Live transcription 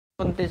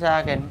konti sa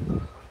akin.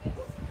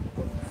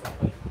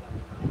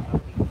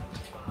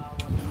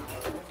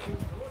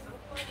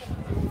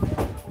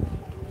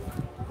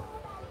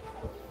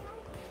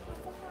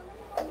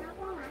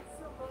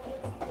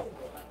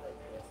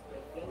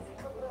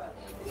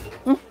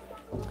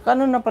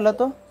 Kano na pala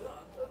to?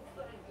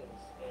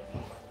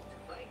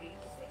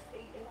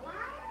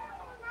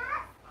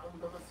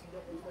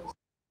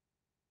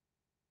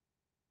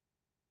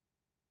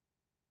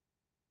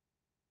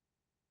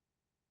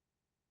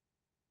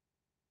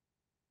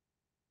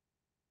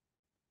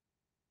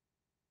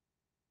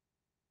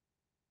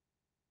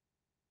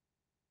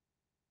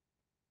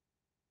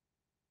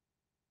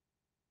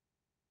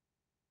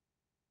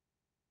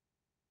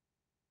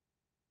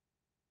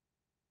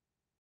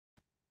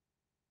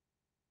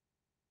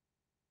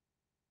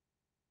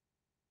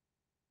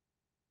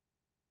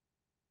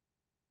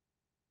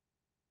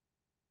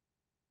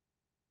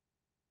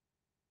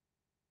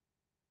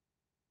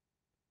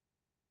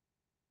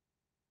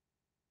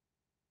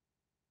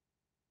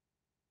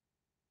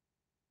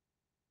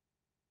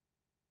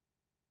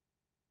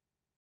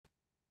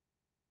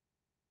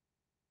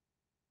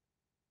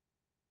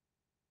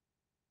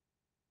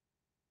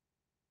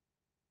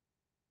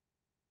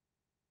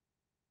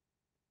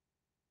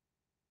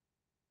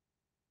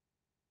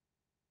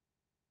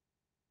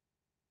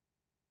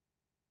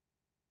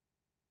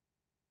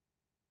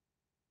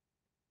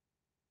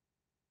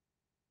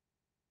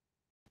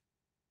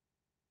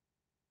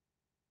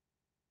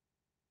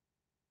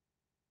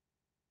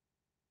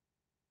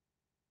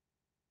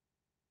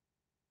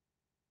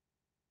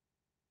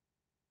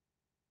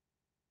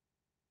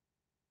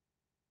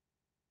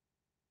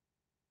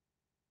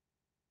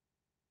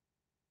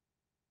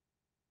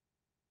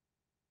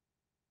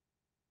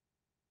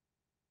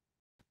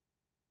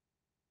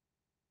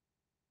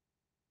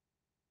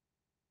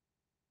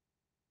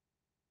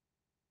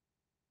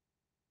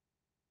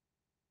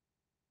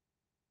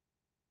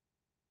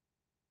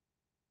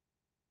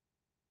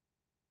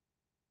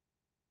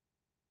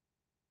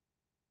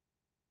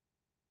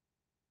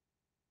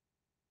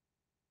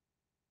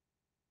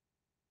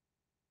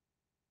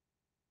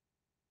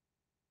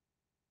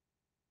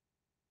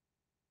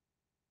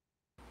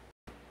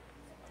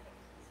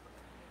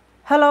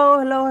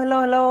 Hello, hello,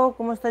 hello, hello.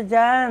 Kumusta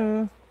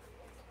dyan?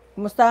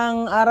 Kumusta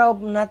ang araw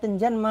natin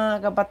dyan,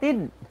 mga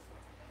kapatid?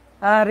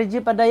 Reggie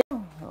Padayo,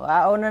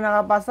 na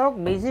nakapasok.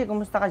 Busy,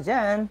 kumusta ka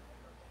dyan?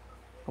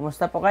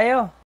 Kumusta po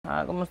kayo?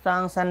 Kumusta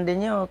ang Sunday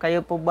nyo?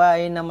 Kayo po ba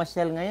ay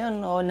namasyal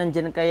ngayon? O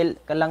nandyan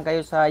lang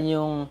kayo sa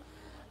inyong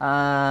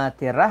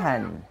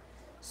tirahan?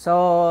 So,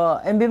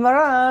 MB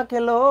Marak,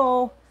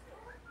 hello.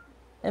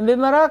 MB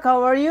Marak, how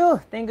are you?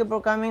 Thank you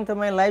for coming to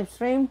my live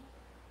stream.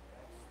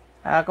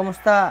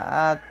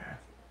 Kumusta?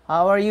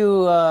 How are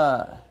you?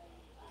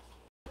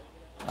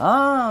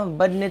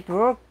 Bad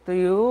network to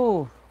you.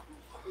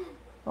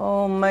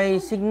 Oh, my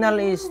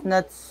signal is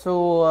not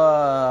so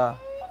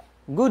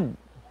good.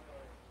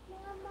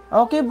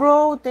 Okay,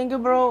 bro. Thank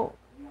you, bro.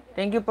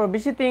 Thank you for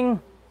visiting.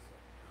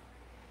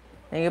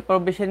 Thank you for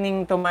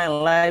visiting to my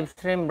live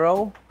stream,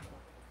 bro.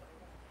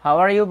 How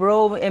are you,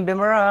 bro? MB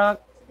Marak.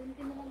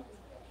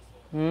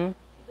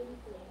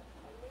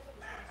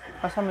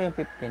 Pasa mo yung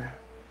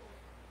 15.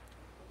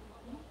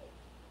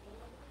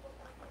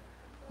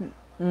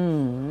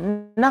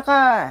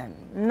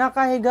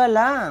 Nakahiga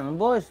lang,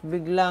 boss.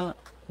 Bigla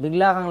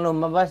kang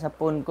lumabas sa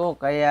phone ko,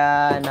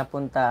 kaya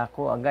napunta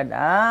ako agad.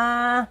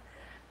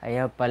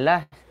 Ayaw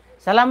pala.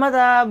 Salamat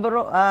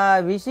bro,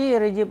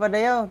 VC Reggie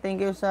Padayo.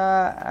 Thank you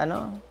sa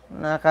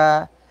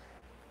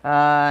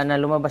na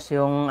lumabas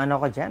yung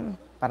ko diyan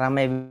para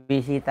may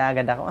bisita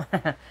agad ako.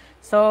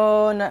 So,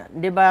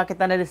 'di ba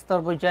kita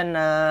na-disturbo diyan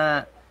na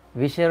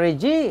VC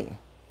Reggie?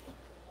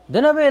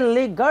 Donabel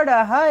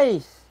Ligarda,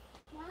 hi.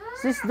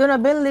 Sis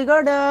Donabel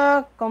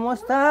Ligarda,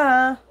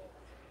 kumusta?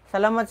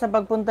 Salamat sa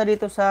pagpunta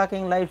dito sa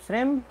aking live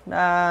stream.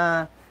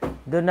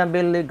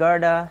 Donabel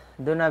Ligarda,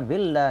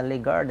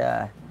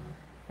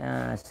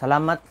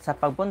 salamat sa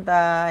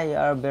pagpunta. You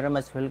are very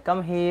much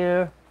welcome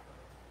here.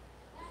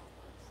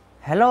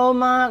 Hello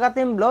mga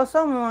ka-Team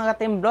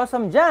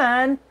Blossom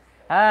dyan.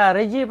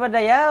 Reggie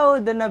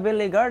Padayaw,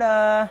 Donabel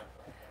Ligarda.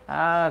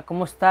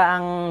 Kumusta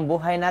ang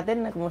buhay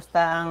natin?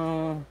 Kumusta ang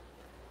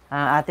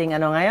ating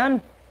ngayon?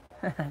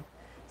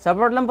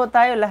 Support lang po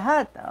tayo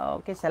lahat.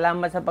 Okay,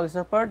 salamat sa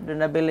pag-support.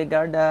 Donabel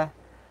Ligarda.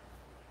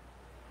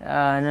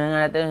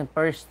 Natin,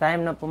 first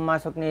time na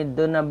pumasok ni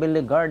Donabel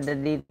Ligarda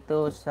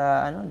dito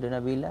sa,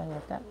 Donabela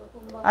yata.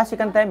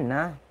 Second time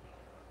na.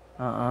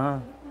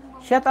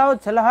 Shout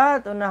out sa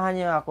lahat. Unahan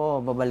niyo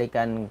ako.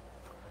 Babalikan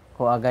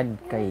ko agad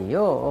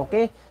kayo.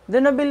 Okay?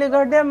 Donabel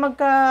Ligarda,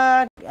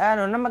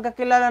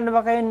 magkakilala na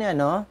ba kayo ni,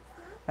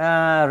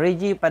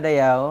 Reggie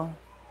Padayaw?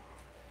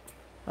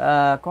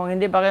 Kung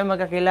hindi pa kayo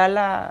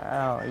magkakilala,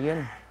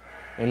 yun.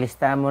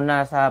 Ilista mo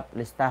na sa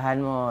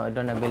listahan mo,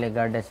 Donabel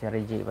Ligarda si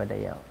Reggie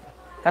Padayaw.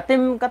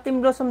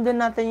 Ka-Team Blossom din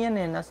natin yan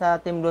eh. Nasa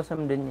Team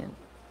Blossom din yan.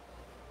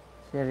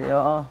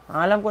 Oo.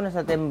 Alam ko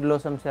nasa Team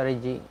Blossom si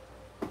Reggie.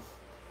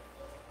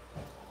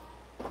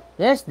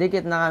 Yes,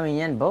 dikit na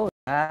kami yan, both.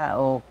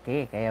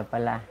 Okay. Kaya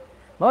pala.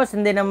 Boss,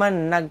 hindi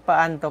naman,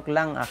 nagpaantok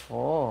lang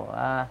ako.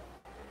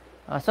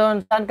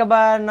 So, saan ka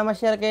ba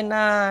namasyal kay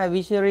na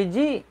VC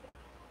Reggie?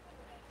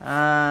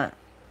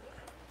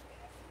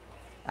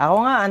 Ako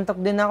nga, antok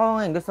din ako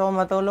ngayon. Gusto ko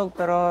matulog,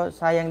 pero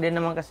sayang din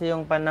naman kasi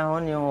yung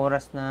panahon, yung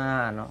oras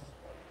na,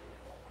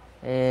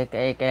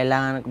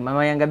 kailangan,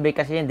 mamayang gabi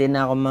kasi hindi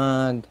na ako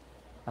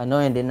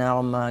hindi na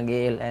ako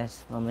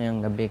mag-ALS mamayang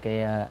gabi,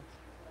 kaya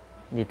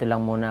dito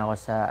lang muna ako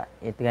sa,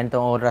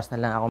 ganitong oras na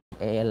lang ako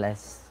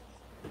mag-ALS.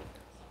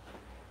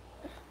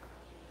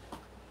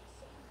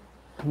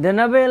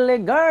 Donabel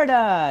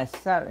Legarda,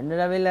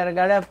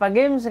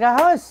 pag-games ka,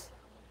 host?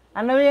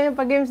 Ano yung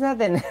pag-games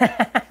natin?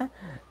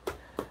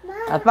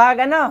 At pag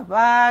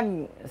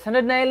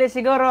sunod na ili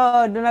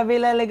siguro,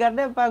 Donabel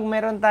Legarda, pag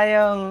meron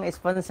tayong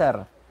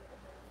sponsor.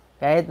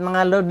 Kahit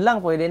mga load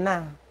lang, pwede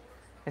na.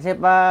 Kasi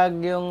pag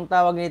yung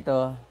tawag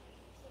nito,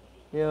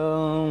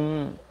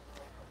 yung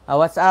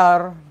watch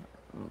hour,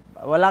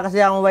 wala kasi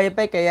akong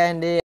wifi, kaya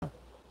hindi.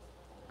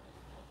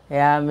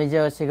 Kaya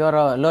medyo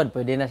siguro load,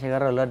 pwede na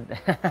siguro load.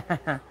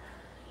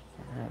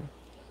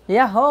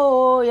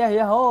 Yahoo!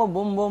 Yahoo!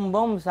 Boom, boom,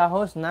 boom sa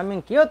host namin.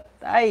 Cute!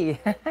 Ay,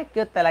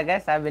 cute talaga.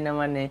 Sabi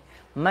naman ni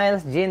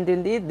Miles Jean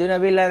 28,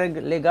 Donabila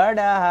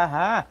Legarda,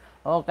 haha.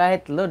 O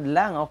kahit load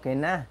lang, okay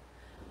na.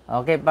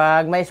 Okay,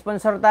 pag may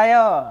sponsor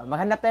tayo,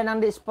 maghanap tayo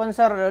ng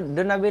sponsor,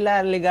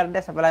 Donabila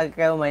Legarda, sa palagi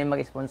kayo may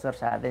mag-sponsor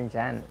sa atin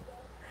dyan.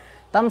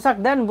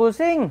 Tamsak dan,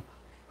 busing!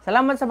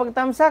 Salamat sa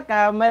pagtamsak,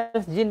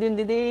 Miles Jean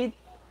 28.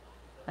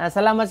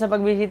 Salamat sa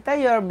pagbisita.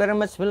 You're very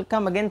much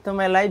welcome again to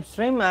my live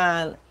stream.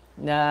 Miles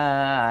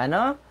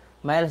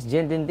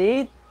Jean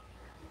 28.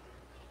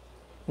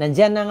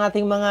 Nandiyan ang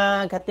ating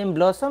mga Katim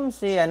Blossom,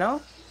 si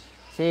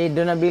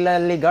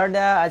Donabila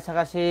Legarda at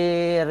saka si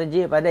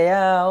Reggie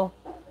Padayaw.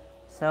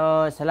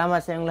 So,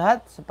 salamat sa inyong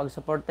lahat sa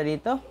pagsuporta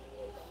dito.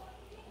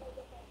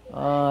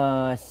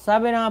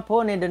 Sabi na nga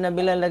po ni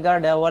Donabila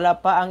Legarda, wala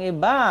pa ang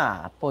iba.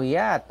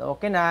 Puyat.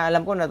 Okay na,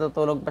 alam ko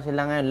natutulog pa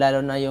sila ngayon, lalo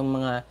na yung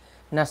mga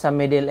nasa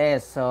Middle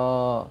East. So,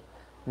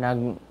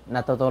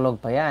 natutulog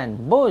pa yan.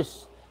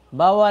 Boss,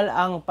 bawal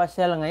ang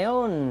pasyal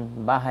ngayon.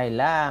 Bahay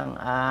lang.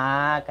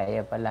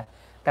 Kaya pala.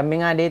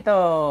 Kami nga dito,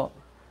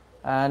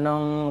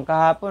 nung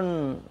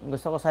kahapon,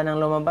 gusto ko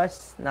sanang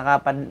lumabas.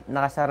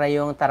 Nakasara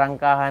yung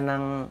tarangkahan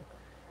ng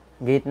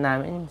gate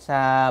namin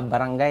sa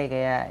barangay,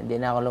 kaya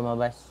hindi na ako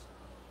lumabas.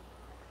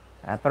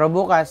 Pero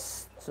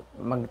bukas,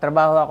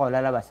 magtrabaho ako,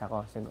 lalabas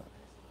ako siguro.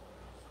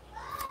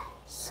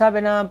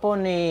 Sabi naman po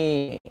ni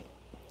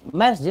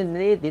Miles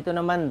Generate, dito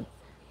naman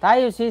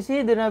tayo,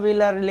 Sisi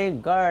Donabila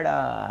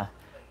Legarda.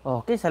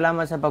 Okay,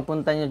 salamat sa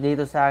pagpunta nyo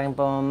dito sa aking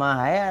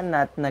pamamahayan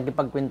at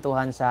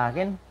nagipagkwentuhan sa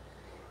akin.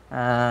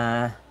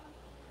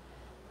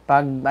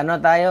 Pag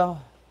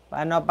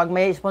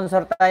may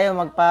sponsor tayo,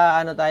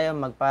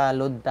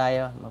 magpa-load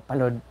tayo,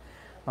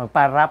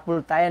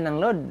 magpa-raffle tayo ng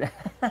load.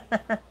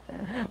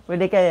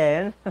 Pwede kaya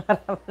yun?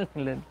 Raffle ng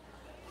load.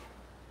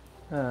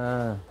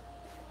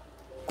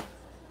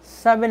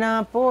 Sabi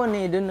na po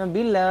ni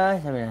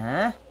Donabila,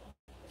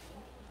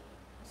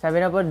 sabi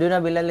na po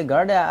Donabila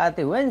Legarda,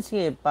 Ate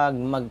Wensi, pag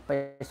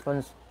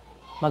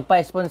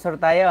magpa-sponsor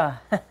tayo.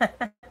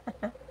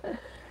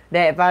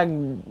 Pag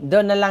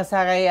doon na lang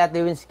sa kay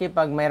Ate Wensi,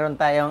 pag mayroon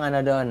tayong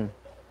doon.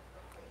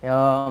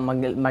 Yung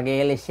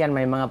mag-i-release yan,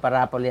 may mga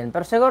parapol yan.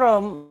 Pero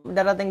siguro,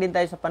 darating din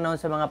tayo sa panahon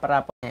sa mga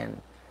parapol yan.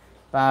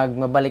 Pag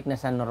mabalik na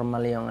sa normal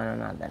yung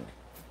natin.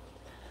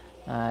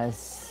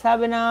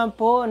 Sabi na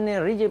po ni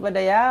Reggie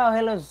Padayao,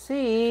 hello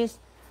sis.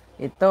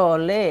 Ito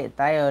ulit,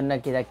 tayo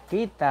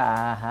nagkita-kita.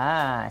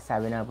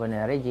 Sabi na po ni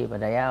Reggie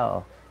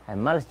Padayao.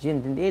 Miles Jean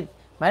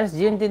 28. Miles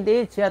Jean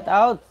 28, shout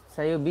out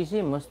sa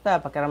UBC. Musta,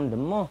 pakiramdam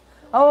mo?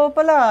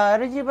 Pala,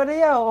 Reggie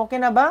Padayao,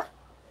 okay na ba?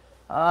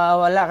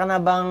 Wala ka na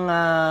bang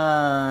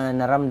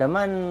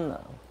naramdaman?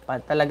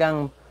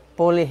 Talagang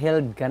fully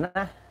healed ka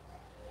na?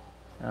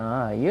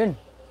 Yun.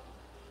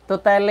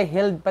 Totally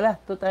healed pala.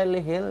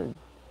 Totally healed.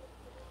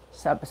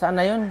 Saan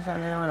na yun? Saan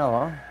na naman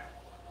ako?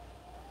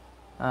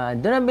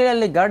 Donabila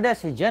Legarda,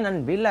 si Jan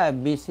Anbila,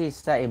 busy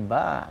sa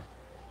iba.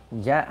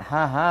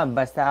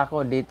 Basta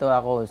ako, dito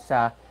ako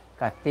sa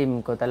ka-team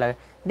ko talaga.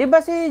 Di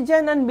ba si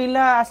Jan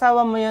Anbila,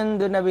 asawa mo yun,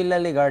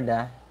 Donabila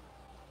Legarda?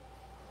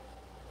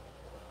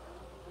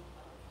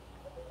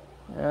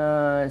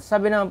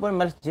 Sabi naman po,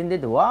 Miles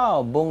Jindid,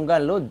 wow, bongga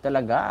load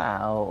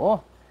talaga.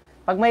 Oo.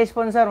 Pag may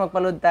sponsor,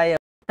 magpa-load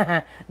tayo.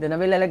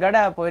 Donabila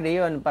Legarda, pwede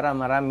yun para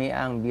marami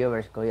ang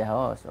viewers, Kuya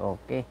Host.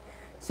 Okay.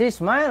 Si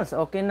Smiles,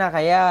 okay na,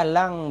 kaya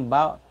lang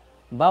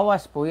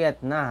bawas puyat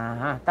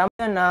na. Tama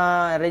yun,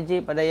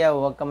 Reggie Padayaw,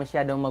 huwag ka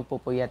masyadong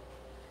magpupuyat.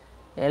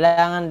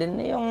 Kailangan din,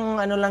 yung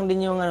lang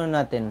din yung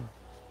natin.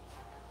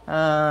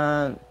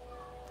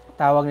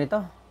 Tawag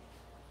nito.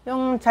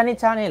 Yung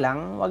chani-chani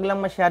lang, wag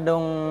lang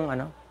masyadong,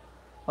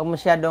 huwag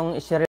masyadong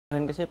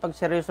iseryosohin. Kasi pag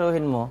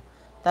seryosohin mo,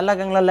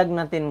 talagang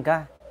lalagnatin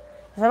ka.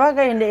 Sa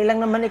bagay, hindi lang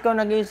naman ikaw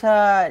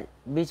nag-isa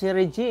busy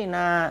Reggie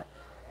na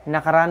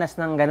nakaranas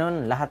ng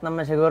ganun. Lahat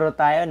naman siguro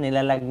tayo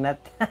nilalagnat.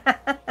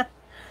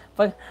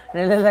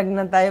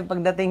 Nilalagnat tayo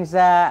pagdating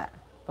sa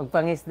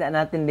pagpangisda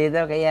natin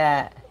dito.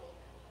 Kaya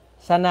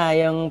Sana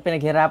yung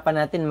pinaghirapan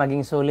natin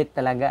maging sulit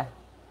talaga.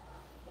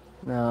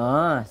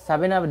 No,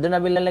 sabi na doon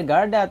na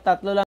Legarda,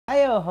 tatlo lang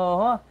tayo.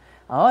 Ho.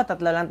 Oh,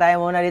 tatlo lang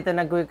tayo muna dito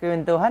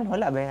nagkukwentuhan.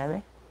 Wala ba, sabi?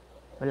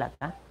 Wala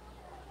ka?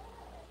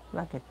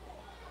 Bakit?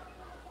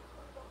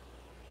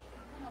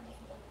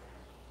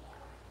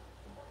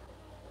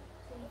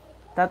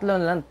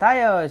 Tatlo lang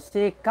tayo.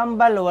 Si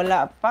Kambal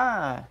wala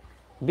pa.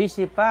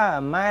 Busy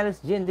pa. Miles,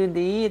 Jin,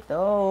 28.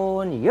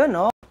 Oh, yun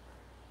oh.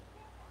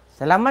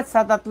 Salamat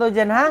sa tatlo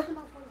dyan ha.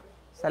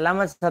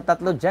 Salamat sa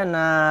tatlo dyan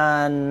na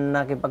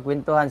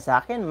nakipagkwentuhan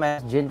sa akin.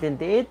 Miles, Jin,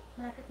 28.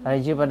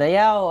 Reggie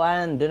Padayaw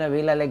and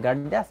Donavila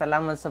Legarda.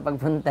 Salamat sa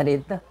pagpunta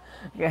dito.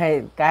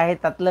 Kahit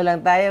tatlo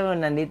lang tayo,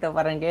 nandito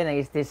pa rin kayo,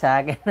 nag-stay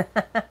sa akin.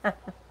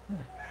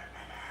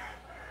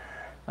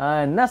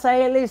 Nasa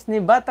ilis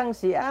ni Batang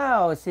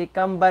Siaw, si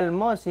Kambal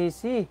mo, si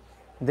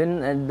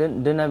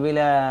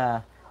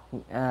Donavila,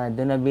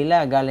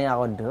 galing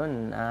ako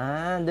doon.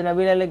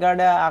 Donavila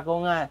Legarda,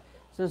 ako nga,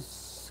 sus,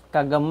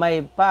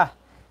 kagamay pa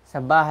sa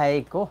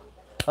bahay ko.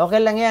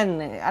 Okay lang yan,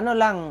 ano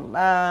lang,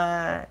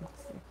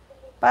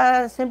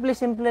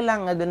 simple-simple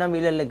lang,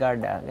 Donavila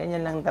Legarda,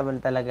 ganyan lang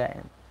talaga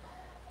yan.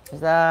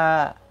 Basta,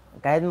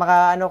 kahit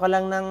makaano ka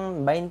lang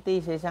ng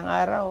 20 sa isang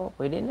araw,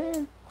 pwede na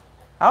yan.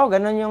 Ako,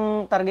 ganun yung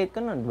target ko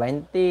nun.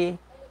 20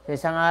 sa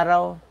isang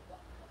araw.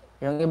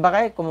 Yung iba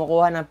kayo,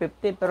 kumukuha ng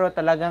 50, pero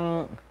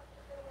talagang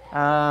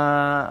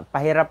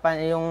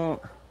pahirapan yung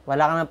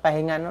wala kang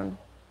pahinga nun.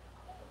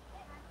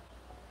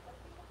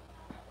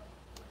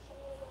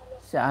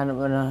 Sa ano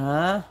ba na,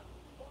 ha?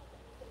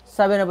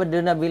 Sabi na ba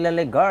Donavila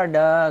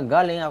Legarda,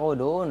 galing ako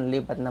doon,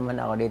 lipat naman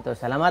ako dito.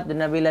 Salamat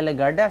Donavila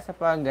Legarda sa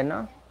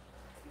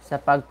sa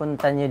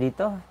pagpunta niyo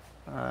dito.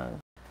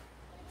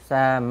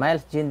 Sa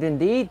Miles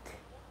Jindindit,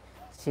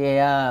 si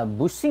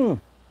Busing,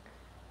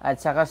 at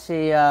saka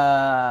si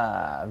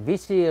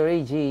VC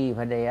Reggie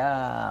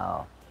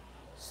Padayaw.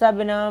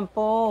 Sabi naman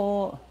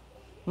po,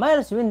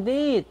 Miles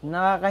Windit,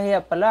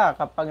 nakakahiya pala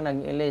kapag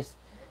nag-ilis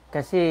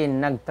kasi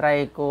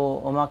nag-try ko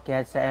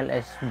umakyat sa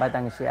LS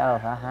Batang Siaw.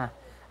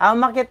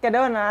 Umakyat ka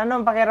doon,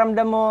 anong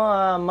pakiramdam mo,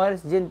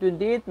 Miles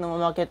Windit, nung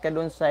umakyat ka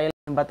doon sa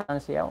LS Batang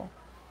Siaw?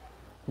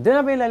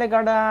 Doon na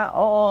Legarda,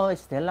 oo,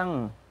 still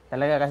lang.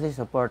 Talaga kasi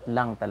support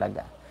lang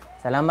talaga.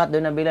 Salamat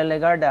doon na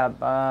Legarda.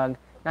 Pag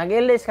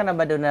nag-ilis ka na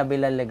ba doon na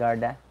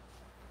Legarda?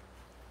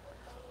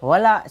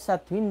 Wala sa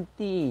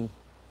 20.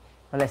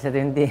 Wala sa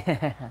 20.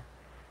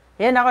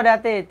 Yan ako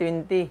dati,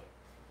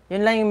 20.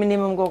 Yun lang yung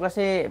minimum ko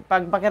kasi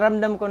pag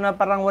pakiramdam ko na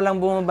parang walang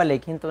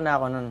bumabalik, hinto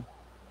na ako nun.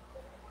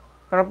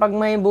 Pero pag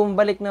may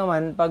bumabalik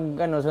naman, pag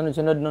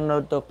sunod-sunod ng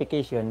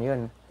notification,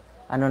 yun.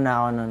 Ano na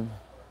ako nun.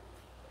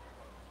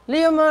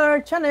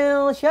 Leomar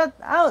Channel, shout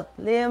out!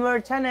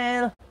 Leomar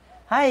Channel!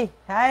 Hi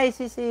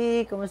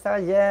Sisi! Kumusta ka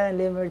dyan,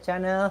 Leomar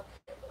Channel?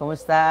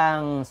 Kumusta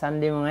ang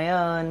Sunday mo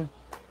ngayon?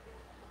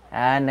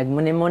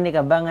 Nagmuni-muni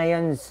ka ba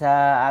ngayon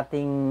sa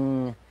ating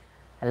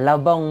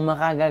labang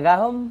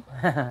makagagahom?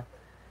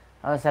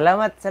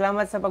 Salamat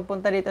sa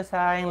pagpunta dito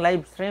sa aking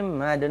live stream,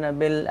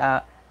 Donabil,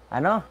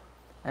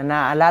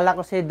 naalala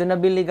ko si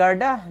Donabil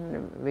Legarda.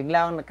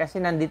 Bigla akong, kasi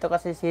nandito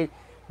kasi si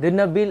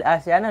Donabil,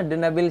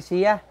 Donabil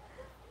siya.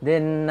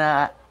 Then,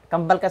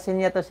 kambal kasi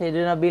niya to si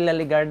Donavila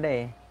Legarda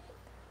eh.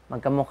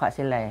 Magkamukha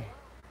sila eh.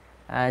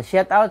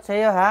 Shout out sa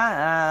iyo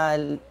ha,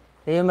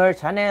 Leomar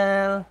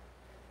Channel.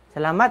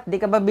 Salamat,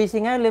 di ka ba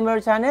busy ngayon, Leomar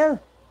Channel?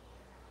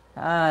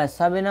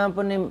 Sabi naman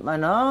po ni,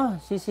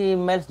 si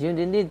Miles June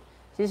din.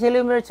 Si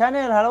Leomar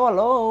Channel,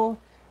 hello.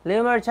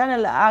 Leomar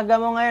Channel, aga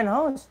mo ngayon,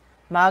 host.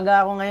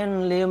 Maaga ako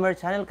ngayon, Leomar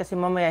Channel, kasi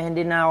mamaya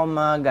hindi na ako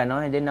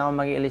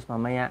mag-iilis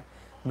mamaya.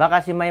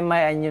 Baka si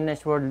Maymay and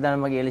Eunice World na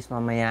mag-iilis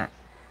mamaya.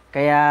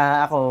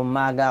 Kaya ako,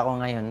 maaga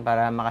ako ngayon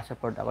para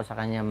makasupport ako sa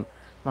kanya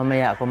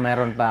mamaya kung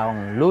meron pa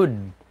akong load.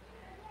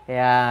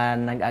 Kaya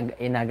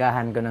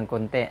inagahan ko ng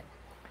konti.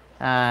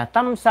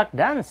 Tamsak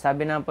dance,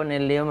 sabi na po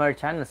ni Leomar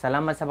Channel.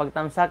 Salamat sa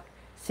pagtamsak.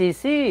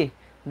 Sisi,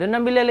 doon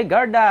na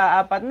Legarda,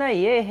 4 na,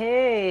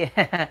 yehey!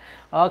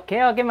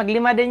 Okay,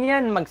 maglima din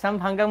yan.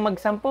 Hanggang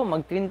mag-10,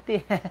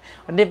 mag-20.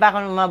 Hindi pa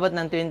ako umabot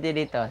ng 20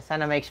 dito.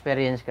 Sana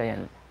ma-experience ko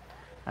yun.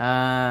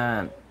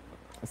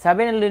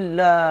 Sabi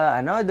nila,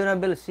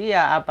 Donabil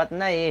siya, 4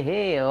 na,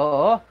 yehe,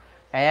 oo.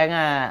 Kaya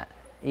nga,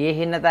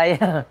 yehin na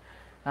tayo.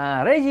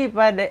 Reggie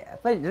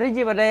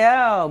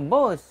Padayaw,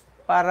 boss,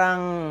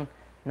 parang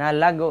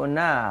nalago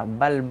na,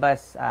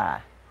 balbas,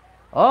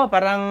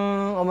 parang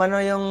umano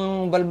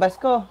yung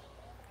balbas ko.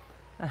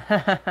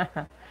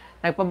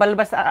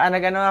 Nagpabalbas,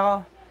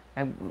 ako.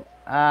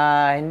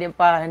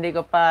 Hindi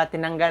ko pa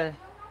tinanggal.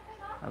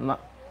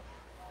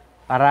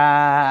 Para,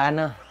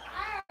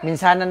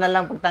 minsanan na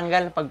lang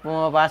pagtanggal pag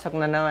pumapasok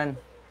na naman.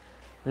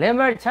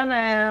 Leomar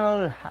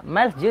Channel,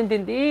 Miles June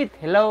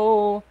 28.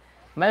 Hello,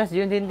 Miles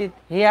June 28.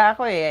 Hiya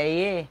ako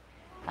eh.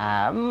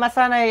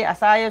 Masanay,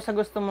 asayo sa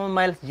gusto mo,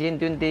 Miles June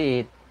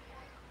 28.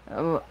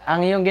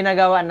 Ang yung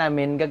ginagawa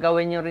namin,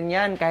 gagawin nyo rin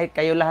yan kahit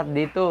kayo lahat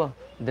dito.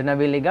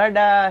 Donabil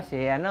Legarda, si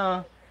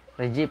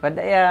Reggie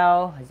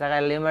Padayaw,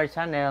 saka Leomar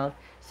Channel.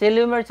 Si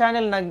Leomar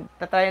Channel,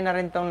 nagtatry na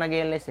rin tong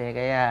nag-ilis eh.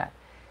 Kaya,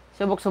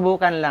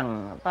 subok-subukan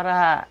lang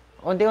para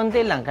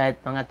unti-unti lang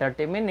kahit mga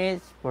 30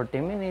 minutes, 40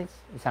 minutes,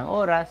 isang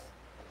oras.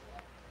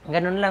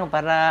 Ganun lang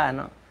para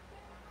ano.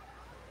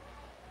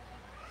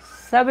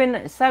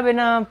 Sabi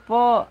na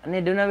po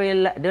ni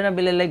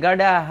Donabila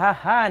Legarda,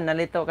 haha,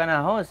 nalito ka na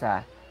host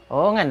ha.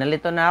 Oo nga,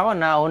 nalito na ako.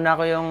 Nauna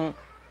ko yung,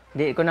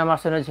 di ko na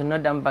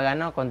masunod-sunod ang pag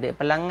konti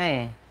pa lang nga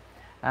eh.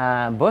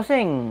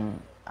 Bossing,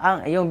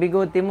 yung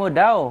biguti mo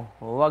daw,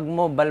 huwag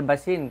mo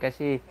balbasin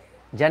kasi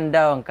dyan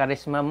daw ang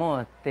karisma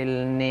mo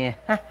till ni...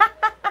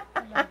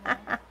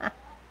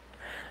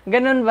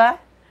 Ganun ba?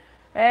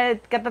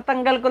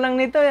 Katatanggal ko lang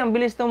nito, yung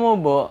bilis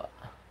tumubo.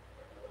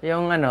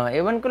 Yung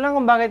ewan ko lang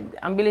kung bakit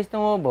ang bilis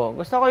tumubo.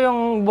 Gusto ko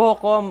yung buhok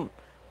ko,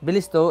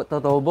 bilis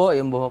tutubo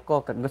yung buhok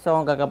ko. Gusto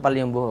kong kakapal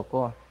yung buhok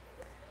ko.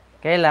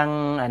 Kaya lang,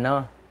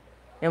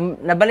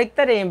 yung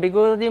nabaliktad yung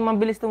biguti yung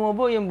mabilis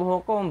tumubo, yung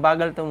buhok ko, ang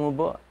bagal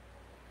tumubo.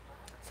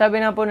 Sabi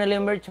na po ni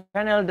Limber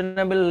Channel,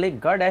 Donabil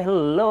Ligarda,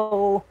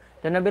 hello.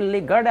 Donabil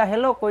Ligarda,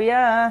 hello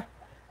kuya.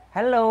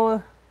 Hello.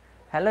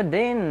 Hello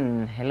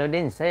din. Hello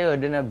din sa'yo,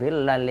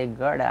 Donabil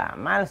Ligarda.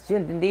 Mas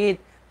yun,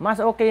 hindi. Mas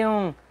okay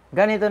yung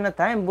ganito na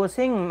time,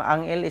 busing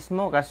ang ilis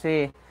mo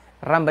kasi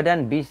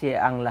Ramadan, busy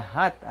ang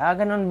lahat.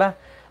 Ganun ba?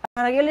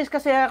 Nag-ilis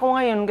kasi ako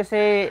ngayon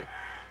kasi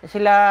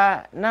sila,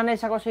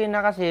 nanay sa kusina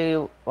kasi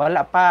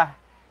wala pa.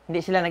 Hindi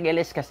sila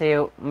nag-ilis kasi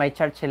may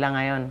church sila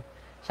ngayon.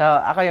 So,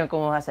 ako yung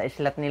kumuha sa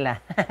islat nila.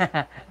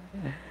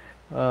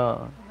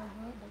 Oh.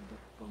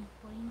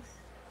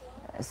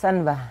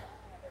 Saan ba?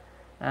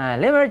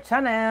 Liver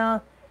Channel,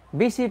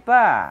 busy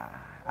pa.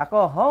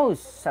 Ako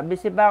host.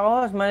 Busy pa ako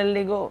host,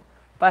 maliligo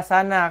pa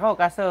sana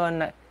ako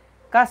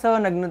kaso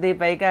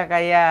nag-notify ka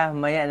kaya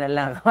maya na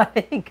lang ako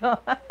maligo.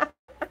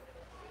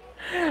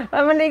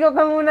 Maligo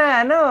ka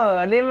muna,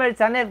 Liver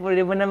Channel,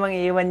 pwede mo namang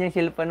iiwan yung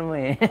cellphone mo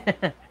eh.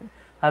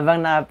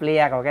 Habang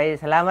na-apply ako. Kaya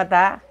salamat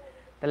ha.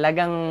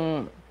 Talagang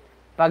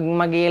pag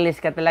mag-iilis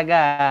ka talaga,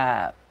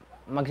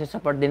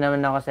 magsusupport din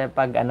naman ako sa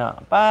pag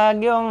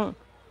yung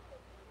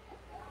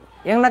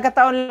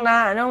nagkataon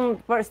na,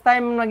 nung first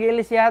time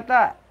mag-iilis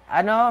yata,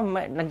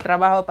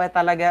 nagtrabaho pa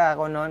talaga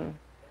ako noon.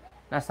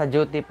 Nasa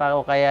duty pa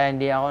ako kaya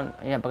hindi ako,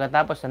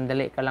 pagkatapos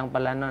sandali ka lang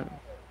pala noon.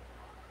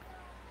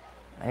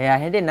 Kaya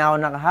hindi na ako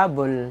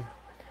nakahabol.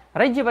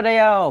 Reggie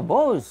Padayaw,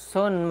 boss,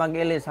 soon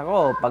mag-ilis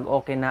ako pag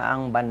okay na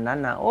ang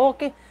banana.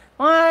 Okay,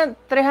 mga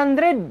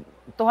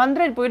 300,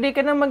 200, pwede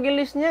ka na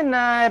mag-ilis niya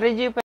na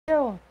Reggie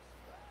Padayaw.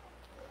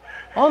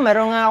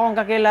 Meron nga akong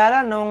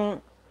kakilala nung,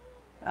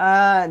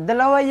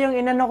 dalawa yung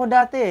inano ko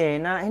dati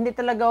na hindi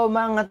talaga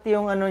umangat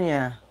yung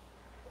niya.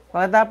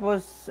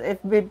 Pagkatapos,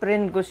 FB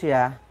friend ko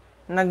siya,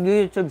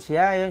 nag-YouTube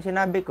siya, yung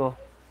sinabi ko,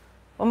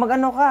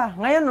 mag-ano ka.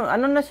 Ngayon,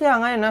 na siya?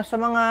 Ngayon, nasa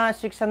mga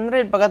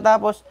 600.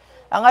 Pagkatapos,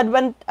 ang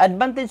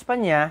advantage pa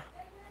niya,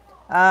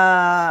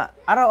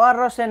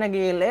 araw-araw siya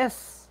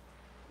nag-iilis.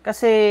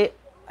 Kasi,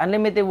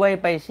 unlimited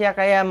wifi siya,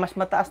 kaya mas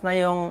mataas na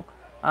yung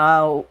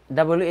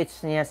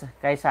WH niya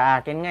kaysa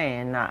akin nga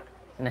eh.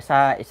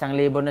 Nasa 1,000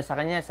 na sa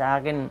kanya. Sa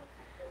akin,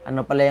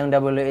 pala yung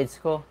WH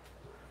ko.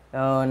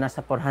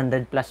 Nasa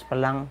 400 plus pa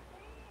lang.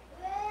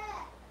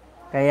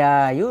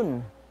 Kaya,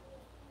 yun.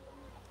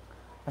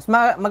 Mas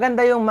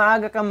maganda yung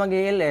maaga ka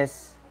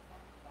mag-ILS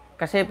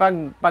kasi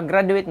pag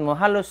graduate mo,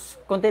 halos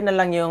konti na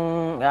lang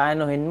yung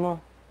aanuhin mo.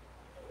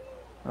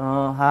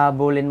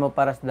 Habulin mo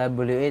para sa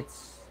WH.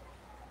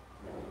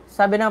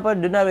 Sabi na po,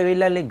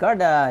 Donabila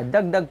Legarda,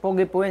 dagdag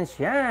pogi points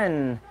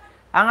yan.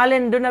 Ang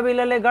alin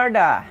Donabila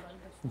Legarda?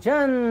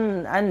 John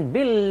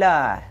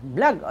Anbilla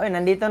Vlog.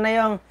 Nandito na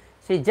yung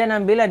si John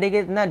Anbilla,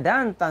 digit na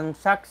dan,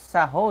 tansak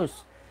sa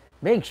host.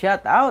 Big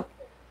shout out.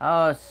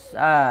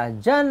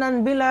 John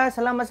Anbila,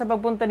 salamat sa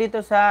pagpunta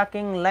dito sa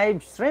aking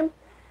live stream.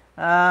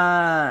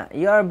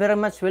 You are very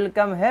much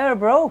welcome here,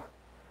 bro.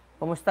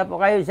 Kumusta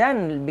po kayo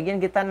dyan? Bigyan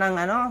kita ng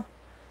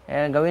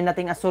gawin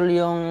nating asul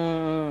yung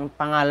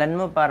pangalan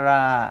mo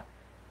para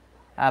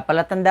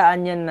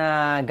palatandaan yan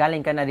na galing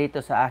ka na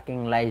dito sa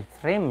aking live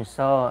stream.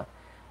 So,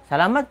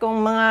 salamat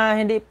kung mga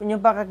hindi nyo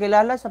pa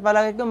kakilala. Sa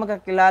palagi ko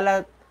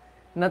magkakilala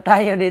na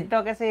tayo dito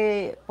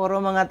kasi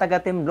puro mga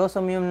taga Team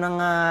Blossom yung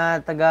mga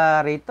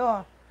taga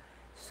rito.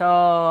 So,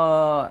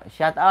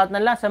 shout out na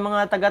lang sa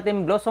mga taga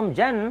Team Blossom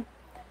dyan.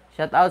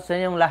 Shout out sa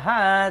inyong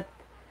lahat.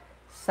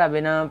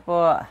 Sabi naman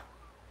po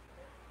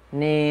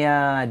ni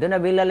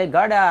Donabila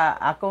Legarda,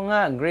 ako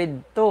nga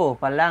grade 2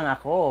 pa lang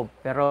ako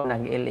pero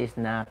nag-ilis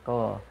na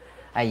ako.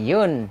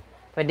 Ayun.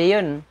 Pwede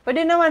yun.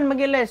 Pwede naman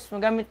mag-ilis.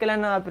 Magamit ka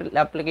lang ng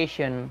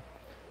application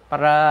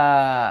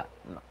para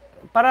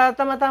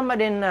tama-tama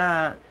din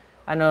na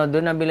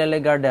Donabila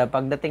Legarda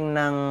pagdating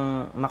ng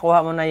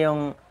makuha mo na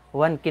yung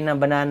 1K na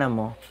banana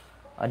mo.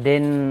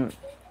 Then,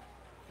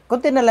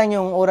 konti na lang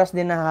yung oras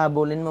din na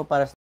habulin mo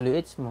para sa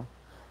WH mo.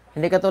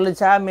 Hindi katulad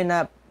sa amin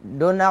na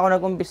doon na ako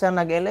nag-umpisa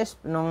nag-LS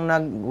nung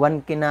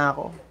nag-1K na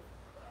ako.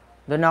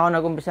 Doon ako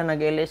nag-umpisa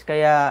nag-LS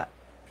kaya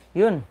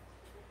yun.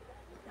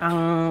 Ang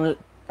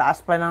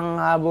taas pa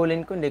ng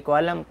habulin ko. Hindi ko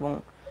alam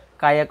kung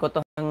kaya ko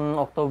to ng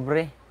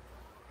Oktubre.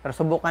 Pero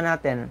subukan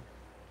natin.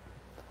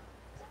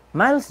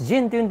 Miles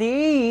Jean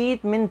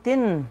 28,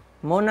 maintain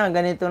muna,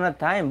 ganito na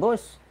time,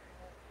 boss.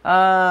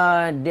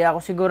 Di ako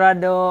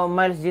sigurado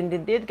miles din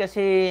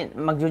kasi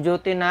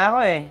magjo-duty na ako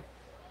eh.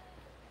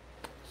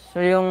 So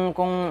yung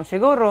kung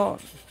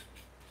siguro,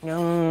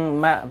 yung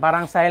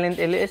parang silent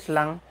LS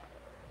lang,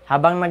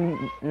 habang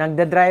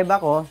nagda-drive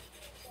ako,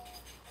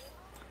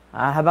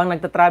 habang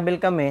nagta-travel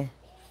kami,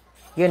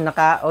 yun,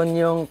 naka-on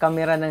yung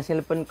camera ng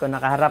cellphone ko,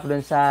 nakaharap dun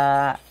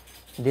sa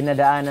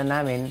dinadaanan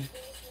namin.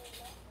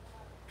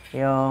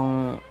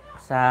 Yung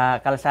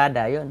sa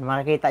kalsada, yun.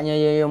 Makikita nyo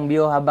yung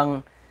view habang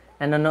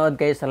nanonood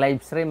kayo sa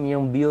live stream,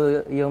 yung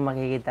view yung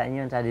makikita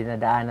nyo sa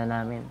dinadaanan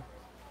namin.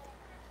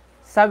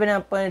 Sabi na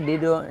po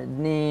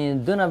ni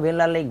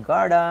Donavilla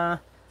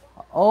Ligarda,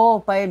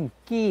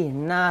 5K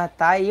na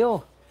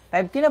tayo.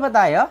 5K na ba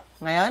tayo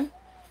ngayon?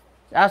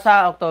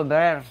 Sa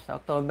October. Sa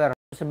October.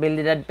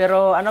 Posibilidad.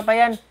 Pero ano pa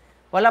yan?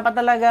 Wala pa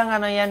talagang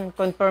ano yan,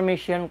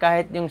 confirmation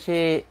kahit yung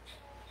si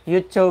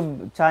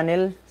YouTube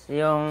channel,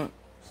 yung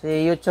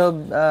si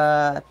YouTube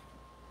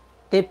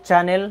tip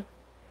channel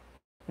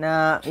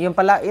na yung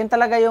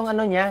talaga yung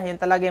ano niya,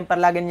 yung talaga yung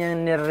palagi niya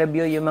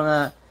ni-review yung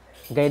mga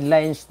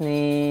guidelines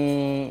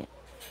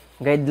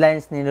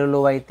ni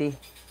Lolo Whitey.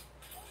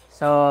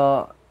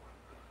 So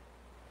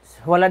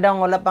wala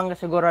pang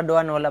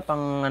kasiguraduhan, wala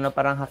pang ano,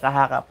 parang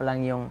haka-haka pa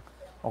lang yung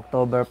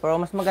October. Pero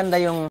mas maganda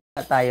yung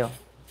tayo.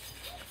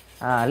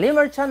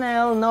 Limer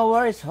channel, no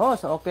worries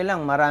host. Okay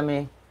lang,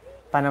 marami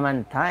pa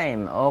naman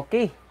time.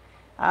 Okay.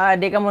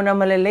 Di ka muna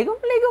maliligo.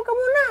 Maligo ka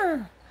muna.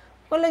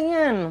 Walang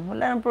yan.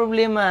 Wala nang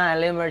problema.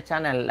 Limer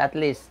channel, at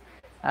least.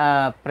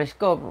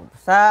 Presko.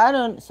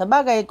 Sa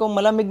bagay, kung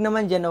malamig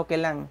naman dyan,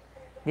 okay lang.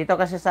 Dito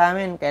kasi sa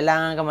amin,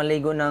 kailangan ka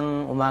maligo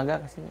ng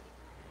umaga kasi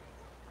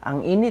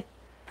ang init.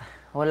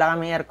 Wala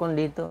kaming aircon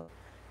dito.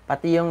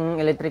 Pati yung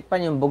electric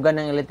fan, yung buga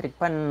ng electric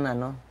fan,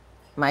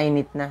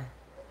 mainit na.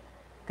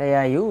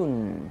 Kaya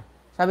yun.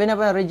 Sabi na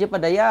pa, Reggie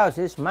Padayaw,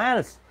 si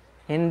Smiles,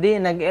 hindi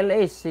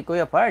nag-LS si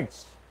Kuya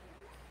Pards.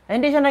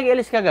 Hindi siya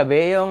nag-LS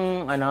kagabi,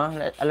 yung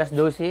alas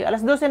 12.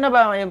 Alas 12 na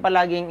ba yung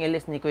palaging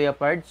LS ni Kuya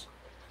Pards?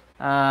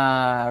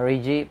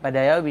 Reggie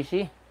Padayaw,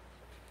 busy.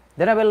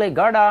 Donabel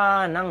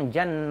Garda,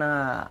 nandyan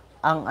na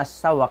ang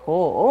asawa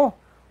ko.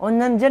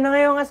 Nandyan na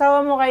ngayong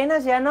asawa mo kayo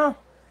na, si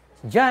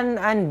John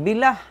and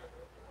Bila.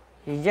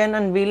 Si John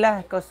and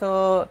Bila.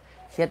 So,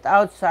 shout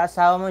out sa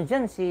asawa mo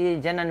dyan, si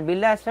John and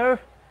Bila, sir.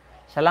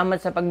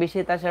 Salamat sa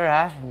pagbisita, sir,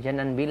 ha?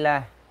 John and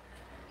Bila.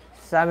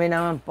 Sabi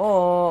naman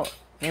po,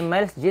 ni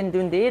Miles Jin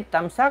 28,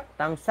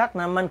 tamsak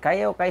naman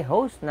kayo kay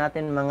host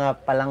natin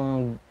mga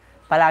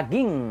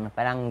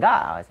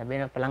palangga.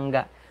 Sabi na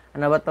palangga.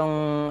 Ano ba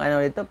tong,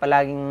 dito?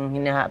 Palagi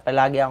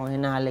akong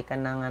hinahalikan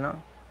ng,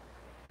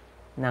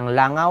 ng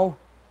langaw.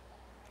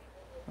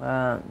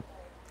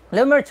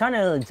 Lumer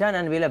Channel, John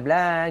and Villa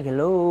Vlog,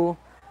 hello.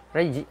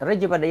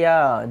 Reggie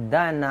Padaya,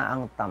 Dana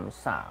ang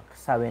tamsak.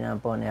 Sabi na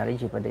po ni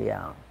Reggie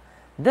Padaya.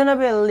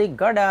 Donabel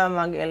Ligarda,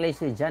 mag-LA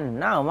si John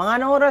now.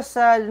 Mga anong oras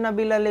sa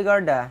Donabel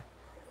Ligarda?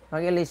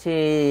 Mag-LA si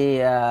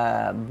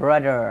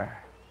brother.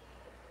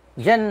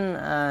 John,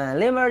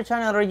 Lumer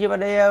Channel, Reggie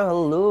Padaya,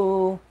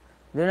 hello.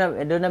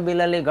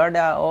 Donabel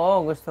Ligarda,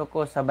 gusto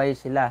ko sabay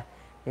sila.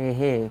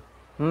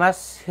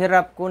 Mas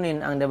hirap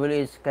kunin ang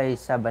WS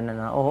kaysa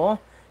banana.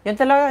 Yan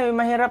talaga,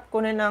 mahirap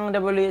kunin ang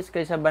WS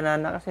kaysa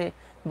banana kasi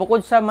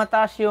bukod sa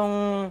mataas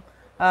yung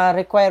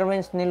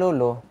requirements ni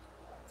Lolo,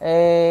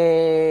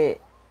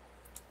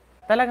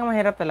 talagang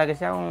mahirap talaga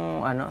siya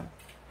kung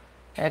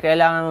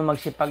kailangan mo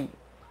magsipag.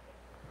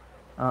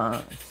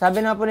 Sabi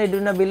na po ni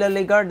Donabila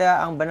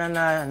Ligarda, ang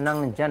banana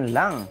ng dyan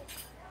lang.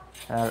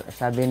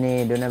 Sabi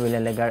ni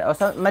Donabila Ligarda.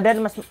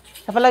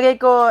 Sa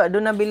palagay ko,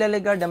 Donabila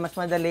Ligarda, mas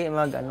madali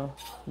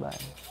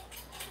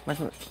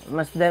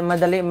mas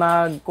madali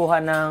magkuha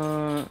ng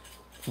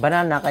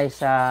banana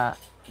kaysa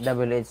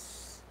WH.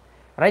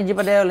 Reggie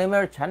Padeo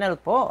Limer Channel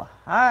po.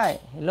 Hi,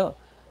 hello.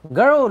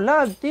 Garo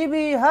Vlog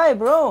TV. Hi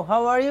bro,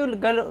 how are you?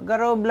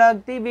 Garo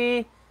Vlog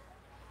TV.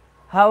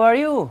 How are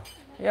you?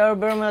 You're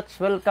very much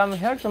welcome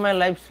here to my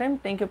live stream.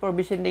 Thank you for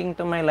visiting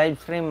to my live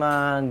stream,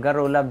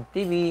 Garo Vlog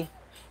TV.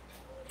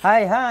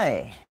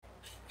 Hi.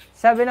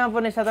 Sabi naman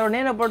po ni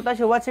Saturnino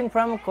Portasio watching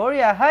from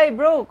Korea. Hi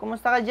bro,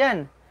 kumusta ka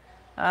dyan?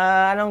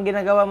 Anong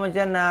ginagawa mo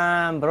dyan,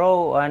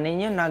 bro?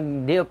 Ninyo,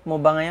 nag-diop mo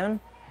ba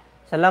ngayon?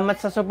 Salamat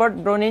sa support,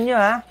 bro ninyo,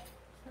 ha?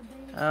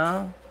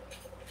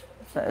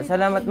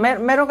 Salamat.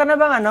 Meron ka na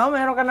bang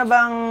Meron ka na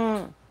bang...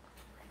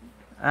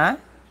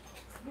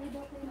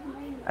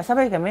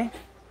 Sabay kami?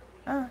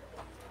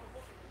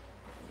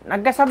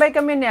 Nagkasabay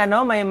kami ni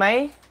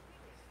Maymay?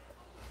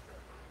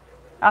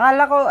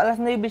 Akala ko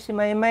alas 9 si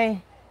Maymay.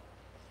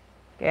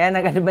 Kaya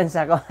nag-advance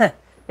ako.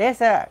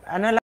 Yes,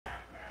 lang.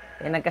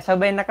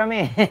 Nagkasabay na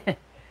kami.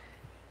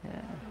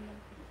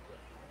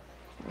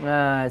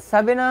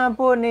 Sabi na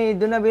po ni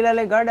Donabila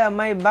Legarda,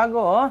 may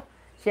bago,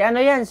 Si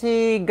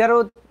si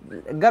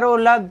Garo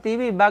Love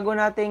TV, bago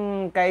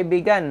nating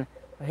kaibigan.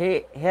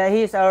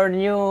 He's our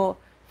new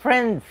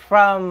friend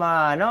from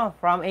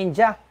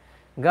India,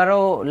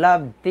 Garo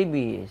Love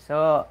TV.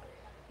 So,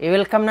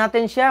 i-welcome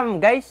natin siya,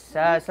 guys.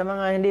 Sa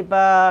mga hindi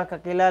pa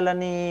kakilala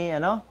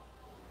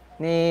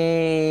ni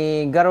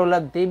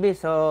Garolab TV.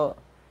 So,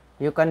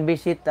 you can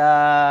visit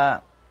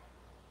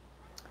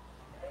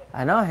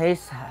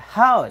his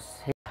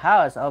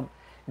house of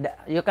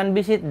you can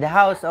visit the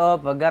house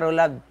of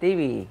Garolab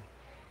TV.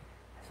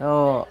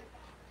 So,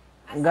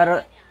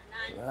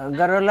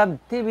 Garolab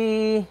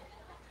TV.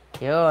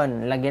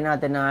 Yun, lagyan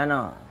natin ng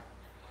ano.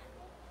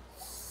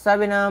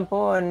 Sabi naman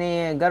po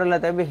ni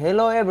Garolab TV,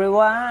 hello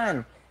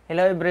everyone.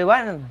 Hello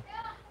everyone.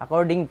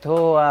 According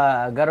to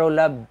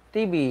Garolab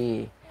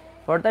TV.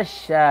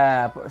 Portage,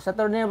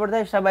 Saturday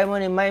Portage, sabay mo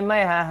ni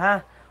Maymay,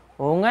 ha?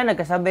 Oo nga,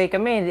 nagkasabay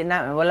kami.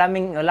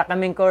 Wala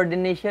kaming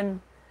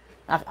coordination.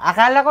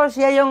 Akala ko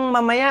siya yung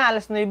mamaya,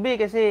 alas 9,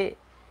 kasi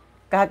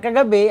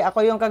kagabi, ako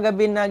yung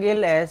kagabi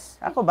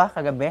nag-LS. Ako ba,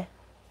 kagabi?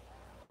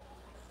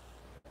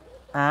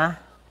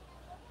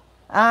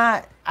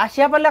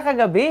 Siya pala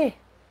kagabi.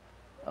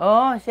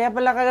 Oh, siya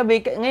pala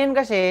kagabi. Ngayon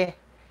kasi,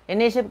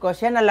 inisip ko,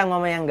 siya na lang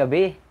mamayang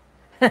gabi.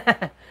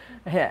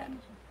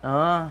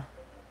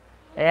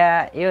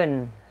 Kaya,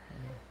 yun.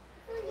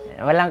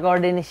 Walang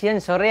coordination.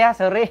 Sorry.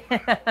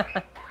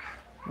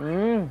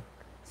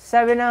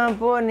 Sabi naman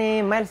po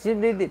ni Miles,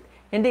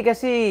 hindi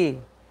kasi,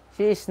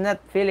 she is not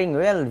feeling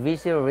well.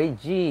 Busy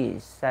Reggie.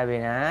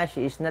 Sabi na,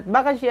 she is not.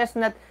 Baka she is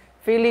not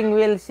feeling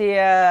well si,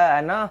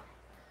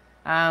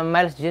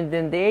 Miles June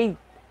 28.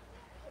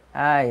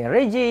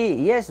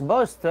 Reggie, yes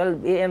boss,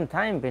 12 AM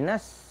time,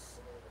 Pinas.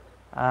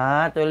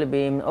 12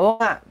 AM. Oo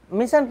nga,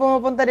 minsan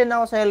pumupunta din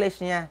ako sa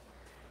LS niya.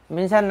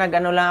 Minsan lang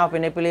ako,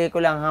 pinipili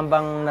ko lang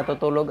habang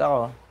natutulog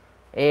ako.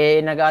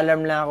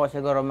 Nag-alarm lang ako,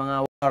 siguro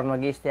mga 1 hour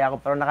mag-i-stay ako,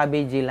 pero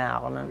naka-BG lang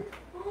ako nun.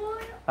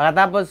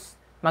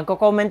 Pagkatapos,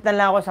 magko-comment na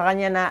lang ako sa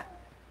kanya na,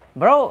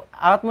 bro,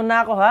 out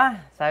muna ako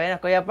ha. Sabi na,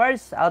 Kuya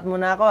Pers, out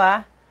muna ako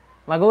ha.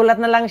 Magulat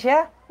na lang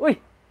siya.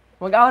 Uy,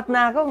 mag-out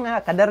na ako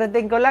nga,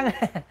 kadarating ko lang.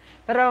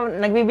 Pero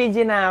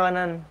nagbibidyo na ako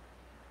nun.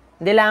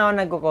 Hindi lang ako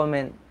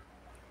nagko-comment.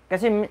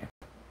 Kasi,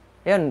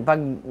 yun, pag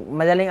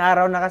madaling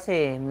araw na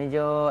kasi,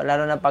 medyo,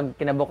 lalo na pag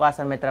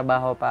kinabukasan may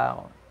trabaho pa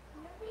ako.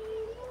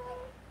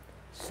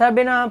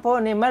 Sabi naman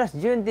po ni Mars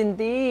June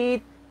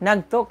 28,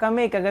 nag-talk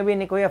kami kagabi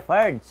ni Kuya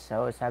Fards.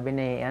 So, sabi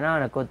ni,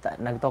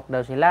 nag-talk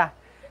daw sila.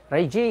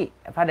 Reggie,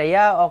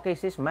 Padaya, okay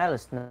sis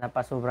Miles,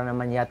 napasobra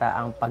naman yata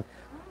ang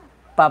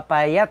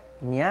pagpapayat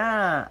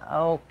niya.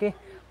 Okay.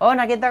 Oh,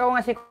 nakita ko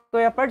nga si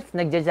Kuya Fards,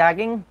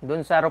 nagja-jogging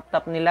dun sa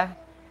rooftop nila.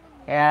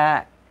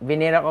 Kaya,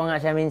 binira ko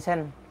nga siya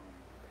minsan.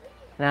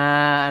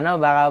 Na,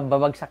 baka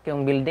babagsak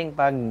yung building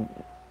pag,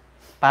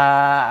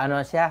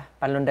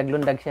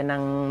 palundag-lundag siya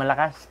ng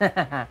malakas.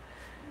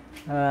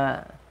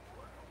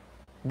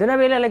 Doon na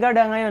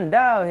Bilalagarda ngayon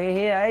daw.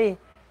 Ay,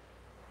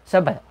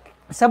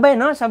 sabay,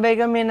 no? Sabay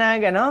kami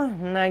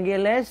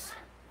nag-iles.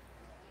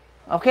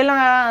 Okay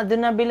lang,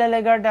 doon na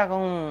Bilalagarda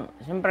kung,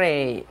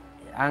 siyempre,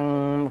 ang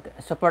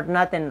support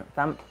natin,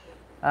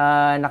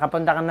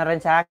 nakapunta ka na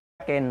rin sa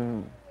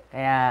akin.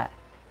 Kaya,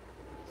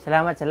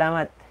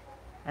 salamat.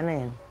 Ano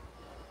yan?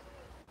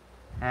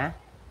 Ha?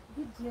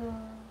 Video.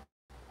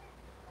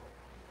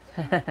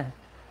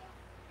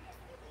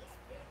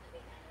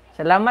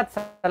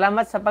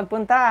 Salamat sa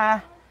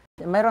pagpunta.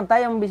 Mayroon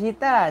tayong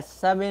bisita.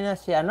 Sabi na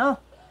si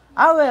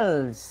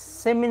Awel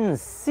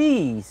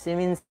Seminsi.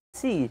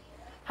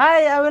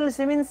 Hi, Awel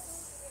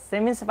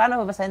Seminsi.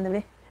 Paano babasahin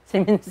nabi?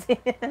 Seminsi.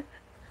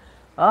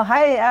 Oh,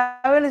 hi,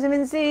 Awel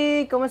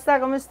Seminsi.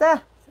 Kumusta?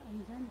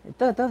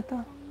 Ito.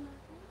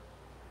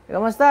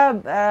 Kumusta?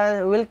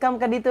 Welcome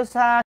ka dito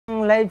sa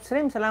live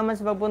stream. Salamat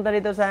sa pagpunta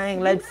dito sa aking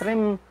live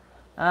stream,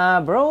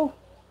 bro.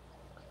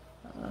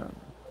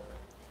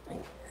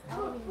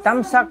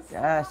 Tamsak,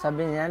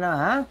 sabi niya,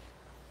 ha?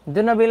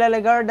 Doon na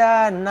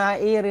Bilalagarda,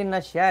 nairin na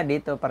siya.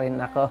 Dito pa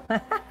rin ako.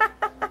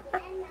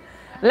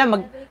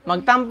 Alam,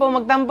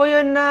 magtampo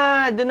yun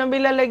na doon na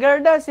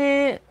Bilalagarda.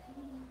 Si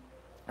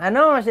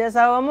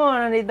asawa mo,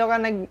 nandito ka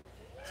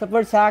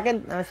nag-support sa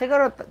akin.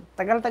 Siguro,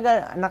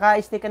 tagal-tagal,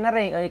 naka-stay ka na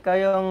rin. Ikaw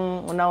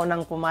yung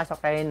una-unang pumasok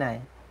kayo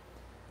na.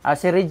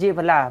 Si Reggie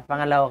pala,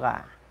 pangalaw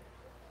ka.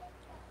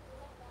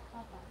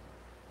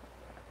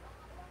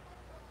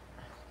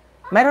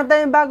 Mayroon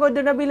tayong bago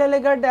doon na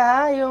Bilalagarda,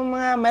 ha? Yung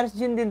mga Mars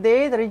June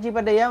Date, Reggie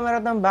Padaya,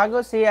 mayroon tayong bago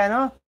si,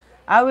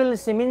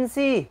 Awil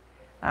Siminsi.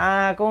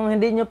 Kung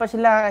hindi nyo pa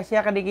siya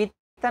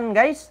kadikitan,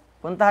 guys,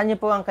 puntahan nyo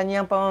po ang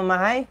kanyang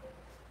pamamahay.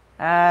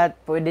 At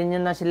pwede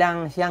nyo na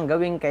siyang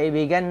gawing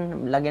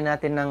kaibigan. Lagyan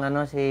natin ng,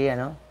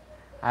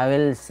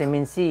 Awil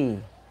Siminsi.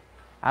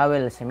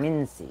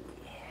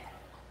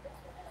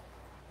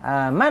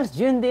 Mars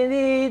June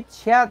Date,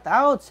 shout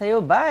out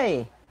sa'yo,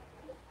 bye.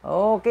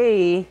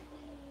 Okay.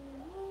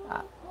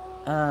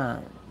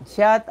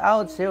 Shout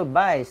out sa'yo,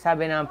 bye.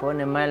 Sabi naman po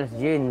ni Miles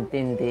Jean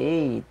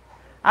 28.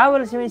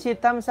 Awal si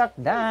Tamsak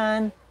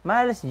Dan.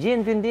 Miles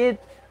Jean 28.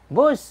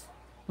 Boss,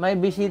 may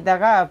bisita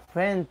ka.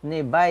 Friend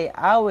ni Bay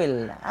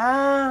Awel.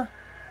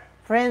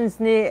 Friends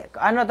ni,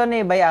 ano to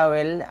ni Bay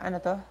Awel? Ano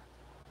to?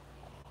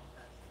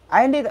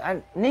 Hindi,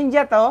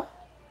 ninja to?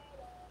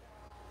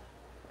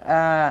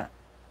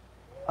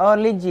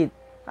 Legit.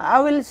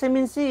 Awel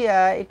Seminsi,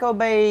 ikaw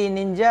ba'y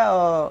ninja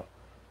o,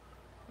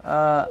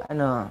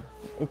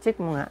 i-check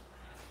mo nga.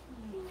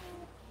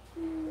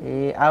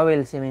 Si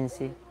Awel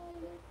Simensi.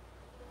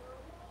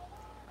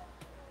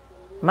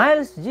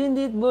 Miles Jean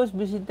dit boss,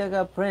 bisita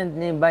ka friend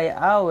ni by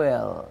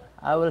Awel.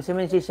 Awel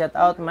Simensi, shout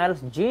out Miles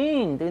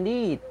Jean.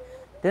 Tindit.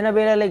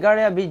 Donabela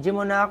Legarda, BG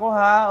mo na ako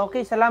ha.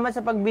 Okay, salamat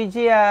sa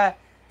pag-BG ha.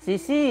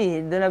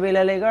 Sisi,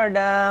 Donabela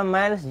Legarda,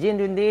 Miles Jean,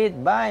 tindit.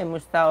 Bye,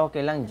 musta okay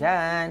lang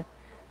dyan.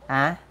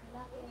 Ha?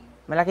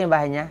 Malaki yung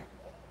bahay niya?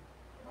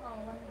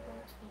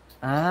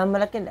 Ah,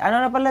 malaki.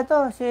 Ano na pala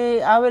to?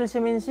 Si Awel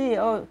Simensi.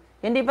 Oh,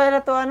 hindi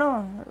pala to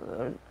ano.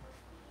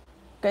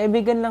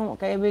 Kaibigan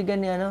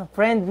ni ano,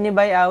 friend ni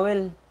Bay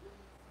Awel.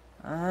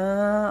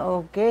 Ah,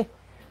 okay.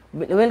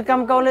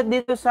 Welcome ka ulit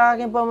dito sa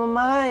aking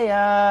pamamahay.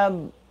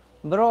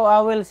 Bro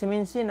Awel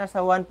Simensi,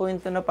 nasa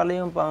 1.2 na pala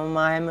yung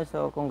pamamahay mo.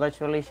 So,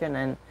 congratulations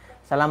and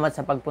salamat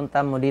sa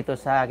pagpunta mo dito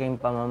sa aking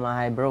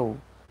pamamahay, bro.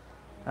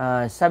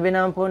 Sabi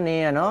naman po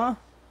ni, ano,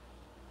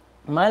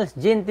 Miles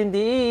Jean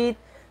 28,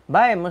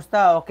 bye,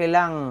 musta? Okay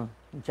lang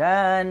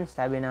dyan.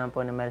 Sabi naman po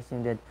ni Miles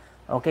Jean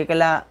 28,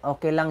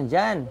 okay lang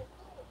dyan.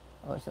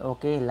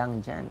 Okay lang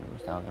dyan.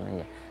 Musta okay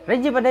lang dyan.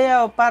 Reggie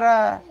Padayaw,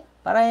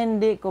 para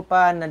hindi ko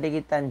pa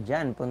nadikitan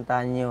dyan,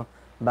 puntahan nyo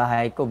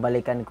bahay ko,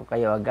 balikan ko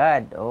kayo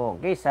agad.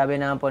 Okay,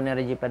 sabi naman po ni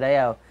Reggie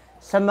Padayaw.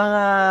 Sa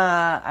mga,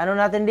 ano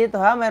natin dito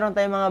ha, mayroon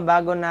tayong mga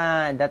bago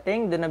na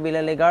dating, doon na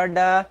Villa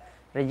Legarda,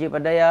 Reggie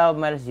Padayaw,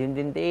 Miles June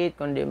 28,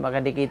 kundi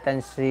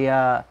makadikitan si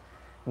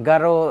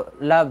Garo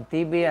Love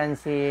TV and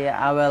si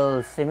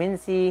Awel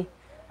Simensi.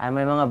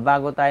 May mga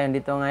bago tayo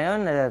dito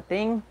ngayon na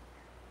dating.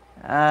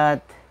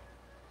 At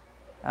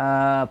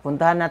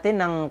puntahan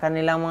natin ang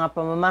kanilang mga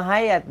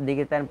pamamahay at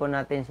dikitan po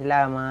natin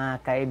sila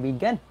mga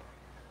kaibigan.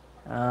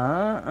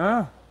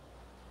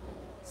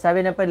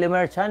 Sabi na po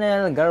Limer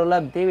Channel, Garo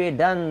Love TV,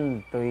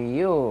 done to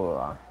you.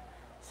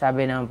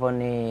 Sabi naman po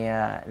ni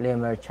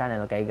Limer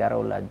Channel kay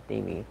Garo Love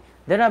TV.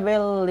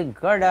 Donabel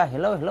Ligarda,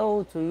 hello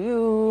to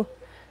you.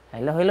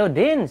 Hello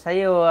din sa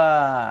iyo,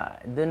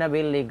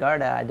 Donabel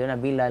Ligarda,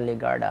 Donabila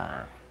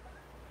Ligarda.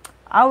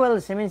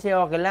 Awel Simensi,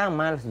 okay lang.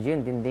 Miles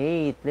June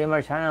 28, Limer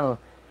Channel.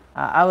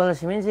 Awel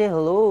Simensi,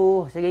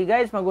 hello. Sige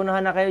guys,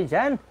 magunahan na kayo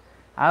dyan.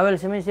 Awel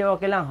Simensi,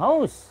 okay lang.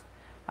 Host.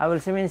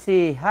 Awel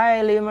Simensi, hi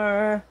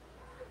Limer.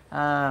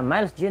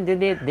 Miles June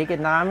 28,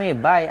 dikit na kami.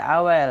 Bye,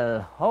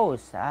 Awel.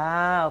 Host.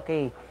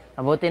 Okay.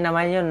 Mabuti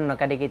naman yun,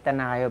 nakadikitan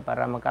na kayo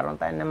para magkaroon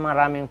tayo ng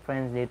maraming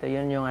friends dito.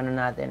 Yun yung ano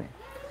natin.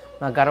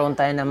 Magkaroon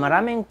tayo ng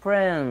maraming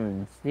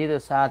friends dito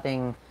sa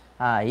ating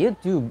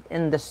YouTube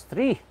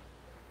industry.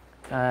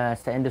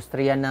 Sa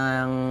industriya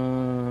ng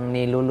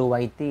ni Lulu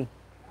YT.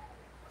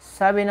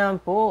 Sabi naman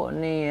po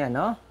ni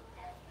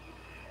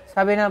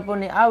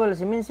Awel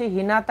Simensi,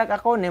 hinatak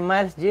ako ni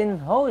Miles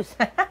Jean Host.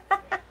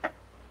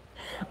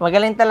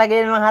 Magaling talaga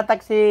yung mga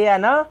hatak si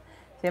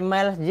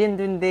Miles Jean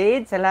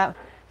 28.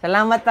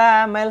 Salamat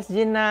Miles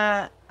Jean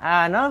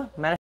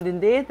Miles Jean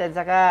 28 at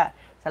saka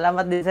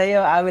salamat din sa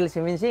iyo Awel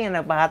Simensi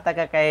na nagpahatak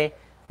ka kay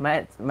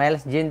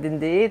Miles Jean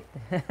 28.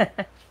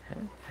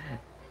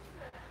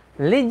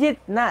 Legit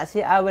na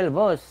si Awel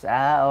boss.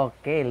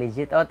 Okay,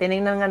 legit.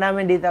 Tinignan nga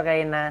namin dito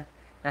kay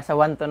nasa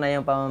 1-2 na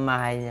yung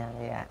pamamahay niya.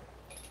 Kaya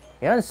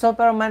yun,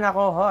 Superman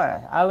ako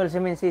host. Awel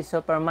Simensi,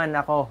 Superman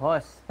ako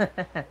host.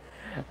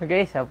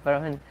 Okay,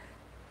 Superman.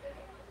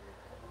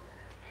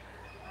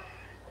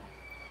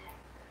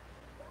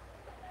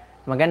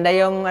 Maganda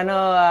yung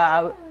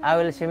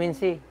Awel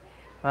Simensi.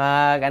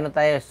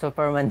 Tayo,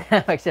 Superman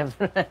na,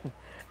 Superman.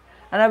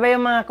 Ano ba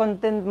yung mga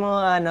content mo,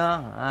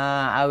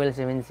 Awel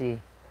Simensi?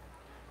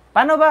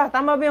 Paano ba?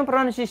 Tama ba yung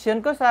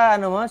pronunciation ko sa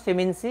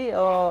Simensi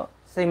o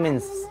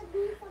Siemens?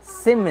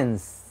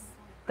 Siemens.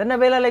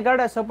 Donabela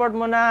Legarda, support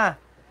mo na.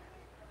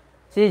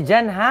 Si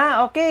Jan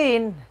ha?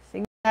 Okay.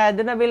 Sige,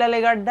 Donabela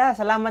Legarda,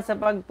 salamat sa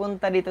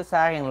pagpunta dito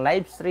sa aking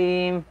live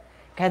stream.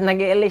 Kahit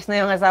nag-i-release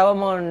na yung asawa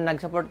mo,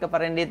 nag-support ka pa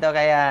rin dito.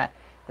 Kaya,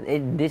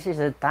 this is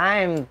the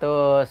time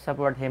to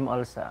support him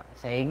also.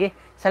 Sige.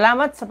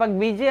 Salamat sa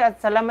pag-BG at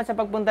salamat sa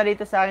pagpunta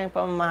dito sa aking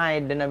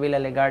pamamahay, Donabela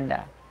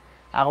Legarda.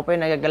 Ako po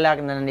yung nagagalak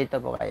na nandito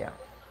po kayo.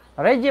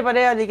 Reggie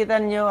Padaya,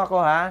 dikitan nyo ako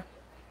ha.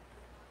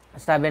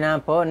 Sabi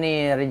na po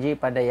ni Reggie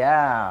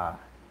Padaya,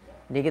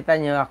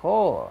 dikitan nyo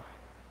ako.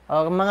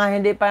 O mga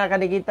hindi pa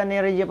kadikitan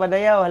ni Reggie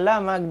Padaya, hala,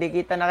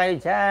 magdikitan na kayo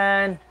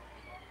dyan.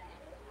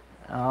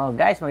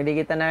 Guys,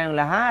 magdikitan na yung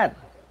lahat.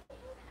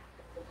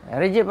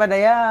 Reggie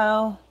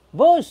Padaya,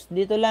 boss,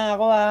 dito lang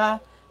ako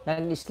ha.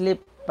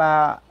 Nag-sleep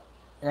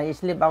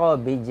ako,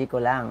 BG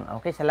ko lang.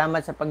 Okay, salamat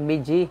sa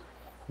pag-BG.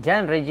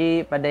 Dyan,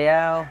 Reggie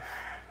Padayaw.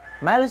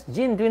 Miles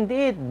Jean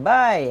 28,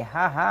 bye.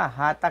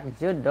 Hatak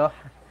judo.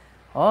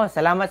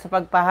 Salamat sa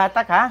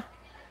pagpahatak ha.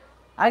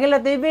 Agila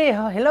TV,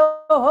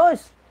 hello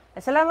host.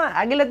 Salamat,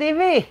 Agila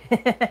TV.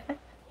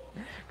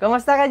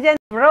 Kumusta ka dyan,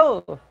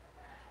 bro?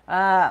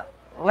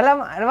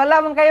 Wala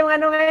man kayong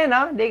ngayon,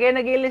 no? Di kayo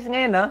nag-ilis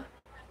ngayon, no?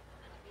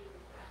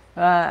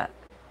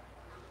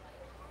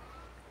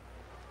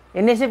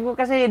 Inisip ko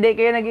kasi di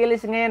kayo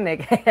nag-ilis ngayon, eh.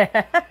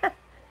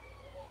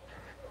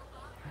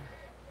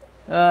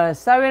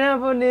 Sabi na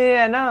po ni,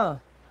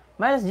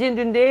 Miles Jean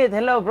 28,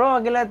 hello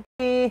bro, Agila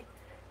TV.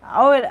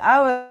 Awel,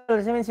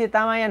 si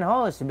tama yan,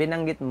 host.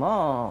 Binanggit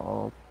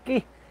mo.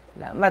 Okay.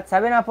 Salamat.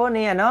 Sabi na po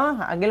ni,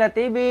 Agila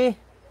TV.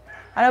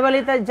 Ano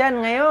balita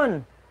dyan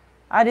ngayon?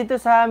 Dito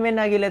sa amin,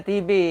 Agila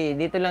TV.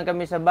 Dito lang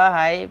kami sa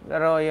bahay.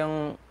 Pero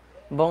yung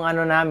buong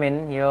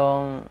namin,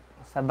 yung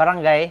sa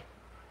barangay,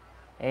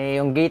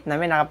 yung gate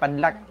namin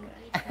nakapadlock.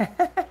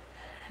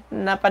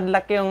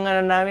 Napadlock yung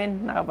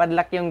namin.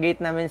 Nakapadlock yung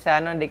gate namin sa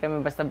hindi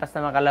kami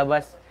basta-basta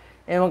makalabas.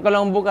 Ewan ko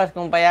lang bukas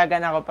kung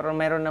payagan ako, pero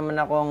meron naman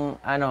akong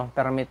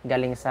permit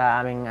galing sa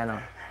aming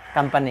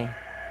company.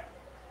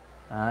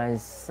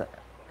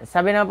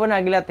 Sabi na po na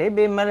Agila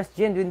TV, Malas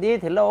Jean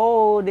 28,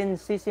 hello din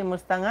Sisi,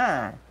 musta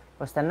nga?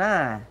 Musta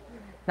na?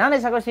 Nanay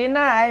sa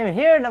kusina, I'm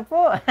here na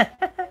po.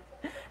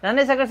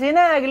 Nanay sa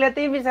kusina, Agila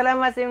TV,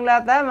 salamat sa inyong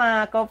lahat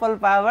mga couple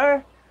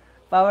power.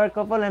 Power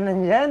couple na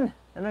nandyan.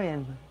 Ano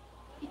yan?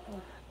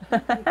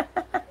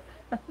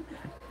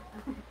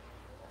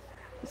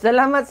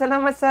 Salamat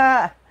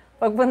sa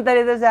pagpunta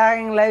dito sa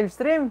aking live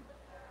stream.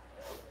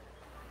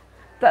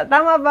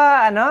 Tama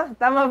ba,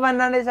 Tama ba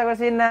nanay sa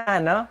kusina,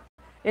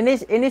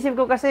 Inisip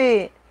ko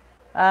kasi,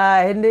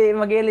 hindi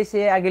mag-ilis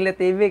si Agila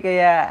TV,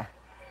 kaya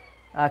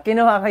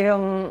kinuha ko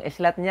yung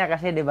slot niya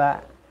kasi, di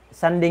ba,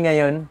 Sunday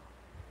ngayon.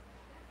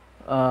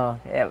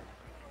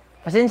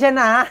 Pasensya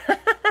na,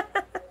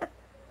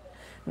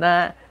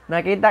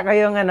 nakita ko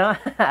yung,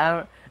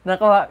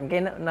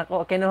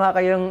 kinuha ko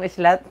yung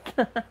slot.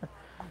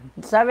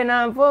 Sabi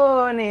naman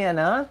po ni,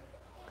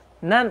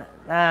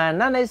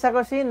 nanay sa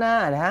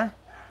kusina,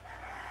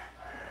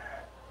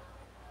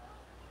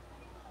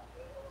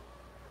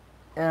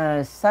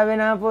 sabi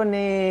naman po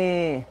ni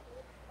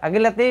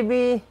Agila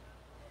TV,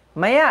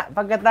 maya,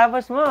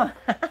 pagkatapos mo.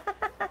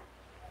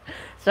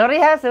 Sorry.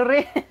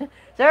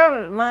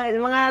 Sir,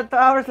 mga 2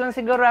 hours lang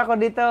siguro ako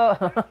dito.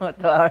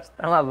 2 hours,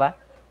 tama ba?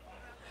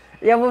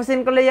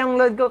 Yabusin ko lang yung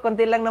load ko,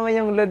 konti lang naman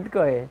yung load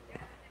ko eh.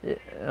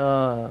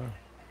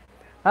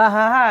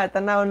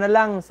 Tanaw na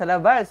lang sa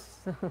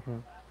labas.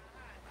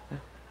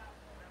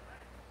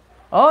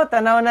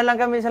 Tanaw na lang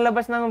kami sa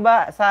labas ng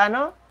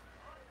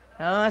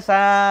sa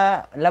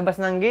labas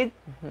ng gate.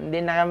 Hindi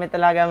na kami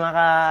talaga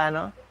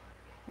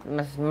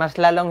mas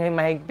lalong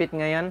mahigpit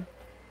ngayon.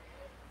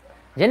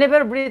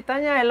 Jennifer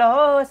Britannia, hello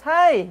host.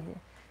 Hi.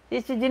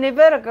 Si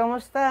Jennifer,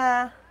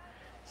 kamusta?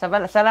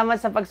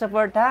 Salamat sa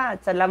pag-support ha.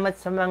 At salamat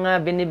sa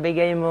mga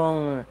binibigay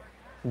mong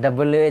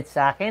WH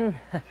sa akin.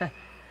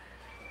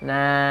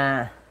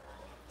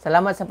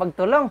 Salamat sa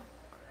pagtulong.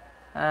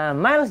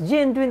 Miles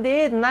Jean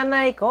 28,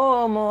 nanay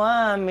ko mo,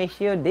 miss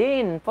you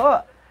din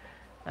po.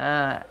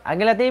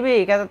 Agila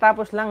TV,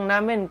 katatapos lang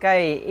namin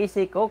kay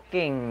Easy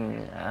Cooking.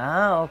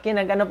 Okay,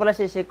 nag-ano pala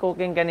si Easy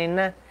Cooking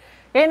kanina.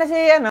 Kaya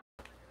na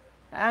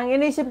ang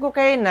inisip ko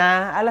kayo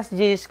na, alas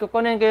 10,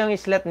 kukunin ko yung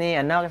slot ni,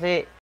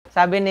 kasi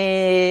sabi ni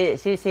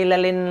si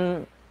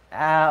Lalin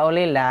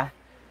Olila,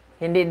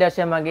 hindi daw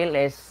siya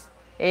mag-ilis.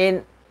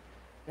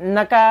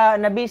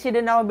 Nabisi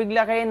din ako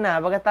bigla kayo na,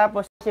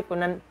 pagkatapos isip ko,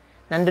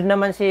 nandun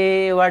naman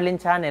si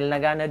Warlin Channel,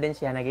 nag-ano din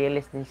siya,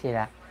 nag-ilis din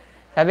sila.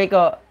 Sabi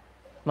ko,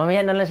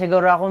 mamaya na lang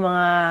siguro ako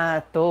mga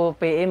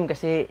 2 PM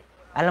kasi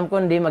alam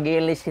ko hindi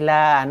mag-iilis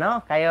sila,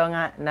 kayo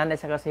nga,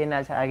 nanay sa kusina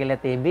sa Agila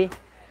TV.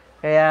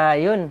 Kaya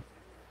yun,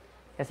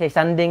 kasi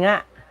Sunday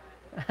nga.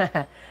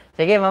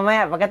 Sige,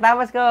 mamaya,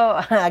 pagkatapos ko,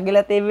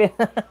 Agila TV.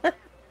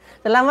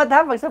 Salamat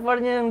ha,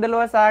 pag-support niyo yung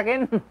dalawa sa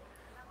akin.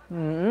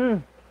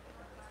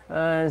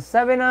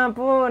 Sabi na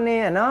po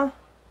ni,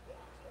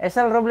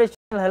 Esal Robles,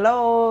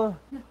 hello,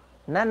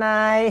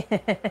 nanay.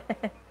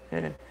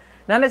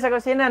 Nanay sa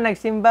kusina,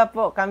 nagsimba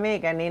po kami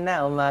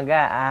kanina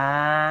umaga.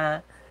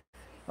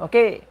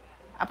 Okay.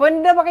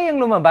 Pwede na ba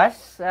kayong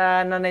lumabas,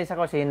 nanay sa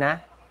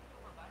kusina?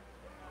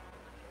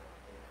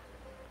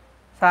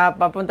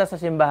 Papunta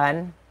sa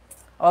simbahan?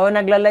 O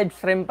nagla-live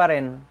stream pa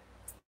rin?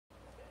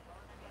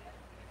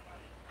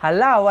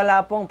 Hala,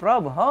 wala pong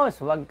prob host.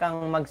 Huwag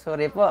kang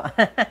magsuri po.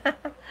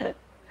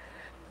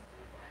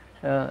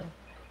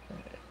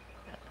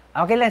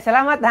 Okay lang,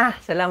 salamat ha.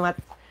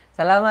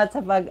 Salamat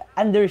sa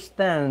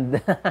pag-understand.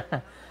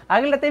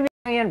 Agila TV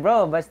lang yan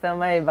bro, basta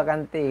may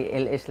bakante,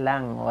 LS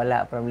lang,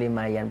 wala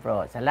problema yan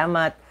bro.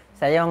 Salamat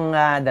sa iyong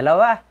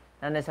dalawa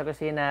na nasa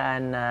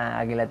kusina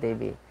Agila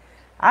TV.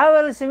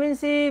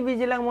 Siminsi,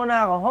 busy lang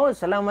muna ako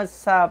host. Salamat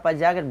sa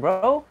pa-jacket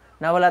bro,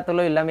 nawala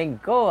tuloy lamig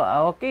ko.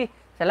 Okay,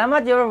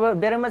 salamat, you're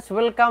very much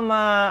welcome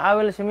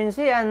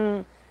Siminsi,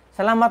 and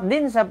salamat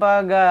din sa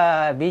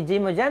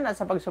pag-BG mo dyan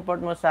at sa pag-support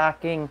mo sa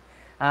aking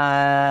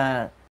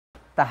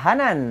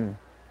tahanan.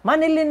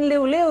 Manilin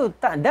Liwliw,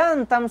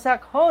 Dan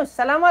Tamsak host.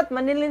 Salamat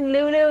Manilin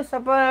Liwliw sa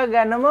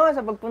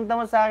sa pagpunta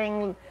mo sa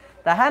aking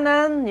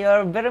tahanan.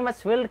 You're very much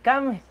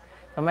welcome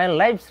sa my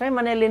live stream,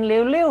 Manilin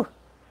Liwliw.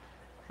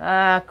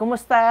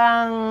 Kumusta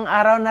ang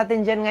araw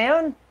natin dyan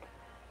ngayon?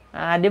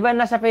 Di ba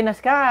nasa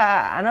Pinas ka?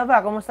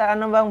 Kumusta?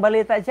 Ano bang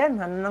balita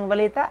dyan? Ano nang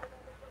balita?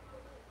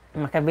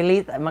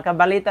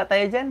 Makabalita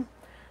tayo dyan.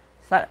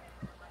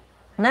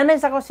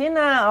 Nanay sa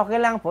kusina, okay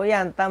lang po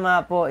yan.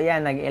 Tama po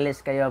yan.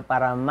 Nag-ilis kayo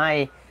para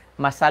may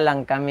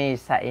masalang kami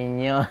sa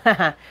inyo.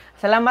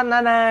 Salamat,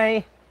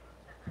 nanay.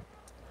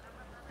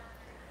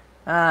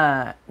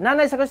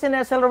 Nanay sa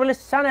Kusina, Sel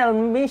Robles Channel,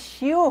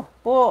 miss you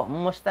po.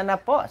 Musta na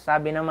po?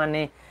 Sabi naman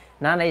ni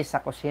Nanay sa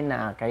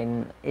Kusina kay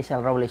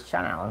Isel Robles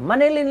Channel.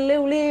 Manilin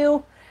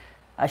Liw-Liw.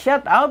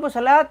 Shout out po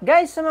sa lahat.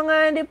 Guys, sa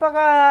mga hindi pa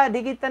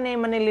ka-digitan ni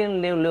Manilin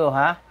Liw-Liw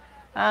ha.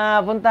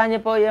 Puntahan niyo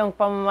po yung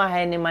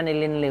pamamahay ni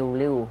Manilin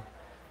Liw-Liw.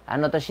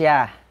 Ano to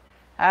siya?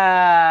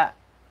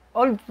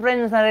 Old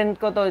friends na rin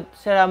ko to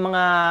sa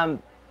mga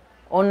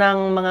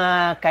unang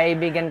mga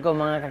kaibigan ko,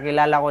 mga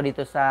kakilala ko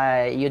dito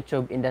sa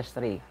YouTube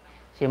industry.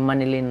 Si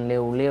Manilin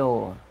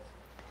Liw-Liw.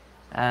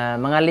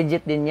 Mga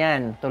legit din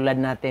yan, tulad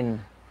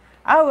natin.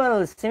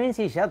 Well,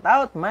 Siminsi, shout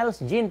out.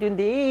 Miles Jean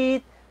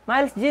 28.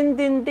 Miles Jean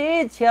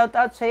 28, shout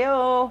out sa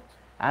iyo.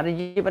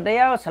 RG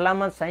Padayaw,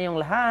 salamat sa inyong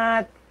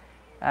lahat.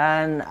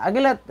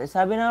 Agilat,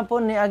 sabi na po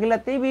ni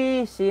Agilat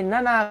TV, si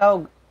Nana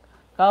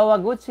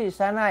Kawagutsi,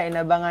 sana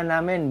inabangan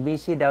namin.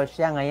 Busy daw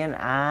siya ngayon.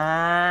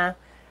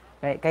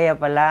 Kaya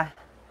pala.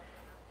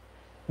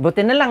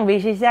 Buti na lang,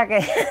 busy siya.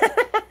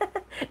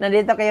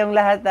 Nandito kayong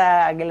lahat,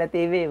 Agila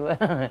TV.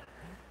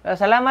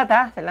 Salamat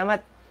ha,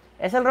 salamat.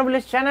 SL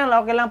Robles Channel,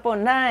 okay lang po,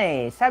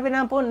 nice. Sabi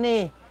na po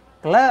ni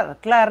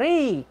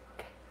Claric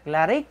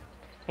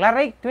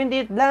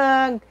 28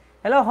 Vlog.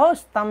 Hello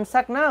host,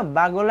 tamsak na,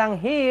 bago lang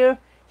here.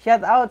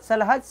 Shout out sa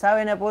lahat,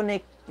 sabi na po ni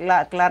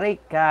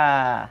Claric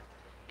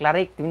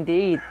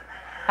 28.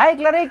 Hi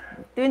Claric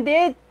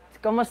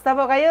 28, kumusta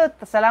po kayo?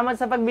 Salamat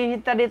sa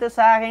pagbisita dito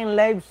sa aking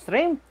live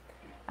stream.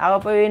 Ako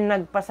po yung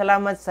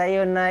nagpasalamat sa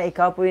iyo na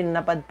ikaw po yung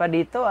napadpa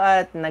dito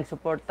at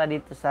nagsuporta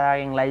dito sa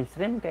aking live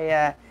stream.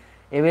 Kaya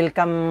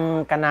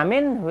i-welcome ka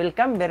namin.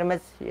 Welcome, very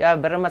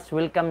much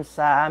welcome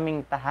sa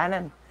aming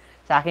tahanan.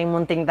 Sa aking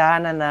munting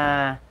tahanan na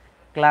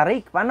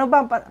Claric. Paano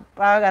ba?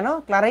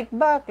 Claric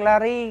ba?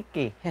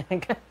 Clariki.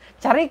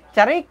 Charik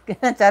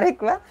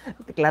ba?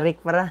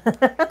 Claric para.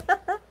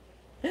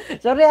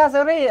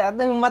 Sorry. At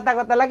yung mata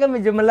ko talaga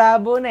medyo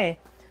malabo na eh.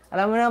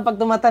 Alam mo naman pag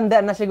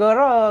tumatanda na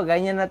siguro,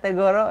 ganyan na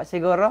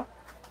siguro.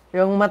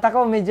 Yung mata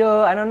ko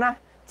medyo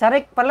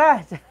charik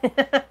pala.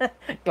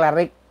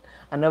 Claric.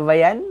 Ano ba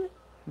yan?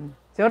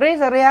 Sorry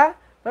ha.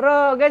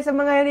 Pero guys, sa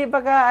mga hindi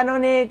pa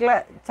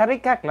charik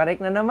ka, Claric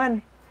na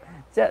naman.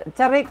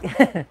 Charik.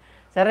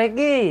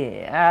 Chariki.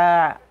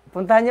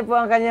 Puntahan niyo po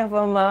ang kanyang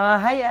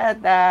pamamahay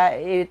at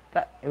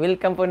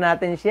welcome po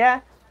natin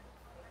siya.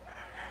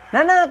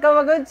 Nana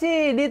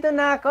Kawagutsi, dito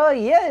na ako.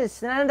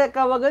 Yes, Nana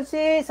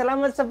Kawagutsi,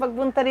 salamat sa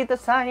pagpunta dito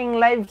sa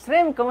aking live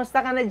stream.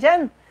 Kumusta ka na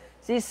dyan?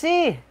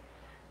 Sisi,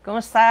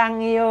 kumusta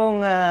ang iyong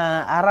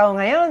araw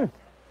ngayon?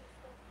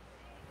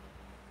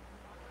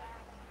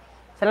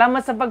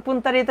 Salamat sa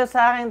pagpunta dito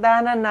sa aking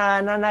tahanan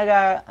na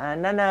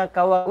Nana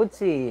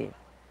Kawagutsi.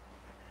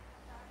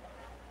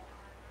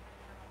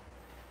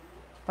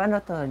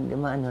 Paano to? Di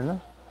no?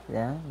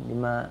 Yeah, di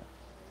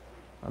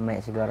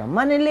mamaya siguro.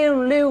 Maniliw,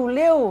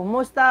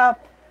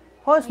 musta?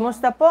 Host,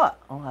 musta po?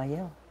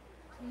 Ayaw.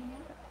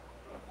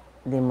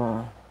 Di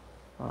mo.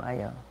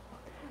 Ayaw.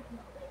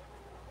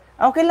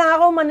 Okay lang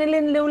ako,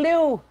 Manilin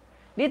Liw-Liw.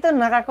 Dito,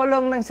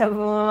 nakakulong lang sa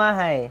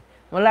pamamahay.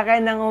 Mula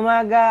kayo ng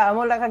umaga,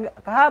 mula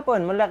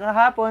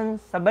kahapon,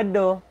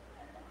 Sabado,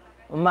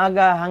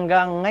 umaga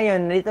hanggang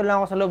ngayon, dito lang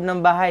ako sa loob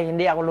ng bahay,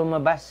 hindi ako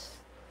lumabas.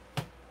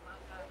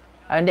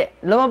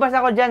 Lumabas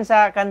ako dyan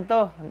sa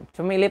kanto.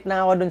 Sumilip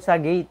na ako dun sa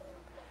gate.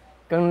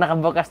 Pag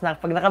nakabukas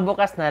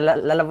na,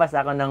 lalabas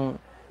ako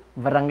ng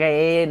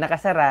barangay,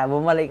 nakasara,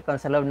 bumalik ako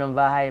sa loob ng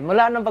bahay.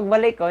 Mula nung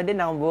pagbalik ko, hindi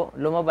na ako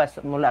lumabas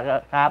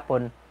mula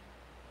kahapon.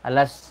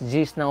 Alas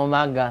 10 ng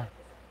umaga.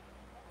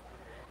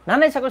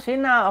 Nanay sa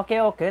Kusina,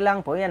 okay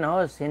lang po yan,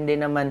 host. Hindi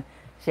naman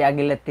si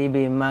Agilat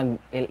TV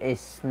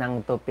mag-LS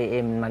ng 2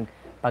 PM,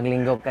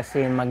 paglinggo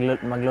kasi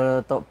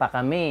magluluto pa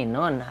kami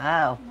noon.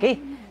 Okay.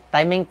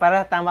 Timing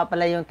tama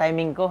pala yung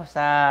timing ko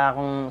sa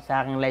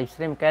aking live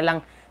stream. Kaya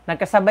lang,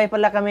 nagkasabay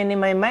pala kami ni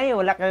Maymay.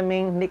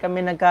 Hindi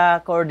kami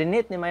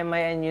nagka-coordinate ni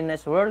Maymay and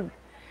Eunice World.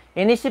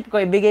 Inisip ko,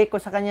 ibigay ko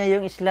sa kanya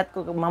yung slot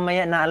ko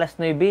mamaya na alas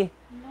 9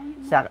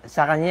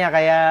 sa kanya.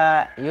 Kaya,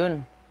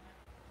 yun.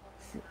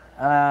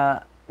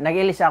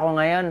 Nag-ilis ako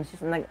ngayon.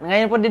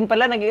 Ngayon po din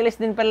pala, nag-ilis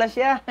din pala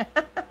siya.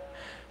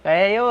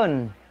 Kaya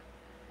yun.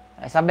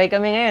 Sabay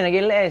kami ngayon,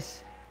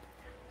 nag-ilis.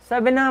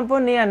 Sabi naman po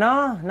ni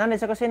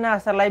Nanay sa Kusina,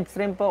 sa live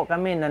stream po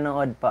kami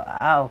nanood pa.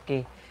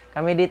 Okay.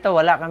 Kami dito,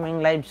 wala kaming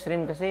live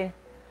stream kasi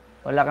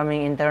wala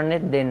kaming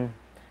internet din.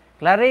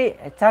 Charik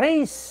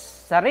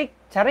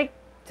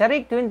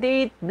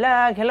 28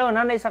 Vlog. Hello,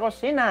 Nanay sa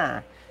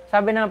Kusina.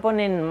 Sabi naman po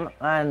ni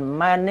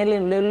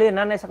Manilin Liw-Liw,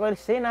 Nanay sa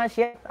Kusina,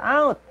 shout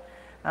out.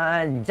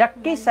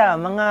 Jackie sa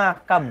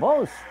mga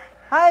kabos.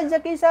 Hi,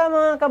 Jackie sa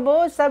mga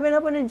kabos. Sabi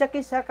na po ni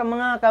Jackie sa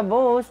mga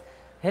kabos.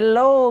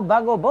 Hello,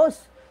 bago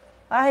boss.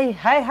 Hi.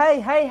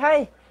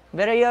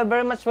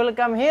 Very much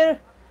welcome here.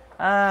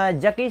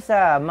 Jackie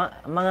sa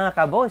mga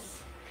kabos.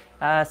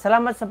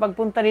 Salamat sa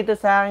pagpunta dito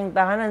sa aking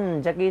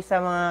tahanan, Jackie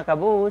sa mga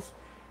kabos.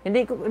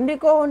 Hindi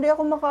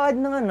ako maka-add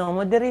ng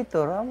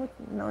moderator.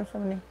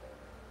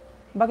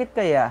 Bakit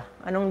kaya?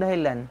 Anong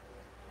dahilan?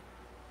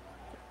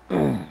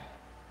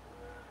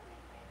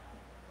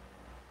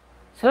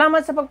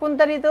 Salamat sa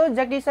pagpunta dito,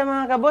 Jackie, sa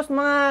mga kabos,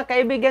 mga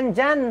kaibigan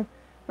dyan.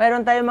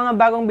 Mayroon tayong mga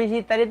bagong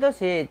bisita dito,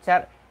 si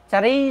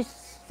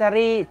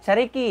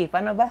Chariki,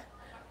 paano ba?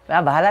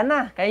 Bahala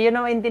na, kayo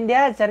na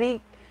maintindihan,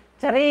 Charik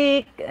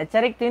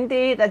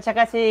 28, at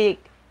saka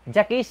si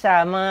Jackie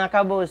sa mga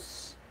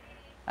kabos.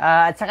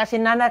 At saka si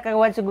Nana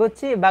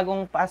Kawatsuguchi,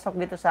 bagong pasok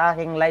dito sa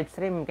aking live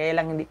stream, kaya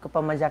lang hindi ko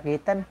pa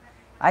majakitan.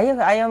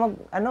 Ayaw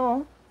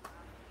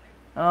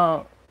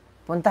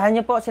puntahan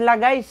niyo po sila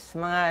guys,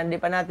 mga hindi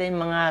pa natin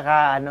mga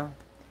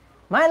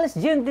Miles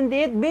June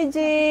 28, BG.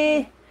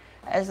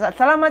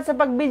 Salamat sa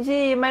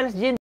pag-BG, Miles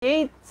June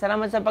 28.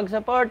 Salamat sa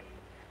pag-support.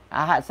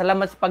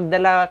 Salamat sa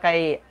pagdala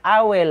kay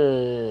Awel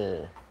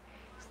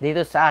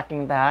dito sa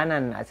aking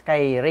tahanan. At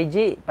kay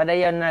Reggie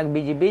Padayaw na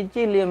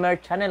nag-BG, Leomer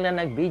Channel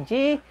na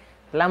nag-BG.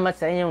 Salamat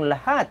sa inyong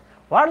lahat.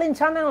 Warlin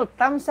Channel,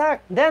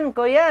 tamsak. Dan,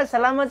 kuya,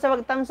 salamat sa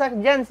pag-tamsak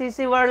dyan,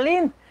 Sisi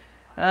Warlin.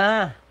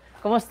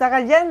 Kumusta ka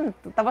dyan?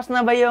 Tapos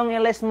na ba yung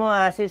LS mo,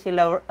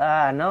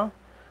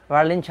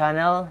 Warlin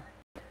Channel?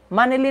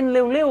 Manilin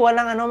Liwliw,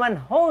 walang anuman,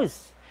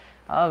 host.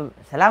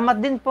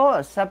 Salamat din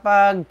po sa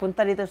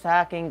pagpunta dito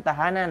sa aking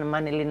tahanan,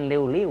 Manilin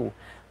Liwliw.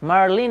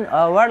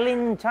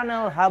 Warlin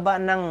Channel,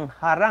 haba ng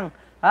harang.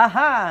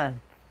 Aha!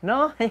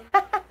 No?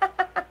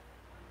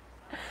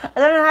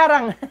 Ano ng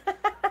harang?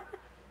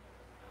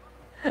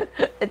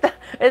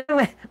 ito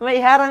may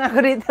harang ako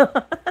dito.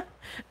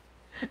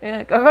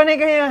 Kukunin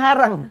ko yung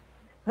harang.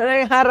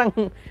 Harang.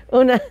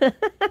 Una.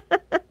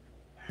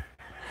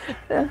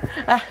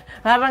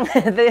 Harang.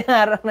 Ito yung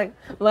harang.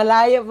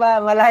 Malayo pa,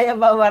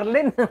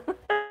 Marlin.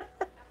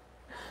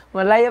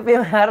 Malayo pa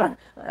yung harang.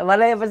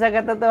 Malayo pa sa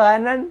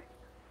katotohanan.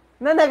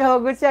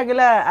 Naghahugot siya.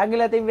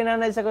 Agila TV na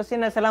sa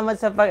kusina.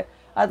 Salamat sa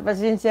at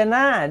pasensya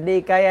na.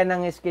 Di kaya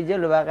ng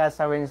schedule. Baka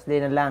sa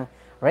Wednesday na lang.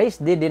 Race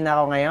day din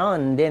ako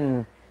ngayon.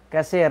 Din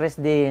kasi race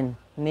din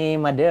ni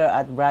mother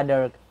at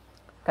brother.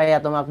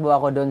 Kaya tumakbo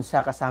ako doon sa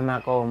kasama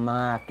ko,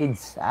 mga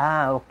kids.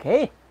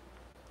 Okay.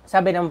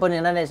 Sabi naman po ni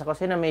nanay sa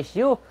kusina, miss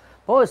you.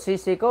 Po,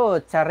 sisi ko,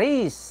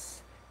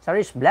 Charis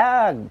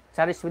Vlog.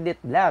 Charis with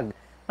it Vlog.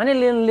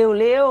 Manilin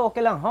Liwliw,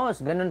 okay lang host.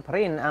 Ganun pa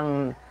rin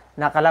ang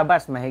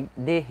nakalabas.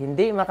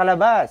 Hindi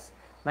makalabas.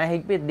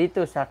 Mahigpit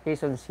dito sa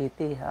Quezon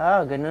City.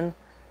 Ganun.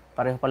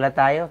 Pareho pala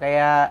tayo.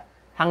 Kaya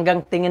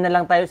hanggang tingin na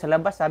lang tayo sa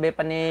labas. Sabi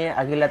pa ni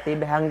Agila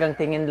TV, hanggang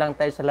tingin lang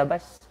tayo sa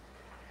labas.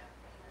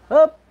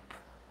 Hop!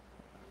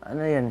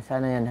 Ano yan?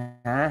 Sana yan,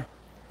 ha?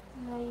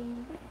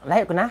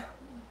 Layo ko na.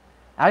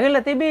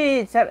 Agila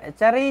TV,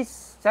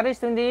 Charis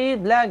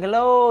 28 Vlog.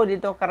 Hello,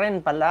 dito ka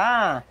rin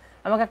pala.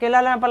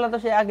 Magkakilala na pala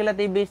to si Agila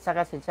TV,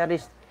 saka si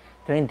Charis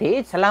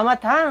 28. Salamat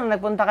ha,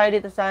 nagpunta kayo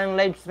dito sa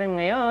live stream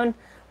ngayon.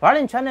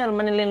 Warlin Channel,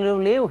 Manilin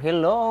Liwliw.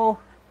 Hello.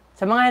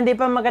 Sa mga hindi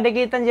pa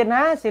magkadikitan dyan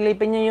ha,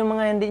 silipin nyo yung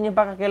mga hindi nyo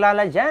pa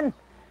kakilala dyan.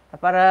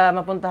 Para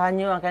mapuntahan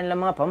nyo ang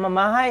kanilang mga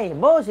pamamahay.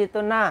 Boss,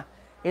 ito na.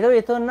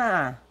 Ito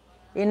na.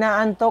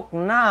 Inaantok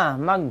na.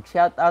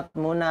 Mag-shoutout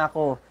muna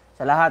ako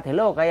sa lahat.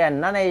 Hello, kaya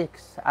nanay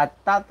at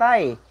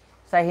tatay.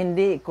 Sa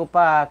hindi ko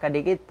pa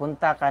kadikit,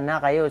 punta ka na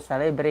kayo sa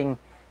libreng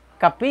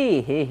kape.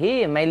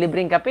 Hihi, may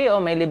libreng kape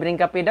o may libreng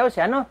kape daw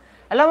si ano.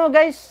 Alam mo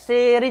guys,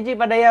 si Reggie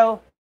Padayaw,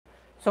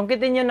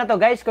 sungkitin nyo na to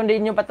guys, kung di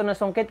nyo pa ito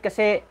nasungkit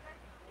kasi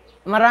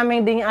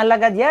maraming ding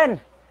alagad yan.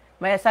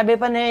 May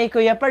sabi pa ni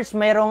Kuya Perch,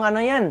 mayroong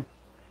ano yan,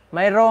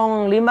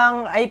 mayroong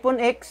 5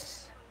 iPhone X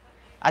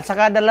at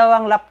saka 2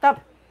 laptop.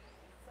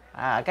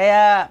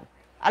 Kaya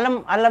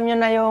alam nyo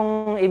na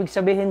yung ibig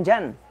sabihin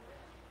dyan.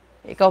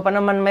 Ikaw pa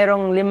naman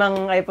mayroong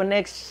 5 iPhone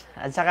X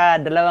at saka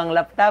 2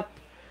 laptop.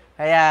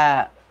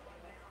 Kaya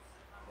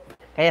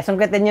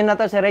sungkitin nyo na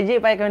to si Reggie.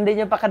 Kung hindi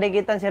nyo pa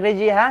kadikitan si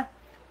Reggie ha,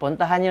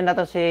 puntahan nyo na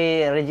to si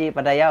Reggie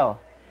Padayaw.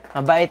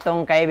 Mabait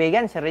tong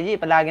kaibigan si Reggie.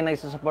 Palagi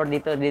nagsusupport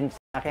dito din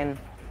sa akin.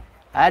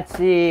 At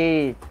si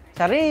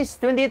Charis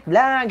 28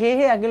 Vlog.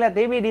 Hihi, Agila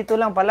TV. Dito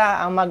lang pala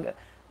ang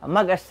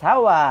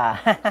mag-asawa.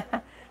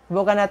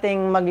 Subukan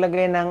nating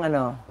maglagay ng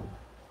ano.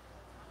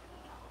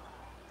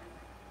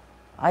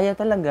 Ayaw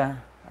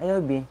talaga. Ayaw,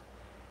 B.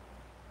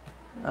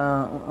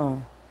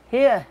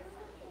 Here.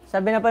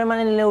 Sabi na pa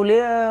naman ni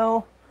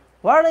Liwliw.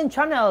 Warlin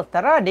Channel.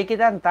 Tara,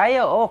 dikitan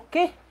tayo.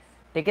 Okay.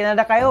 Dikitan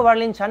na kayo,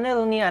 Warlin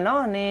Channel ni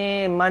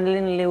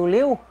Manilin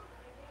Liwliw.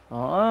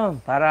 Oo,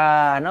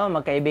 para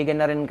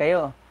magkaibigan na rin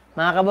kayo.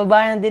 Mga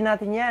kababayan din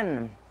natin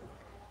yan.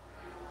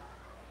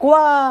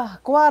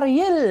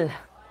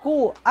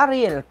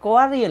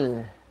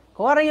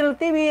 Quaril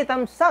TV,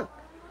 tamsak.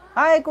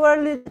 Hi,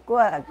 Quaril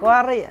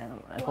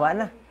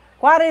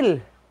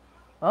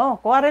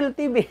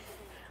TV.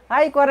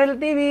 Hi, Quaril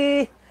TV.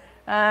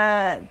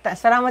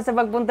 Salamat sa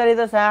pagpunta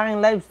dito sa aking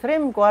live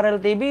stream,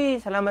 Quaril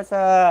TV. Salamat sa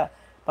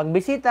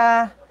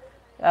pagbisita.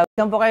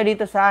 Welcome po kayo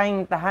dito sa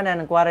aking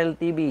tahanan, Quaril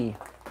TV.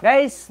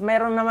 Guys,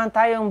 mayroon naman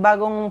tayong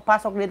bagong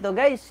pasok dito,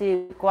 guys,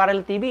 si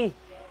Quaril TV.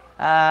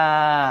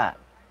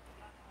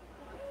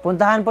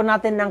 Puntahan po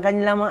natin ang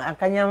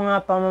kanyang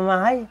mga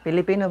pamamahay.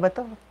 Pilipino ba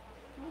to?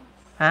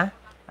 Ha?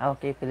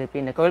 Okay,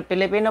 Pilipino.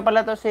 Pilipino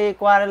pala to si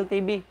Quaril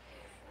TV.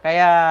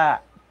 Kaya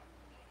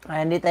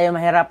hindi tayo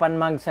mahirapan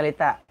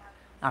magsalita.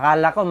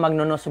 Akala ko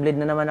magnunosblid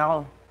na naman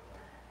ako.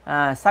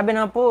 Sabi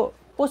naman po,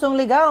 pusong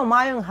ligaw,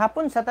 maayong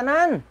hapon sa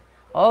tanan.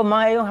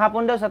 Maayong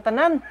hapon daw sa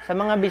tanan. Sa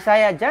mga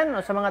Bisaya dyan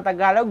o sa mga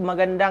Tagalog,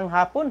 magandang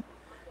hapon.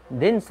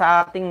 Din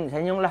sa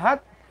inyong lahat.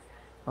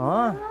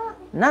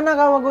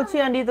 Nanakawagutsi,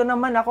 andito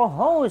naman ako,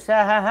 host.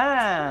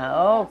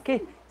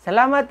 Okay.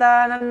 Salamat,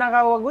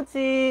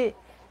 Nanakawagutsi.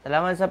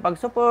 Salamat sa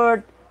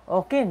pag-support.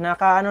 Okay,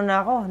 naka-add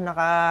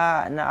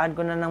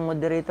ko na ng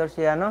moderator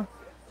si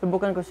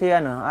Subukan ko si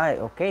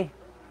Ay, okay.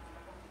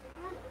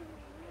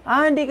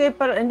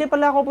 Hindi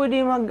pala ako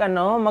pwede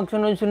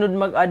magsunod-sunod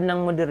mag-add ng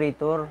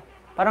moderator.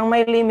 Parang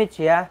may limit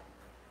siya.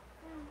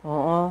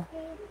 Oo.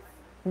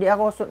 Hindi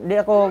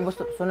ako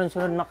gusto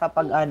sunod-sunod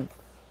makapag-add.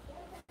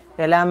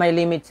 Kailangan may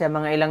limit siya,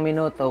 mga ilang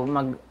minuto,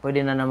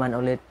 pwede na naman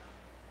ulit.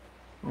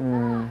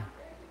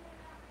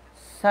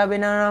 Sabi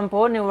na naman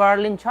po ni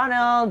Warlin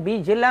Channel,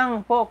 BG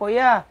lang po,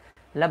 kuya.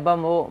 Laba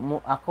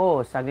mo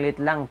ako, saglit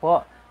lang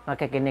po.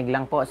 Makikinig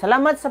lang po.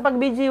 Salamat sa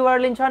pag-BG,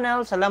 Warlin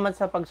Channel. Salamat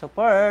sa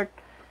pag-support.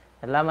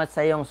 Salamat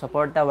sa iyong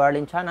suporta,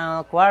 Warlin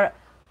Channel.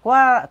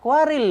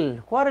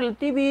 Quaril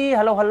TV,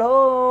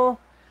 hello.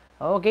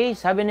 Okay,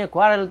 sabi ni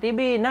Quaril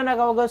TV,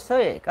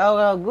 Nanakawagutsi.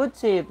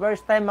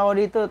 First time ako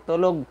dito,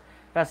 tulog.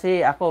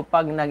 Kasi ako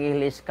pag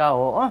nag-ilis ka,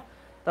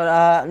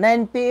 9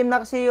 PM na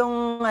kasi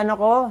yung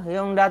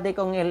yung dati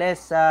kong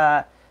ilis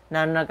na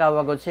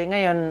Nanakawagutsi.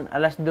 Ngayon,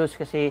 alas 2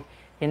 kasi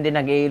hindi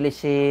nag-iilis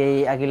si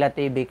Agila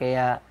TV,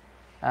 kaya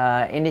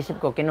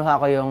inisip ko,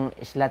 kinuha ko yung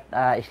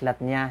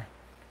slot niya.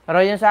 Pero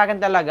yun sa akin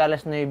talaga,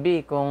 alas 9,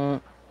 kung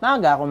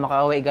maaga ako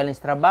makauwi galing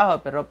sa trabaho.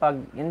 Pero pag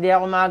hindi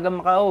ako maaga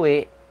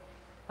makauwi,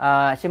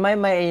 si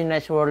Maymay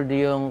Nice World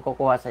yung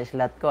kukuha sa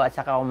slot ko. At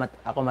saka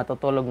ako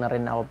matutulog na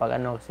rin ako pag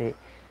kasi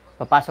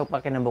papasok pa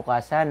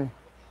kinabukasan.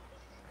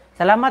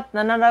 Salamat,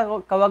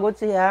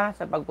 Nanakawagutsi sa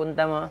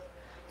pagpunta mo.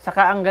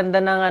 Saka ang ganda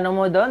ng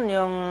mo doon,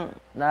 yung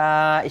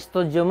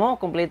studio mo,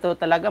 kumpleto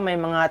talaga, may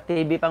mga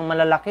TV pang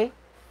malalaki.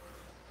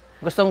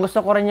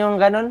 Gustong-gusto ko rin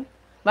yung ganun.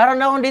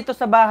 Meron akong dito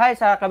sa bahay,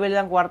 sa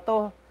kabilang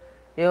kwarto.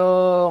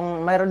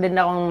 Mayroon din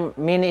akong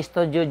mini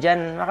studio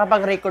dyan.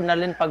 Makapag-record na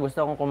rin pag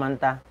gusto kong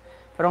kumanta.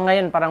 Pero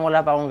ngayon, parang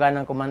wala pa akong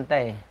ganang kumanta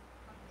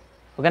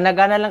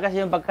Gana-gana lang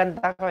kasi yung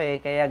pagkanta ko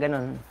kaya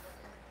ganun.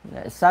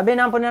 Sabi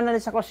na po na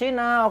sa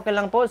kusina, okay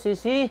lang po,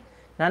 Sisi.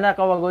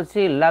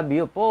 Nanakawagutsi, love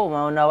you po.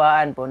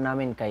 Maunawaan po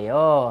namin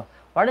kayo.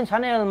 Warden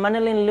Channel,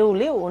 Manilin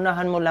Liw,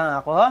 unahan mo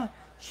lang ako,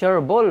 Sure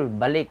ball,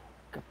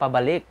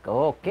 pabalik.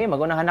 Okay,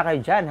 magunahan na kayo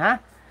dyan,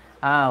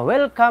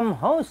 welcome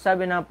host,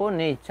 sabi na po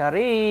ni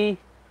Chari.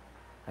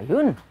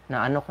 Ayun,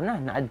 na-add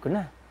ko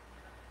na.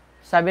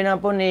 Sabi na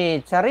po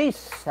ni Charis,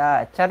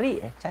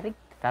 Charik,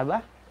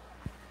 taba?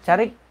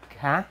 Charik,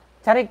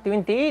 Charik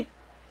 28.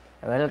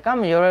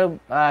 Welcome,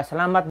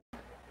 salamat.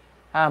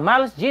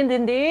 Miles Jean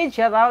 28,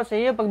 shout out sa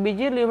iyo,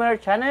 pag-BG, Limer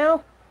Channel.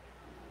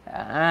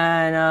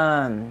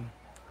 And,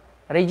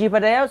 Reggie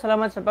Padayaw,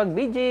 salamat sa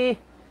pag-BG.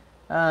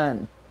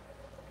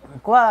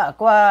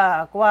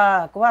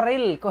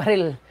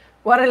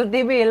 Quaril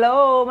TV,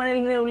 hello,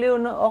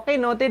 Manilin. Okay,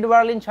 noted,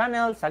 Warlin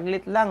Channel.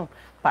 Saglit lang,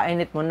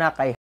 painit mo na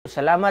kay.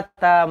 Salamat,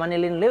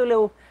 Manilin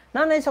Liw.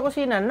 Nanay sa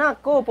kusina,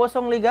 nako,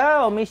 Posong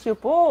Ligaw, miss you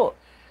po.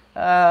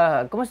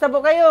 Kumusta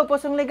po kayo,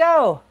 Posong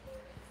Ligaw?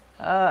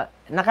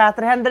 Naka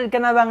 300 ka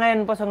na ba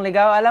ngayon, Posong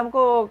Ligaw? Alam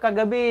ko,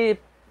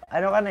 kagabi, ka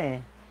na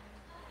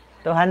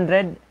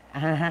 200?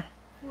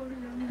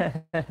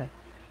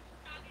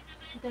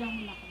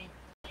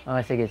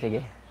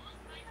 Sige.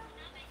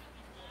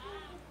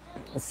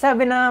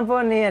 Sabi naman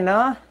po ni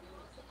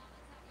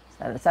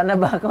sana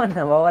ba ako?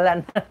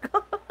 Nawawalan na ako.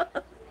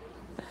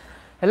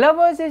 Hello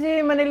po, si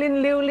Manilin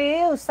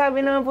Liw.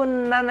 Sabi naman po,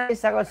 nanay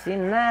sa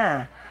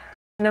kusina.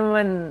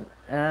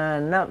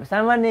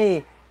 Sama ni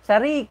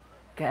Charik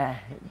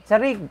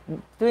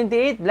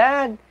 28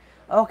 vlog.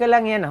 Okay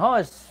lang yan,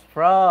 host.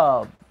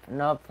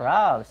 No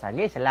prob.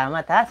 Sige,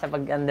 salamat sa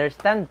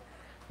pag-understand.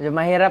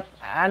 Mahirap.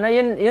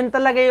 Yun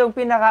talaga yung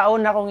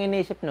pinakauna kong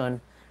inisip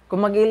nun.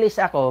 Kung mag-ilis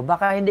ako,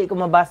 baka hindi ko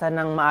mabasa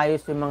ng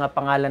maayos yung mga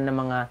pangalan ng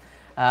mga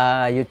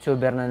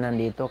YouTuber na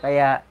nandito.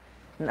 Kaya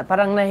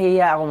parang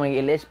nahiya ako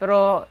mag-ilis.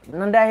 Pero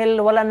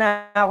dahil wala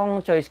na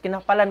akong choice,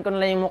 kinakapalan ko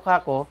na lang yung mukha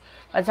ko.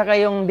 At saka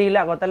yung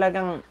dila ko,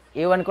 talagang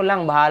iwan ko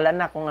lang. Bahala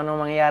na kung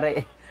anong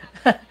mangyari.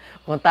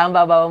 Kung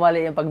tama ba o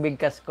mali yung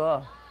pagbigkas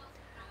ko.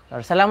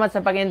 So, salamat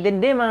sa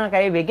pag-intindi mga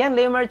kaibigan.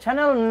 Limer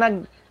Channel,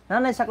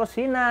 nanay sa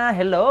kusina.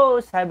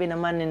 Hello, sabi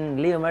naman ni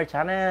Limer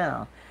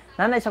Channel.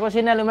 Nanay sa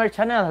kusina, Limer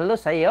Channel, hello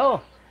sa iyo.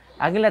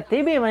 Agila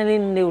TV,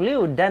 Manilin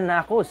dan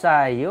ako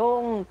sa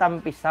iyong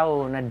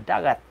tampisaw na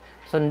dagat.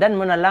 Sundan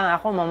mo na lang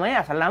ako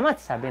mamaya.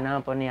 Salamat, sabi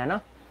naman po ni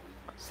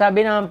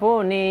Sabi naman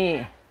po ni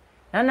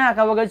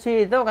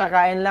Nanakawagutsi ito,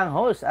 kakain lang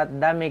host at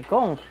dami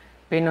kong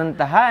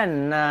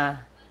pinuntahan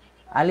na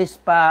alis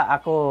pa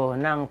ako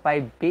ng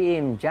 5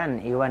 PM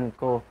dyan. Iwan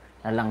ko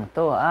na lang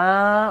to.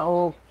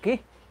 Okay.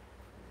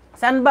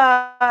 Saan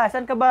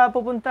ka ba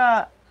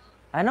pupunta?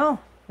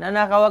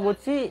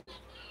 Nanakawagutsi.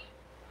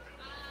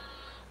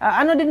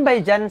 Ano din ba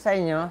dyan sa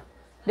inyo?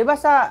 Di ba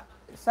sa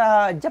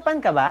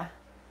Japan ka ba?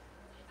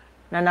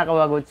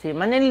 Nanakawagot si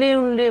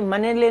Maniliw-liw,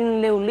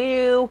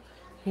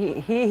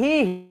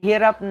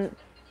 hirap,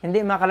 hindi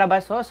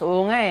makalabas hos.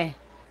 Oo nga eh.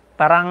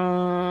 Parang,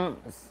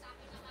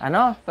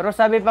 pero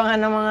sabi pa nga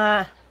ng mga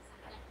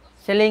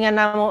silingan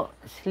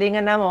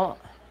na mo,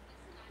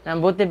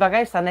 buti ba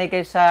kayo, sanay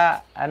kayo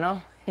sa,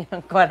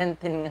 yung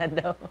quarantine nga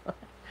daw.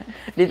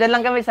 Dito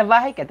lang kami sa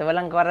bahay, kahit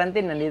walang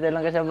quarantine, nandito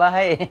lang kami sa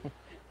bahay.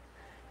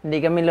 Hindi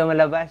kami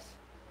lumalabas.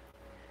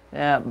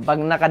 Pag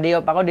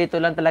nakadiop ako,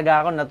 dito lang talaga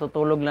ako,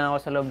 natutulog lang ako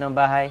sa loob ng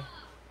bahay.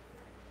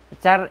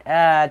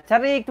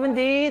 Charik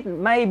 28,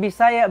 may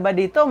Bisaya ba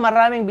dito?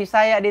 Maraming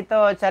Bisaya dito,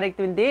 Charik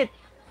 28.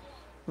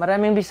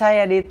 Maraming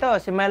Bisaya dito,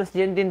 si Miles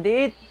Jen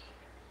 28.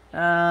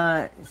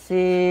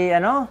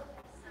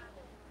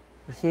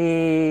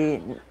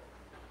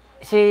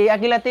 Si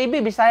Aquila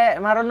TV,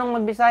 Bisaya,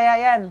 marunong magbisaya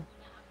yan.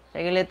 Si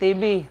Aquila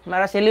TV,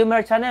 si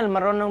Limer Channel,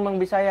 marunong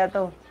magbisaya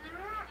to.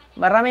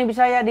 Maraming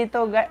Bisaya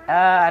dito,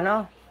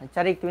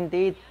 Charik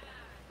 28.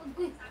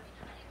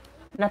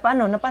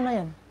 Paano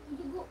yan?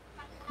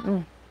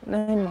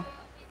 Nahin mo.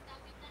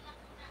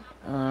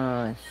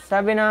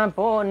 Sabi naman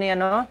po ni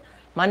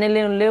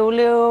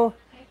Maniliw-liw.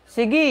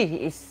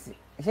 Sige,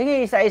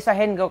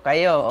 isa-isahin ko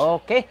kayo.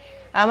 Okay.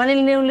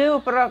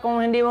 Maniliw-liw, pero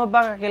kung hindi mo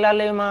ba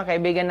kakilala yung mga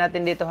kaibigan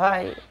natin dito,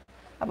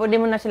 pwede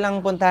mo na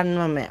silang puntahan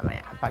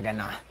mamaya pag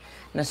na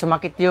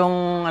sumakit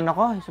yung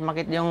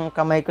sumakit yung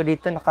kamay ko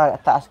dito,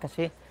 nakataas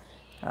kasi.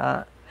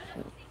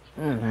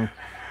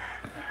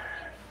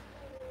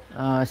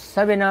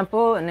 Sabi na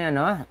po,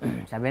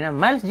 sabi na,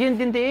 Miles June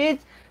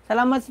 28,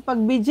 salamat sa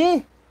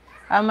pag-BG.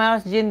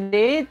 Miles June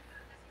 28,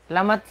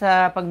 salamat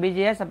sa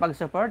pag-BG, sa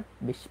pag-support.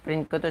 Best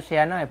friend ko to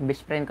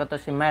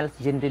si Miles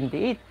June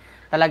 28.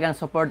 Talagang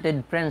supported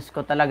friends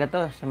ko talaga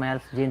to, si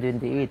Miles June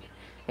 28.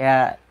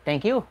 Kaya,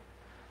 thank you.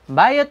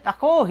 Bayot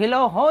ako,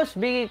 hello host,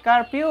 Biggie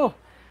Carpio.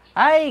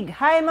 Hi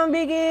Ma'am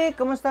Biggie,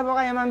 kumusta po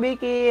kayo Ma'am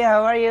Biggie?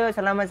 How are you?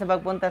 Salamat sa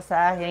pagpunta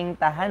sa aking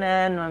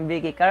tahanan, Ma'am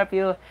Biggie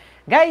Carpio.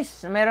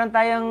 Guys, meron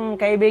tayong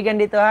kaibigan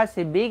dito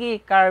si Biggie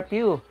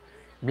Carpio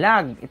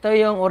Vlog. Ito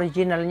yung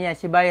original niya.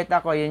 Si Bayot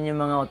ako, yun yung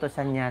mga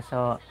utosan niya.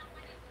 So,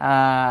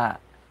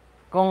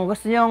 kung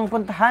gusto niyong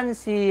puntahan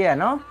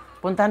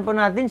puntahan po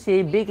natin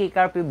si Biggie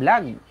Carpio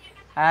Vlog.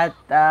 At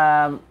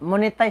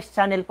monetized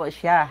channel po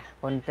siya.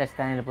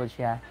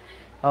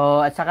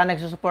 At saka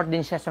nagsusupport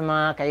din siya sa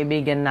mga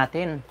kaibigan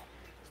natin.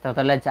 So,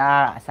 tulad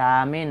sa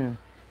amin.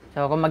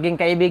 So, kung maging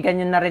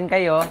kaibigan nyo na rin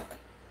kayo,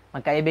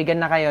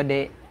 magkaibigan na kayo,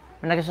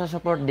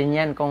 nagsusupport din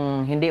yan.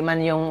 Kung hindi man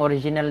yung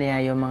original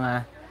niya, yung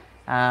mga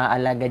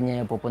alagad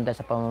niya yung pupunta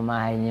sa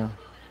pamamahay nyo.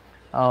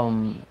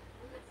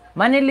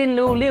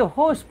 Maniliw-liw,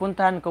 host,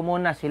 puntahan ko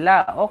muna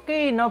sila.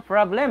 Okay, no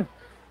problem.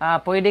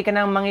 Pwede ka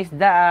nang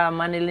mangisda,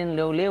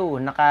 Maniliw-liw.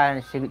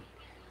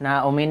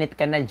 Na uminit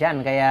ka na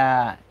dyan,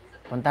 kaya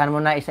puntahan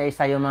mo na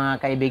isa-isa yung mga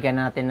kaibigan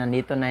natin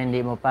nandito na hindi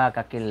mo pa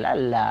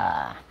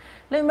kakilala.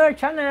 Limer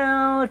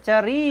Channel,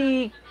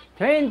 Charik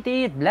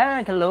 28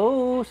 Vlog, hello.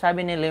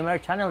 Sabi ni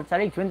Limer Channel,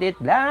 Charik 28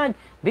 Vlog,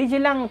 busy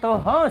lang to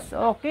host.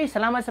 Okay,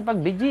 salamat sa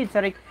pag-busy,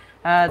 Charik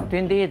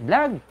 28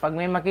 Vlog. Pag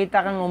may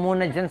makita kang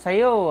umuna dyan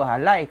sa'yo,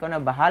 ikaw na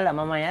bahala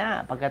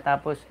mamaya.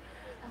 Pagkatapos,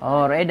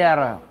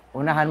 either,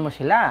 unahan mo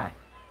sila.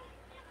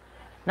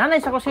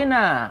 Nanay sa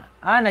kusina.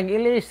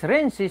 Nag-ilis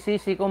rin si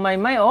Sisi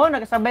Kumaymay.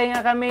 Nakasabay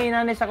nga kami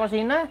nanay sa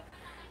kusina.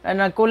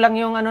 Nagkulang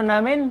yung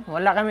namin.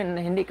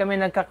 Hindi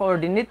kami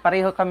nagka-coordinate.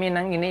 Pareho kami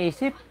nang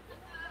iniisip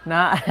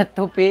na 2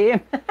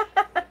 p.m.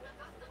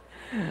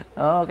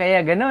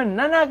 Kaya ganun.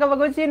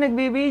 Nanakawagod si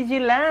nagbibiji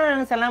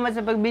lang. Salamat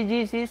sa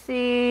pagbiji,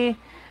 Sisi.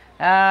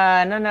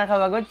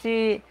 Nanakawagod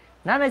si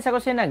nanay sa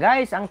kusina.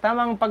 Guys, ang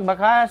tamang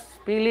pagbakas,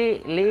 pili,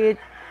 liit,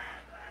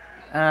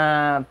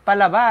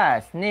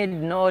 palabas, need,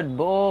 nood,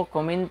 buo,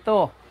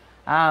 komento.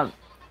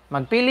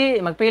 Magpili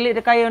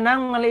kayo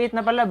ng maliit na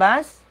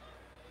palabas.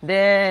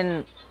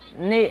 Then,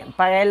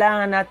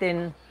 kailangan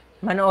natin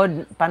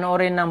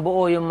panoorin ng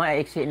buo yung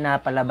maiksi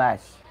na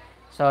palabas.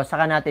 So,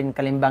 saka natin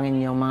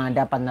kalimbangin yung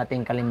mga dapat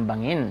natin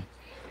kalimbangin.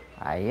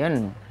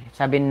 Ayun.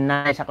 Sabi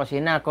na sa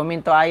kusina,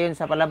 komento ayon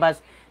sa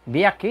palabas,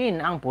 biyakin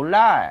ang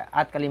pula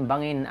at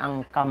kalimbangin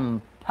ang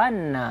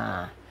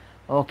kampana.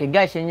 Okay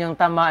guys, yun yung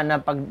tama na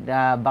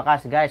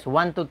pagbakas guys.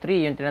 1, 2,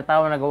 3, yung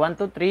tinatawag na 1,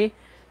 2,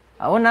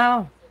 3.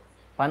 Una,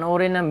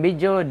 panoorin ng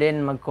video,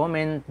 then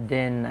mag-comment,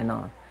 then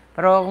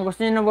Pero kung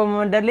gusto nyo na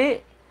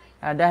bumadali,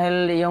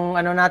 dahil yung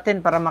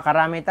natin, para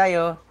makarami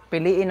tayo,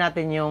 piliin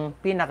natin yung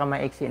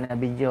pinakamaiksi na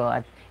video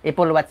at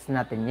i-full watch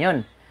natin yun.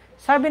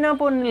 Sabi na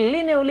po ni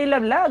Lini Ulila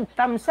Vlog,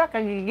 tamsak,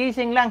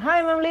 kagigising lang. Hi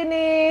Ma'am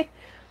Lini!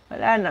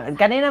 Wala na.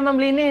 Kanina Ma'am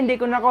Lini, hindi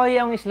ko nakuha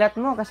yung slot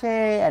mo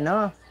kasi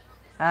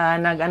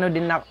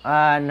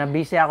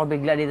nabisi ako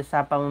bigla dito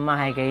sa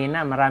pamamahay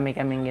kanina. Marami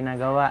kaming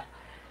ginagawa.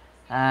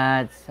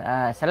 At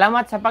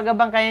salamat sa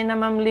pag-abang kanina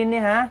Ma'am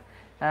Lini ha.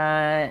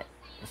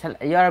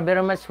 You are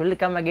very much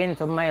welcome again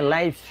to my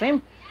live stream.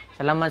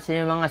 Salamat sa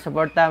inyong mga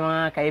suporta,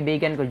 mga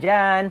kaibigan ko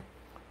dyan.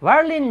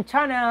 Warlin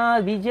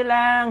Channel, video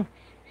lang.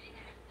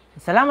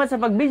 Salamat sa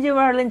pag-video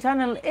Warlin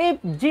Channel.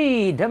 FG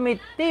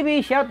Damit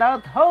TV,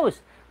 shoutout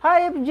host.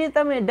 Hi, FG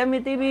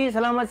Dami TV.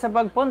 Salamat sa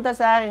pagpunta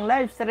sa aking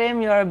live stream.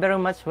 You are very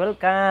much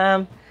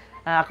welcome.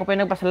 Ako po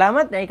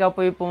nagpasalamat na ikaw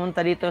po pumunta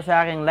dito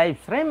sa aking live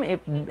stream.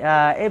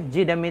 FG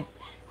Dami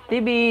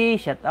TV.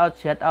 Shout out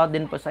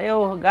din po sa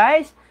iyo,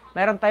 guys.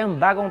 Meron tayong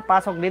bagong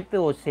pasok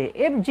dito, si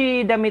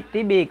FG Dami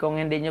TV. Kung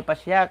hindi nyo pa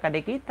siya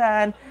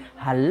kadikitan,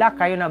 hala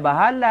kayo na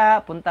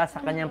bahala. Punta sa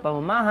kanyang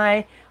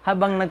pamamahay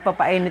habang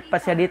nagpapainit pa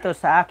siya dito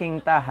sa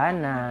aking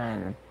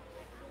tahanan.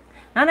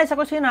 Nanay sa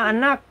kusina,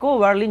 anak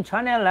ko, Warlin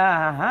Channel,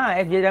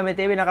 FG Dami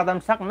TV,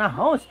 nakatamsak na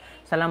host.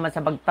 Salamat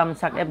sa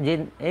pagtamsak,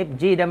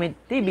 FG Dami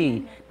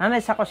TV.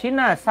 Nanay sa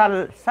kusina,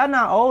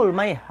 sana all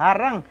may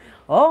harang.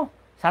 Oh,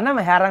 sana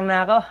may harang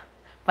na ako.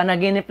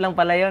 Panaginip lang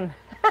pala yun.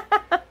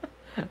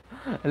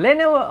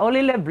 Lene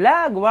Olile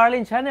Vlog,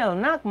 Warlin Channel,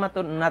 nak,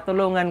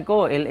 natulungan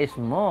ko, ilis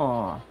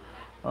mo.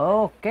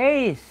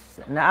 Okay,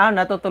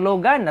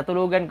 natutulugan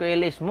ko,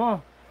 ilis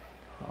mo.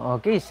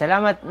 Okay,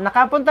 salamat.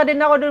 Nakapunta din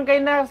ako doon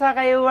kay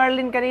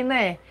Warlin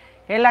kanina eh.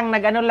 Kailang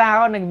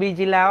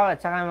nag-busy lang ako at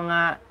saka mga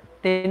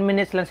 10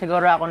 minutes lang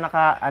siguro ako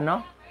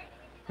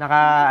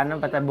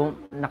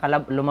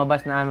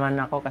lumabas na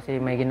naman ako kasi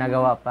may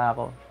ginagawa pa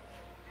ako.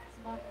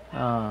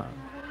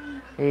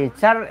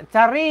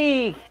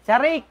 Charik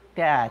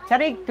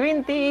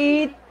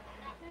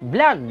 28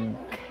 vlog.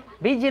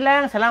 Busy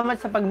lang, salamat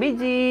sa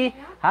pag-busy.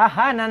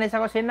 Haha, nanay sa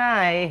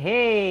kusina.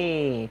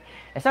 Hey.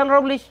 Isang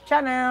Robles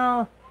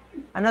Channel.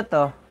 Ano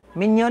to?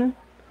 Minion?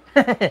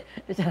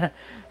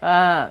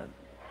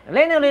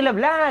 Lene Lila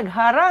Vlog,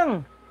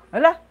 harang.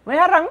 Wala, may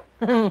harang.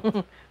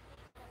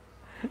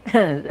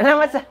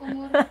 Salamat sa...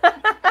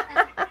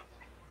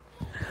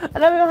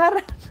 Alam mo yung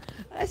harang?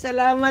 Ay,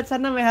 salamat.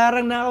 Sana may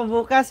harang na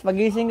ako bukas.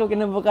 Pagising ko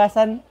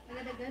kinabukasan.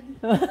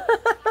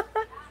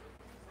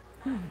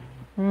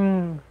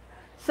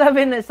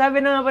 Sabi na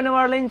nga pa ng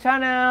Warlin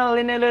Channel,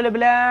 Lene Lila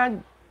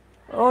Vlog.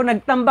 Oh,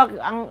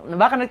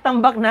 baka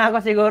nagtambak na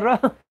ako siguro.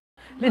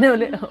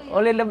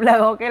 Lila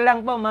Vlog, okay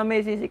lang po,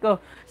 mami, sisi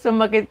ko.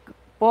 Sumakit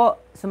po,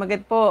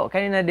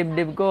 kanina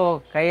dibdib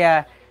ko,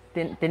 kaya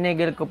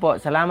tinigil ko po.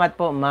 Salamat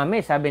po, mami,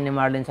 sabi ni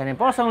Marlon Sanin.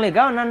 Posong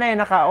ligaw, nanay,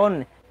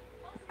 naka-on.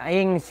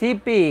 Ang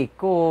CP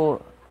ko,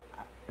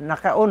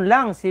 naka-on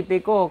lang,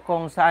 CP ko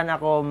kung saan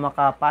ako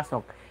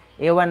makapasok.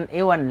 Iwan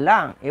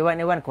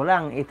ko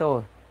lang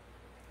ito.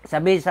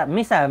 Sabi sa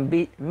misa,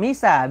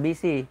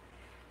 busy.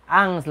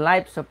 Ang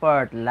live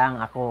support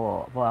lang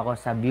ako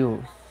sa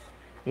views.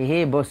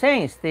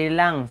 Boseng, stay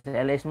lang sa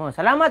LS mo.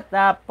 Salamat,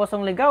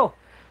 Posong Ligaw.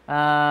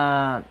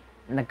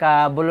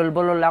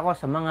 Nagkabulol-bulol ako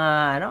sa mga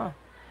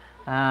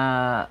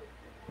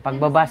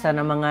pagbabasa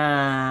ng mga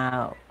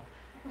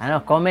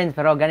comments,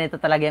 pero ganito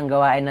talaga yung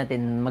gawain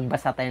natin.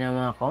 Magbasa tayo ng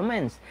mga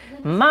comments.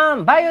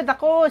 Ma'am, bayot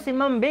ako, si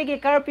Ma'am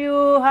Vicky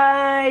Carpio.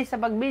 Hi, sa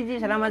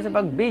pagbiji. Salamat sa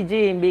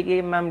pagbiji,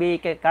 Ma'am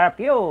Vicky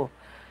Carpio.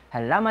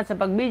 Salamat sa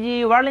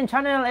pagbiji. Warlin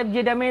Channel, FG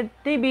Dami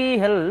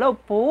TV. Hello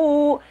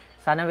po.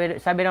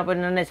 Sabi na po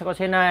nanay sa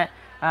kusina,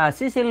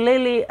 Sisi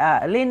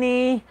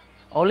Lini,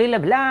 Olila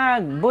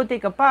Vlog,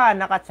 buti ka pa,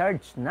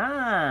 naka-charge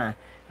na.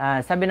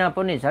 Sabi na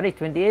po ni Charis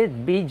 28,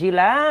 BG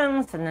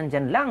lang,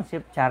 nandyan lang,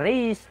 si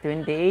Charis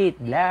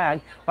 28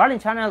 Vlog. Warlin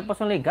Channel,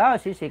 Posong Ligaw,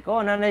 Sisi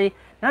ko, nanay,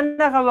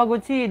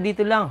 nandakawagod si,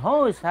 dito lang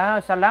host,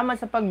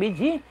 salamat sa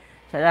pag-BG.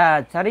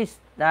 Charis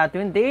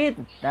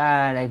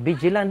 28,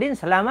 BG lang din,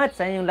 salamat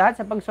sa inyong lahat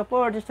sa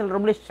pag-support, Still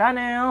Robles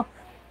Channel.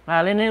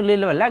 Lene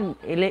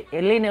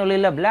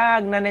Olila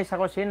Vlog, nanay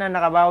sa kusina,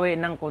 nakabawi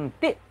ng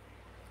konti.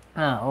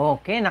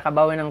 Okay,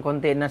 nakabawi ng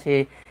konti na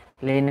si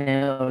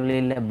Lene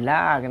Olila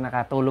Vlog.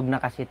 Nakatulog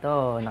na kasi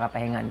to,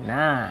 nakapahinga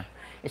na.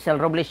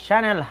 Isel Robles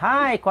Channel,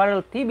 hi,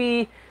 Quarrel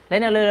TV,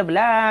 Lene Olila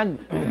Vlog.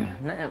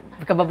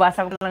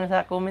 Kababasa ko lang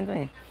sa comment mo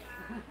eh.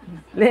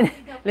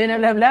 Lene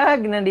Olila Vlog,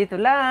 nandito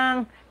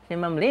lang. Si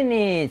Ma'am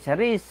Lini,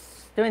 Charis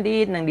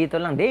 28, nandito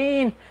lang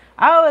din.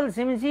 Awel,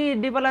 Siminsi,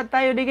 di pala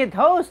tayo dikit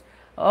host.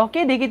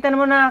 Okay, dikitan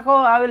mo na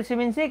ako, Awel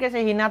Siminsi,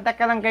 kasi hinatak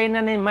ka lang kayo na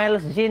ni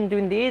Miles Jean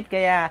 28,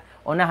 kaya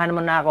unahan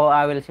mo na ako,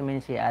 Awel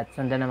Siminsi, at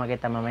sundan na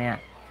makita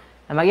mamaya.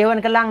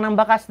 Mag-iwan ka lang ng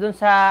bakas doon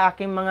sa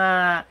aking mga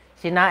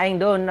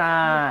sinaing doon,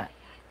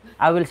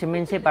 Awel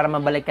Siminsi, para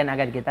mabalikan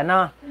agad kita,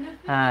 no?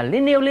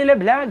 Lini Ulila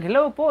Vlog,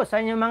 hello po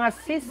sa inyong mga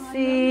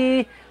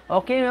sisi.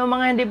 Okay, yung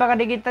mga hindi pa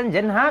kadikitan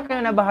dyan, ha?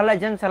 Kayo na bahala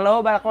dyan sa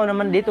loob, ako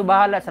naman dito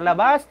bahala sa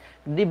labas.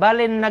 Di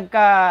balin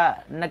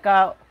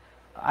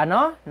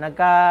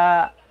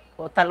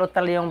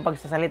utal-utal yung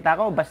pagsasalita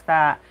ko,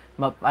 basta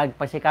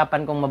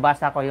pagpasikapan kong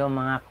mabasa ko yung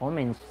mga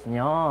comments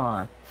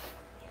nyo.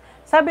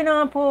 Sabi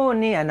na nga po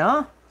ni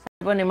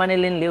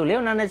Manilin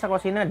Liw-Liw, nanay sa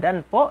kusina,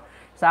 dan po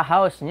sa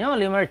house nyo,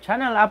 Limer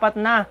Channel, 4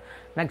 na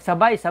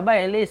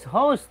nagsabay-sabay, Elise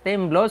host,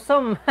 Team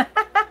Blossom.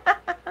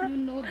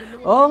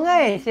 Oo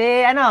nga eh,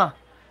 si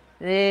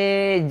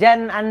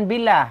Jan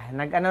Anbila,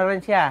 nag-ano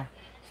rin siya,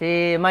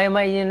 si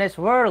Maymay Yunes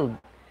World,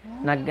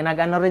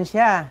 nag-ano rin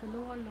siya.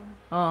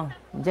 Oh,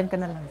 dyan ka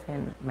na lang.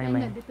 May.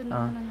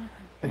 Oh.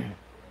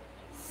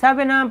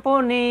 Sabi na po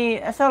ni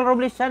SL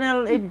Robles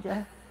Channel,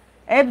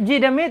 FG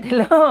Damit,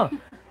 hello.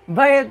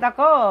 Bayad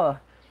ako.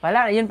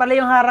 Yun pala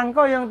yung harang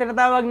ko, yung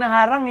tinatawag na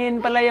harang,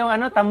 yun pala yung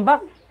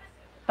tambak.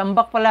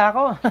 Tambak pala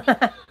ako.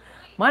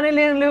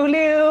 Manilin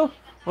Liw-Liw,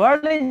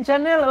 Warlin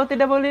Channel,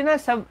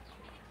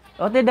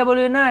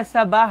 OTW na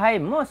sa bahay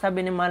mo,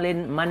 sabi ni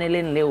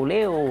Manilin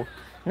Liw-Liw.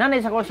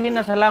 Nanay sa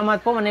kusina, salamat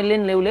po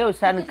Manilin Liw-Liw.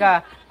 Saan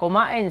ka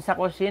kumain sa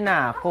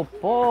kusina? Ko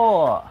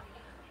po.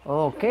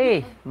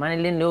 Okay,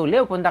 Manilin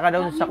Liw-Liw, punta ka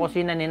doon sa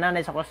kusina ni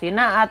nanay sa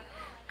kusina at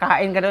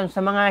kain ka doon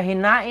sa mga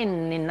hinain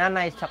ni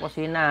nanay sa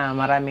kusina.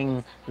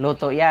 Maraming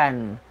luto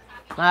yan.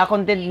 Mga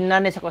content ni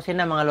nanay sa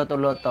kusina, mga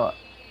luto-luto.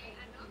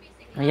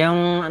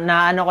 Yung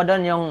naano ko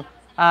doon, yung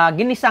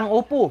ginisang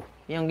upo.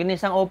 Yung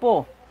ginisang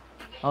upo.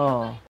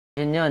 Oh,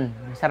 yun.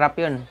 Sarap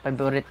yun.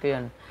 Favorite ko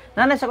yun.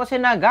 Nanay sa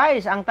kusina,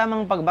 guys, ang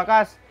tamang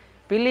pagbakas.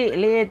 Pili,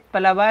 liit,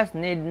 palabas,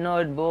 need,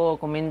 node, buo,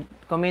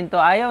 komento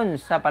ayon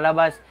sa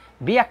palabas.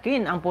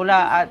 Biyakin ang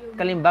pula at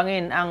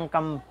kalimbangin ang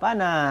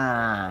kampana.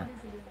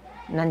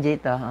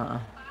 Nanjito.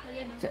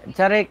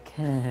 Charik.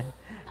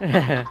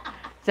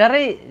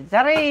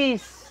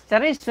 Charis,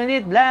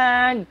 sunit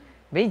vlog.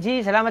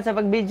 BG, salamat sa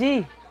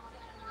pag-BG.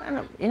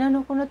 Ano,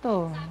 inano ko na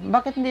to.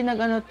 Bakit hindi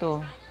nag-ano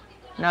to?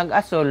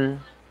 Nag-asol.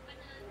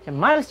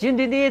 Miles, yun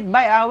did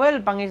by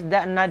Awel.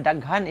 Pangisda na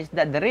daghan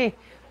isda dere.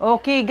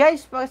 Okay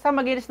guys, basta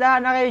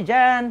mag-iisdahan na kayo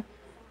dyan.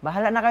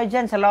 Bahala na kayo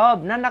dyan sa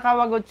loob. Na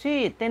nakawagot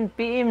si 10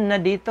 PM na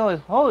dito.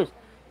 Host.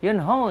 Yun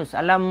host.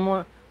 Alam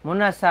mo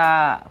muna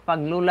sa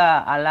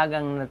paglula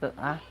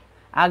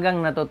agang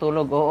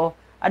natutulog. Oo.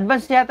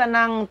 Advance yata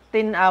ng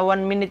 1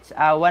 minutes,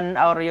 1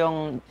 hour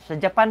yung sa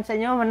Japan sa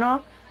inyo,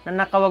 ano?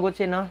 Na nakawagot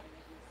si, no?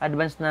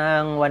 Advance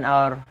ng 1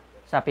 hour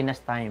sa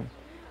Pinas time.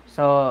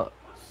 So,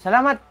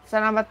 salamat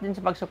din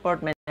sa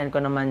pag-support. Maintain ko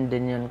naman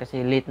din yun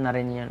kasi late na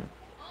rin yun.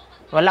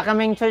 Wala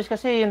kaming choice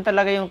kasi yun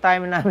talaga yung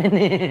time namin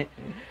eh.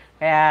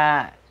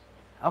 Kaya,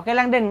 okay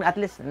lang din. At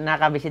least,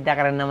 nakabisita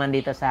ka rin naman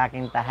dito sa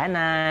aking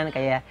tahanan.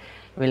 Kaya,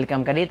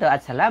 welcome ka dito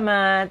at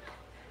salamat.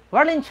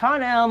 Warlin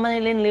Channel,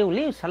 Manilin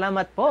Liw-Liw,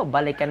 salamat po.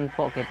 Balikan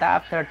po kita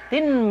after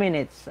 10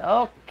 minutes.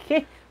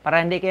 Okay, para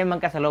hindi kayo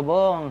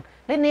magkasalubong.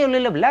 Lini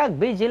Ulilo Vlog,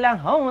 BG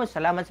lang host.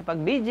 Salamat sa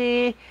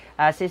pag-BG.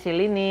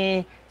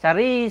 Lini,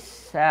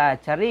 Charis,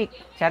 Charik,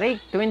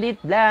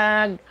 28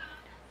 Vlog.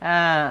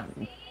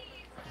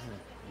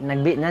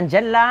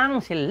 Nandyan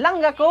lang si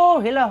Langga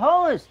ko. Hello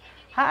host.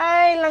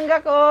 Hi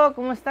Langga ko,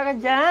 kumusta ka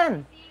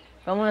dyan?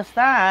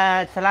 Kumusta?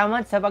 At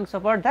salamat sa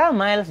pag-support ha,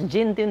 Miles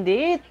Jean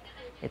 28.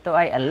 Ito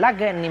ay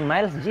alaga ni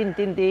Miles Jean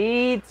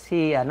 28.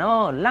 Si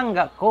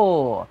Langga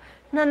ko.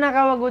 Na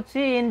nakawagot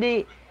si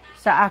hindi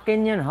sa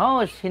akin yun,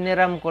 host.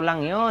 Hiniram ko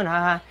lang yun,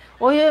 haha.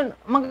 O yun,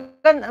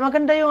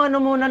 maganda yung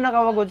muna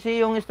nakawagot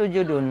si yung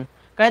studio dun.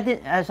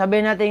 Kahit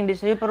sabihin natin hindi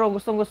sa'yo, pero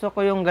gustong-gusto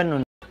ko yung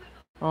ganun.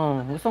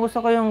 Oh,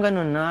 gustong-gusto ko yung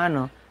ganun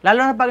na Lalo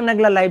na pag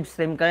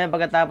nagla-livestream kaya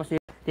pagkatapos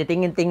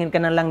titingin-tingin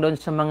ka na lang doon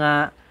sa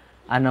mga,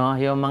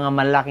 yung mga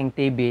malaking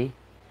TV.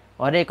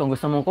 O di, kung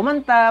gusto mong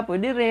kumanta,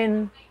 pwede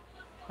rin.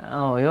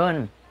 Oh,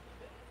 yun.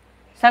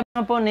 Sabi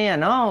nga po ni,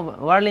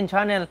 Warlin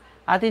Channel,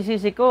 Ate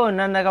Sisi ko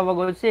na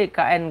nakawagot si,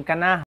 kain ka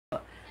na.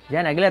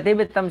 Diyan, Agila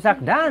TV,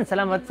 tamsak. Dan,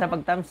 salamat sa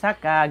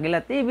pagtamsak.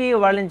 Agila TV,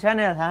 Warlin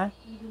Channel, ha?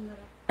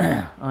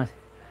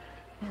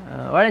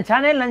 Warlin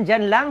Channel,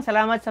 nandyan lang.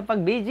 Salamat sa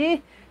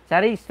pag-BG.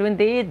 Charis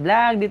 28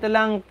 Vlog, dito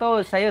lang to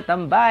sa'yo,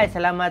 tambay.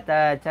 Salamat,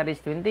 Charis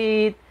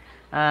 28,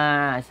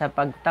 sa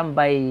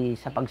pagtambay,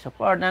 sa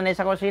pag-support. Nanay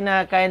sa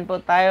kusina, kain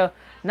po tayo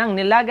ng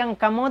nilagang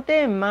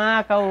kamote,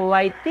 mga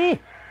kawaiti.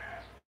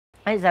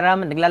 Ay,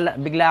 salamat.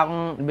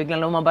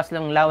 Biglang lumabas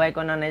lang laway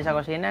ko nanay sa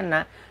kusina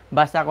na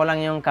basta ko lang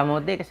yung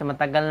kamote kasi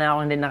matagal na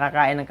ako hindi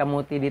nakakain ng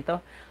kamote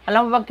dito.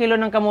 Alam mo ba kilo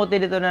ng kamote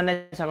dito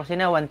nanay sa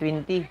kusina?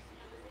 120.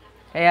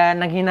 Kaya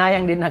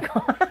naghinayang din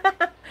ako.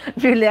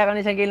 Bili ako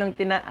ng isang kilong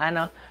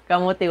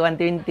kamote,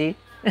 120.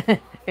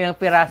 Yung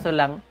piraso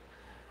lang.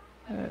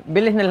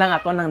 Bili na lang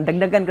ako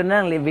dagdagan ko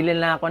na lang, bili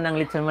lang ako ng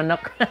lechon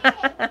manok.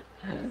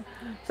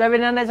 Sabi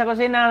nanay sa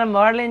kusina,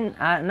 Warlin,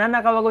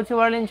 nanakawagot si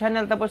Warlin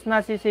Channel, tapos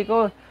nasisi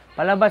ko.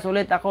 Palabas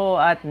ulit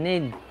ako at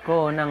need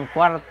ko ng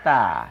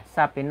kwarta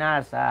sa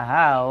Pinas.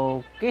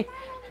 Okay.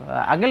 So,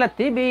 Agila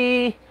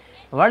TV,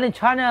 Warlin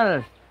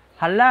Channel.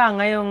 Hala,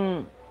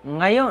 ngayong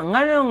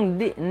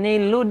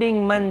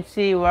niloading man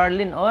si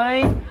Warlin.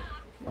 Oy,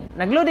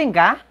 nagloading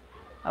ka?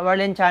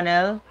 Warlin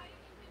Channel?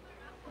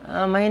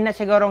 Mahina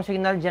sigurong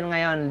signal dyan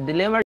ngayon.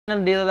 Deliver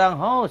channel dito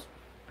lang host.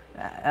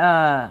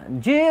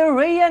 G.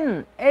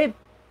 Ryan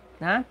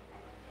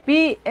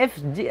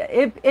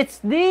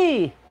PFHD.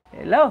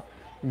 Hello.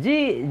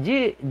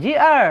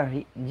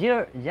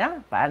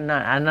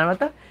 Paano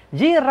to?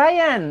 G.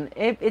 Ryan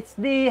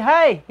FHD.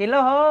 Hi.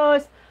 Hello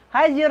host.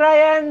 Hi G.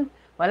 Ryan.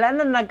 Wala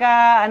na,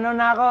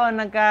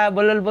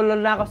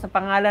 nagka-bulol-bulol na ako sa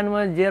pangalan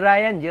mo, G.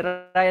 Ryan. G.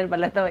 Ryan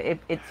pala to.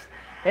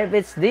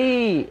 FHD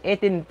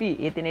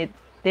 18P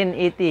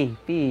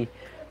 1080p.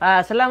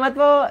 Salamat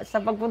po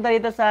sa pagpunta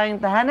dito sa aking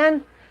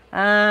tahanan.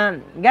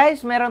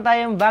 Guys, meron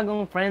tayong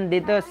bagong friend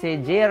dito, si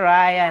J.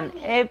 Ryan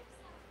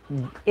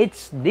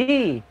FHD.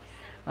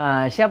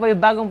 Siya po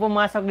yung bagong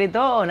pumasok dito.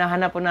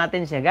 Nahanap po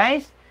natin siya,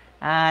 guys.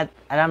 At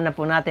alam na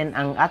po natin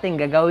ang ating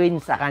gagawin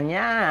sa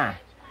kanya.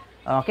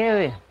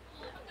 Okay.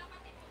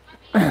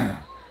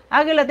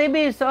 Agila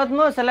TV, suot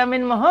mo,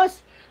 salamin mo, host.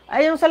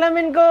 Ay, yung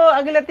salamin ko,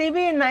 Agila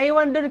TV,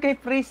 naiwan doon kay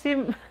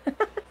Prism.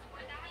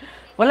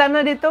 Wala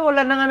na dito,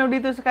 wala nang ano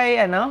dito sa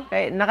kay, ano,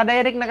 kay,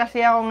 nakadirect na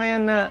kasi ako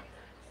ngayon na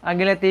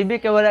Agila TV,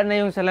 kaya wala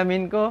na yung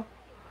salamin ko.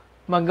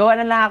 Maggawa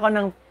na lang ako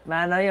ng,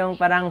 ano, yung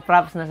parang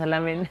props na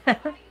salamin.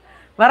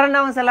 Meron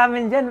na akong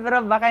salamin dyan,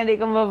 pero baka hindi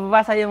ko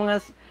mababasa yung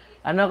mga,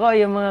 ano ko,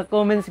 yung mga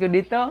comments ko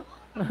dito.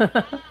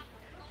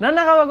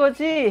 Nanakawagot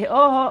si,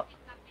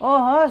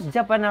 host,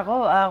 Japan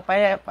ako.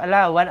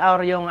 Pala, 1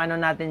 hour yung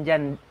ano natin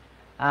dyan.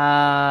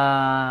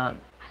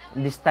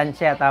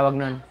 Distansya, tawag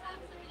nun.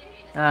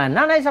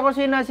 Nanay sa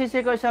kusina, sisi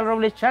ko sa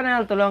Robles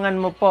Channel.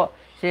 Tulungan mo po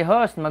si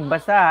host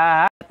magbasa,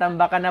 ha?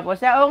 Tambakan na po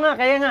siya. Oo nga,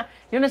 kaya nga,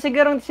 yun na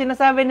sigurong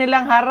sinasabi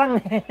nilang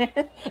harang.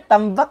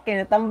 Tambak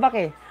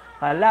eh.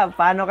 Hala,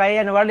 paano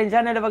kaya yan? Warlin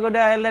Channel,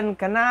 Pagoda Island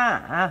ka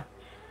na.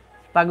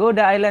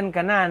 Pagoda Island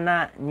ka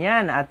na,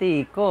 yan,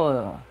 ati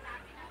ko.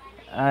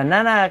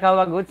 Nana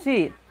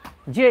Kawagutsi.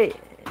 G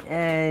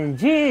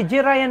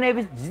Ryan,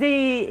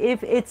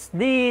 if it's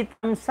the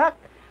tamsak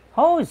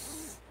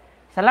host.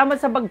 Salamat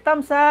sa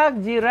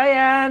pagtamsak, G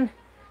Ryan.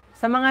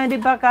 Sa mga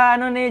hindi pa ka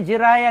ano ni G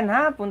Ryan,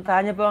 ha,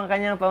 puntahan niyo po ang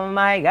kanyang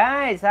pamamahay,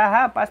 guys.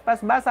 Ha, paspas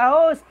basa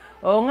host.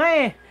 Oo nga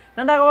eh.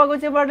 Nanakawagot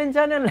si Barden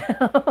Channel.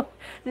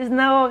 Sis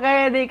na ako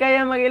kaya di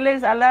kaya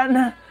mag-ilis. Ala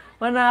na,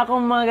 wala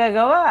akong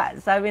magagawa.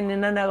 Sabi ni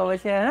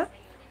Nanakawagot siya, ha?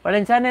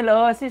 Barden Channel,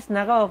 sis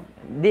nako.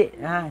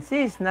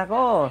 Sis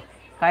nako.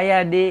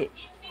 Kaya di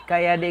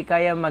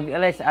kaya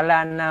mag-ilis.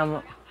 Ala na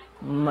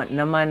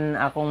naman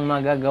akong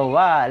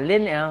magagawa.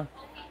 Lini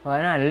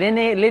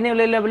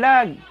Lila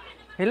Vlog.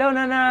 Hello,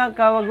 Nana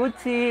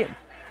Kawagutsi.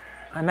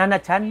 Nana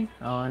Chan.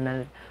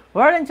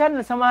 Warren Chan,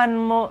 samahan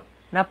mo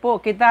na po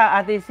kita,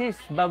 ate sis.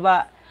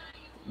 Baba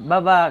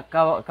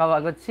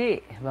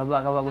Kawagutsi.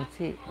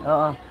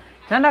 Oo.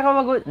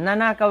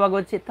 Nana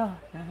Kawagutsi to.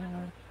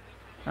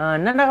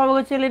 Nana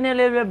Kawagutsi,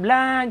 Lila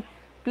Vlog.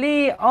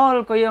 Play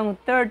all ko yung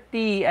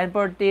 30 and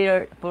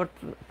 43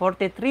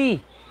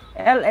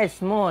 LS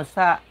mo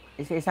sa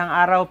isang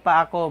araw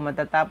pa ako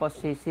matatapos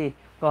sisi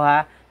ko,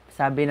 ha.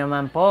 Sabi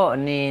naman po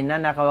ni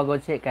Nana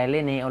Kawagutsi kay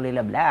Lini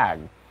Olila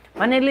Vlog.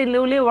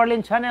 Manililuli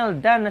Warlin Channel,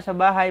 dan na sa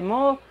bahay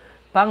mo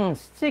pang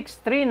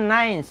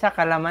 639 sa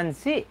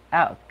Kalamsi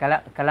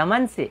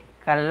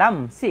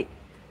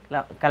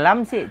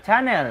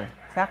Channel.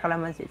 Sa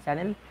Kalamsi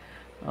Channel?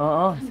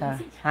 Oo,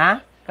 sa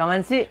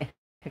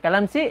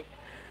Kalamsi.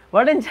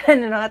 Warlin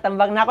Channel,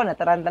 nakatambag na ako,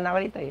 nataranta na ako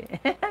dito eh.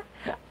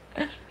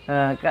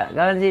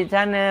 Kalamsi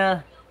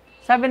Channel.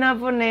 Sabi na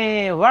po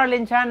ni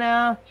Warlin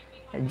Channel,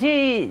 G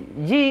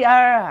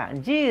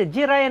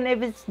Ryan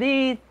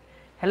FHD.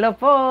 Hello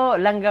po,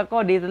 langga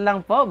ko dito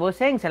lang po,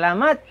 Buseng,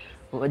 salamat.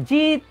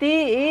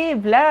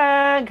 GTE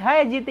Vlog.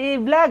 Hi GTE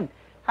Vlog.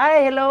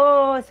 Hi,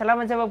 hello.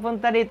 Salamat sa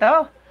pagpunta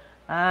dito.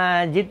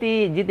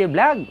 GT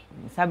Vlog.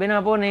 Sabi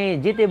na po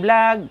ni GT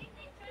Vlog.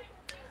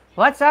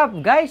 What's up,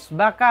 guys?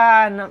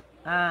 Baka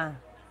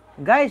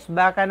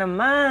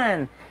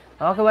naman.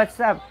 Okay, what's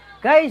up?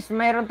 Guys,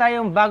 mayroon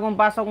tayong bagong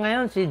pasok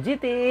ngayon, si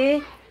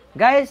GTE.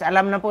 Guys,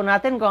 alam na po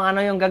natin kung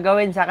ano yung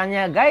gagawin sa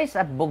kanya, guys.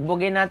 At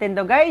bugbugin natin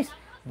to, guys.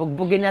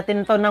 Bugbugin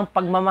natin to ng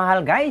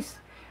pagmamahal, guys.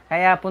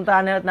 Kaya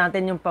puntahan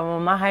natin yung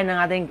pamamahay ng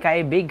ating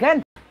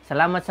kaibigan.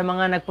 Salamat sa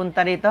mga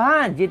nagpunta dito,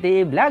 ha.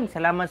 GTE Vlog,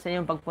 salamat sa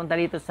iyong pagpunta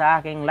dito sa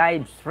aking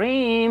live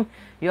stream.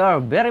 You're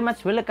very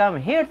much welcome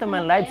here to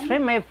my live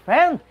stream, my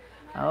friend.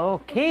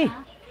 Okay.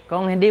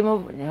 Kung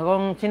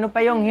sino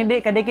pa yung hindi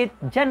kadikit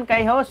dyan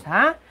kay host,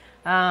 ha.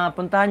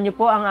 Puntahan niyo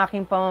po ang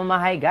aking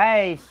pamamahay,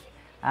 guys.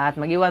 At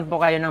mag-iwan po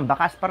kayo ng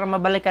bakas para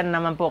mabalikan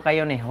naman po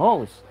kayo ni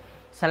host.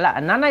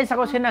 Nanay sa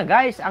kusina,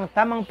 guys, ang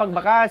tamang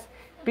pagbakas.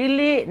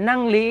 Pili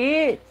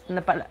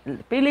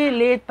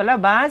liit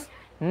palabas.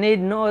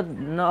 Need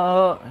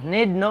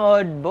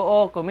nood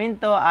buo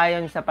komento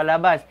ayon sa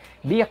palabas.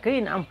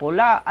 Biyakin ang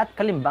pula at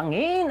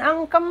kalimbangin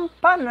ang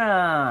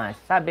kampana.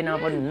 Sabi na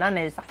po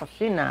nanay sa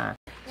kusina.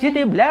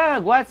 GT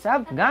Vlog, what's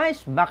up,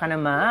 guys? Baka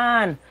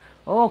naman.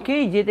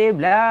 Okay, GT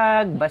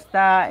Vlog.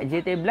 Basta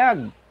GT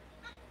Vlog.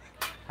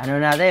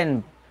 Ano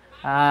natin?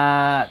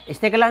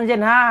 Stay ka lang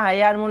dyan, ha.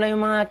 Hayaan mo lang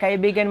yung mga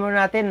kaibigan mo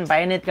natin.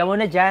 Painit ka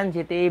muna dyan,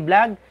 GT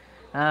Vlog.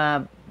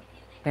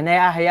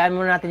 Hayaan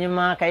mo natin yung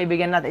mga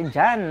kaibigan natin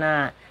dyan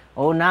na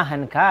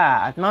unahan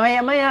ka. At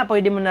mamaya-maya,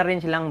 pwede mo na rin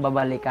silang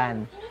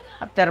babalikan.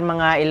 After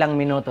mga ilang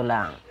minuto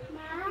lang.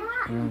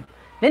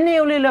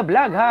 Lini Olila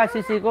Vlog, ha.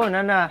 Sisi ko,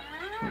 Nana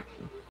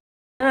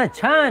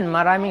Chan,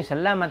 maraming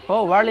salamat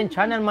po. Warlin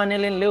Channel,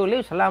 Manilin Liw.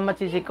 Salamat,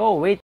 sisi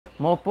ko. Wait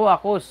mo po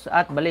ako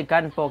at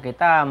balikan po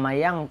kita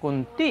mayang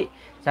kunti.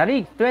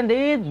 Sarig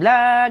 28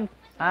 Vlog.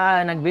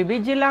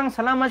 Nagbibidyo lang.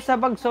 Salamat sa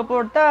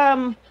pagsuporta.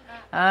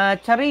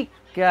 Charik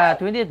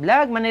 28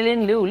 Vlog.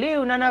 Manilin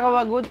Liw.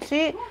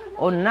 Nanakawagutsi.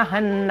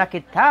 Unahan na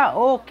kita.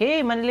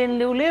 Okay,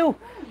 Manilin Liw.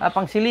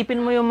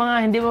 Pangsilipin mo yung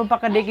mga hindi mo pa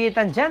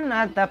kadikitan dyan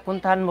at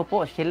puntahan mo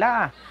po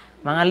sila.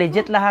 Mga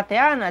legit lahat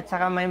yan. At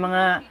saka may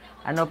mga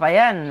ano pa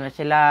yan.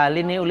 Sila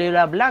Lini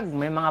Ulila Vlog.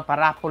 May mga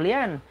parapol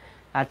yan.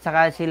 At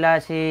saka sila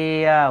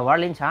si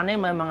Warlin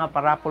Channel, may mga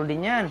parapol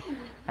din yan.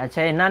 At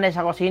sa nanay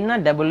sa kusina,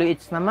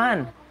 WH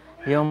naman.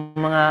 Yung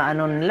mga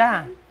ano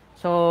nila.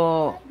 So,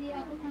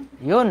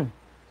 yun.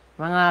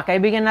 Mga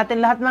kaibigan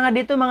natin, lahat mga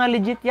dito, mga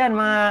legit yan,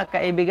 mga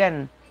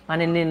kaibigan.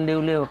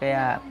 Maniniliw-liw,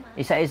 kaya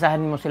isa-isahan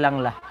mo silang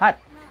lahat.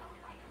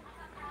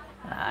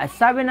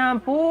 Sabi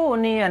naman po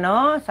ni,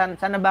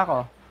 sana ba ako?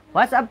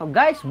 What's up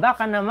guys?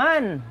 Baka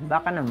naman.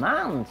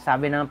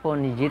 Sabi naman po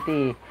ni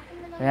GT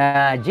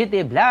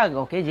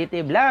Vlog. Okay,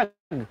 GT Vlog.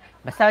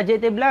 Basta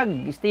GT Vlog,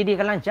 steady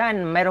ka lang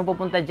dyan. Mayroong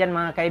pupunta dyan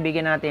mga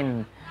kaibigan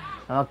natin.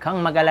 Huwag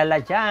kang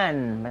mag-alala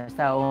dyan.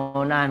 Basta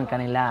unahan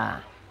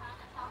kanila.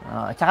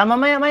 Tsaka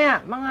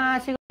mamaya-maya, mga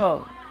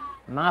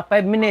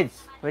 5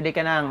 minutes, pwede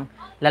ka nang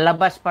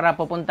lalabas para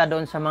pupunta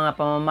doon sa mga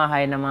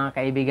pamamahay ng mga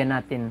kaibigan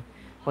natin.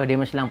 Pwede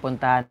mo silang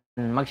puntahan.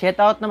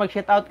 Mag-shoutout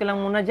ka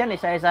lang muna dyan.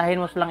 Isa-isahin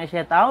mo silang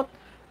i-shoutout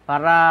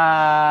para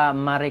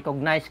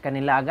ma-recognize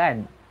kanila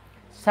agad.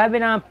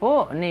 Sabi naman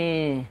po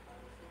ni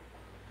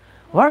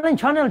Warlin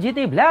Channel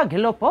GT Vlog.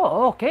 Hello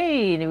po.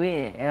 Okay.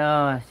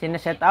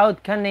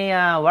 Sina-shoutout ka ni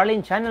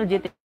Warlin Channel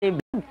GT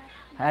Vlog.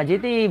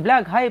 GT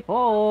Vlog, hi po.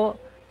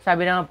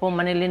 Sabi naman po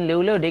Manilin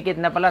Liwliw, dikit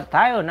na pala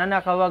tayo.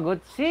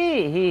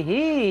 Nanakawagutsi.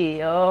 Hihi.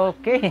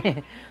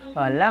 Okay.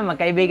 Wala,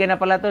 magkaibigan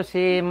na pala to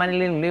si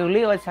Manilin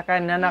Liwliw at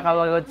saka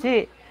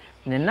Nanakawagutsi.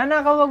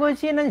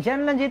 Nanakawagutsi,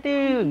 nandyan lang GT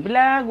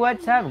Vlog.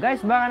 What's up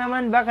guys? Baka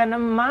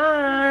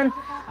naman.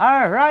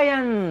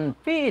 Ryan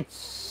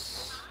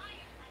Pitts.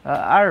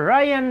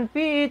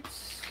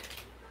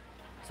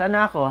 Saan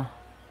ako?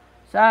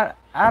 Sa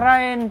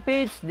Ryan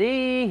Pitts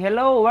di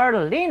hello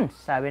Warlin.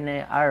 Sabi ni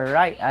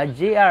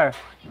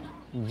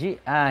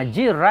G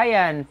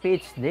Ryan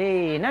Pitts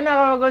di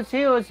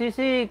nanakawagutsi o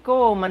sisi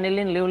ko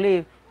Manilin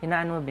Liwliw.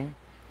 Hinaan mo ba?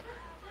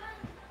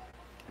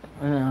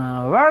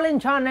 Warlin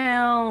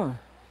Channel.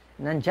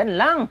 Nandyan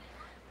lang.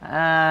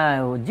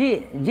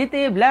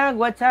 GT Vlog,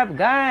 what's up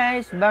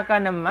guys? Baka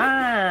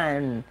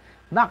naman.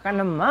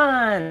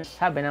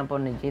 Sabi na po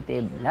ni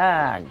GT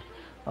Vlog.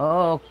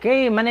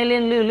 Okay,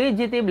 Manilin Liwliw,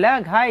 GT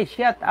Vlog. Hi,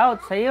 shout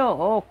out sa'yo.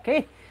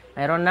 Okay.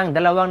 Mayroon nang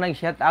dalawang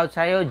nag-shout out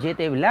sa'yo,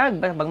 GT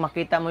Vlog. Pag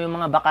makita mo yung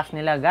mga bakas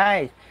nila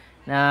guys.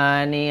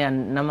 Na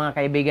mga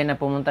kaibigan na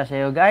pumunta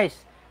sa'yo guys.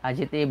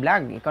 GT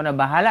Vlog, ikaw na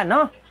bahala,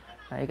 no?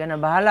 Ikaw na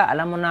bahala.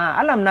 Alam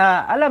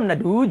na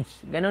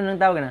dudes. Ganun ang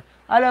tawag na.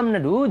 Alam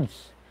na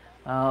dudes.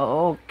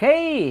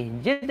 Okay.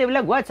 GT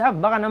Vlog, what's up?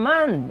 Baka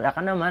naman.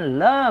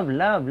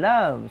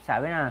 Love.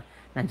 Sabi na,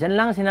 nandyan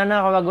lang si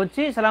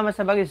Nanakawagutsi. Salamat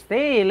sa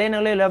pag-stay.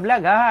 Lenang Lelo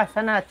Vlog, ha?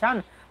 Sana,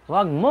 Chan.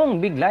 Huwag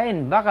mong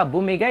biglayin. Baka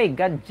bumigay.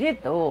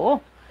 Gadget. Oo,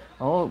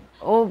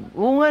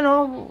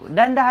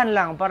 dandahan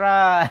lang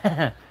para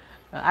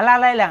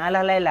alalay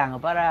lang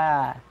para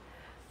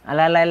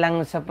alalay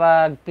lang sa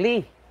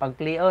pag-play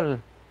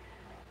all.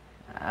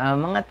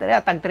 Mga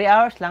tag 3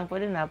 hours lang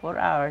pwede na, 4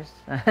 hours.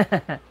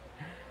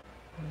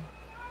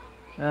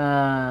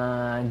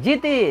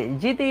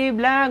 GT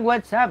Vlog,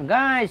 what's up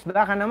guys?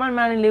 Baka naman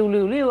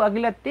Maniliw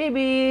Agilat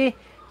TV.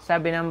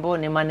 Sabi naman po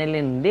ni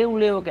Manilin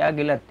Liwliw kay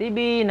Agilat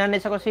TV.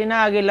 Nanay sa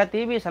kusina, Agilat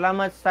TV.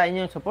 Salamat sa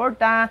inyong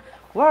suporta.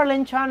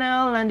 Warlin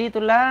Channel, nandito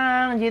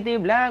lang. GT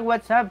Vlog,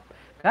 what's up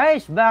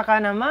guys?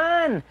 Baka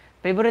naman.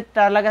 Favorite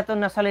talaga to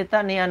na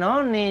salita ni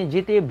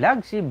GT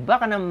Vlog, si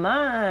baka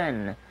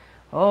naman.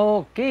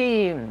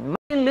 Okay,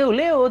 Manilin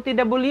Liwliw,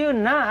 OTW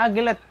na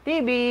Agilat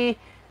TV.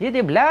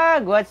 GT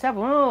Vlog, what's up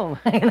mo?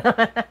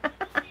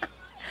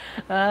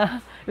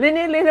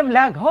 Lini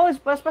Vlog, host,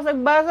 paspas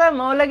agbasa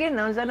mo, lagi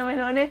na, saan naman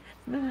yun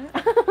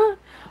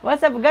What's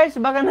up guys,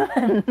 baka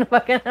naman.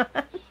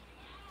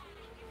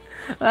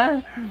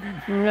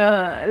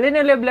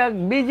 Lini Vlog,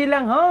 busy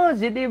lang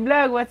host, GT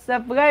Vlog, what's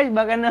up guys,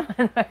 baka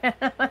naman.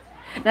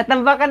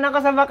 Natambakan ako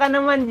sa baka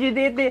naman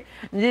GT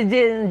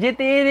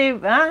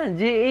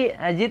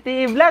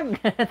Vlog.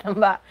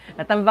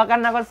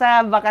 Natambakan ako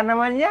sa baka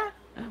naman niya.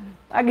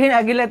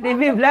 Agila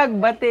TV Vlog,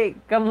 bati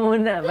ka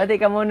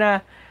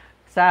muna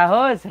sa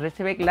host.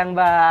 Respect lang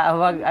ba?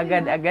 Huwag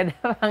agad-agad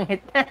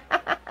pangit.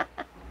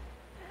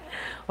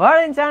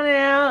 Warren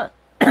Channel.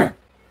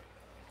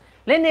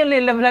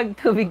 Lila Vlog,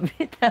 tubig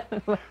bita.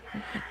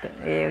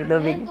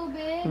 Tubig.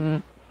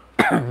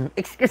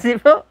 Excuse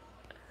me po.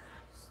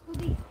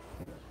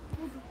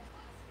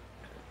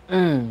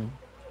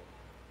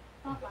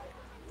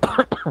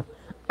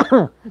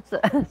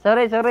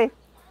 Sorry.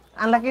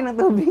 Ang laki ng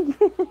tubig.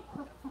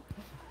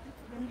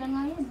 Ganda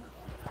nga yan.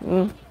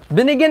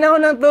 Binigyan ako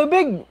ng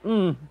tubig.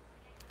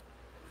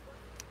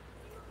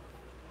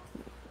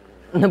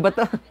 Ano ba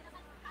to?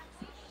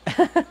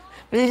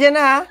 Pasensya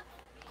na ha.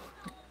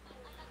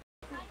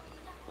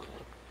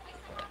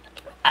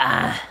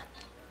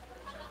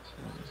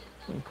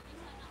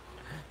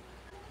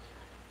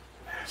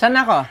 Saan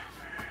ako?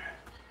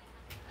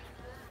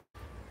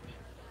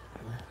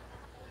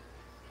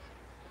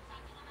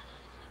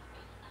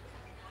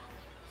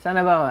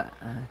 Sana ba?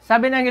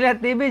 Sabi ng Gilat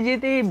TV,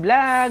 GT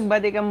Vlog,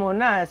 bati ka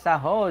muna sa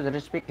host.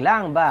 Respect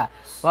lang ba?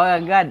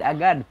 Huwag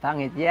agad,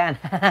 pangit yan.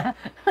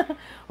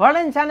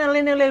 Warren Channel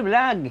Linilay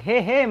Vlog.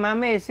 Hey,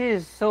 mami,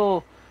 sis.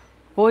 So,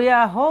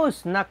 kuya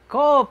host,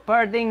 nako,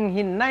 parding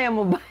hinaya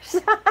mo ba?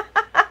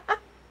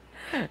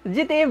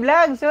 GTA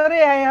Vlog,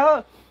 sorry.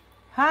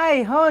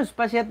 Hi, host,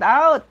 pa-shout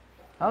out.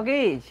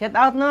 Okay, shout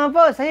out naman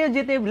po sa iyo,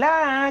 GTA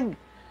Vlog.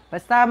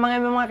 Basta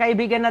mga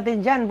kaibigan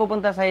natin dyan,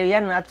 pupunta sa iyo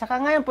yan. At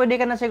saka ngayon,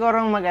 pwede ka na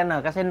sigurong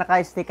kasi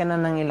naka-stay ka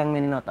na ng ilang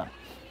minuto.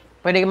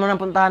 Pwede mo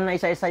na puntahan na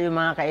isa-isa yung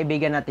mga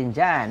kaibigan natin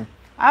dyan.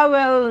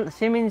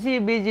 Si Mincy,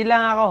 busy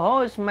lang ako,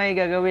 host. May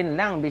gagawin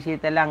lang,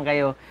 bisita lang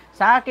kayo.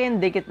 Sa akin,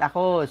 dikit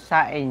ako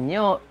sa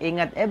inyo.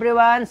 Ingat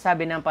everyone,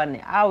 sabi ng pa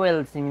ni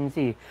si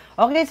Mincy.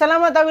 Okay,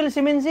 salamat si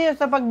Mincy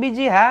sa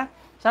pag-busy ha.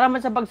 Salamat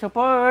sa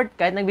pag-support.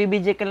 Kahit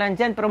nagbibidyo ka lang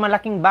dyan, pero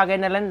malaking bagay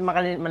na lang,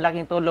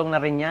 malaking tulong na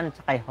rin yan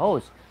sa kay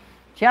host.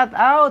 Shout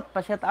out,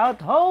 pa-shout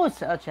out host.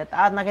 At shout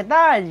out na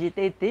kita,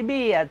 GTA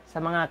TV at sa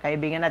mga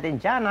kaibigan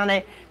natin dyan.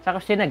 Nanay, sa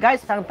kusina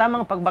guys, ang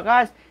tamang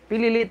pagbakas,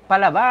 pililit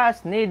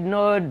palabas, need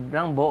node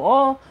ng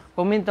buo,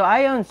 kuminto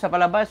ayon sa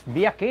palabas,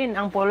 biyakin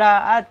ang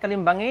pula at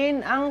kalimbangin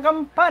ang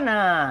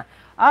kampana.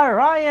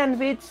 Ryan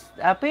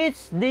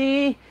Pitch D,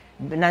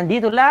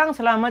 nandito lang,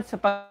 salamat sa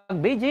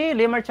pag-BG.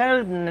 Limer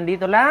Channel,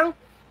 nandito lang.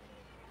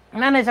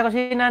 Nanay sa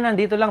kusina,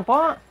 nandito lang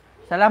po.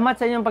 Salamat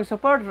sa inyong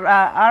pag-support.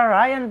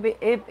 Ryan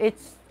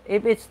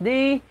if it's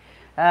the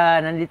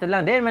nandito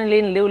lang din.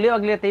 Manilin Liwliw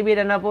Aglia TV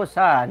na po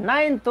sa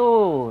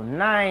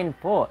 929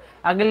 po.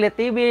 Aglia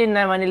TV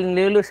na Manilin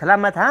Liwliw,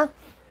 salamat ha.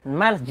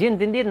 Miles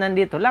Jean Tindit,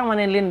 nandito lang.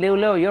 Manilin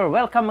Liwliw, you're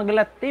welcome.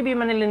 Aglia TV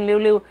Manilin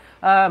Liwliw.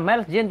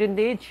 Miles Jean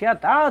Tindit,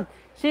 shout out.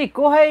 Si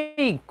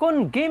Kuhay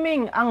Kun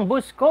Gaming, ang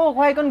boss ko.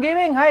 Kuhay Kun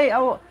Gaming, hi.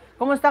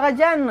 Kumusta ka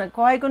dyan?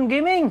 Kuhay Kun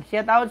Gaming,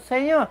 shout out sa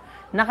inyo.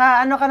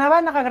 Ka na ba?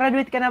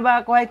 Naka-graduate ka na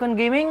ba, Kuhay Kun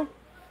Gaming?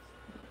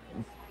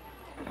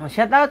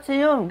 Shout out sa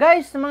inyo.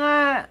 Guys,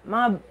 mga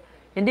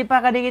hindi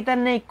pa kadikitan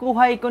ni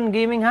Kuhay Kun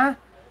Gaming ha.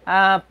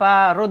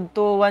 Pa road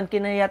to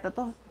 1K na yata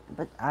to.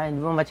 Hindi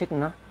mo ma-check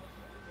no?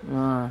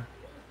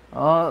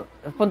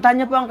 Puntahan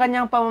niyo po ang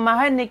kanyang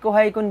pamamahan ni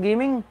Kuhay Kun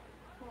Gaming.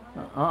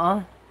 Oo.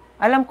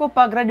 Alam ko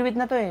pa graduate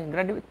na to eh.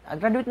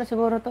 Graduate na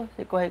siguro to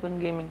si Kuhay Kun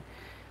Gaming.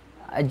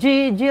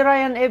 G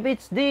Ryan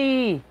FHD.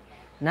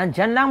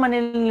 Nandyan lang,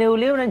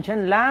 maniliw-liw,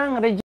 nandyan lang.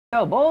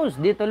 Regio, boss,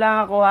 dito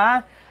lang ako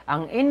ha.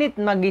 Ang init,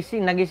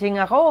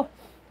 nagising ako.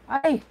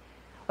 Ay,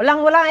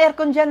 walang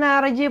aircon dyan na,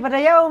 Reggie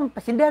Padayaw.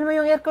 Pasindihan mo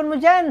yung aircon mo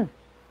dyan.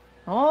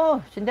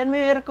 Sindihan mo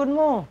yung aircon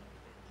mo.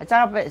 At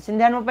saka,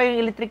 sindihan mo pa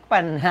yung electric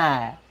fan.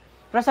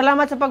 Pero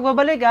salamat sa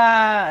pagbabalik,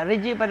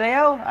 Reggie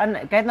Padayaw.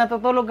 Kahit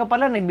natutulog ka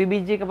pala,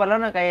 nagbibiji ka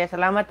pala, kaya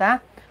salamat ha.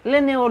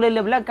 Lini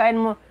Ulila Vlog,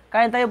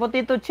 kain tayo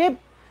potato chip.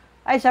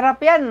 Ay, sarap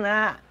yan.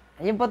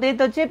 Yung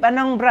potato chip,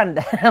 anong brand?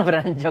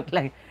 Brand joke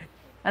lang.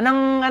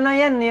 Ano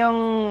yan, yung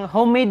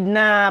homemade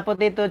na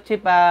potato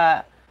chip,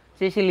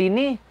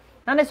 Sicilini.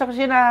 Nanay sa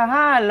kusina,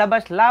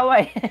 labas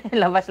laway.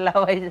 Labas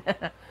laway.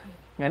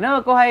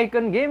 Kuhay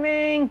Kun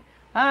Gaming.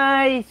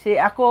 Hi,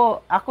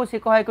 ako si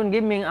Kuhay Kun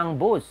Gaming ang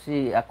boss.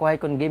 Kuhay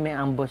Kun Gaming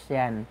ang boss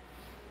yan.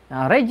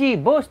 Reggie,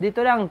 boss,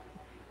 dito lang.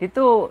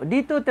 Dito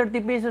 30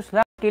 pesos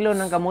lang kilo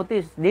ng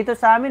kamutis. Dito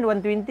sa amin,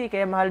 120,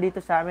 kaya mahal dito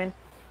sa amin.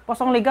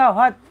 Posong ligaw,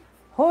 hot.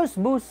 Host,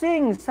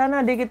 busing,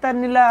 sana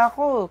dikitan nila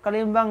ako.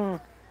 Kalimbang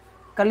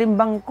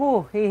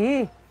ko,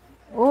 hihi.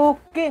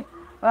 Okay.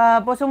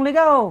 Posong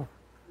ligaw.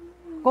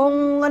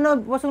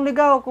 Posong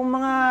ligaw, kung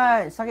mga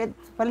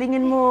sakit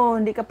palingin mo,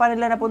 hindi ka pa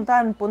nila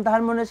napuntahan,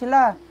 puntahan mo na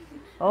sila.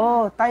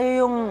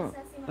 Tayo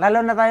lalo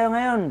na tayo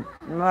ngayon,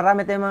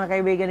 marami tayong mga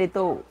kaibigan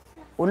dito.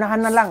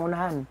 Unahan na lang,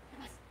 unahan.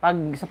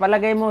 Pag sa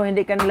palagay mo,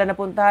 hindi ka nila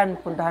napuntahan,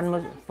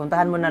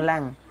 puntahan mo na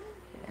lang.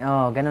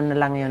 Ganun na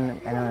lang yun.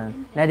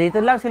 Na dito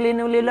lang si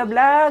Lino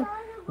Vlog.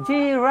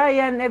 G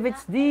Ryan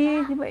FHD,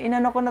 diba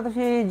inano ko na to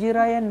si G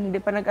Ryan, hindi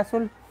pa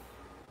nag-asul.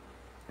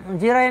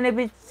 G Ryan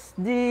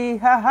FHD,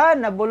 haha,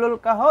 nabulol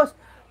ka host.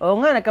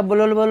 Oo nga,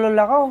 nagkabulol-bulol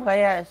ako,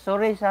 kaya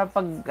sorry sa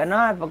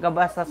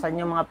pagkabasa sa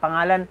inyo mga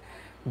pangalan.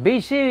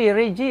 BC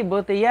Reggie,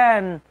 buti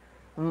yan.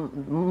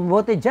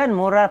 Buti dyan,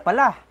 mura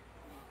pala.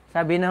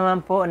 Sabi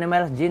naman po ni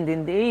Miles Jean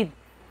 28.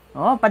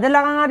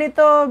 Padala ka nga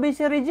dito,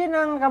 BC Reggie,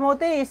 ng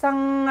kamote,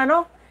 isang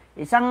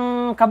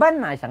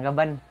kaban.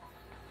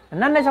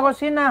 Nanay sa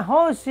kusina,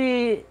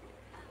 si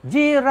G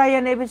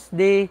Ryan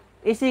FSD,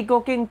 easy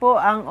cooking po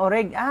ang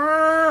oreg.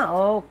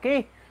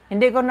 Okay.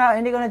 Hindi ko na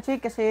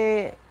check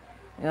kasi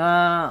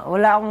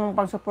wala akong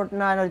pang-support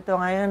na dito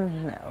ngayon.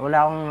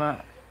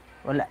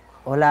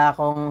 Wala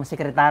akong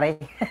sekretary.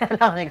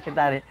 Wala akong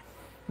sekretary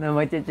na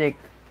mag-check.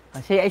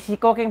 Si easy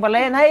cooking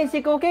pala yan. Hi,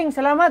 easy cooking.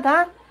 Salamat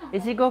ha.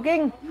 Easy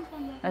cooking.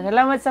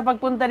 Salamat sa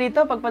pagpunta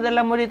dito.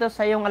 Pagpadala mo dito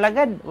sa iyong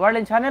alagad.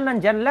 Warlen Channel,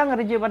 nandyan lang.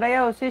 Reggie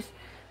Padayaw, sis.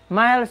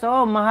 Miles,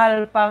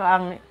 mahal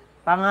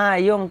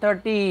yung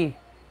 30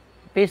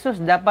 pesos,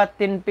 dapat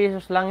 10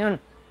 pesos lang yun.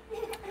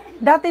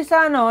 Dati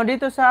sa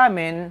dito sa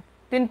amin,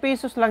 10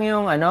 pesos lang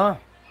yung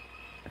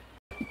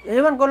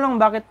Iwan ko lang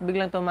bakit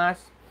biglang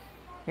tumaas.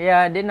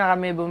 Kaya di na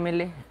kami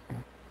bumili.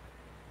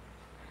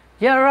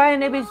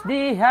 Ryan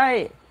FHD,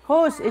 hi.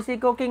 Host, easy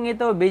cooking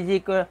ito,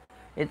 busy ko.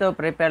 Ito,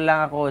 prepare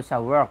lang ako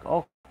sa work.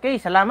 Okay,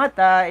 salamat,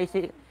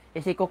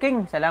 easy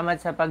cooking. Salamat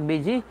sa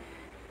pag-busy.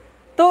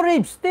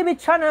 Toribs TV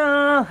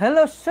channel.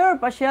 Hello sir,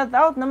 pa-shout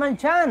out naman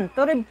dyan.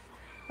 Torib,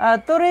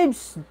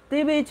 Toribs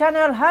TV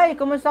channel, hi,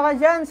 kumusta ka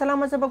dyan?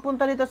 Salamat sa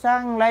pagpunta dito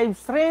sa live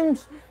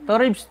streams.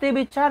 Toribs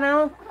TV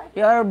channel,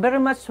 you are very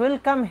much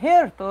welcome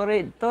here.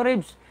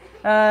 Toribs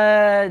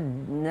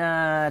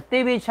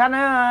TV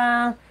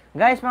channel.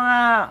 Guys,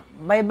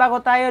 may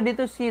bago tayo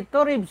dito si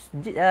Toribs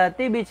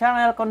TV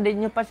channel. Kung di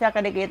nyo pa siya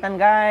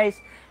kadikitan, guys,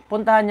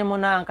 puntahan nyo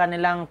muna ang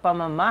kanyang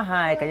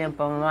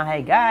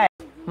pamamahay, guys.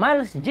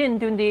 Miles Jean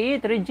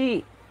 28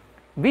 Reggie.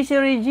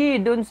 BC Reggie,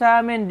 doon sa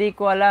amin, di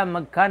ko alam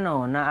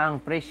magkano na ang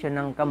presyo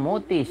ng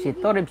kamuti. Si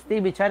Toribs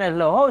TV channel,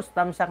 hello host,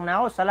 tamsak na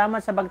ako. Salamat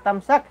sa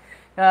pagtamsak,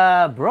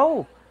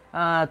 bro.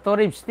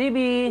 Toribs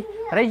TV,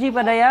 Reggie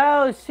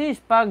Padayaw, sis,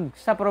 pag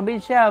sa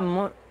probinsya,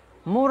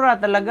 mura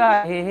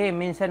talaga, hehe,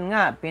 minsan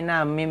nga,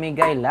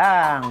 pinamimigay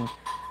lang.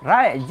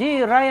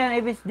 Ryan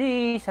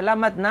FSD,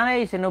 salamat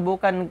nanay,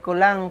 sinubukan ko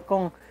lang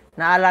kung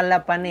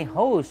naalala pa ni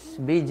host,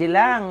 BG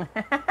lang.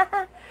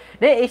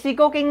 Easy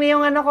cooking na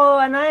yung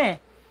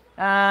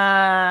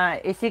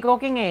easy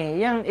cooking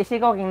yung easy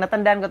cooking,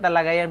 natandaan ko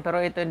talaga yan,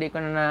 pero ito hindi ko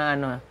na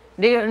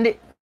hindi,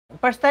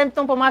 first time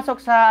tong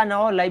pumasok sa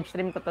live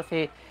stream ko to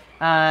si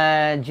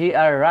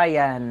GR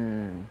Ryan,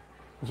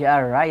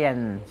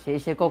 si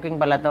easy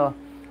cooking pala to.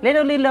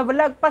 Lino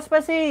vlog,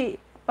 paspasi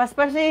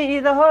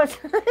dito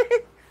host.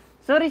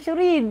 sorry,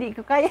 di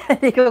ko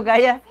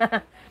kaya.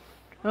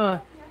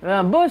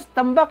 Boss,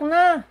 tambak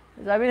na.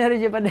 Sabi na rin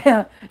siya pa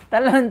din.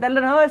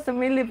 Talon host,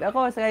 sumilip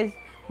ako guys.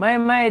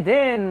 May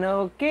din.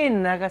 Okay,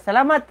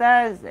 nakasalamat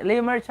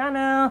Limer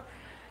channel.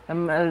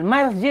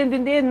 Miles Jean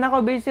din.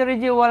 Nako, busy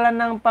Reggie, wala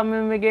nang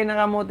pamimigay ng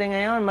kamuti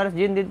ngayon. Miles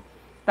Jean din.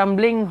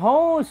 Tumbling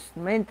host.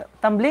 May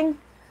tumbling?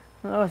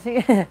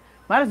 Sige.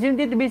 Miles Jean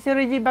din, busy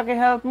Reggie,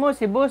 paki-help mo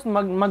si boss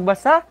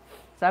magbasa.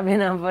 Sabi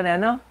na po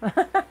na,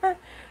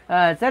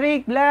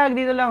 Sarik vlog,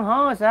 dito lang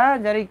host,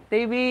 Sarik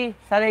TV,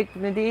 Sarik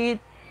 28.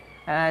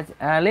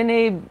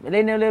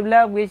 Lini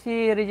vlog,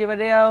 busy Reggie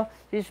Padeo.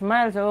 Si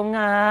Smile, so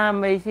nga,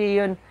 may si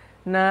yun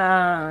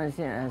na,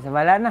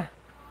 wala na.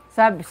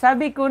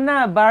 Sabi ko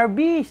na,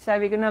 Barbie.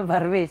 Sabi na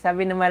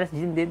Maras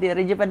Jindidi.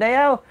 Reggie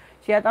Padayaw,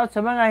 shout out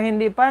sa mga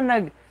hindi pa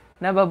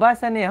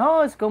nababasa ni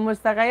host.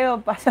 Kumusta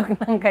kayo?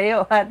 Pasok lang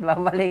kayo at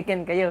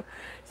babalikin kayo.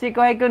 Si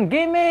Kuhaikon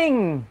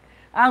Gaming.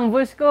 Ang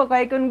boss ko,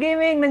 Kuhaikon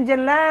Gaming,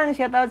 nandyan lang.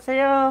 Shout out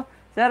sa'yo.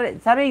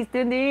 Sorry,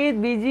 28,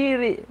 BG,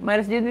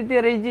 Maras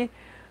Jindidi,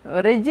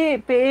 Reggie,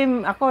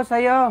 PM ako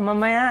sa'yo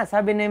mamaya.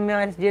 Sabi ni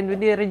Miles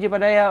Jindidi, Reggie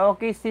Padaya,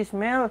 okay, sis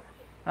Mel.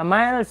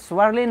 Miles,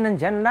 Warlin,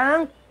 nandyan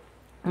lang.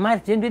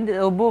 Miles Jindidi,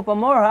 ubo pa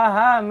more,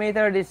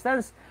 meter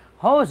distance.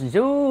 Host,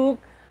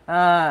 Juke.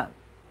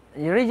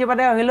 Reggie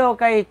Padaya, hello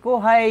kay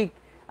Kuhay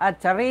at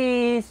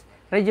Charis.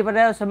 Reggie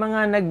Padaya sa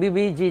mga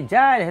nag-BBG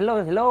dyan.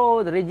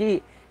 Hello,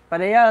 Reggie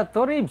Padaya,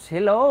 Toribs,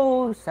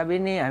 hello. Sabi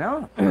ni,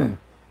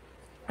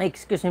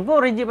 excuse me po,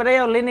 Reggie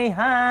Padaya, Lini,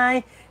 hi.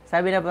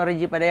 Sabi na po,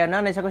 Reggie Padayaw,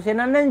 nanay sa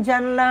kusina,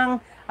 nandyan lang.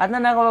 At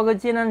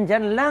nanakawagod siya,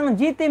 nandyan lang.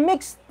 GT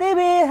Mix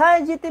TV!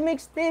 Hi, GT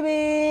Mix TV!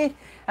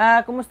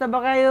 Kumusta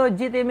ba kayo,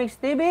 GT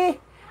Mix TV?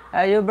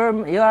 You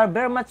are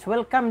very much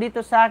welcome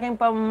dito sa aking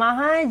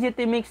pamamahay,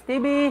 GT Mix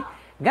TV.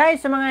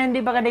 Guys, sa mga hindi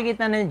pa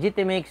kadikitan ng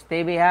GT Mix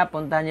TV,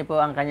 puntahan niyo po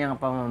ang kanyang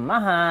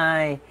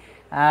pamamahay.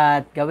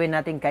 At gawin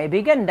natin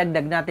kaibigan,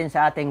 dagdag natin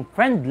sa ating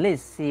friend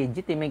list, si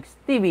GT Mix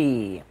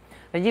TV.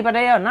 Reggie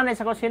Padayaw, nanay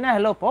sa kusina.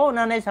 Hello po,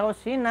 nanay sa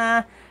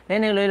kusina.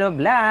 Lenny Lilo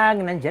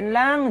Vlog, nandyan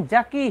lang.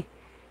 Jackie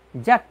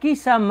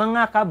sa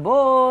mga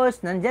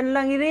kabos. Nandyan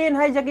lang rin.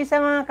 Hi, Jackie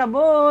sa mga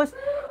kabos.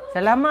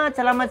 Salamat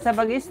sa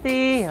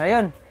pag-isti.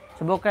 Ayun,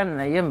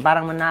 subukan. Ayun,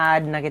 parang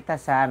manaad na kita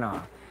sa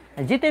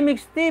GT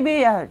Mix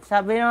TV.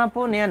 Sabi naman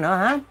po niya,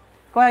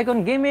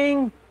 Kuhaikon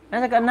Gaming.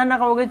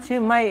 Nanakawagat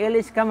si May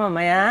Ellis ka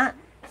mamaya.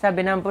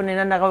 Sabi naman po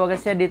niya,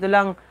 nanakawagat siya. Dito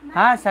lang,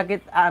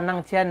 sakit ng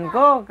tiyan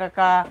ko.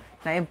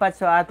 Na-impat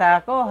so ata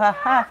ako,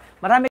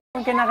 Marami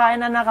kong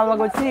kinakain na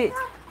nakawagot si.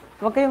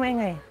 Huwag kayong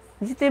maingay.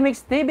 GT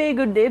Mix TV,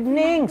 good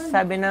evening.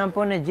 Sabi naman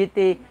po na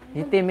GT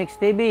Mix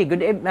TV,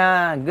 good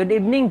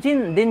evening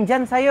din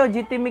dyan sa'yo,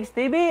 GT Mix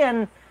TV.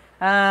 And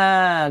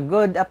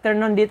good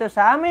afternoon dito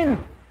sa amin.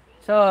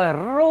 So,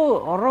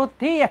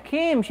 Rotia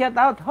Kim, shout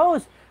out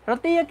host.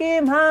 Rotia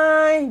Kim,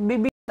 hi.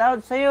 Bibi shout out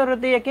sa'yo,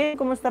 Rotia Kim.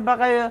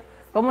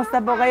 Kumusta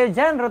po kayo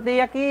dyan,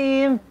 Rotia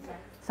Kim?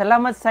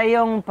 Salamat sa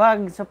iyong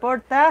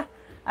pag-suporta.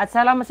 At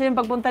salamat sa iyong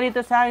pagpunta dito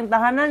sa aking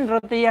tahanan,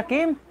 Rotia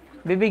Kim.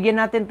 Bibigyan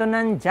natin to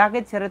ng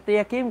jacket si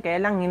Rotia Kim. Kaya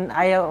lang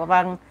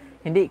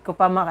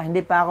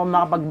hindi pa ako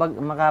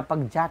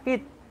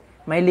makapag-jacket.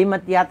 May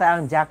limit yata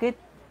ang jacket.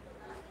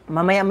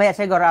 Mamaya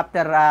siguro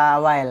after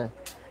a while.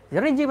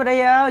 Reggie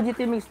Padayaw,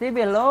 GT Mix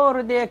TV. Hello,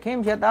 Rotia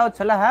Kim. Shout out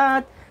sa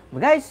lahat.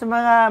 Guys,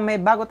 mga may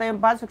bago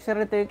tayong pasok si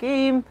Rotia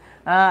Kim.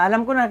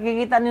 Alam ko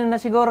nakikita niyo na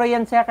siguro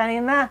yan siya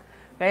kanina.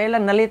 Kaya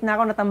lang nalit na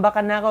ako,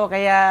 natambakan na ako.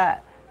 Kaya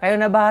kayo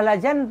na bahala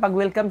dyan.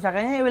 Pag-welcome sa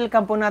kanya,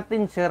 welcome po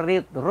natin si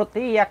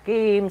Rotia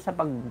Kim sa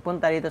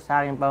pagpunta dito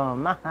sa aking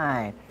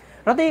pamamahay.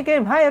 Rotia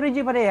Kim, hi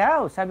Reggie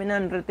Padayaw. Sabi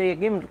na Rotia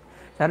Kim,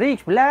 sa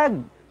Rich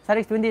Vlog, sa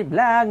Rich 20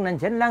 Vlog,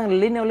 nandyan lang,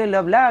 Lino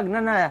Lilo Vlog,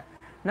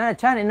 Na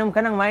Chan, inom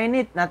ka ng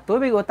mainit na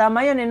tubig. O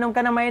tama yun, inom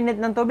ka ng mainit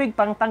ng tubig.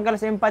 Pangtanggal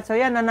sa impatso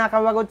yan na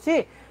nakawagot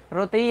si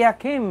Rotia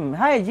Kim.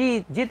 Hi,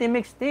 GT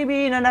Mix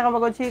TV na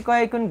nakawagot si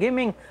Kuhay Kun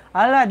Gaming.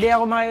 Ala, di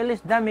ako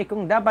makailis. Dami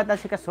kung dapat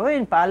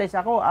asikasuhin. Paalis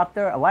ako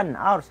after 1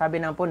 hour. Sabi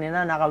na po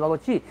nila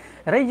nakawagot si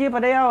Reggie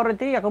Padayao.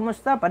 Rotia,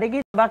 kumusta?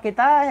 Padikit ba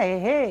kita?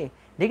 Hey.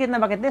 Dikit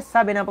na bakit this?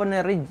 Sabi na po ni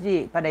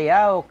Reggie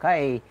Padayao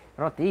kay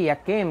Rotia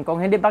Kim.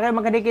 Kung hindi pa kayo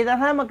magkadikitan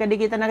ha,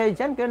 magkadikitan na kayo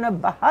dyan. Kayo na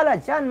bahala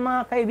dyan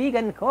mga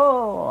kaibigan ko.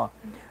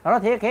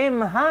 Rotia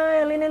Kim,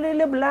 hi,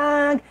 Linililo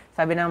Vlog.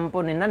 Sabi naman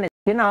po ni Nanay,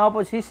 sinaw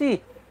po sisi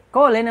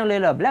ko,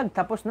 Linililo Vlog.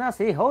 Tapos na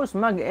si host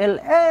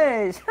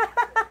mag-LS.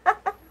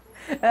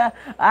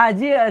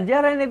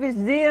 Jaren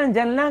FSD,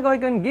 dyan lang, Kuhay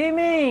Kun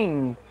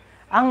Gaming.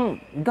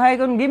 Ang Kuhay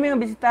Kun Gaming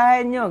ang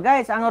bisitahin nyo.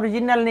 Guys, ang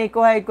original ni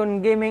Kuhay Kun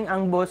Gaming,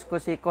 ang boss ko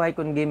si Kuhay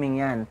Kun Gaming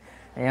yan.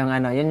 Yung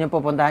yun yung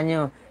pupuntahan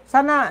nyo.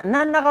 Sana,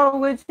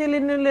 nakawit si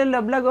Linililo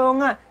Vlog. Oo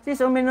nga, sis,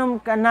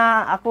 uminom ka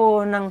na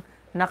ako ng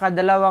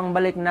nakadalawang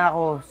balik na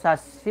ako sa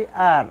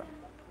CR.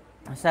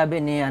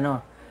 Sabi ni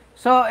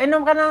So,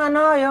 inom ka ng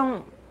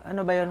yung,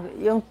 ba yun?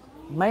 Yung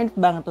mainit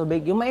ba ng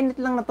tubig? Yung mainit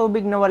lang na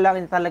tubig na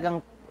walang talagang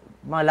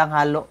malang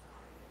halo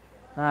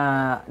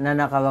na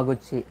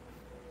nakawagod si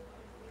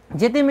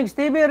GT Mix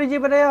TV,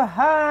 Reggie Padeo.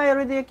 Hi,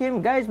 Rotia Kim.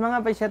 Guys,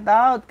 mga pa-shout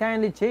out.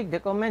 Kindly check the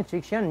comment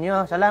section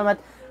nyo. Salamat,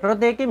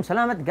 Rotia Kim.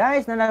 Salamat,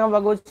 guys, na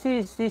nakawagod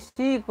si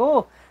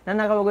ko. Na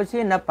nakawagod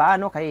si na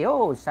paano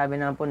kayo. Sabi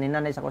na po ni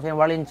Nanay sa Kusina,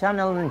 Warlin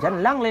Channel. Nandyan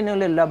lang,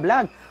 Linulila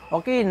Vlog.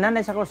 Okay,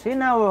 Nanay sa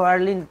Kusina,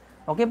 Warlin.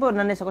 Okay po,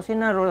 Nanay sa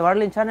Kusina,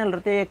 Warlin Channel,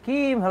 Rotia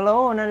Kim.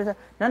 Hello, na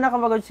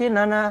nakawagod si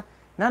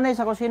Nanay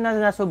sa Kusina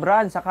na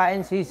sobraan sa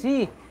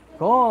KNCC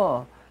ko.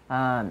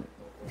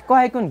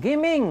 Kuhay Kun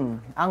Gaming,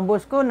 ang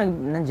boss ko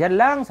nandiyan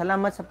lang.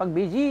 Salamat sa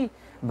pagbiji,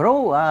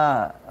 bro.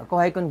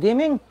 Kuhay Kun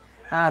Gaming,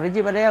 Reggie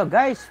Padeo,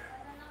 guys.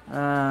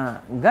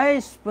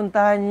 Guys,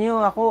 puntahan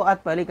niyo ako at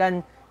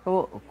balikan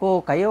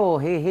ko kayo.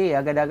 Hehe,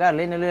 agad-agad.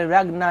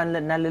 Linilirag na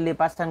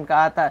nalilipasan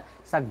ka ata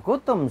sa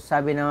gutom.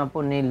 Sabi naman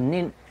po ni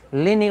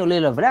Lini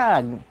Ulilo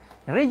Vlog.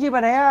 Reggie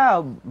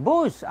Padeo,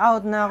 boss,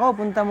 out na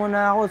ako. Punta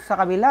muna ako sa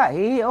kabila.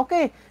 Hehe,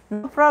 okay.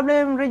 No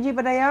problem, Reggie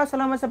Padayao.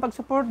 Salamat sa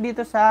pag-support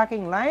dito sa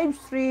aking live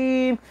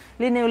stream.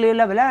 Lini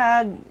Ulila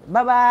Vlog.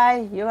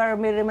 Bye-bye. You are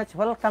very much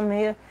welcome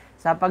here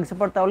sa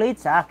pag-support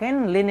ulit sa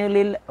akin. Lini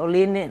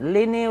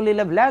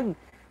Ulila Vlog.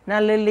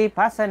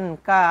 Nalilipasan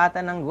ka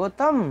ata ng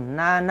gutom.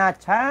 Nana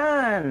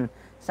Chan.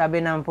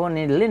 Sabi naman po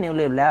ni Lini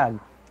Ulila Vlog.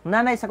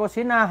 Nanay sa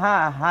kusina,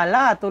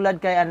 hala,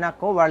 tulad kay anak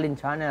ko, Warlin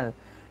Channel.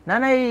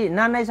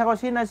 Nanay sa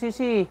kusina,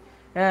 sisi.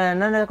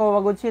 Nanay ko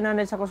wagod si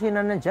Nanay sa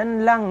kusina,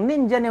 nandyan lang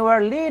ninja ni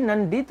Warlin.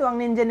 Nandito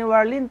ang ninja ni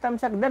Warlin.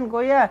 Tamsakdan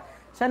kuya.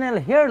 Channel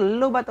here,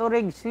 lubat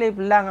orig, sleep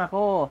lang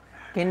ako.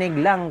 Kinig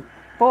lang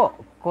po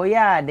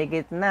kuya,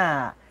 dikit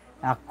na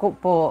ako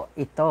po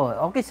ito.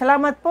 Okay,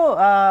 salamat po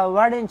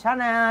Warlin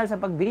Channel sa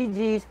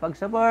pag-BG, sa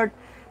pag-support.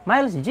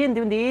 Miles Jean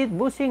 28,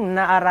 busing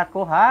na ara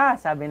ko ha.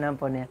 Sabi na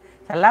po niya.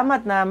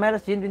 Salamat na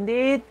Miles Jean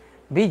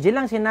 28. BG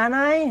lang si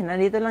Nanay.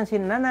 Nandito lang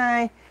si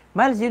Nanay.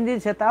 Miles Jean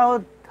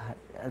 28,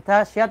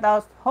 shout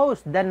out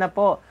host dan na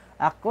po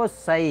ako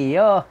sa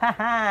iyo.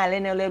 Haha,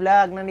 Linuli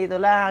Vlog, nandito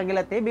lang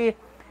Agila TV.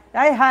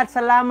 Ay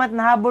salamat,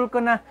 nahabol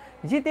ko na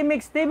GT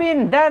Mix TV.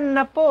 Dan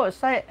na po,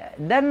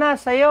 dan na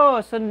sa'yo.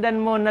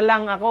 Sundan mo na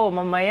lang ako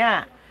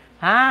mamaya.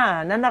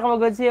 Ha,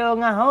 nanakawagod siyo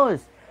nga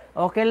host.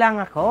 Okay lang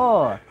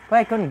ako.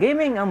 Kuhay Kun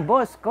Gaming ang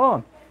boss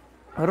ko.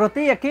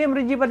 Rotia Kim,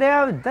 Reggie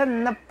Padeo,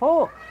 dan na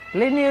po.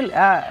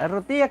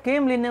 Rotia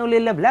Kim, Linuli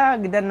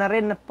Vlog, dan na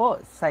rin na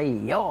po sa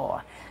iyo.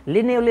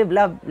 Lini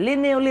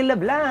Ulila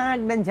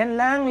Vlog, nandyan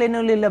lang, Lini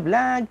Ulila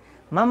Vlog.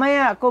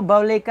 Mamaya ako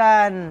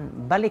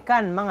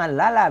balikan mga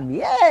lalab.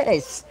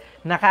 Yes!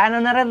 Nakaano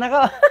na rin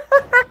ako.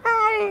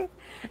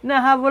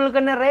 Nahabol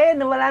ko na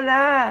rin, wala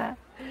na.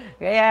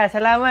 Kaya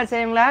salamat sa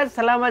inyong lahat.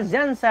 Salamat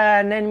dyan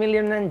sa 9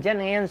 million nandyan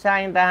ngayon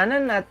sa aking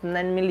tahanan at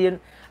 9 million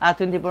at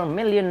 24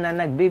 million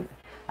na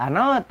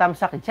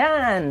tamsak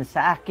dyan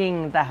sa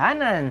aking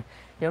tahanan.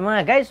 Yung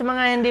mga guys,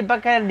 mga hindi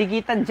pa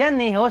kadikitan dyan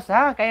ni host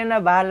ha, kayo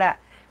na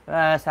bahala.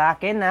 Sa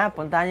akin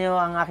puntahan nyo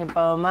ang aking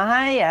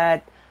pamamahay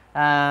at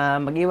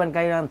mag-iwan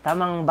kayo ng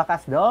tamang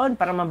bakas doon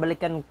para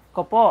mabalikan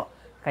ko po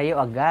kayo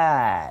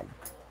agad.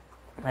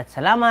 At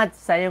salamat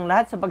sa inyong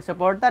lahat sa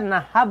pagsuporta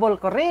na habol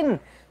ko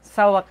rin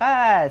sa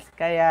wakas.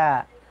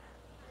 Kaya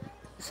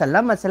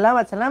salamat.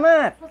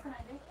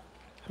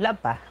 Wala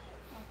pa.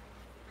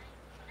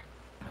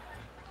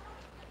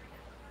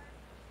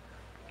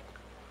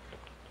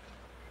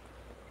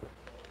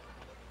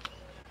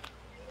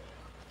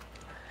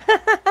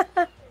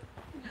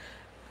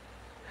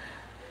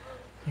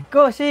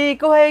 Si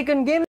Kuhay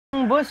Kun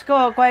Gaming, boss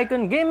ko, Kuhay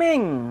Kun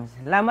Gaming.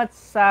 Salamat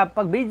sa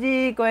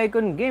pag-BG, Kuhay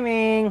Kun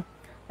Gaming.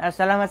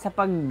 Salamat sa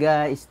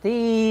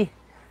pag-stay.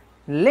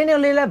 Lini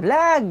Ulila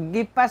Vlog,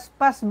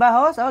 gipaspas ba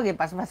host? Oh,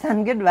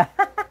 gipaspasan good ba?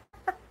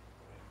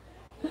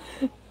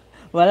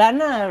 Wala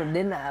na,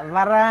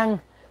 parang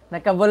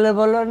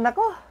nakabulol-bulol na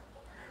ko.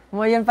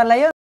 Mo yun pala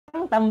yun,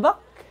 tambak.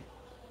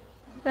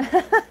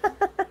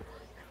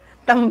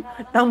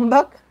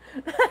 Tambak.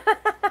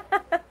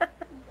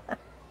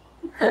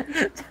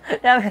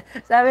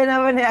 sabi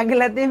naman ni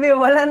Agila TV,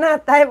 wala na,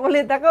 type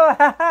ulit ako.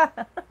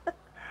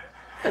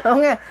 Oo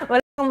nga,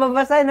 wala kang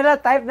babasahin nila,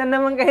 type na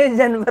naman kayo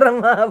dyan para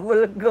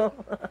mahabol ko.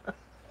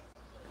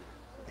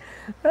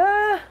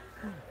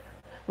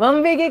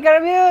 Ma'am Vicky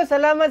Carpio,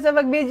 salamat sa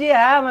pag-BG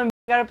ha, Ma'am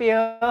Vicky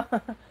Carpio.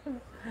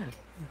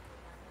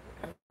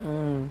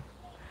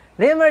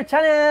 Rimmer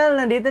Channel,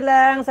 nandito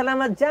lang.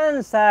 Salamat dyan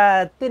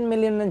sa 10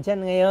 million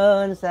nandyan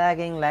ngayon sa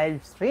aking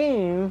live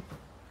stream.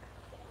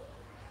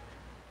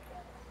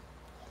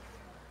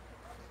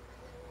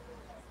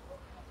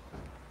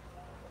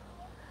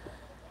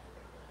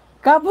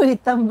 Kapoy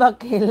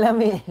tambak kay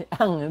lami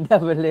ang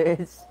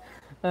WS.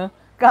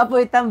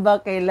 Kapoy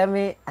tambak kay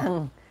lami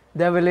ang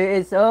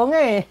WS. Oo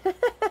nga eh.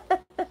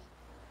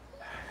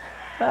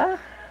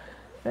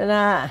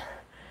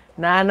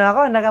 na ano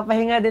ako,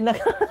 nakapahinga din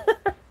ako.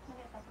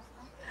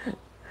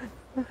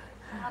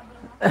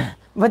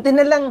 Buti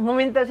na lang,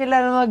 huminto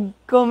sila na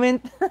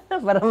mag-comment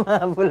para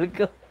mahabol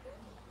ko.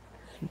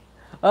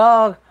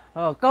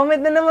 Comment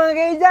na naman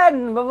kayo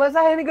dyan.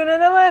 Babasahin ko na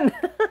naman.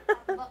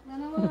 Bak na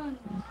naman.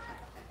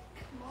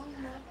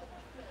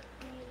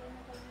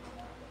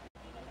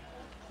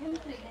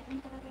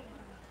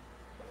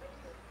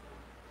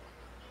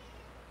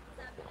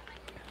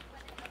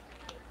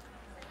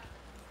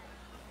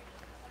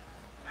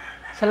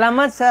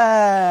 Salamat sa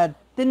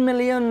 10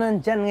 million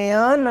nandyan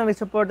ngayon na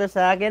nagsuporta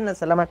sa akin.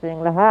 Salamat sa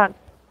inyong lahat.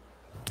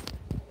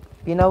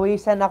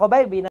 Pinawisan ako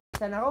ba?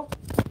 Binawisan ako.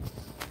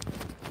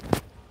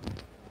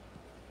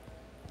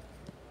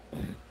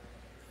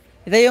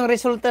 Ito yung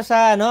resulta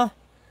sa ano?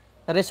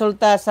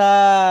 Resulta sa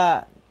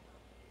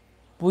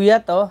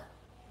puyat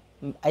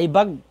ay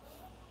bag.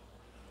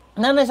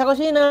 Nanay sa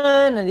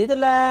kusina, nandito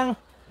lang.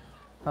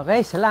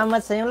 Okay, salamat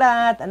sa inyong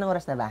lahat. Anong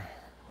oras na ba?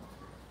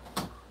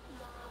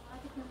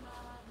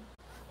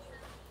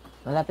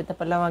 Malapit na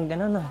pala mag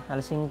ano,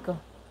 alas 5.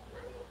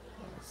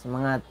 Sa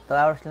mga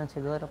 2 hours lang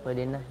siguro,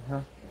 pwede na.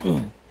 No?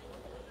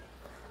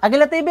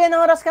 Agila TV,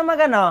 anong oras ka mag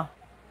ano?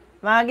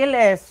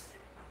 Mag-Giles?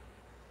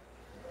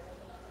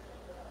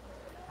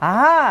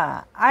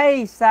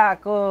 Ay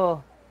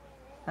sako.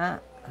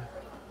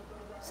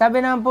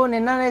 Sabi naman po ni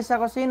nanay sa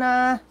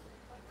kusina,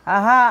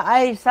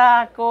 ay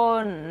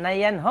sako na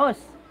yan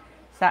host.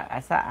 Sa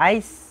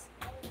ice.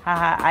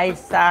 Ay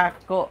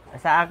sako.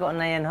 Sa ako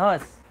na yan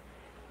host.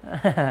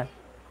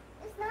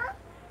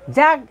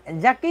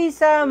 Jackie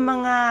sa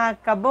mga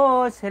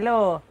kabos,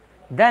 hello.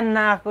 Dan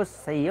na ako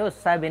sa iyo,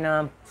 sabi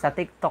na sa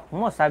TikTok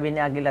mo, sabi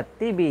ni Aguilat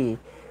TV.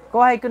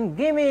 Kohay Kun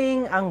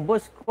Gaming, ang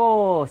boss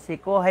ko. Si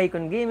Kohay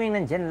Kun Gaming,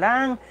 nandyan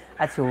lang.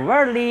 At si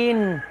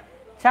Warlin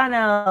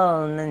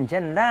Channel,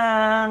 nandyan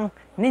lang.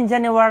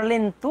 Ninja ni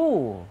Warlin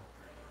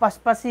 2.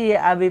 Paspasi,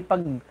 abi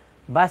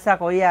pagbasa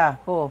ko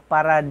ko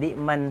para di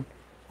man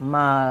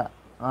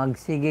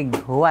magsigig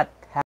huwat.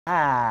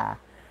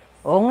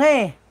 O nga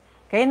eh.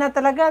 Kaya na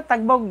talaga,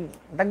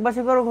 tagba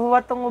siguro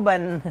huwat tong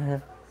uban.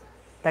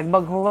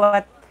 Tagbag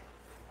huwat.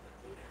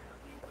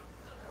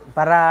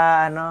 Para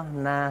ano,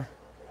 na...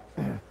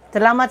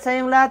 Salamat sa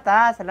iyong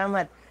lahat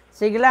salamat.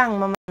 Sige lang,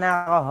 mamana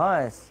ako,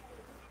 host.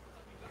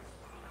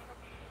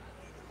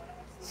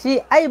 Si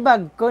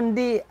Aybag,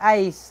 kundi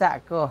ay sa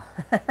ko.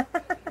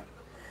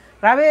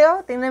 Grabe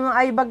tingnan mo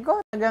Aybag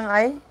ko, tagang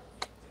ay.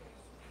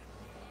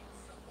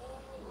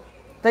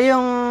 Ito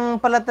yung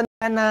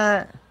palatandaan na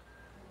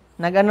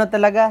nag-ano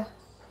talaga.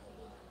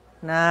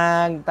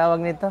 Nagtawag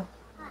nito.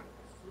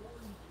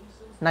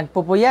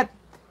 Nagpupuyat.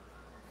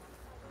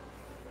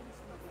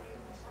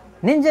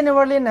 Ninja ni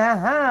Warlin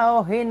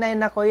hinay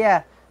na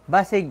kuya.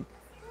 Basig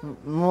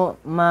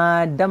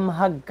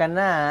madamhag ka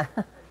na.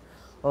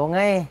 O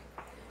nga eh.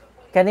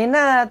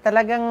 Kanina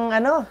talagang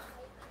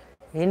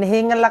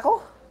hinihingal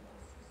ako.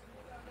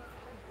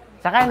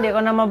 Saka hindi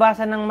ko na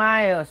mabasa ng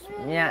maayos.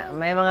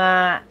 May mga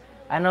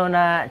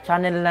na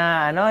channel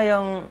na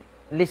yung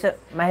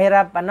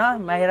mahirap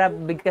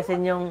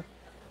bigkasin yung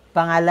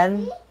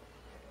pangalan.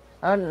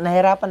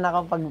 Nahirapan ako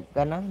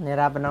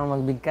nahirapan ako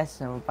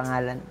magbigkas ng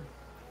pangalan.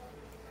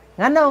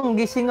 Nganong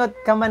gisingot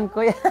ka man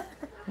kuya?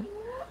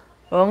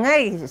 O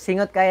ngay,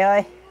 singot kayo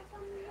eh.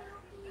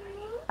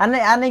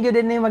 Anay yun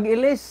din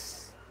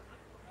mag-ilis.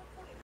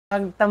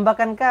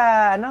 Magtambakan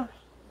ka,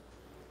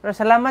 Pero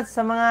salamat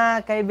sa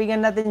mga kaibigan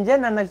natin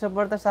dyan na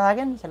nagsuporta sa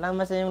akin.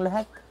 Salamat sa inyong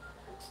lahat.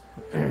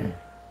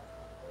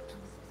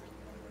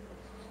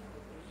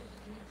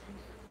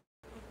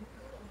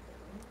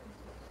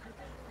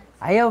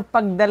 Ayaw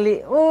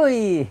pagdali.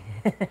 Uy!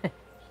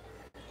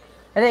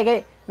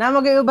 Kay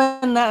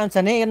namag-iuban na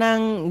sanay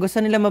nang gusto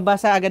nila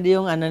mabasa agad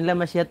yung nila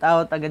ma-shout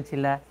out agad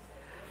sila.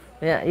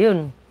 Kaya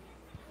yun.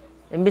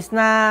 Imbis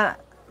na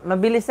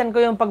mabilisan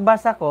ko yung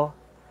pagbasa ko,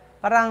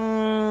 parang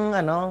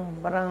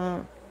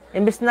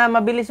imbis na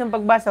mabilis yung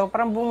pagbasa ko,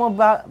 parang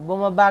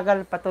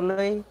bumabagal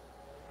patuloy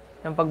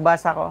yung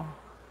pagbasa ko.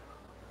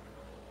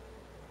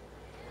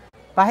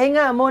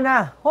 Pahinga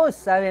muna,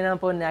 host, sabi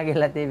naman po ni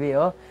Agila TV,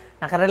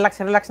 Nakarelax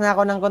na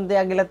ako ng konti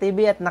Agila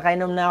TV at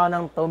nakainom na ako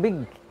ng tubig.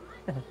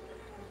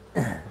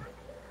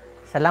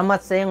 Salamat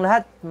sa iyong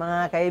lahat,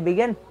 mga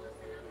kaibigan.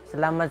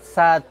 Salamat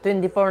sa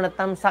 24 na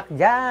tamsak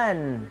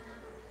dyan.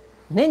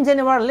 Ninja ni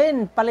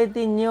Warlin,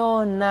 palitin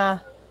nyo na,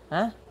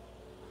 ha?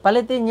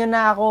 Palitin nyo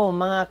na ako,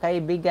 mga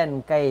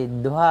kaibigan, kay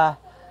duha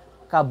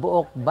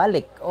kabuok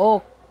balik.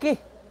 Okay.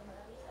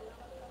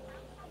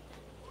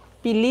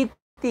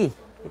 Piliti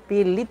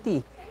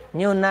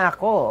nyo na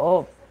ako.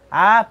 Oh.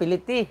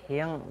 Piliti.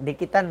 Yung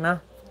dikitan,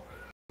 no?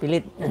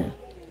 Pilit.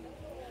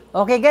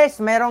 Okay, guys.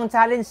 Mayroong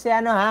challenge si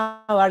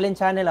Warlin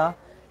Channel, oh.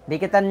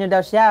 Dikitan nyo daw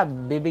siya.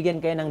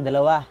 Bibigyan kayo ng 2.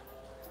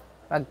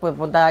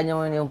 Pagpupuntahan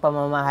nyo yung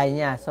pamamahay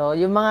niya. So,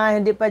 yung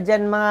mga hindi pa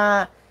dyan,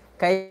 mga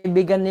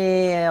kaibigan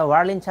ni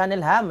Warlin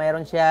Channel, ha?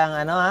 Mayroon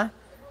siyang,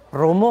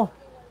 promo.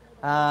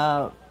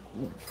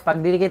 Pag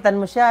dikitan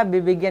mo siya,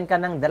 bibigyan ka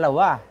ng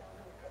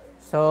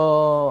 2. So,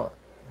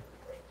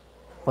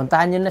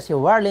 puntahan nyo na si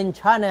Warlin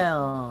Channel.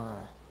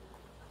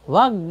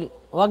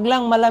 Wag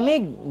lang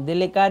malamig.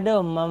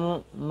 Delikado,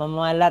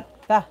 mamalat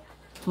ka.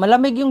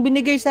 Malamig yung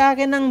binigay sa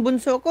akin ng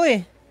bunso ko,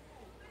 eh.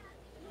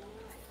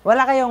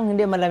 Wala kayong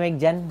hindi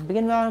malamig dyan?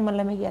 Bigyan mo ako ng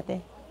malamig,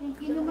 ate. Yung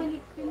kinumalit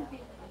yun,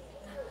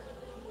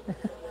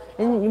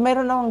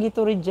 Mayroon akong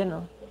Gatorade dyan,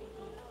 oh.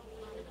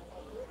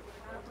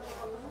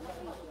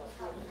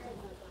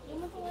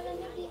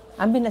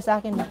 Ambin na sa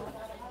akin.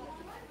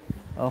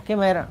 Okay,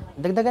 mayroon.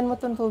 Dagdagan mo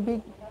itong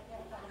tubig.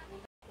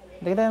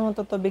 Dagdagan mo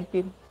itong tubig,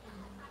 Pim.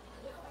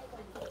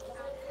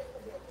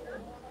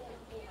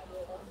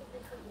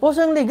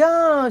 Pusong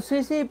ligaw,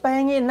 sisi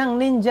pahingi ng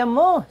ninja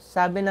mo.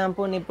 Sabi naman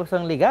po ni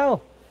Pusong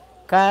ligaw.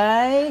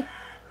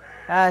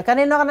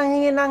 Kanino ka nang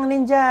hingi ng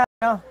ninja?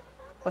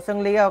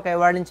 Pusong ligaw, kay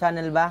Warlin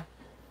Channel ba?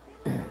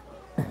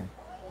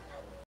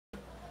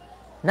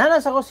 Nana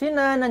sa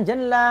kusina,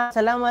 nandyan lang.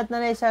 Salamat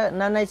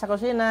nanay sa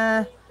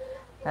kusina.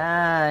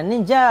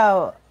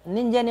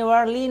 Ninja ni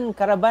Warlin,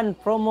 Karaban,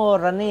 promo,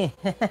 Rani.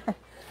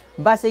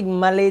 Basig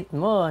malit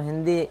mo,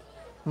 hindi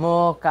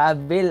mo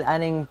kaabil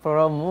aning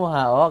promo,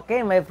 ha.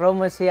 Okay, may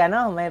promo si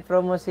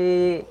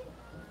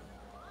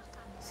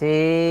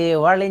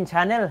Warlin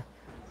Channel.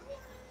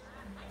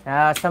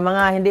 Sa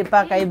mga hindi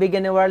pa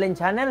kaibigan ni Warlin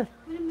Channel,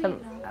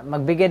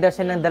 magbigay daw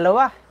siya ng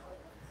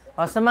 2.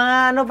 O sa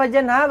mga pa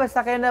dyan, ha,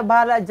 basta kayo na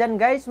bahala dyan,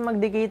 guys,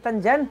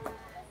 magdikitan dyan.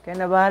 Kayo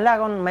na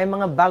bahala kung may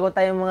mga bago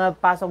tayong mga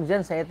pasok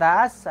dyan sa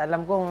itaas.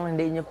 Alam kong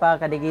hindi nyo pa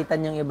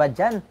kadikitan yung iba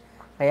dyan.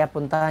 Kaya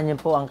puntahan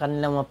nyo po ang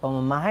kanilang mga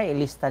pamamahay,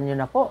 ilistan nyo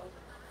na po.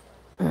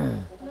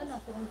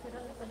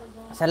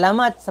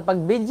 Salamat sa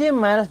pagbigay,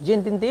 Miles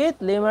Jean Tintit,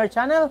 Limer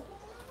Channel.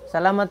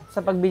 Salamat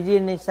sa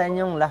pagbigay sa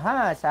inyong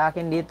lahat sa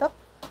akin dito.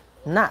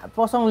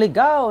 Pusong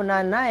ligaw,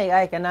 nanay.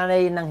 Ay,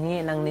 kananay nang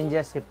hingi ng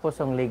ninja si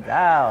Pusong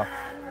ligaw.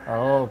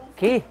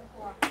 Okay.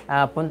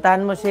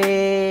 Puntahan mo si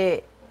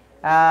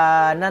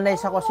nanay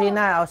sa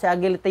kusina o si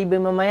Agil TV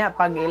mamaya.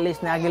 Pag ilis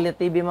na Agil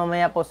TV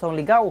mamaya, Pusong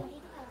ligaw.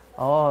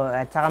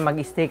 At saka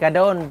mag-stay ka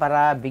doon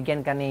para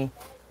bigyan ka ni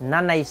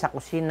nanay sa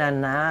kusina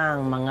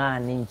ng mga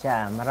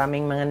ninja.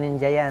 Maraming mga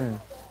ninja yan.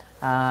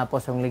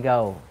 Pusong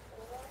ligaw.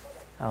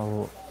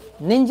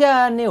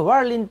 Ninja ni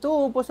Warlin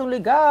 2, Pusong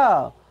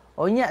ligaw.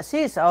 O niya,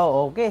 sis.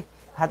 Okay.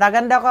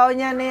 Hatagan daw ka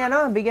niya ni,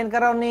 bigyan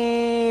ka raw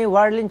ni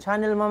Warlin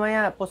Channel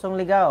mamaya, Pusong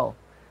ligaw.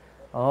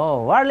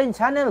 Warlin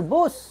Channel,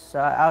 boss.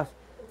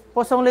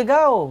 Pusong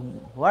ligaw.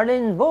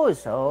 Warlin,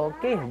 boss.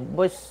 Okay,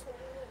 boss.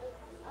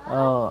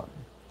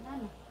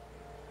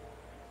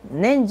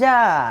 Ninja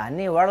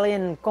ni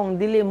Warlin, kung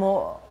dili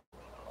mo,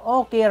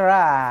 okay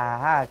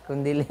ra.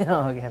 Kung dili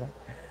mo, okay ra.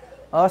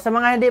 Sa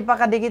mga hindi pa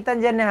kadikitan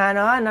dyan,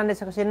 nanay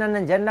sa kusina,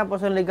 nandyan na,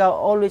 Pusong ligaw.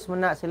 Always mo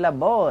na sila,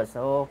 boss.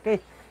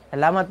 Okay.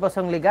 Salamat,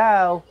 Pusong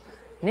ligaw.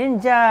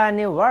 Ninja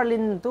ni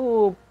Warlin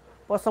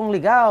 2, Pusong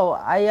ligaw.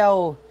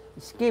 Ayaw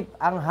skip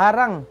ang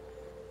harang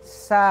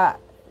sa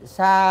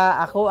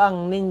ako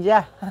ang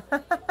ninja.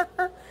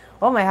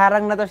 May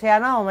harang na to si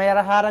may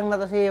harang na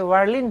to si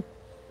Warlin.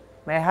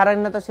 May harang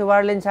na to si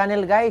Warlin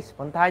Channel, guys.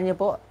 Puntahan niyo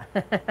po.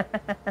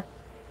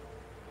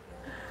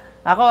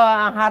 Ako,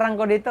 ang harang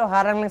ko dito,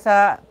 harang lang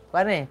sa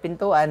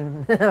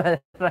pintuan.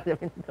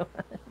 Pintuan.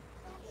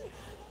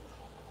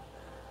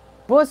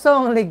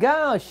 Pusong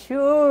ligaw,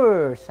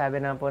 sure.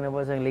 Sabi naman po na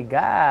Pusong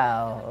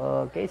ligaw.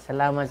 Okay,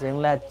 salamat sa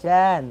inyong lahat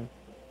dyan.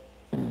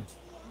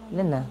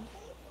 Ilan na?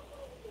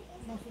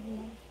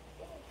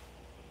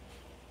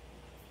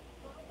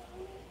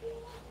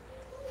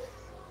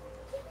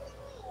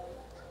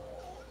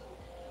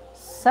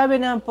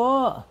 Sabi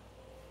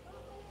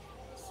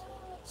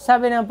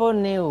naman po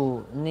ni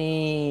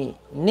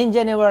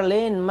Ninja ni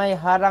Warlin, may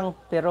harang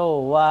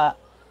pero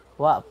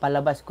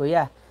palabas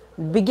kuya.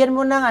 Bigyan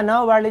mo ng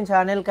Warlin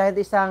Channel, kahit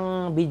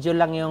isang video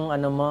lang yung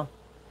mo.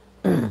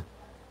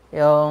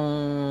 Yung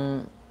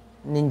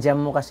ninja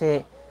mo,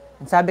 kasi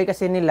sabi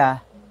kasi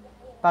nila,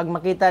 pag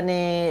makita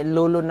ni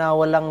Lolo na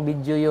walang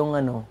video yung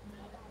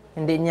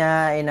hindi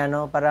niya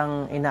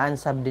parang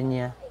ina-unsub din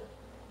niya.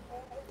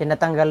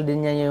 Tinatanggal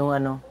din niya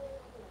yung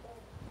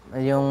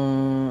yung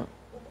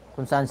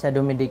kung saan siya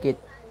dumidikit.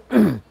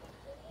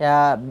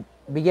 Kaya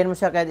bigyan mo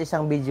siya kahit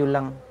isang video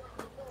lang.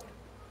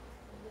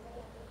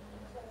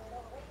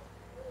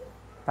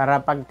 Para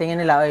pag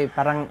tingin nila,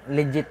 parang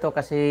legit to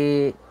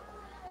kasi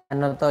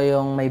ano to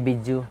yung may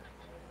video.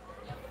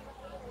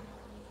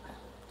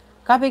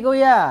 Kapi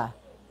kuya.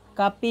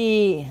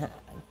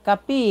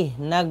 Kapi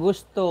na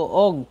gusto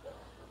og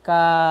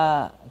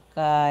ka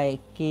kay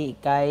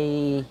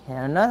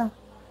ano?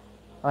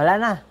 Wala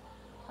na.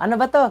 Ano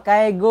ba to?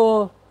 Kay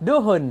go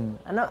duhon.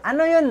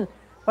 Ano yun?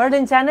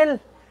 Pardon channel.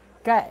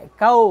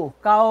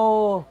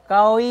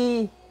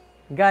 Kawi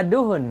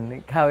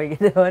gaduhon. Kawi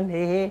gaduhon.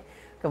 Hehe.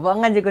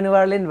 Kabuangan di ko ni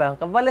Warlin ba?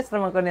 Kabalas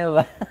naman ko niya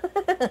ba?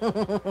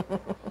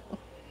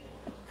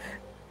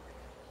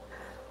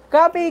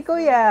 Kapi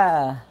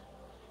kuya.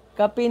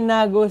 Kapi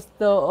na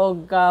gusto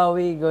og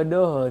kawi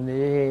godohon.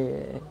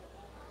 Hehe.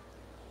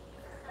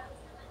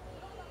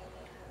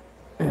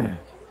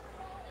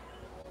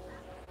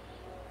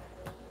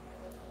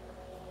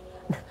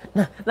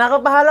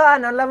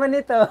 Nakapahalaan, ang laman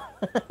nito.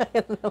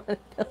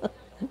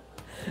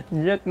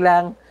 Joke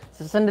lang.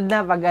 Susunod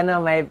na pag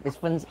ano, may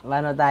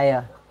paano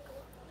tayo.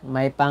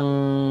 May pang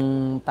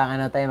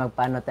ano tayo,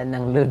 magpaano tayo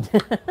ng load.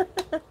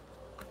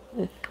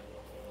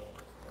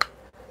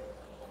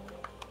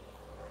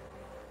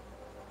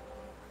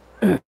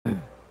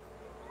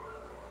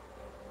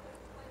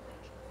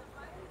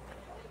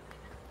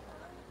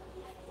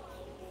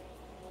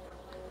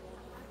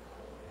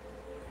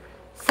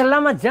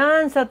 Salamat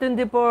dyan sa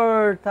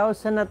 24,000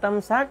 na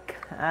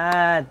tamsak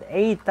at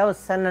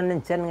 8,000 na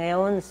nandyan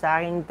ngayon sa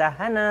aking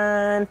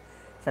tahanan.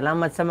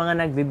 Salamat sa mga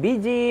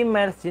nagbi-BG,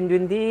 Mars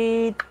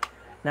Jindwindit,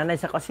 Nanay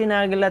sa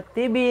Kusina, Galat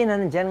TV, na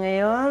nandyan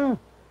ngayon.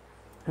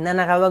 Na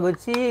nakawagod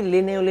si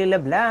Linew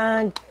Lila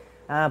Vlog,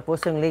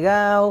 Pusong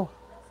Ligaw,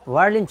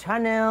 Warlin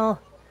Channel,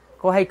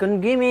 Kuhay Kun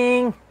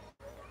Gaming,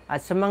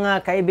 at sa mga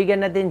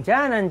kaibigan natin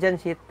dyan, nandyan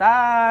si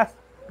Tas,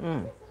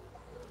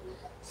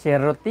 si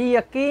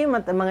Rotia Kim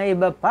at mga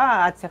iba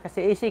pa, at saka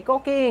si AC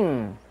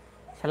Cooking.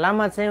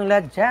 Salamat sa inyong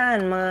lahat dyan,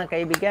 mga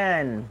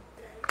kaibigan.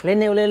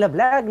 Linew Lila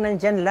Vlog,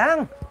 nandyan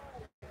lang.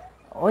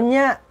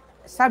 Unya,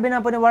 sabi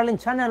na po ni Warlin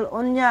Channel,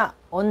 unya,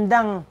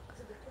 undang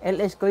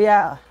LS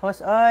kuya,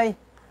 host oy.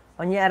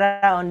 Unya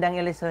ara, undang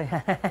LS oy.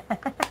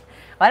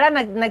 Wala,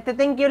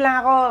 nagte-thank you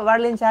lang ako,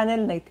 Warlin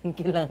Channel, nag-thank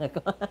you lang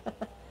ako.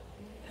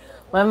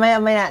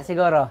 Mamaya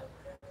siguro.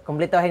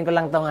 Kumplituhin ko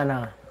lang tong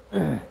ano.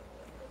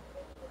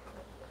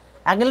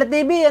 Agila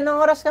TV,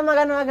 anong oras ka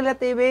mag-ano Agila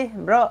TV?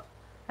 Bro,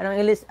 anong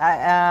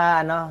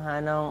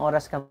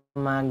oras ka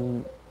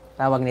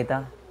mag-tawag nito?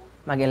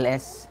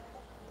 Mag-LS?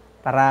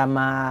 Para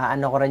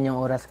maano ko rin yung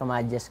oras ko,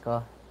 ma-adjust ko.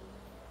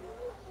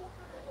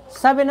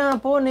 Sabi na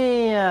po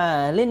ni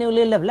Linew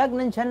Lila Vlog,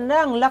 nandyan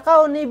lang.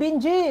 Lakaw ni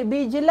Benji.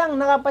 BG lang,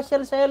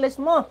 nakapasyal sa LS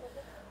mo.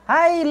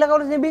 Hi,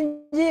 lakaw ni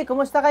Benji.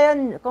 Kumusta ka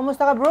yan?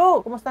 Kumusta ka bro?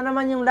 Kumusta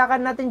naman yung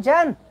lakad natin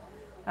dyan?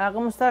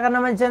 Kumusta ka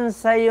naman dyan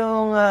sa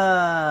yung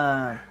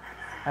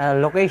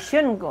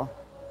location ko?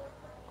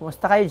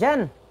 Kumusta kayo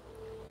dyan?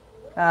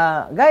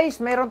 Guys,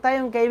 mayroon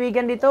tayong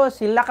kaibigan dito,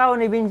 si Lakaw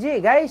ni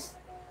Benji,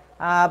 guys.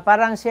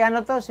 Parang si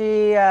ano to,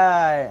 si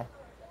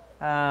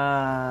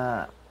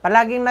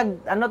palaging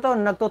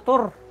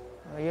nagtutur.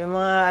 Yung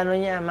mga ano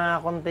niya,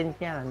 mga content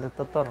niya,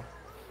 nagtutur.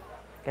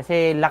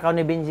 Kasi Lakaw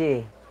ni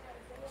Benji.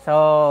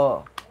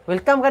 So,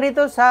 welcome ka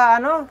dito sa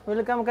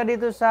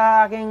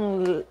aking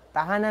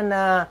tahanan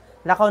na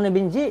Lakaw ni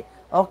Benji.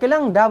 Okay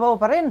lang,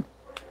 Davao pa rin.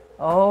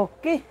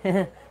 Okay.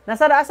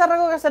 Asar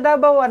ako ka sa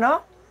Davao,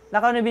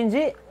 Lakaw ni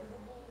Benji.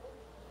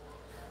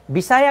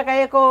 Bisaya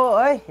kaya ko,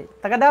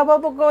 taga Davao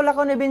po ko,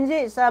 Lakaw ni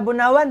Benji, sa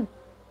Bunawan.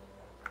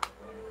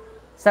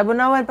 Sa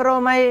Bunawan, pero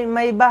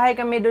may bahay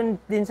kami doon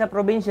din sa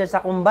probinsya,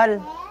 sa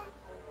Kumbal.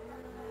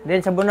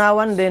 Din sa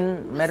Bunawan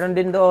din, meron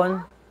din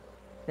doon.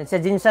 Din sa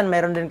Jinsan,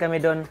 meron din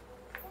kami doon.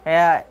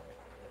 Kaya,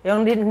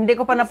 yung hindi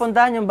ko pa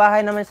napuntahan yung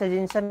bahay naman sa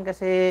Jinsan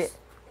kasi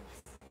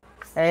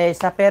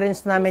sa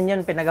parents namin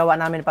yun, pinagawa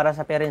namin para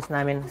sa parents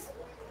namin.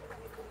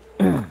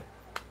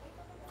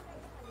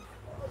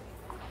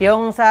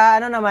 Yung sa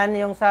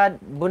yung sa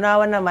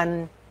Bunawan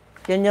naman,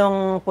 yun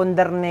yung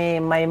pundar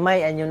ni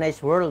Maymay and Yung Nice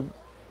World.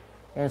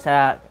 Yung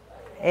sa,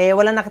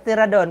 wala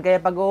nakatira doon,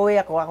 kaya pag uuwi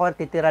ako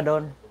titira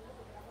doon.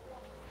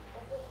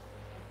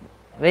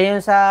 Kaya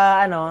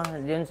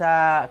yung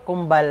sa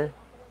Kumbal,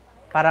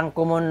 parang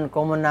common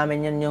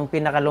namin yun, yung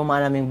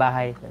pinakaluma naming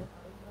bahay.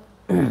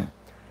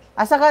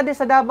 Asa ka di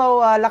sa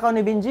Davao, Lakaw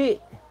ni Benji?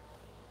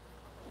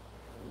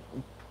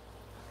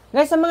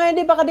 Guys, sa mga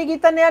hindi pa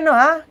kadikitan ni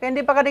kaya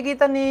hindi pa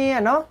kadikitan ni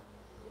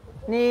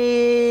ni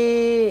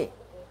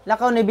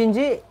Lakaw ni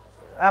Benji,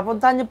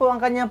 puntahan niyo po ang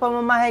kanyang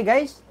pamamahay,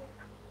 guys.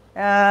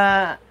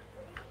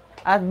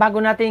 At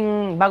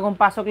bagong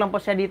pasok lang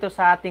po siya dito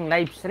sa ating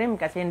live stream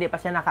kasi hindi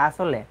pa siya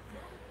nakaasol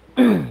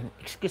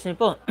Excuse me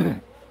po.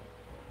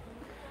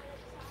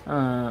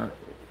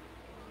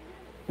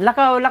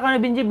 Lakaw ni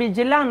Benji,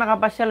 BG lang,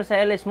 nakapasyal sa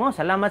LS mo.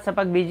 Salamat sa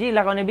pag-BG,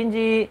 Lakaw ni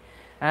Benji.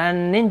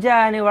 And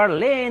Ninja ni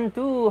Warlin,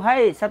 too.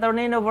 Hi,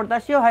 Saturnino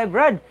Portasio. Hi,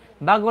 Brad.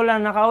 Bago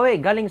lang nakauwi,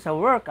 galing sa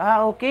work.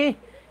 Okay.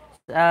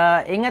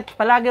 Ingat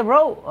palagi,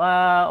 bro.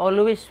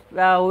 Always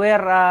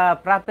wear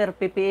proper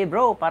PPE,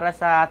 bro, para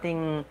sa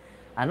ating,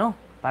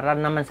 para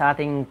naman sa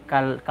ating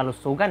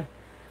kalusugan.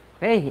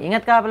 Okay,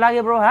 ingat ka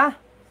palagi, bro, ha?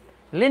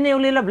 Lini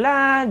Ulila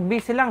Vlog,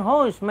 busy lang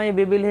host. May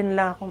bibilhin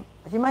lang ako.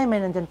 Si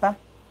Maymay nandyan pa?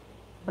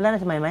 Wala na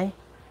si Maymay?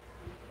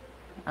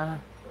 Ah,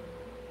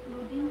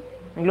 Loading.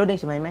 nag-loading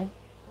si Maymay?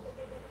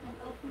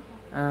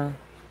 Ah.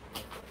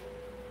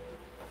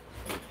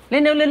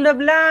 Lini Ulila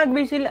Vlog,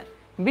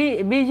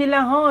 busy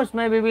lang host.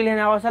 May bibilhin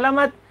ako.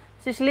 Salamat,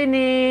 sis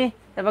Lini.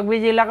 Sa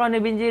pagbusy lang ako ni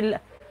Benji.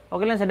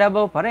 Okay lang sa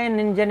Davao pa rin.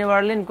 Ninja ni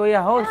Warlin,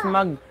 Kuya host,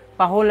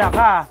 magpahula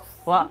ka.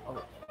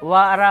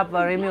 Wara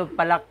pa review,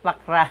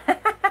 palakpak ra.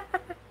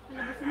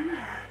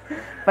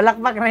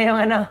 Palakpak na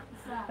yung ano.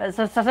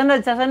 Sa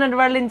sunod,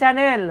 Warlin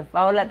Channel.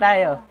 Pahula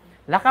tayo.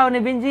 Lakaw ni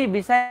Benji,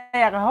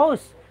 Bisaya ka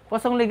host.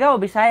 Pusong ligaw,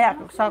 Bisaya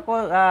sa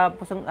ko,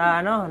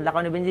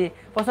 Lakaw ni Benji.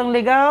 Pusong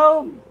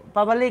ligaw,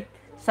 pabalik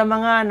sa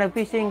mga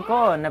nagfishing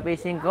ko.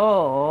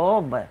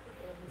 Oh,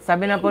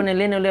 sabi na po ni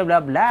Lino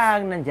Vlog,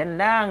 nandyan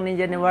lang,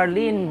 ninja ni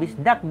Warlin,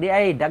 bisdak, di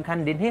ay,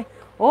 daghan din he.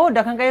 Oh,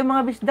 daghan kayo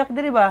mga bisdak,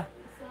 di ba?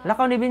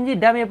 Lakaw ni Benji,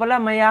 dami pala,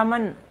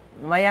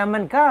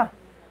 mayaman ka.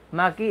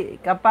 Maki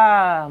ka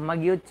pa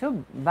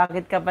mag-YouTube.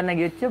 Bakit ka pa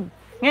nag-YouTube?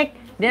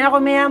 Ngek, di na ako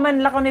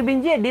mayaman, lakaw ni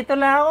Benji. Dito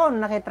lang ako,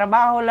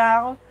 nakitrabaho lang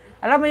ako.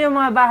 Alam mo yung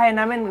mga bahay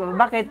namin,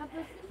 bakit?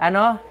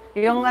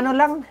 Yung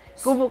lang,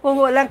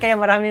 kubo lang, kaya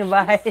maraming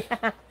bahay.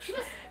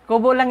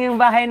 Kubo lang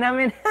yung bahay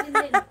namin.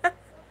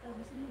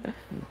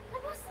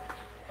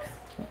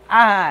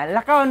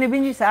 Lakaw ni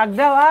Benji sa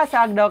Agdaw.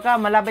 Sa Agdaw ka,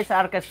 malapit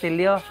sa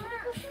Arcastillo.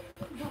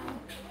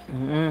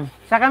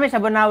 Sa kami, sa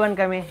Bunawan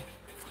kami.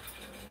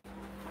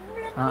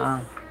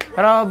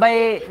 Pero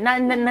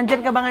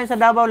nandyan ka ba ngayon sa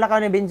Davao, Lakaw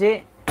ni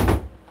Benji?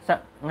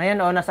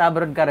 Ngayon, nasa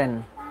abroad ka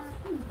rin.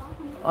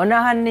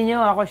 Unahan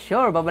ninyo ako,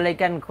 sure,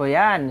 babalikan ko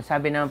yan.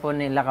 Sabi naman po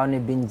ni Lakaw ni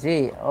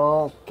Benji.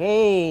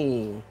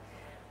 Okay,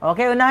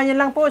 unahan nyo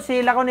lang po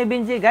si Lakaw ni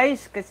Benji,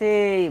 guys.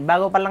 Kasi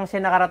bago pa lang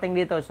siya nakarating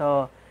dito.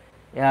 So,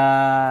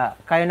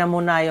 kayo na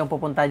muna yung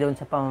pupunta doon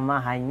sa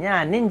pamamahay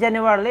niya. Ninja ni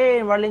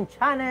Warlin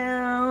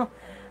Channel.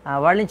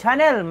 Warlin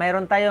Channel,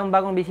 mayroon tayong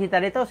bagong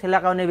bisita dito, si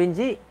Lakaw ni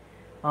Benji.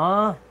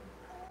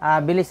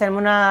 Bilisan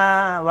mo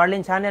na,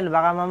 Warlin Channel,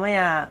 baka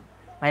mamaya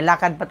may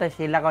lakad pa to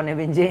si Lakaw ni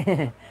Benji.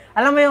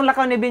 Alam mo yung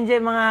Lakaw ni Benji,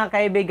 mga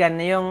kaibigan,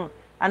 yung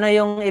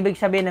ibig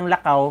sabihin ng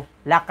lakaw,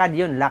 lakad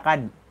yun,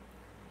 lakad.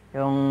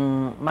 Yung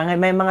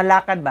may mga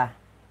lakad ba?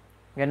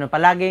 Ganun,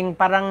 palaging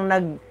parang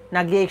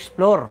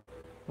nag-i-explore.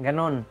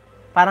 Ganun.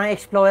 Parang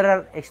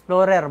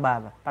explorer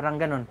ba?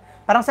 Parang ganun.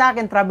 Parang sa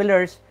akin,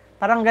 travelers,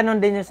 parang ganun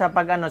din yung sa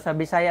sa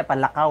Bisaya,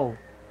 palakaw.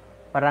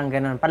 Parang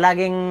ganun.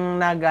 Palaging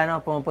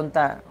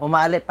pumupunta,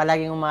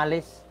 palaging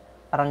umalis.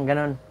 Parang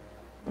ganun.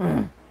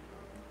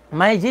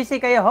 May GC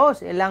kayo,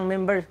 host. Ilang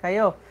members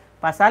kayo?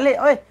 Pasali.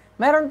 Oy,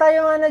 meron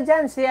tayong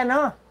dyan, si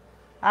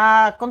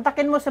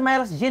kontakin mo si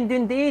Miles Gin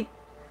 28.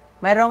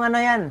 Mayroong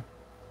yan.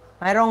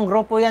 Mayroong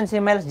grupo yan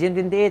si Miles Gin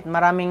 28.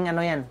 Maraming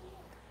yan.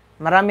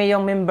 Marami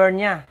yung member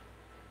niya.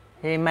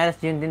 Si Miles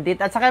Gin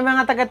 28. At saka yung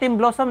mga taga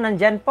Team Blossom,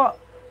 nandyan po.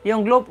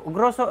 Yung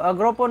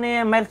grupo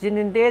ni Miles Gin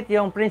 28,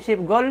 yung Friendship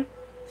Goal.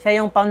 Siya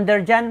yung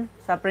founder dyan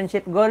sa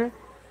Friendship Goal.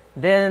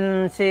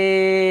 Then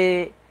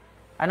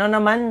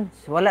naman,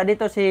 wala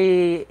dito si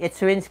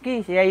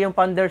Etswinski. Siya yung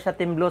founder sa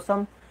Team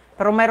Blossom.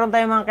 Pero mayroon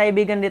tayong mga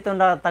kaibigan dito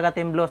na taga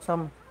Team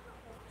Blossom.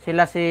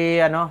 Sila si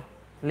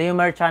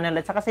Leomer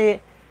Channel. At saka si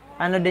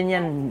din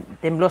yan,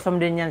 Team Blossom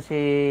din yan, si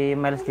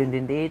Miles Gin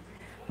 28.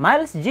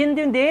 Miles Gin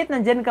 28,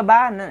 nandyan ka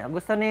ba?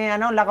 Gusto ni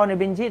Lakaw ni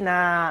Benji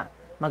na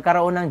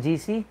magkaroon ng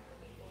GC?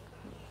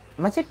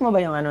 Ma-check mo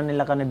ba yung ni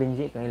Lakaw ni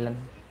Benji? Kung ilan?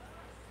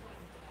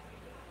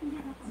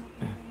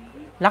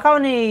 Lakaw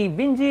ni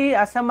Benji,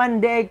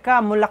 asamande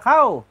ka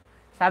mulakaw.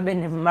 Sabi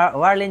ni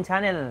Warlin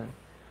Channel.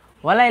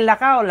 Walay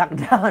lakaw,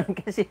 lockdown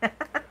kasi.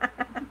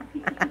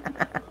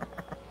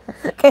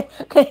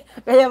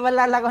 Kaya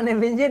pala Lakaw ni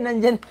Benji,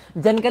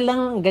 dyan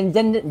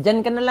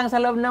ka na lang sa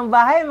loob ng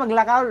bahay,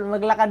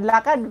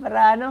 maglakad-lakad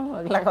para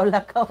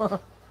maglakaw-lakaw.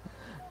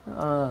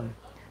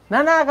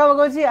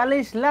 Nakakawag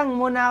alis lang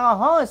muna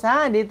ako, host,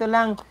 dito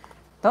lang.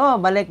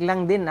 Balik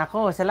lang din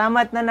ako.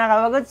 Salamat na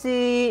nakawag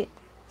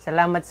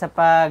Salamat sa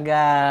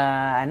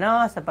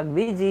sa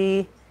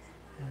pag-busy.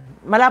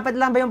 Malapit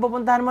lang ba yung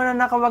pupuntahan mo na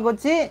nakawag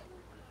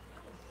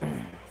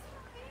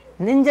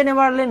Ninja ni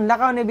Warlin,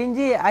 Lakaw ni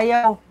Benji,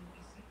 ayaw,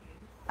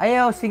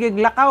 sige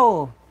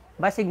lakaw.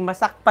 Basig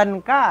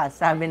masakpan ka,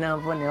 sabi naman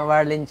po ni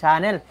Warlin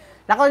Channel.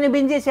 Lakaw ni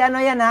Benji, si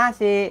yan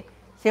si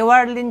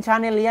Warlin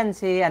Channel yan,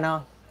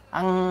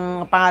 ang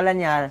pangalan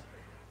niya,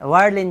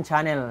 Warlin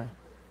Channel.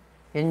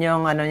 Yun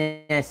yung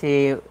niya,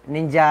 si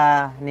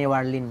Ninja ni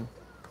Warlin.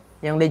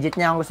 Yung legit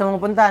niya, kung gusto mong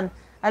puntahan.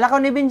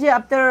 Lakaw ni Benji,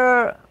 after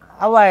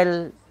a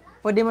while,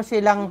 pwede mo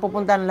silang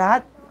pupuntahan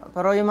lahat.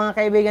 Pero yung mga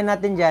kaibigan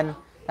natin dyan,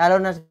 lalo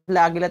na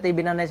sila Agila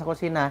TV Nanay sa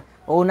kusina,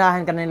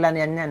 uunahan ka na nila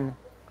yan.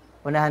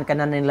 Unahan ka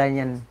na nila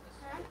yan.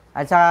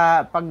 At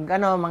sa pag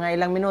mga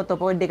ilang minuto,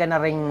 pwede ka na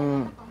ring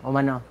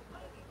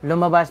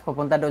lumabas,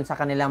 pupunta doon sa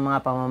kanilang mga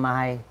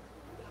pamamahay.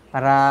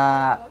 Para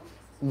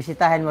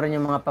bisitahin mo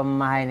rin yung mga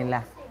pamamahay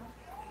nila.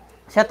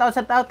 Shout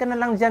out ka na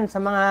lang dyan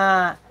sa mga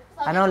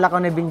Lakaw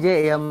ni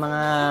Benji, yung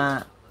mga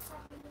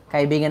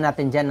kaibigan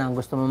natin dyan na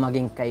gusto mo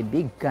maging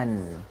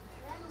kaibigan.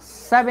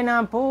 Sabi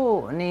na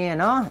po ni,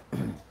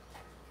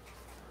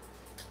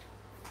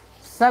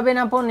 sabi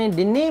na po ni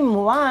Dinim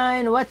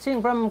Wine, watching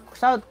from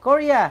South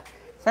Korea.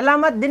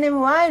 Salamat, Dinim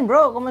Wine,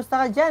 bro.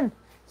 Kumusta ka dyan?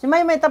 Si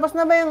Maymay, tapos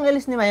na ba yung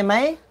ilis ni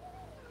Maymay?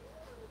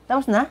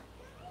 Tapos na?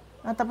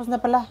 Tapos na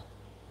pala.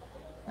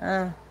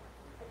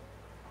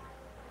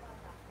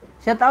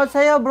 Shout out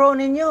sa'yo, bro,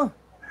 ninyo.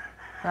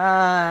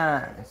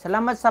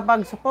 Salamat sa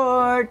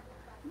pag-support.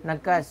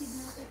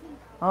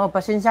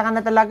 Pasensya ka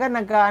na talaga.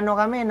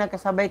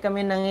 Nagkasabay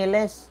kami ng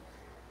ilis.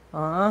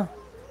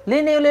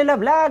 Lini Ulila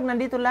Vlog,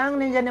 nandito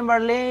lang, Ninja ni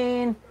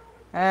Marlene.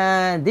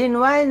 Din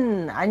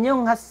Wine,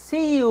 anyong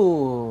hasiyo.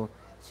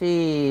 Si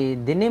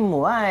Dinim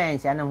Wine,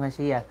 si anong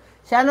hasiya.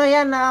 Si ano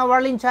yan,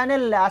 Warlin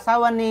Channel,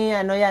 asawa ni,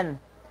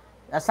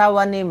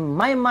 asawa ni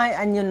Maymay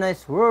Anyong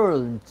Nice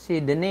World, si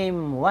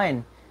Dinim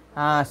Wine,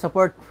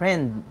 support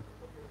friend.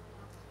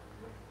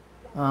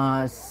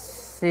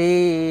 Si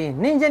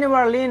Ninja ni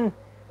Marlene,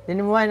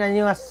 Dinim Wine,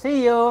 anyong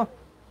hasiyo.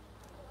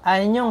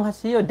 Anyong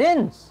hasiyo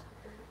din.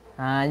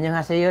 Anyong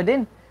hasiyo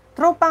din.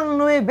 Tropang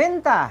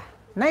 90,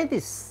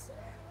 90s.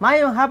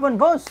 Mayong hapon,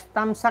 boss.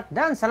 Tamsak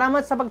dan.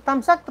 Salamat sa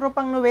pagtamsak,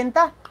 Tropang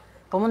 90.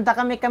 Pumunta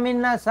kami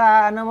na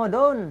sa, mo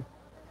doon.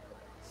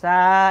 Sa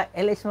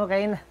LS mo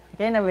kayo na.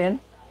 Kayo na ba yun?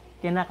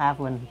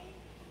 Kapon.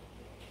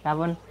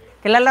 Kapon.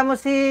 Kilala mo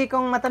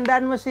kung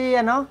matandaan mo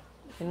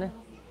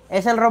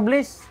Esel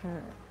Robles.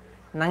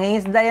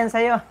 Nangingisda yan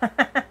sa'yo.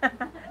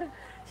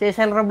 Si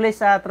Esel Robles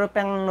sa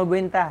Tropang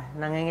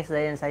 90. Nangingisda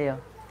yan sa'yo.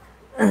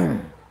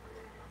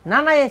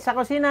 Nanay, sa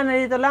kusina,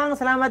 nandito lang.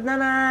 Salamat,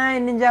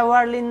 Nanay. Ninja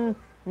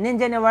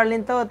ni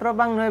Warlin to.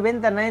 Tropang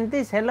 90,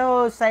 90s.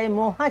 Hello, sa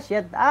imuha.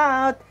 Shout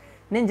out.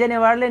 Ninja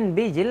ni Warlin.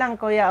 BG lang,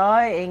 kuya.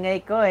 Oy,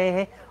 ingay ko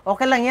eh.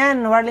 Okay lang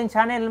yan, Warlin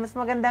Channel. Mas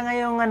maganda nga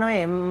yung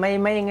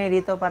may maingay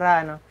dito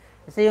para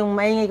Kasi yung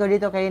maingay ko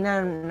dito kayo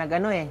na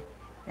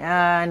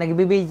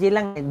nagbibiji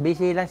lang.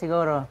 Busy lang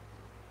siguro.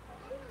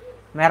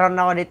 Meron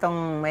ako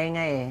ditong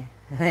maingay eh.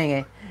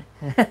 Maingay.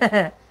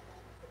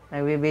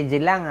 Nagbibidyo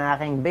lang, ang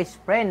aking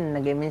best friend.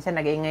 Minsan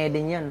nag-iingay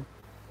din yun.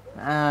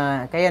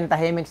 Kaya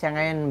tahimik siya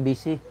ngayon,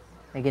 busy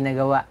na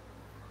ginagawa.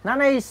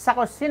 Nanay sa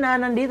kusina,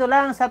 nandito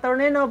lang sa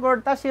Tornino,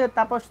 Portasio.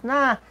 Tapos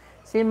na.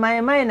 Si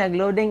Maymay,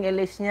 nag-loading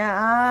ilis niya.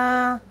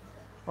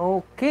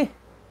 Okay.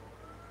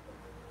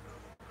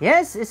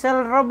 Yes,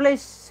 Isel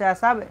Robles,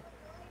 sabi.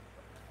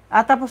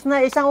 Tapos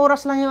na, 1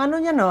 oras lang yung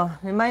niya,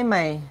 ni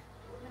Maymay.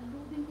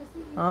 Nag-loading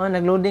kasi.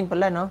 Nag-loading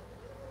pala,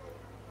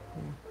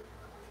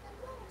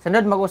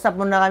 Sunod, mag-usap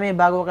muna kami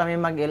bago kami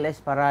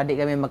mag-LS para di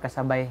kami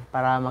magkasabay,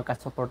 para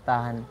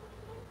magkasuportahan.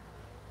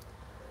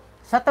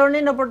 Sa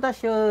Tornino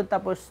Portasio,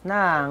 tapos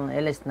na ang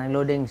LS,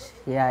 nag-loading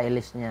siya,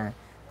 LS niya.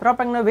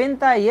 Tropang 90,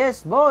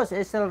 yes, boss,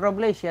 Esel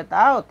Robles, shout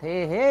out.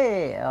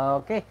 Hey.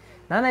 Okay.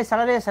 Nanay,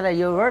 sa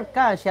your work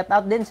ka, shout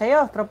out din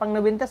sa'yo. Tropang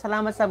 90,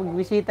 salamat sa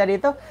pagbisita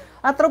dito.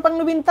 At Tropang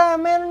 90,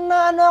 meron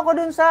na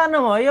ako dun sa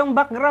yung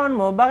background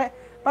mo, bakit?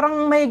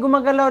 Parang may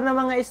gumagalaw na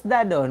mga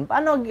isda doon.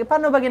 Paano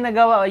ba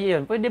ginagawa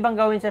yun? Pwede bang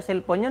gawin sa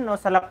cellphone yun o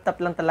sa laptop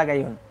lang talaga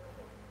yun?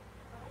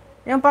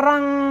 Yung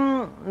parang,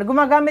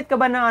 gumagamit ka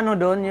ba ng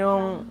doon?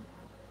 Yung,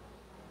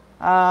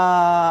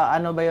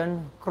 ba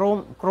yun?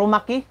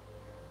 Chroma key?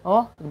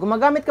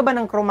 Gumagamit ka ba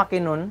ng chroma key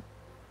nun?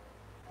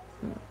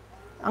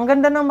 Ang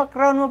ganda ng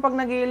background mo pag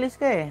nag-iilis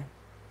ka eh.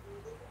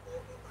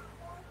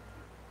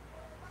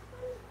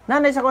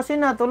 Nanay sa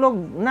kusina, tulog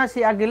na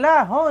si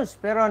Aguila, host,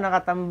 pero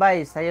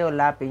nakatambay sa'yo,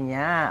 lapi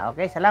niya.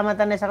 Okay, salamat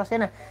Nanay sa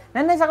kusina.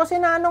 Nanay sa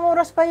kusina, anong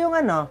oras pa yung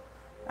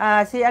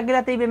si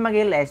Aguila TV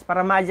mag-LS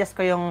para ma-adjust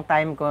ko yung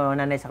time ko,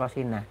 Nanay sa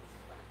kusina.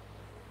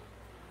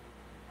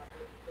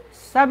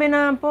 Sabi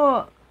na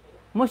po,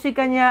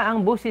 musika niya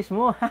ang busis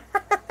mo.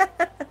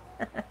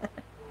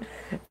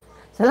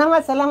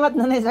 Salamat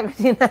Nanay sa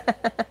kusina.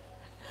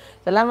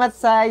 Salamat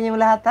sa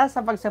inyong lahat sa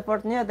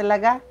pag-support niyo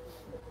talaga.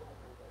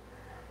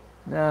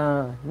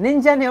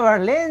 Ninja ni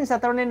Warlin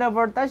sa Tornino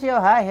Portasio.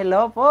 Hi,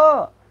 hello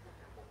po.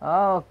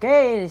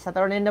 Okay, sa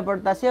Tornino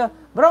Portasio.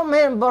 Bro,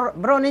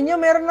 ninyo,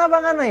 meron na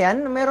bang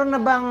yan? Meron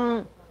na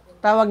bang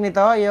tawag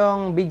nito?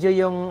 Yung video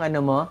yung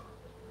mo?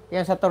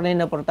 Yung sa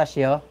Tornino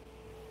Portasio?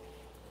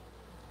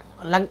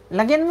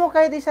 Lagyan mo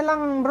kahit isa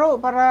lang, bro,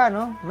 para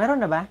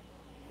meron na ba?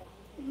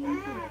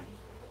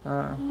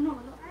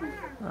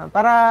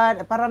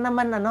 Para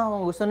naman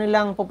kung gusto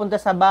nilang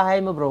pupunta sa bahay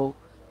mo, bro,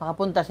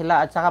 makapunta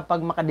sila at saka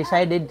pag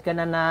maka-decided ka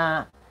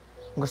na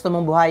gusto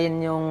mong buhayin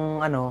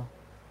yung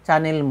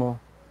channel mo.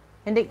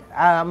 Hindi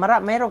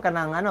mayroon ka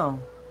ng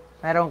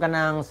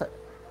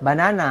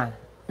banana.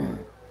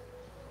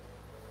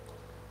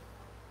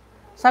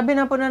 Sabi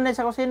na po Nanay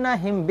sa kusina,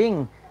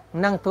 himbing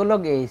ng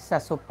tulog sa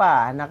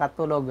sopa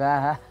nakatulog.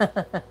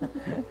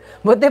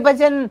 Buti pa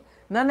dyan,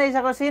 Nanay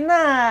sa kusina,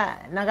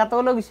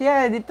 nakatulog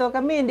siya. Dito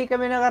kami, hindi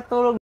kami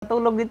nakatulog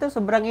dito,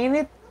 sobrang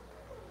init.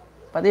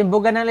 Pati yung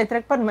buga ng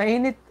electric fan,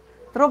 mainit.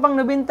 Tropang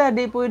 90,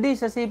 di pwede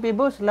sa CP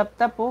boss.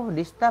 Laptop,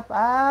 desktop.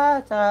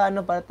 Sa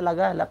pa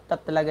talaga,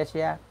 laptop talaga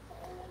siya.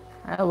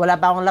 Wala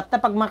pa akong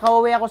laptop. Pag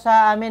makauwi ako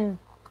sa amin,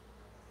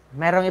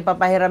 merong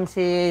ipapahiram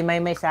si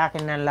Maymay sa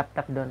akin ng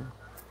laptop doon.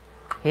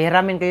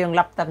 Hiramin ko yung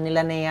laptop nila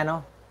ni,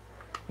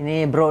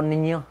 ni bro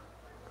ninyo.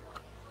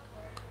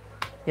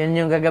 Yan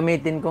yung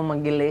gagamitin ko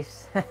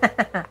magilis.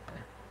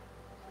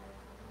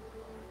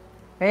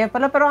 Kaya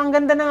pala, pero ang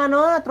ganda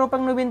ng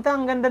tropang 90,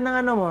 ang ganda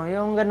ng mo,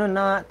 yung ganun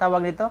na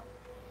tawag nito.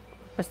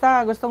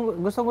 Basta,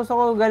 gusto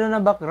ko ganun na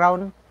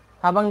background.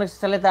 Habang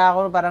nagsasalita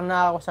ako, parang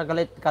na ako sa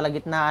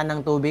kalagitnaan ng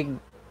tubig.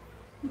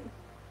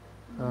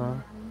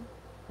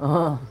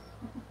 Oh.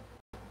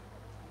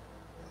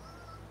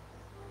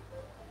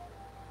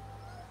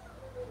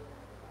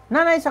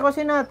 Nanay sa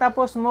kusina,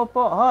 tapos mo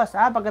po, host.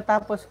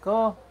 Pagkatapos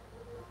ko.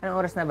 Anong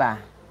oras na ba?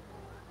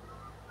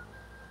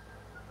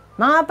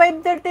 Mga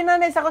 5:30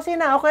 nanay sa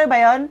kusina, okay ba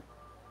yon?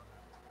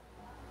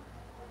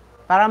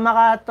 Para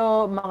maka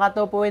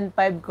 2.5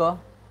 ko.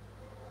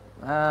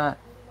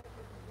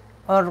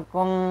 Or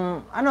kung,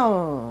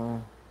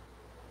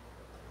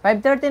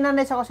 5:30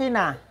 nanay sa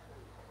kusina.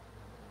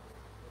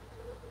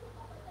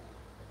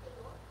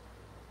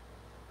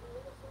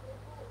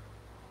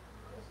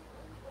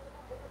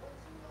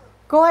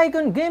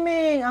 Kuhaykon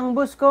Gaming, ang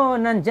boss ko,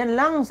 nandyan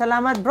lang.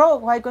 Salamat bro,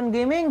 Kuhaykon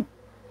Gaming.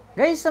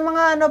 Guys, sa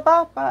mga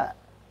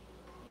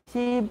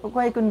si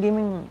Kuhaykon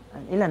Gaming,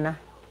 ilan na?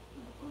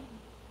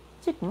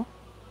 Check mo.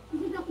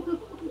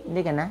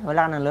 Hindi ka na?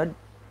 Wala ka ng load?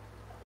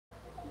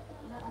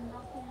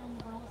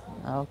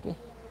 Okay.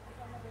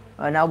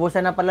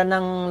 Naubusan na pala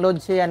ng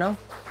load si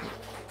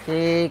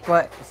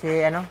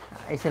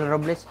Isel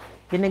Robles.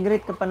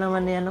 Ginigreet ka pa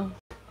naman ni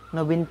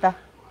Nobinta.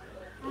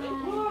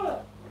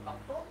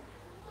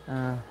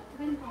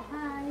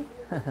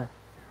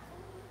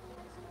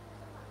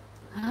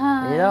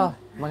 Dito,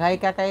 mag-hi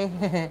ka kay...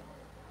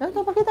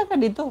 Dito, pakita ka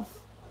dito.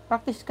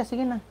 Practice ka,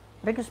 sige na.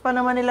 Request pa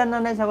naman nila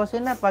nanay sa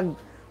kusina. Pag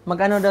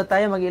daw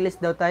tayo, mag-ilis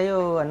daw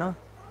tayo,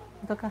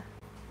 Ito ka.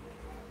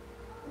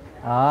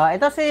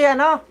 Ito si,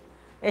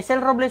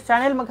 Isel Robles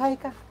channel, mag-hi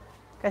ka.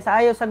 Kaysa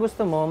ayaw sa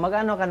gusto mo,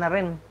 ka na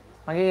rin.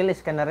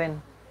 Mag-ilis ka na rin.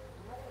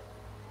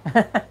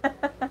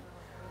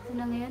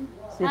 Sino ngayon?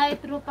 Ay,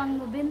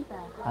 tropang 90.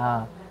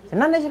 Si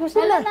nanay sa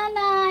kusina. Hello,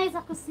 nanay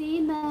sa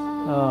kusina.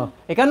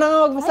 Ikaw na nga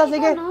magbasa,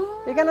 sige.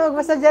 Ikaw na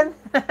magbasa dyan.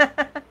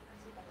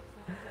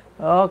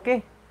 Okay.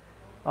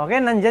 Okay,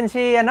 nandyan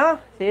si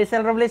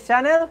Isel Robles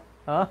channel.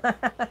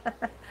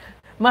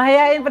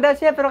 Mahayain pa daw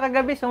siya, pero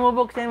kagabi,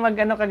 sumubok siya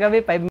kagabi,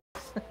 5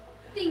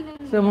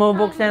 minutes.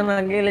 Sumubok siya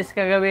mag-ilis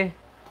kagabi.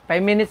 5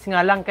 minutes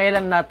nga lang,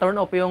 kailan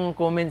na-turn off yung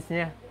comments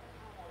niya.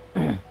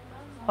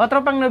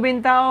 Otro pang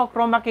 90,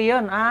 chroma key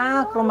yun.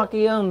 Chroma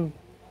key yun.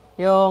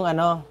 Yung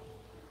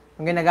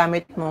yung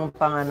ginagamit mo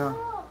pang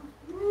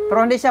Pero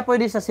hindi siya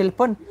pwede sa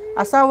cellphone.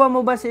 Asawa mo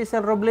ba si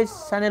Isel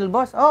Robles channel,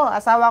 boss?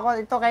 Asawa ko.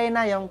 Ito kayo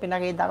na, yung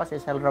pinakita ko si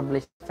Isel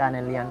Robles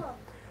channel yan.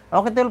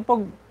 Okay,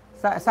 tulpog.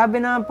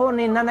 Sabi naman po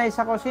ni nanay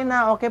sa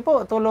kusina, okay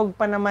po, tulog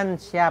pa naman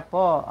siya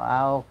po.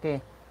 Okay.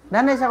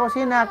 Nanay sa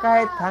kusina,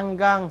 kahit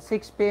hanggang 6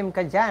 PM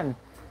ka dyan.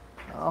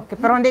 Okay,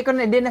 pero hindi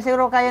na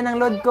siguro kaya ng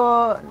load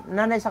ko,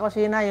 nanay sa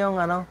kusina, yung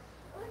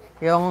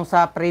yung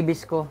sa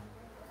previous ko.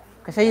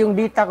 Kasi yung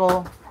data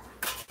ko,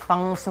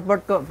 pang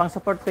support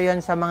ko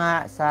 'yon sa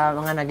mga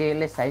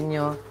nag-iilis sa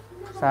inyo,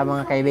 sa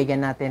mga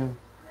kaibigan natin.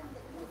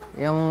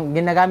 Yung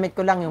ginagamit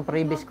ko lang, yung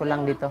previous ko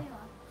lang dito.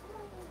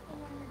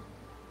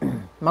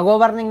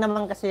 Magwa-warning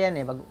naman kasi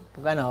yan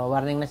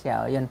warning na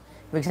siya. Yun.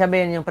 Ibig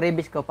sabihin yung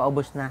previous ko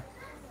paubos na.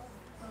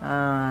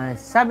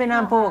 Sabi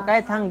naman po,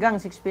 kahit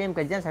hanggang 6 PM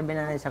ka dyan, sabi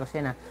nanay sa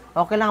kusina.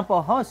 Okay lang po,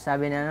 host,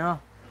 sabi na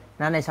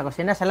nanay sa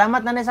kusina.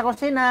 Salamat nanay sa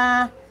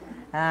kusina.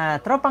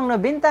 Tropang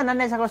 90,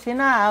 nanay sa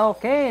kusina.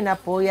 Okay,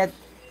 napuyat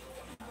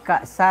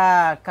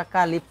sa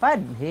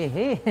kakalipad.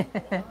 Hehe.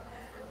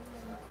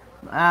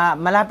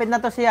 Malapit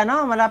na to si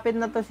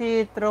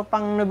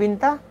Tropang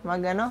 90.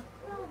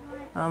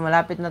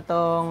 Malapit na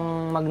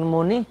tong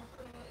magmuni.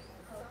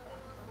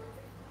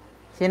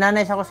 Si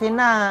nanay sa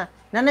kusina.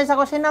 Nanay sa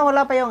kusina,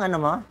 wala pa yung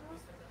mo?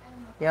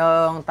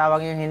 Yung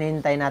tawag yung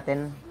hinihintay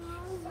natin.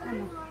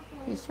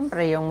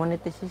 Siyempre, yung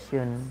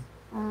monetization.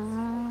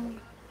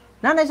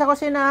 Nanay sa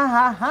kusina,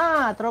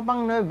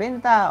 tropang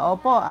 90.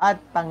 Opo, at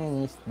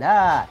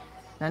pangingisda.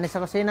 Nanay sa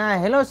kusina,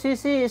 hello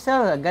Sisi,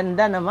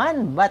 ganda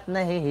naman, ba't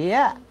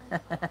nahihiya?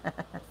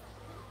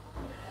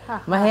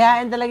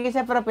 Mahihain talaga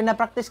siya, pero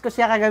pinapractice ko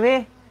siya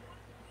kagabi.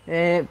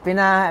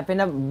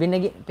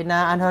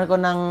 Pinaanohan ko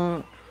ng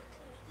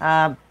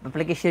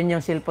application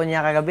yung cellphone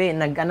niya kagabi.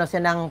 Nag-ano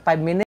siya ng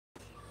 5 minutes.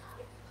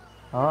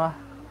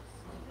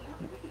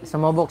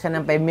 Sumubok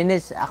siya ng 5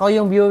 minutes. Ako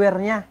yung viewer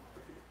niya.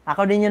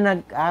 Ako din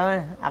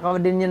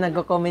yung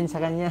nagko-comment sa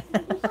kanya.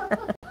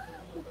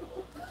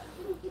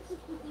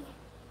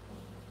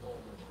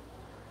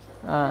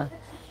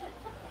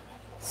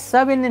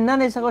 Sabi ni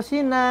nanay sa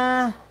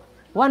kusina,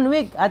 1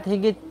 week at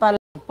higit pa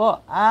lang po.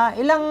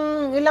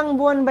 Ilang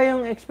buwan ba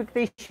yung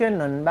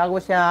expectation nun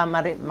bago siya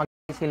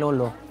si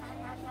Lolo?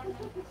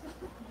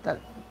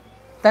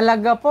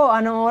 Talaga po,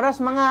 anong oras?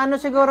 Mga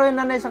siguro yung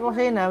nanay sa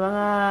kusina,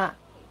 mga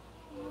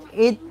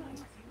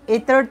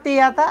 8:30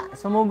 yata.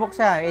 Sumubok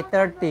siya,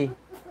 8:30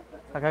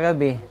 sa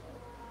kagabi.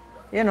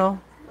 Yun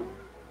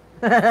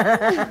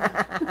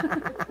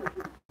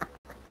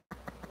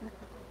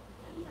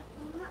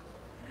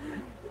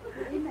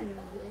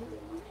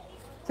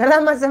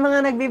Salamat sa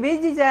mga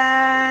nagbibidyo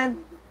dyan.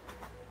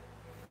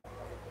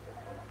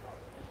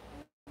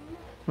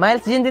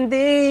 Miles Jin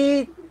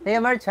 28.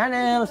 Tayamar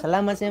Channel.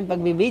 Salamat sa iyong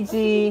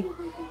pagbibidyo.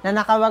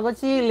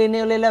 Nanakawagot si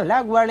Liniulila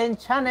Vlog Warlen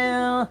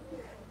Channel.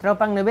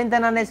 Tropang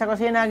 90 Nanay sa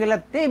Kusina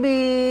Aguilat TV.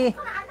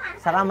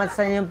 Salamat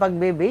sa inyong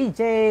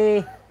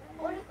pagbibidyo.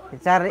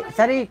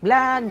 Sarik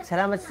Vlog.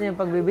 Salamat sa inyong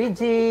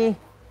pagbibidyo.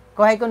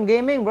 Kuhaykon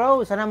Gaming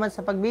bro. Salamat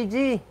sa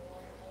pagbibidyo.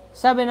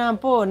 Sabi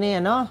naman po ni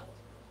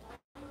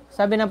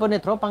Sabi na po ni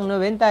Tropang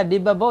 90,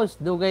 di ba boss,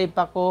 dugay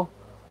pa ko.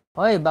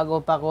 Oy, bago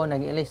pa ko,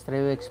 nag-ilis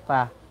 3 weeks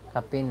pa.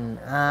 Kapin.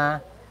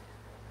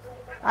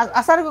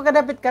 Asar ko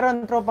kadapit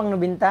karon Tropang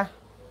 90?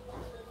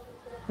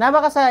 Naba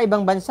ka sa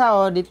ibang bansa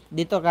o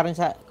dito ka rin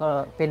sa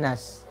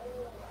Pinas?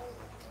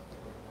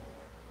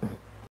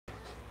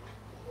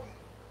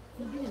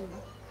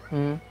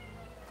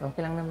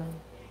 Okay lang naman.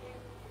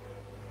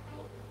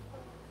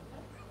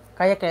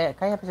 Kaya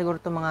pa siguro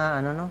itong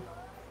mga no?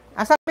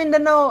 Asa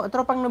Mindanao,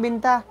 Tropang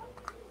 90?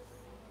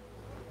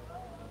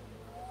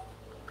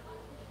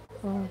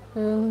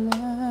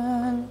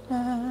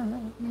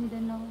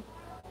 Mindanao.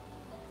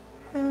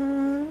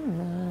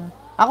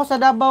 Ako sa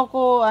Davao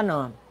ko,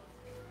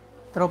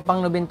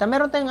 Tropang 90.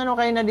 Meron tayong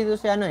kayo na dito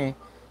si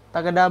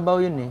taga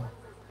Davao yun eh.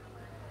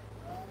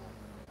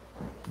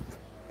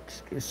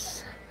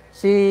 Excuse.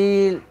 Si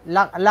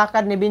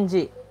Lakad ni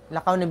Benji.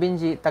 Lakaw ni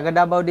Benji. Taga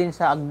Davao din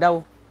sa Agdaw.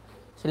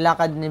 Si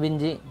Lakad ni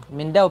Benji.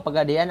 Mindaw,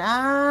 Pagadian.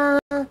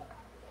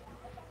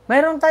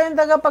 Meron tayong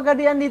taga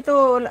Pagadian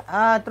dito.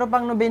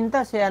 Tropang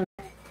 90.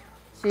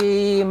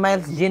 Si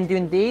Miles Jin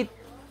 28.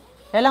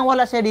 Kaya lang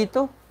wala siya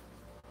dito.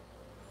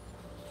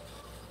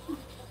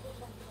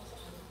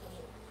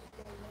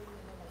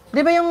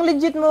 Di ba yung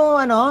legit mo,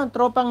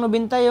 Tropang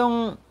 90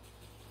 yung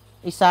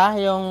isa,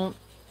 yung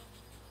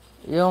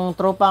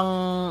Tropang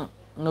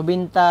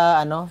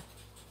 90,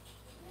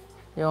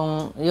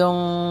 yung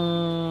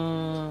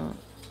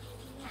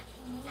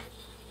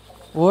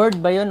Word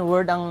ba yun?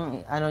 Word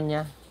ang,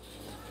 niya.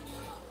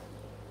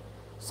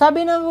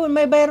 Sabi na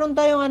may bayron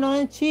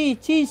tayong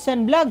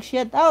Chichan Vlog,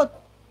 shout out.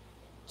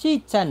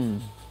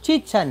 Chichan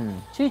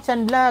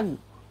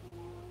Vlog.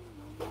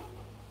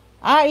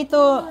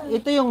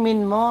 Ito yung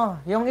min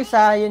mo. Yung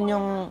isa, yun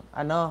yung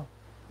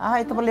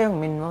ito pala yung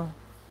min mo.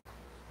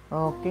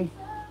 Okay.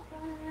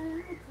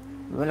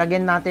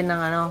 Lagyan natin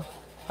ng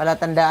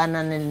palatandaan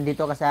na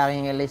dito ka sa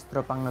aking list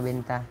Tropang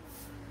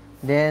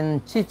 90. Then,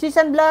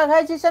 Chichan Vlog.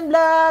 Hi, Chichan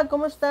Vlog.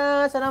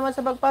 Kumusta? Salamat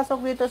sa pagpasok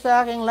dito sa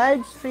aking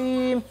live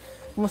stream.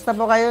 Kumusta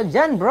po kayo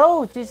dyan,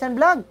 bro? Chichan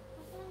Vlog.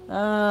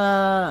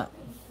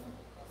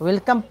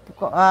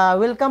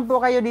 Welcome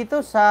po kayo dito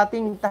sa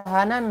ating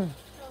tahanan,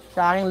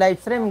 sa aking live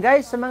stream.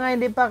 Guys, sa mga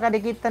hindi pa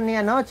kadikitan ni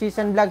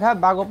Chichan Vlog ha,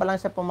 bago pa lang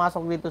siya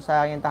pumasok dito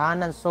sa aking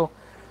tahanan. So,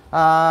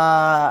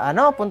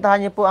 puntahan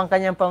niyo po ang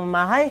kanyang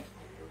pamamahay.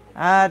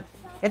 At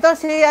ito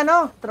si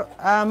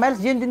Miles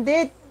Jin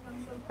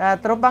 28,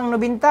 Tropang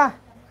 90.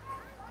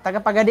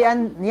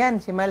 Taga-Pagadian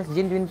yan, si Miles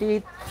Jin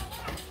 28.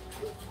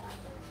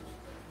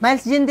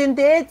 Miles Jin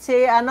 28,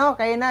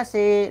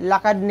 si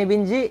Lakad ni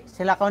Benji,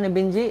 si Lakaw ni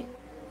Benji.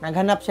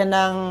 Naghanap siya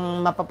ng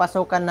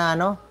mapapasukan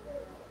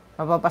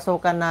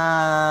na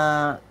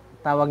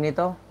tawag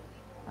nito,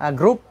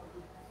 group.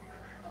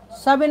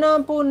 Sabi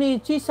naman po ni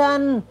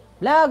Chichan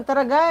Vlog,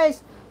 tara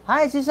guys.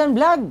 Hi Chichan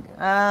Vlog.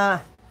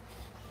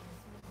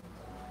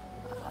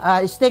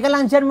 Stay ka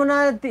lang dyan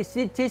muna,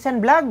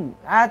 Chichan Vlog.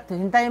 At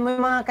hintayin mo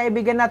yung mga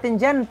kaibigan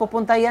natin dyan.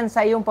 Pupunta yan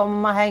sa iyong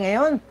pamamahay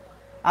ngayon.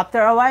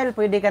 After a while,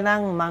 pwede ka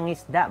nang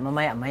mangisda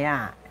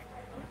mamaya-maya.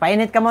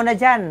 Painit ka muna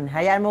dyan.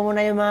 Hayaan mo muna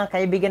yung mga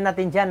kaibigan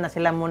natin dyan na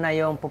sila muna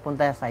yung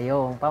pupunta sa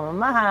iyong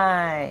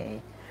pamamahay.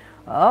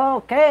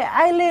 Okay,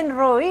 Eileen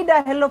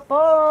Roida, hello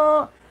po.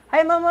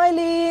 Hi Ma'am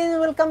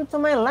Eileen, welcome to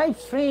my live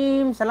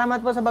stream.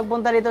 Salamat po sa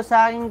pagpunta dito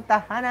sa aking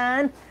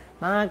tahanan.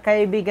 Mga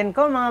kaibigan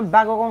ko, mga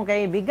bago kong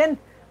kaibigan.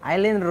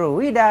 Eileen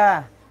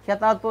Roida,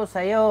 shout out po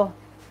sa iyo.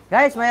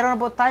 Guys, mayroon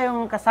na po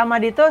tayong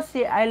kasama dito,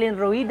 si Eileen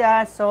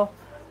Roida. So,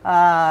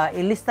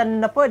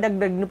 ilistan na po,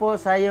 dagdag niyo po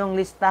sa yung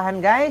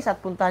listahan guys at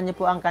puntahan niyo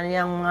po ang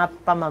kaniyang mga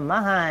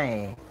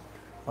pamamahay.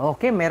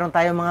 Okay, meron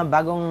tayong mga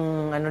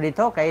bagong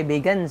dito,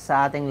 kaibigan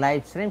sa ating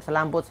live stream.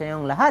 Salamat po sa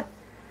inyong lahat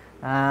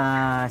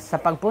sa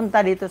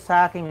pagpunta dito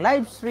sa aking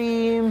live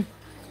stream.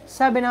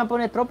 Sabi na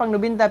po ni Tropang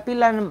 90,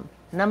 pila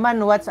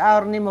naman watch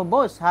hour ni mo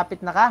boss,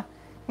 hapit na ka?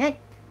 Ngek,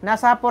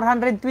 nasa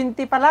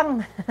 420 pa lang.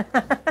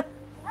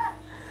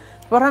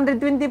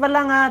 420 pa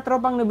lang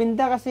Tropang 90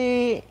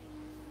 kasi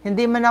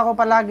hindi man ako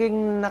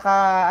palaging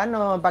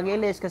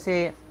pag-ilis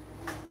kasi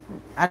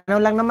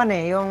lang naman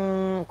yung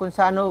kung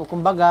sa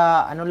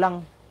kumbaga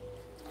lang.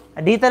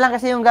 Dito lang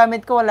kasi yung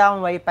gamit ko, wala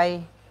akong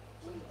wifi.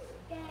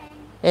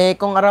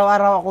 Kung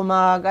araw-araw ako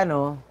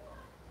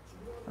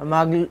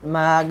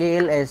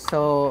mag-ILS,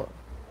 so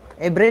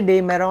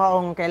everyday meron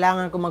akong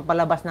kailangan ko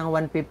magpalabas ng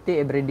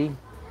 150 everyday.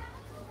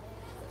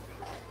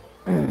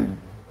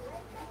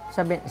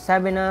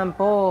 sabi naman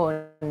po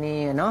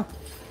ni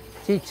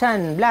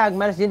Chichan Vlog,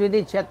 Miles Jin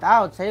 28, shout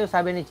out sa'yo,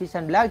 sabi ni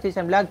Chichan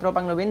Vlog,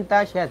 Tropang 90,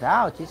 shout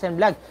out, Chichan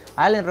Vlog,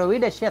 Allen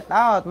Rowida, shout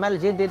out,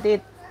 Miles Jin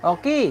 28,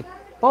 okay,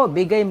 po,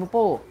 bigay mo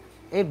po,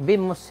 FB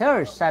mo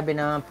search, sabi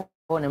naman po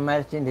ni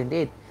Miles Jin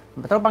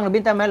 28, Tropang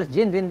 90, Miles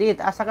Jin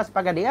 28, asa ka sa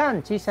pagadian,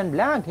 Chichan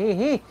Vlog,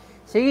 hihi,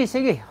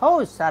 sige,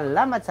 host,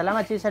 salamat,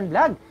 Chichan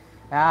Vlog,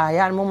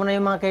 hayaan mo muna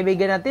yung mga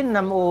kaibigan natin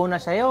na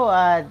mauuna sa'yo,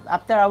 at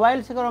after a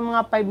while, siguro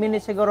mga 5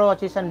 minutes siguro,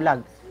 Chichan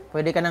Vlog,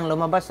 pwede ka nang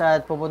lumabas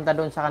at pupunta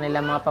doon sa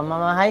kanilang mga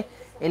pamamahay.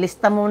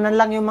 Ilista mo na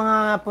lang yung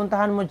mga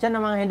puntahan mo dyan,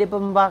 ng mga hindi pa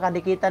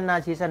makadikitan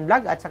na Season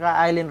Vlog at saka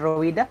Island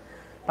Rowida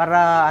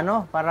para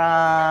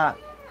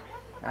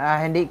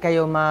hindi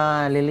kayo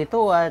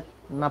malilito at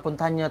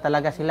mapuntahan nyo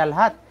talaga sila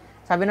lahat.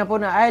 Sabi na po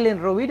na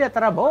Island Rowida,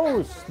 tara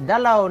boss,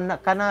 dalaw na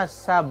ka na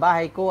sa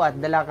bahay ko at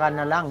dala ka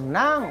na lang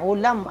ng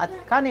ulam at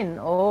kanin.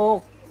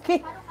 Okay,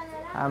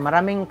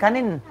 maraming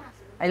kanin.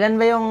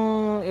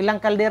 Ilang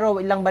kaldero,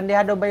 ilang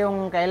bandehado ba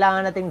yung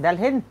kailangan nating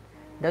dalhin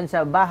doon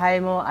sa bahay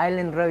mo,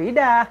 Island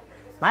Rowida?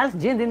 Miles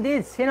Jin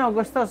din, sino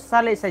gusto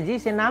sasali sa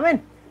GC namin?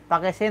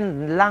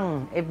 Pakisend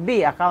lang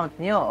FB account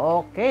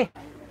nyo. Okay.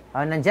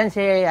 Nandyan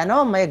si,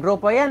 may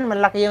grupo yan.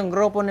 Malaki yung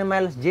grupo ni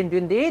Miles Jin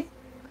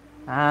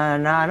 28.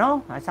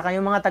 At saka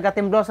yung mga taga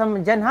Team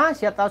Blossom dyan ha.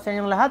 Shout out sa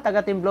inyong lahat,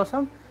 taga Team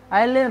Blossom.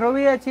 Island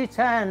Rowida,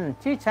 Chichan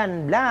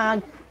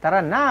Vlog.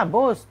 Tara na,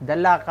 boss.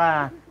 Dala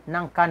ka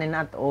ng kanin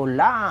at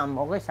ulam.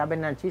 Okay, sabi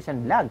ng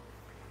Season Vlog.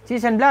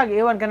 Season Vlog,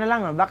 iwan ka na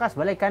lang. Bakas,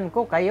 balikan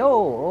ko kayo.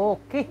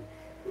 Okay.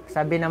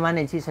 Sabi naman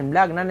ni Season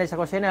Vlog, nanay sa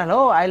kusina.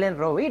 Hello, Island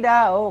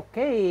Rowida.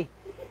 Okay.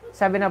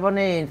 Sabi na po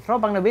ni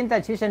Tropang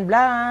 90, Season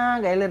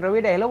Vlog, Island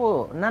Rowida.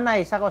 Hello,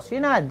 nanay sa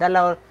kusina.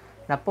 Dalaw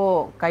na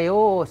po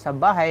kayo sa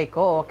bahay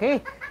ko.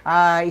 Okay.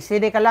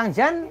 Isidi ka lang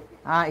dyan.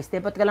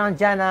 Istipot ka lang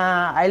dyan,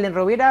 Island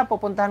Rowida.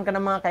 Pupuntahan ka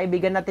ng mga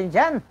kaibigan natin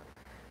dyan.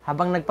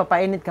 Habang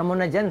nagpapainit ka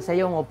muna dyan sa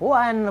iyong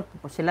upuan,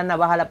 sila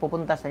na bahala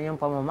pupunta sa iyong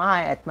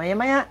pamamahay at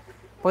maya-maya,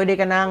 pwede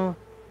ka nang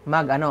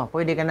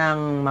pwede ka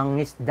nang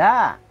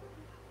mangisda.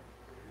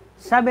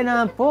 Sabi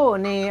naman po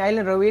ni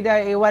Island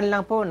Rowida, iwan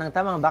lang po ng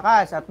tamang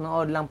bakas at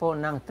nood lang po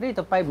ng 3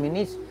 to 5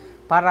 minutes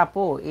para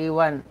po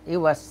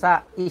iwas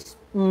sa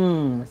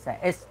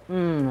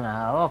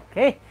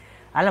Okay,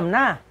 alam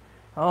na.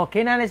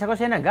 Okay, nanay sa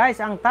kusina.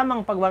 Guys, ang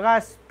tamang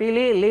pagbakas,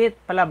 pili, lit,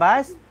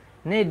 palabas,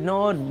 need,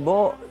 nood,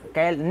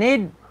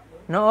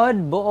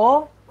 nood,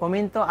 buo,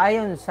 komento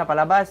ayon sa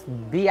palabas,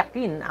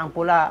 biyakin ang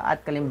pula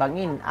at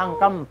kalimbangin ang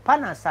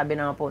kampana, sabi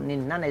naman po ni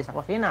nanay sa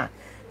kusina.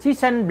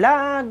 Season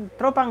Vlog,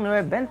 Tropang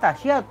 90,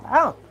 shout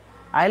out.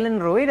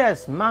 Island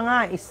Ruidas,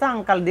 mga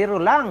isang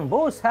kaldero lang,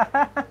 boss.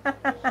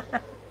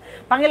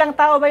 Pangilang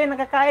tao ba yung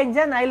nakakain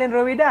dyan, Island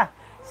Ruida?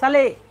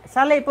 Sali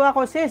po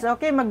ako, sis.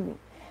 Okay,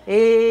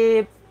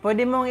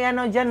 pwede mong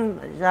dyan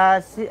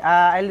sa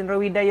Island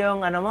Ruida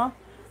yung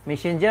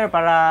messenger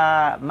para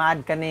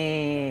ma-add ka ni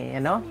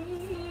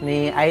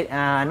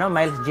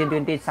Miles Jin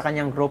 28 sa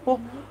kanyang grupo.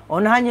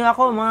 Unahan nyo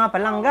ako mga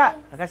palangga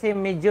kasi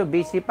medyo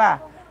busy pa.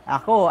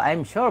 Ako,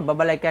 I'm sure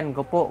babalikan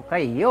ko po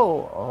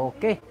kayo.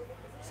 Okay.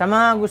 Sa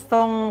mga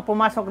gustong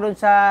pumasok doon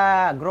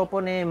sa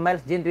grupo ni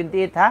Miles Jin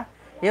 28 ha.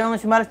 Yung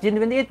si Miles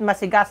Jin 28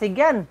 masigasig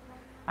yan.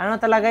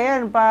 Talaga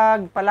yan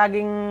pag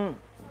palaging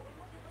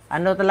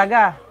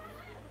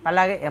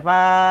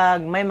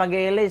pag may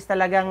mag-i-release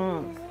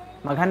talagang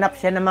maghanap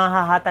siya ng mga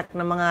hahatak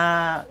ng mga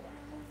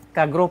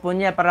kagrupo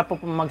niya para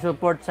po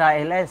mag-support sa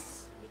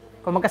LS.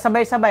 Kung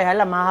magkasabay-sabay,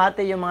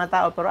 mahati yung mga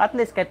tao. Pero at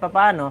least kahit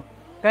papaano,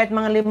 kahit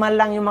mga 5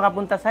 lang yung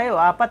makapunta sa'yo,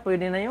 4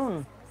 pwede na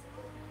yun.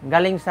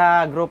 Galing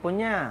sa grupo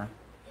niya.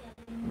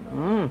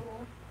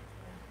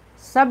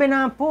 Sabi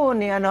na po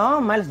ni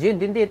Miles Jin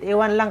 28,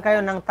 iwan lang kayo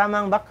ng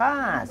tamang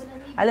bakas.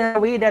 Alam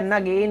na,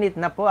 nag-iinit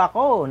na po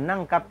ako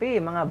ng kape,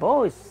 mga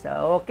boss.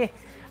 Okay.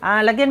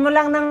 Lagyan mo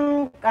lang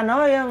ng,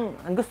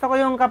 gusto ko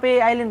yung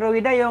kape Island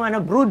Rowida, yung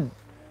brewed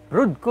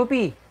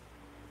coffee.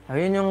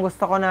 Yun yung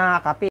gusto ko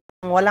na kape.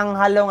 Walang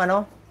halong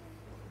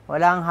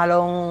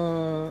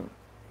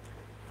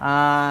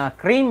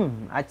cream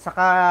at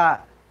saka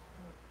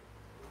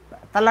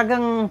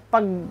talagang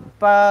pag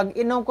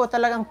inom ko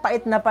talagang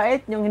pait na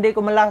pait, yung hindi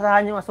ko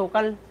malasahan yung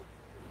asukal.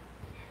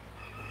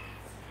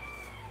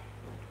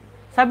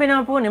 Sabi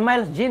naman po ni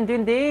Miles Jin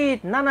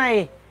 28,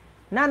 nanay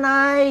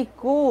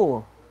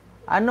ko,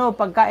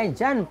 pagkain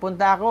dyan,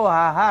 punta ako,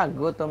 haha,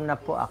 gutom na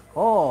po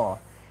ako.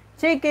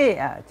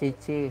 Chichan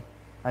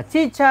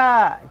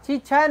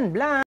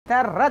Vlog,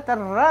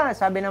 tara,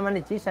 sabi naman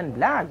ni Chichan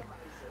Vlog.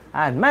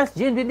 At Miles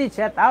Jin 28,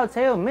 shout out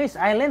sa'yo, Miss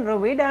Island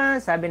Rowida.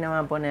 Sabi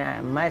naman po ni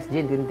Miles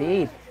Jin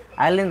 28.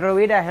 Island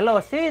Rowida, hello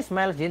sis,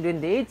 Miles Jin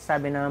 28.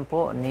 Sabi naman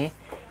po ni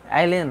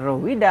Island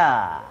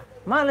Rowida.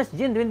 Miles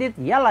Jin 28,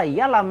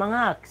 yala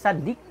mga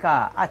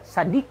sadika at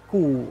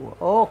sadiku.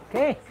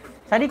 Okay.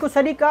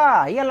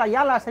 Sadika,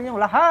 yala sa inyong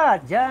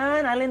lahat.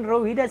 Diyan, Island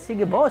Rowida,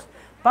 sige boss.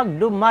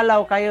 Pag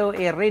dumalaw kayo,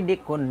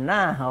 i-ready ko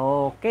na.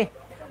 Okay.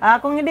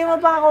 Kung hindi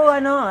mo pa ako,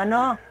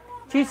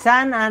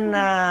 Chisan and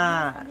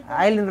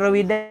Island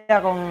Rowida,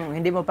 kung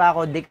hindi mo pa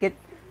ako dikit,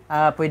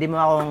 pwede mo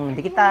akong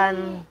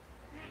dikitan.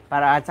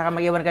 Para at saka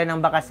mag-iwan kayo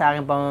ng bakas sa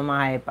aking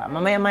pamamahay pa.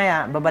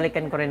 Mamaya-maya,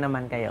 babalikan ko rin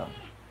naman kayo.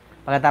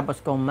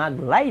 Pagkatapos kong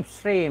mag-live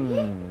stream.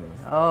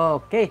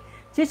 Okay.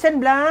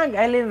 Season Vlog,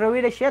 Eileen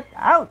Rowida, shout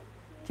out.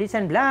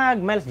 Season Vlog,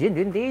 Miles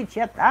J20,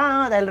 shout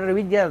out. Eileen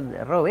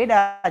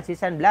Rowida,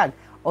 Season Vlog.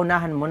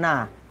 Unahan mo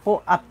na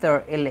po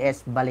after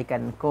LS,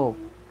 balikan ko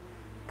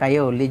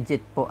kayo.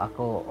 Legit po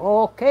ako.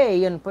 Okay,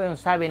 yun po yung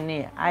sabi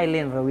ni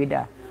Eileen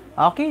Rowida.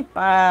 Okay,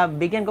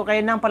 bigyan ko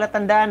kayo ng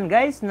palatandaan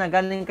guys na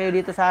galing kayo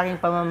dito sa aking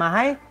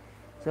pamamahay.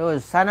 So,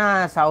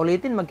 sana sa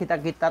ulitin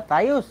magkita-kita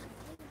tayo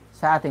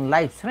sa ating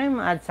live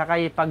stream at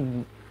saka pag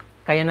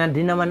kayo na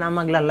din naman ang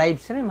magla-live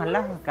stream,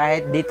 hala,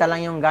 kahit data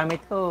lang yung gamit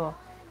ko,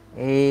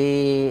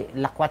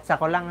 lakwatsa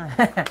ko lang.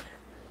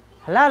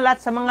 Hala, lahat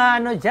sa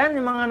mga ano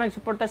dyan, yung mga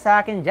nagsuporta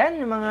sa akin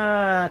dyan, yung mga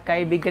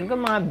kaibigan ko,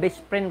 mga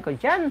best friend ko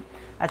dyan,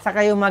 at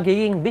saka yung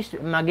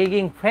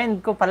magiging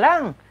friend ko pa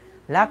lang.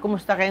 Hala,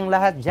 kumusta kayong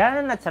lahat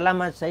dyan? At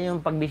salamat sa iyong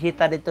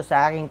pagbisita dito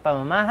sa aking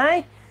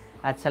pamamahay.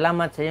 At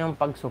salamat sa iyong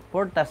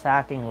pagsuporta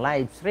sa aking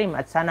live stream.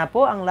 At sana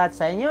po ang lahat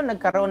sa inyo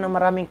nagkaroon ng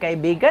maraming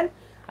kaibigan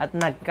at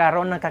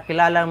nagkaroon ng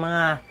kakilalang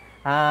mga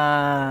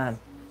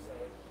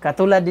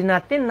katulad din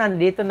natin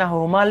nandito na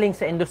humaling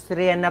sa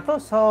industriya na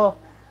to. So,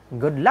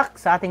 good luck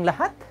sa ating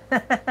lahat.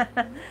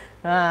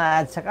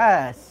 At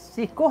saka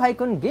si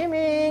Kuhaykon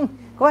Gaming.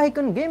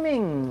 Kuhaykon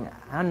Gaming.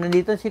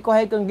 Nandito si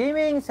Kuhaykon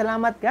Gaming.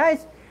 Salamat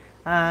guys.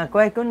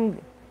 Kuhaykon,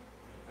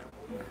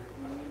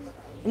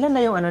 ilan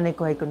na yung ano ni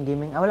Kuhaykon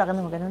Gaming? Wala ka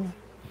na mag-ano.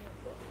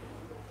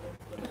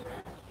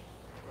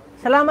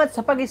 Salamat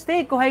sa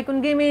pag-stay,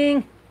 Kuhaykon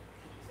Gaming.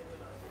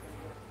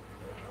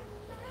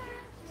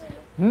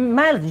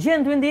 Miles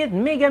Gen 28,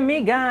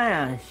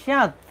 mega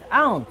shout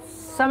out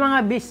sa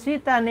mga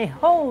bisita ni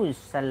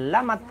host.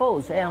 Salamat po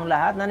sa iyong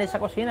lahat na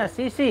sa kusina.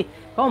 Sisi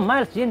ko,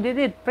 Miles Gen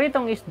 28,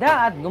 pritong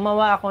isda at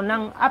gumawa ako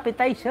ng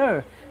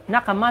appetizer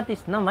na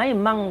kamatis na may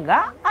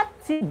mangga at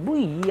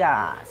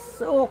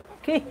sibuyas.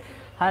 Okay.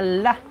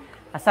 Hala.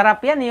 Masarap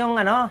yan yung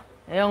ano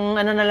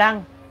na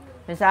lang.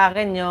 Yung sa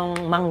akin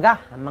yung mangga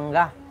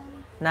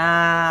na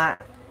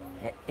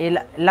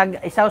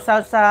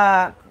isaw-saw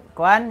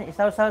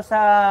sa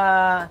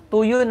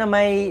tuyo na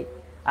may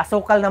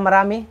asukal na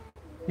marami.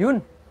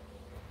 Yun.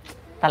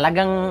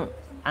 Talagang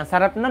ang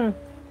sarap nun.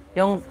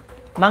 Yung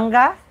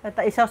mangga,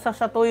 isaw-saw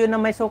sa tuyo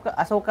na may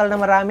asukal na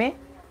marami.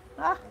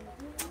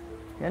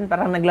 Yan,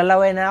 parang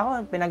naglalaway na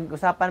ako.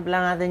 Pinag-usapan pa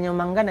lang natin yung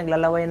mangga,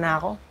 naglalaway na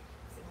ako.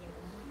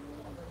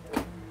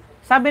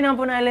 Sabi naman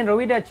po na Eileen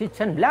Rowida,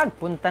 Chichan Vlog,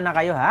 punta na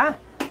kayo ha.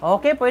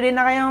 Okay, pwede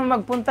na kayong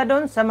magpunta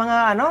doon sa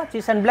mga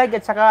Chichan Vlog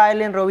at saka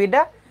Eileen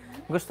Rowida.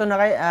 Gusto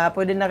na kayo,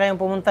 pwede na kayong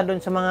pumunta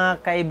doon sa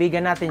mga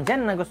kaibigan natin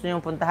dyan na gusto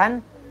nyo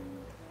puntahan.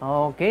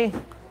 Okay.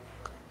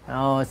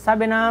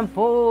 Sabi naman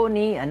po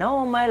ni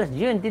Miles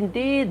June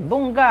Tintit,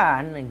 bongga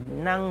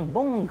ng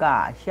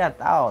bongga. Shout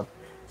out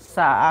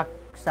sa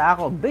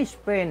ako, best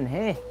friend.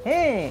 He.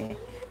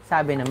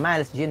 Sabi na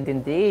Miles June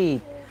Tintit.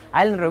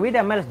 Eileen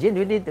Rowida, Miles June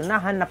Tintit,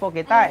 unahan na po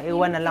kita.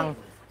 Iwan na lang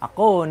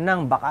ako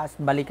ng bakas.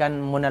 Balikan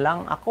mo na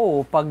lang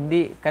ako pag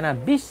di ka na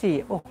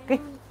busy. Okay.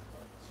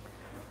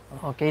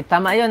 Okay,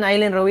 tama yun,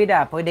 Eileen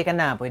Rowida. Pwede ka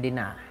na, pwede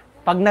na.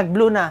 Pag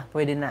nag-blue na,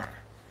 pwede na.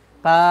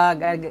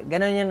 Pag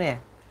ganun yun eh.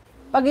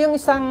 Pag yung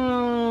isang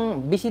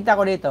bisita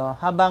ko dito,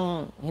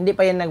 habang hindi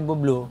pa yan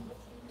nagbo-blue,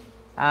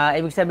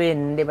 ibig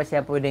sabihin, hindi pa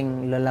siya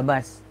pwedeng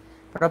lalabas.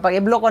 Pero pag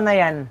i-blue ko na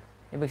yan,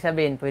 ibig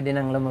sabihin, pwede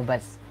nang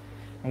lumabas.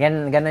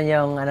 Ganun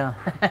yung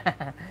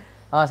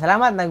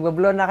salamat,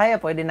 nagbo-blue na kayo.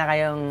 Pwede na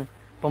kayong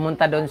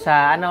pumunta doon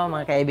sa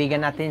mga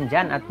kaibigan natin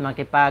dyan at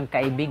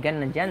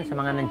makipagkaibigan na dyan sa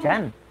mga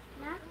nandyan.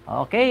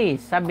 Okay,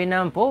 sabi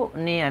naman po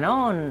ni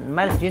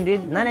Miles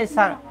Jindid,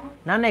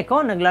 nanay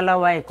ko,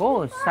 naglalaway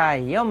ko sa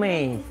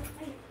Yumi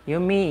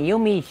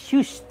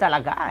shoes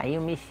talaga.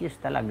 Yumi shoes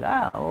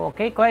talaga.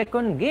 Okay,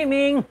 Kuhaykon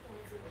Gaming.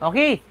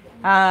 Okay.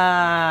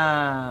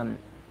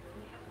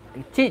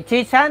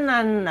 Chichan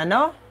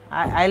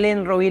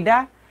Eileen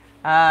Rowida.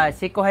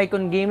 Si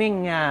Kuhaykon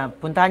Gaming,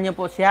 puntahan niyo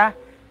po siya.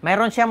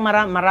 Mayroon siyang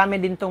marami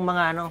din tong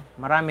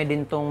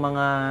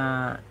mga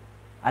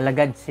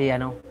alagad si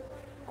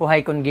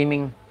Kuhaykon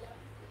Gaming.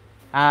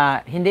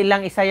 Hindi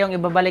lang isa yung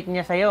ibabalik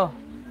niya sa'yo,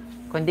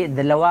 kundi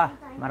dalawa.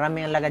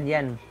 Maraming alagad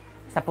yan.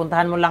 Sa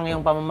puntahan mo lang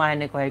yung pamamahay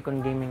ni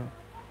Kuhaykon Gaming.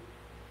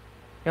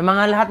 Yung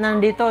mga lahat na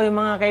nandito, yung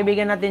mga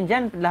kaibigan natin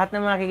dyan, lahat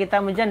na makikita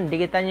mo dyan,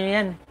 dikitan nyo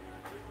yan.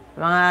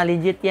 Mga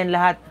legit yan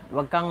lahat.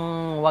 Wag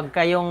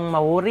kayong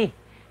mawuri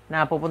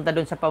na pupunta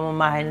doon sa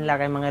pamamahay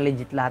nila, kay mga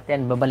legit lahat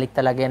yan. Babalik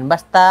talaga yan.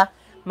 Basta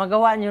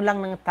magawa nyo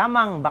lang ng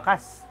tamang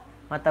bakas.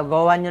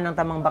 Matagawa nyo ng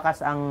tamang bakas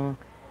ang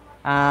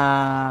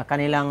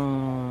kanilang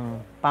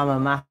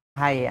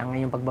pamamahay, ang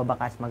inyong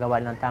pagbabakas,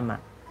 magawa ng tama.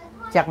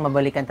 Tiyak,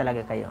 mabalikan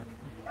talaga kayo.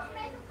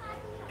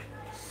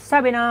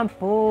 Sabi naman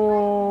po,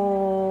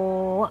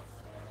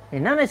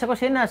 nanay sa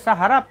kusina, sa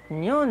harap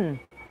yun.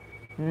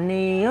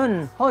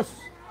 Host.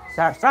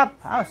 Sarap.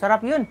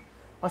 Sarap yun.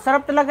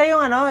 Sarap talaga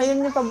yung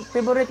yun yung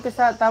favorite ko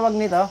sa tawag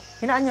nito.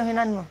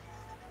 Hinaan mo.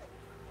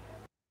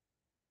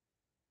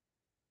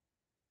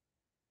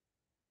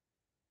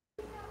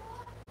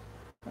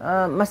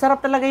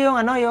 Masarap talaga yung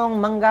ano, yung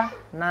mangga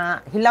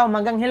na hilaw,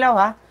 manggang hilaw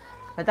ha.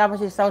 At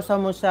tapos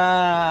isawsaw mo sa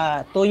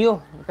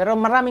tuyo. Pero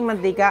maraming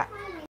mantika.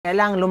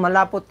 Kailangan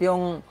lumalapot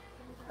yung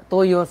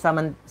tuyo sa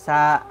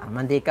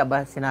mantika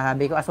ba?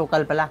 Sinasabi ko,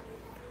 asukal pala.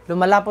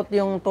 Lumalapot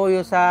yung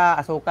tuyo sa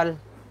asukal.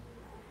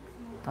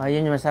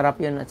 Yun yung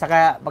masarap yun. At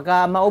saka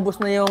pagka maubos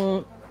na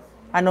yung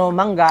ano,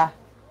 mangga,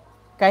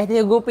 kahit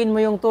higupin mo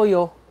yung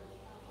tuyo,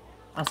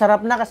 ang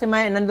sarap na kasi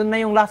nandun na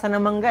yung lasa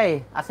ng mangga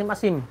eh.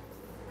 Asim-asim.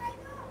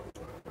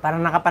 Parang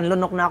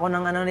nakapanlunok na ako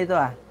ng ano nito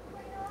ah.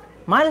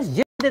 Miles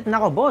Judith,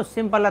 nako boss,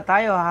 simpala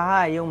tayo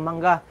haha, yung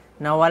mangga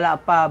na wala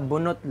pa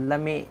bunot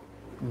lami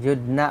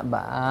jud na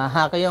ba.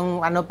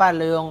 Yung ano pa,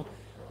 yung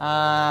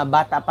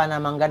bata pa na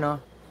mangga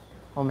no.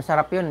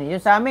 Masarap yun.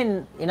 Yun sa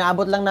amin,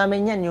 inaabot lang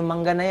namin yan, yung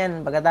mangga na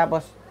yan.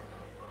 Pagkatapos,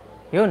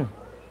 yun,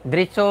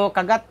 diretso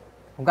kagat.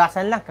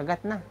 Hugasan lang,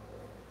 kagat na.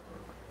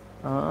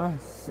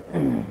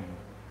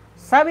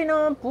 Sabi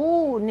naman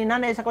po ni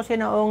nanay sa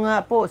kusina, o nga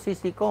po,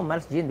 sisi ko,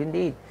 Miles Jean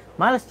 28.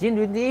 Miles Jean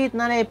 28,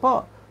 nanay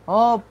po.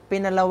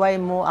 Pinalaway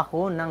mo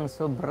ako ng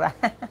sobra.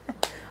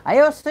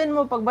 Ayosin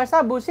mo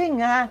pagbasa,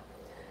 busing ha.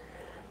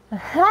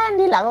 Ang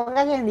dila ko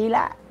kasi, ang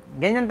dila.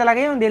 Ganyan talaga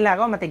yung dila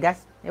ko,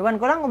 matigas. Ewan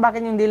ko lang kung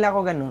bakit yung dila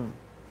ko ganun.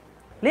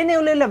 Lini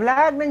Ulila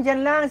Vlog,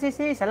 nandyan lang,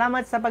 sisi.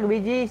 Salamat sa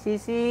pagbiji,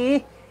 sisi.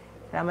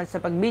 Salamat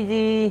sa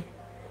pagbiji.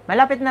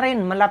 Malapit na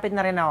rin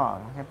ako.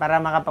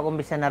 Para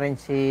makapag-umpisa na rin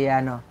si,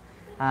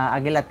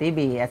 Aguila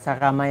TV. At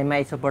saka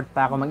may support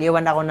pa ako.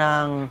 Iwan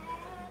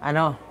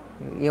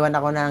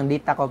ako ng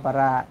data ko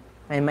para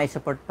may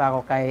support pa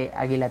ako kay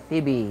Aguila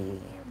TV.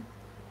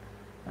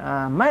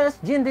 Miles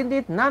Jean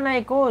Dindit,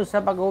 nanay ko, sa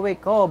pag-uwi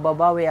ko,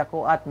 babawi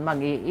ako at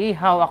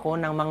mag-iihaw ako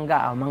ng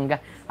mangga. Mangga.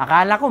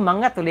 Akala ko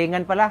mangga,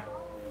 tulingan pala.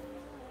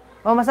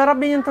 Masarap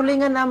din yung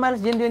tulingan na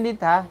Miles Jean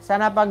Dindit ha.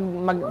 Sana pag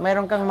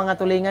mayroon kang mga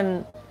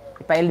tulingan,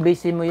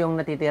 ipa-LBC mo yung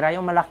natitira,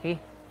 yung malaki.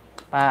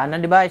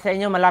 Di ba sa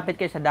inyo, malapit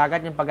kayo sa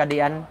dagat, yung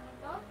pagadian.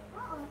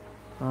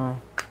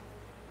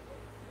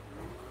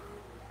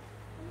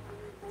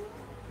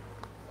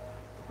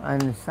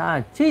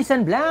 Sa Cheese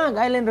and Vlog,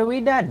 Island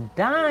Ruida,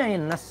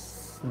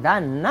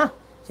 Dana,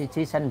 si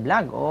Cheese and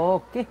Vlog,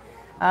 okay.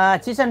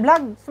 Cheese and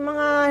Vlog, sa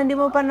mga hindi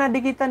mo pa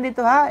nadikitan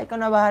dito ha, ikaw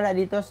na bahala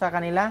dito sa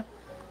kanila.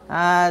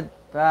 At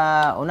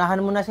unahan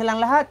mo na silang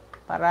lahat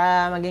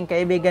para maging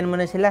kaibigan mo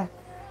na sila.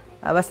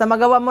 Basta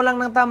magawa mo lang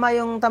ng tama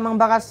yung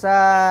tamang bakas sa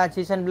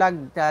Cheese and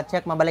Vlog,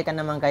 check, mabalikan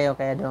naman kayo,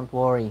 kaya don't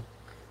worry.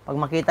 Pag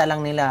makita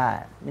lang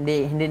nila,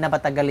 hindi na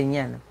patagalin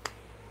yan.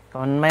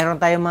 Kung mayroon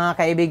tayong mga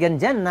kaibigan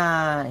dyan na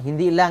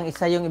hindi lang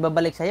isa yung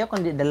ibabalik sa'yo,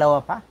 kundi dalawa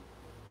pa.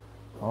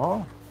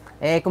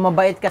 Kung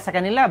mabait ka sa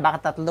kanila,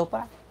 baka 3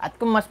 pa. At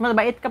kung mas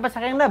mabait ka pa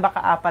sa kanila, baka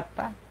 4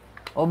 pa.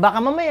 O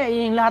baka mamaya,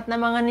 yung lahat ng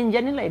mga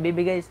ninja nila,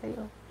 ibibigay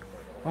sa'yo.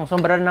 Kung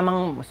sobra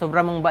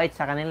mong bait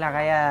sa kanila,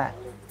 kaya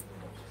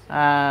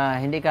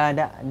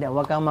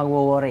huwag kang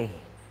mag-worry.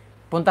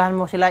 Puntahan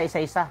mo sila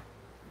isa-isa.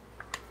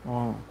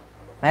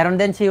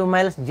 Mayroon din si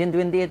Miles Jean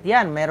 28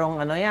 yan.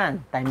 Mayroong yan,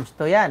 times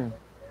 2 yan.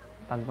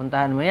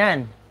 Pagpuntahan mo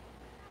yan.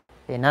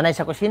 Si nanay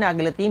sa kusina,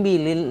 Aguila TV,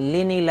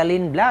 Lini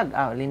Lalin Vlog.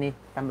 Lini,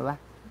 tama ba?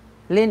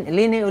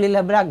 Lini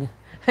Ulila Vlog.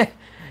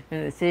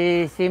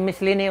 si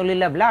Miss Lini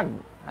Ulila Vlog.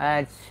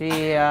 At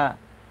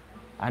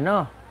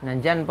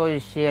nandyan po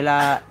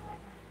sila,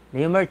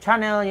 Humor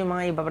Channel, yung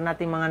mga iba pa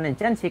nating mga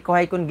nandyan. Si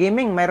Kuhaykun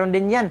Gaming, mayroon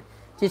din yan.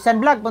 Si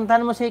San Vlog,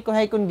 puntahan mo si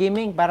Kuhaykun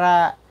Gaming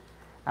para,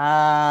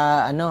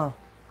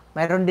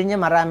 mayroon din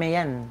yan, marami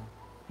yan.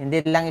 Hindi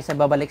lang isa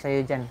babalik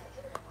sa'yo dyan.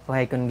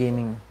 Kuhaykun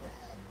Gaming.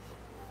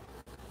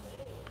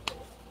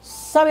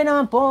 Sabi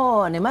naman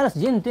po ni Miles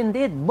Jean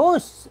 28,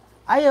 boss,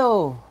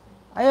 ayaw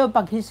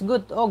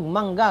paghisgot og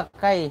mangga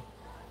kay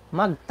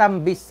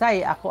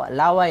magtambisay ako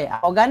laway.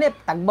 Ako ganip,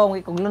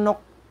 tagbong ikog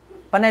lunok.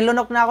 Panay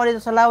lunok na ako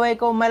dito sa laway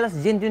ko, Miles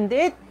Jean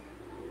 28.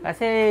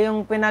 Kasi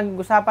yung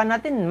pinag-usapan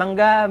natin,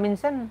 mangga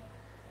minsan.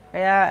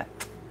 Kaya,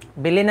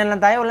 bili na lang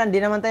tayo.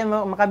 Hindi naman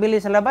tayo makabili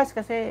sa labas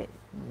kasi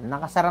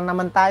nakasara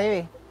naman tayo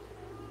eh.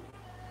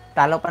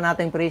 Talo pa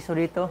natin preso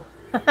dito.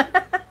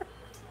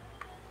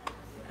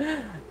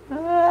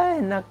 Ay,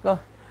 nako.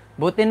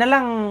 Buti na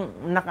lang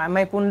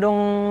may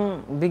pundong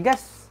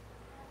bigas.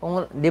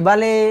 Kung di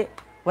bale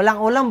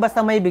walang ulam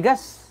basta may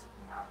bigas.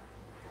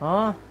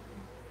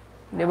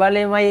 Di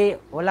bale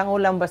walang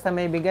ulam basta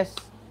may bigas.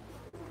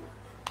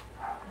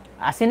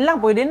 Asin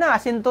lang pwede na,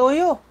 asin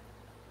toyo.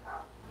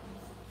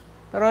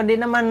 Pero di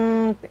naman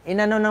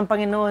inano ng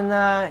Panginoon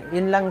na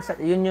yun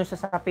yung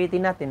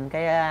sasapitin natin.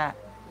 Kaya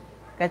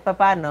kahit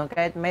papaano,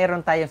 kahit mayroon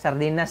tayong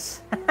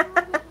sardinas.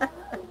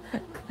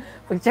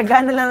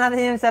 Pagtsagaan na lang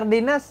natin yung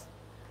sardinas.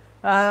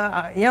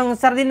 Yung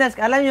sardinas,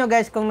 alam nyo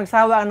guys, kung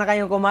nagsawa na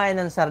kayong kumain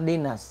ng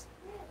sardinas,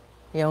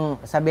 yung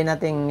sabi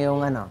natin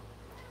yung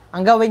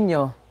ang gawin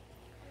nyo,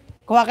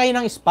 kuha kayo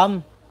ng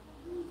spam.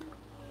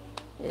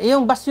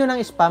 Yung basyo ng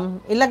spam,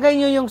 ilagay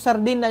nyo yung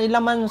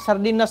ilaman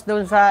sardinas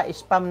doon sa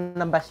spam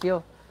ng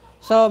basyo.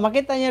 So,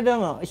 makita nyo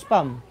doon,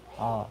 spam.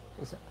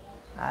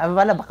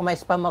 Wala, baka may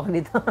spam ako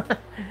dito.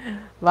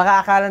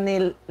 Baka akala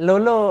ni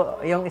Lolo,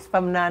 yung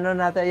spam na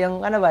natin, yung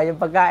yung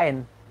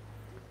pagkain.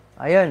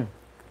 Ayun.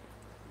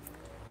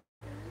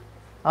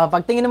 Oh,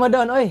 pagtingin mo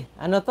doon, oy,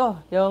 ano to?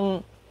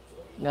 Yung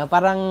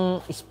parang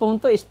spoon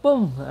to,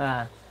 spoon.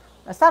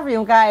 Sarap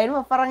yung kain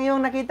mo. Parang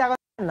yung nakita ko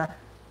na.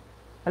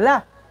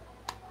 Hala,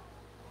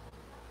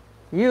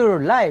 you're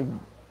live.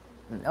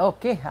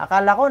 Okay,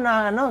 akala ko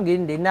na ano,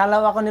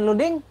 dinalaw ako ni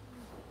Luding.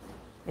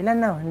 Ilan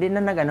na? Hindi na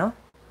nag-ano?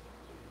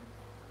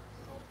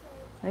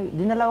 Ay,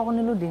 dinalaw ako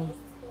ni Luding.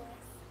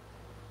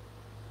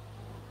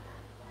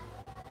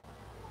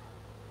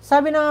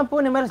 Sabi na nga po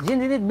ni Mars,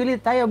 Ginit,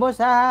 bilit tayo, boss,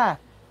 ha?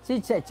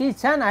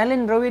 Chichan,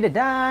 Allen, Rowie,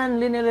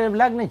 Dan, Linil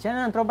Vlog na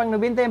dyan, ang tropang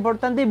 90,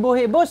 importante,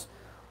 buhi, boss.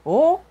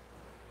 Oh,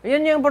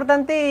 yun yung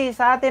importante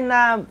sa atin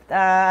na,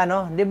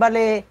 ano, di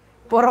bali,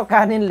 puro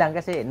kanin lang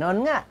kasi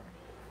noon nga.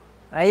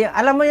 Ay,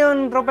 alam mo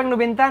yung tropang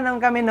 90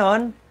 nang kami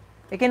noon,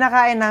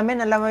 ikinakain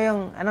namin, alam mo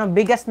yung, ano,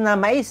 bigas na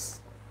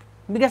mais.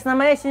 Bigas na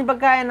mais yung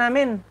pagkain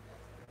namin.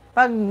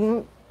 Pag,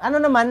 ano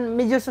naman,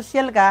 medyo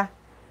social ka,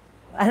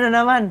 ano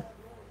naman,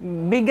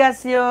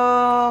 bigas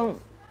yung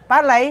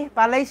palay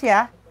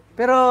siya,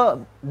 pero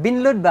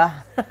binlod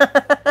ba?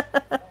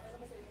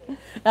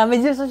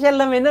 Medyo social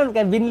namin nun,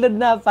 kaya binlod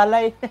na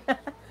palay.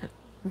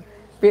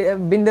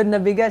 Binlod na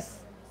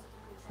bigas.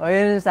 O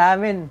yun sa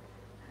amin.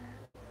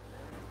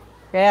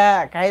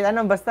 Kaya kahit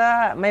ano,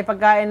 basta may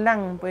pagkain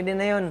lang, pwede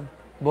na yun.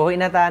 Buhay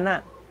na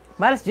tana.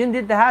 Malas yun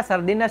dito ha,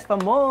 sardinas pa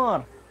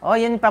more. O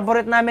yun,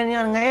 paborit namin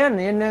yun ngayon.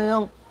 Yun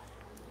yung,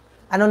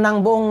 ano ng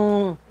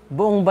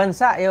buong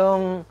bansa,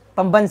 yung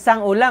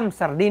pambansang ulam,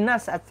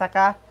 sardinas at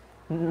saka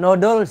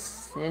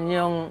noodles. Yan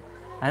yung,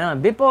 ano,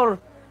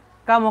 before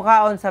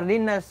kamukaon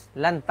sardinas,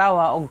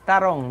 lantawa og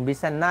tarong,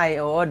 bisan na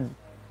uod.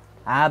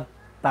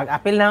 Pag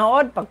apil na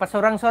uod, pag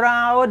pasurang-surang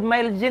ang uod,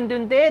 mild gin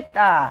 28,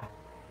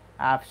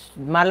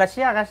 malas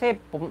siya kasi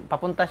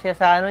papunta siya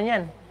sa ano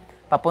yan.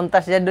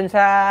 Papunta siya dun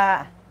sa,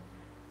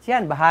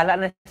 siyan, bahala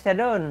na siya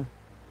dun.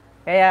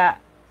 Kaya,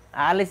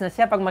 aalis na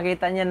siya pag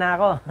makita niya na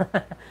ako.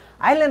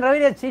 Island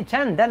Royal si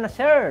Chan, dan na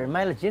sir.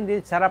 Miles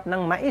Jindit, sarap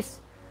ng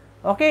mais.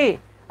 Okay.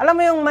 Alam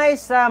mo yung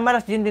mais sa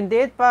Miles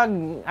Jindit, pag,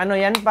 ano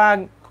yan,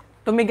 pag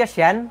tumigas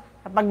yan,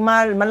 pag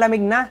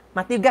malamig na,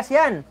 matigas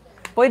yan.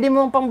 Pwede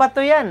mong pambato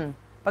yan.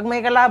 Pag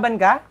may kalaban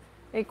ka,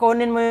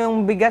 kunin mo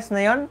yung bigas na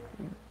yon,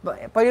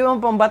 pwede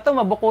mong pambato,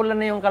 mabukulan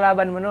na yung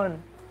kalaban mo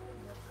nun.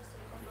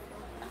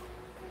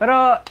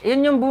 Pero,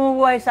 yun yung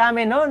bumubuhay sa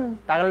amin noon.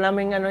 Tagal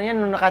namin ano yan,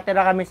 nung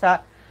nakatira kami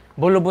sa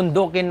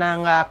bulubundukin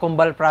ng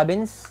Kumbal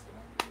Province.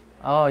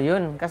 Oh,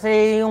 yun.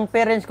 Kasi yung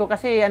parents ko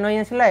kasi ano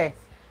yan sila eh.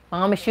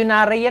 Mga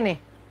missionary yan eh.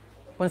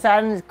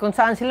 Kung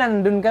saan sila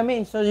nandun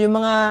kami. So yung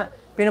mga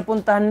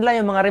pinupuntahan nila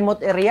yung mga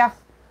remote area.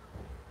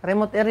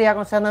 Remote area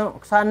kung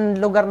saan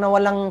lugar na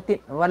walang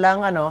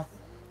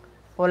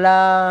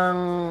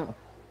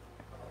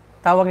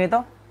tawag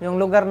nito, yung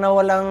lugar na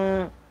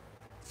walang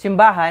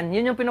simbahan,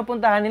 yun yung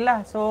pinupuntahan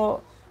nila. So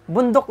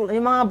bundok,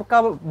 yung mga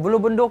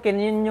bulubundukin,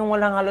 yun yung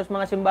walang halos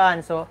mga simbahan.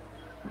 So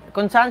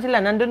kung saan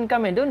sila nandun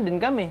kami, doon din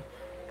kami.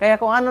 Kaya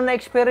kung ano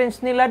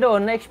na-experience nila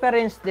doon,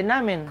 na-experience din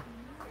namin.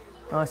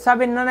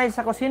 Sabi na nanay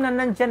sa kusina,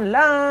 nandyan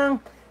lang.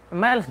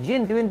 Miles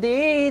Gin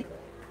 28.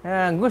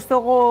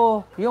 Gusto ko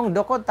yung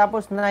dokot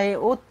tapos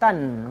naiutan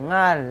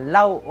nga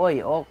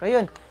law-oy. Okay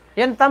yun.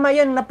 Yan, tama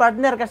yun na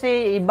partner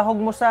kasi ibahog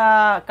mo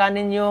sa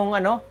kanin yung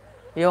ano,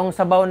 yung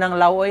sabaw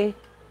ng law-oy.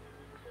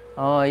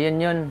 Oh,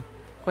 yun.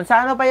 Kung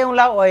sa ano pa yung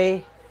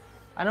law-oy,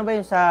 ano ba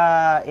yung sa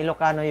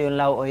Ilocano yung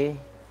law-oy?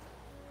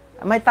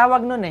 May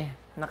tawag nun eh.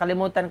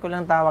 Nakalimutan ko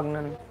lang tawag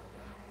nun.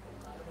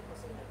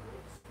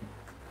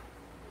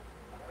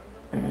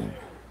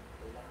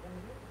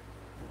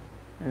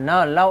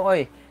 No,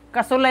 law-oy.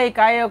 Kasulay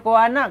kayo ko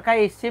anak,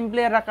 kay simple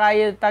ra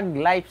kayo tag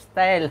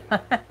lifestyle.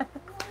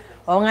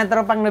 O nga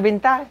tropang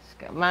nabinta.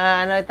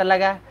 Ano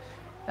talaga.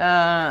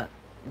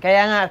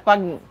 Kaya nga, pag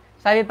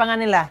sabi pa nga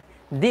nila,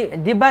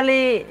 di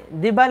bali,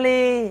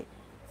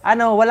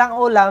 ano, walang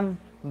ulam,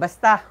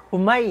 basta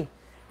humay.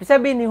 Ibig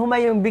sabihin,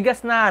 humay yung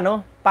bigas na,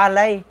 ano,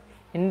 palay.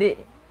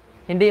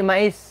 Hindi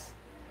mais.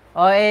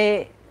 O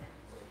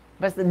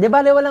basta, di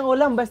bali walang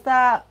ulam,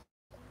 basta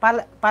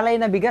palay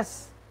na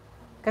bigas.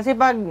 Kasi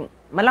pag,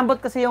 malambot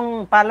kasi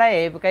yung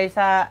palay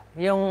kaysa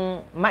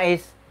yung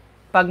mais,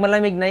 pag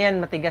malamig na yan,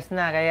 matigas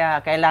na,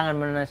 kaya kailangan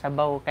mo na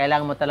sabaw,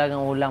 kailangan mo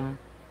talagang ulam.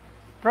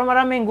 Pero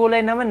maraming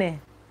gulay naman eh.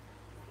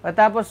 At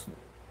tapos,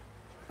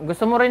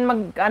 gusto mo rin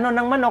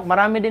ng manok,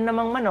 marami din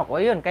namang manok.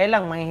 O yun,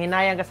 kailang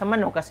manghihinayang ka sa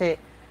manok kasi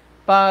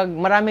pag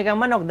marami kang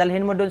manok,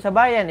 dalhin mo doon sa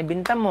bayan,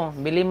 ibinta mo,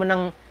 bili mo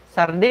ng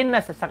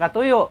sardinas sa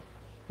katuyo,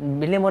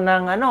 bili mo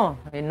ng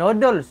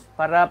noodles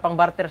para pang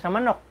barter sa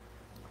manok.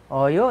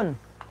 O yun.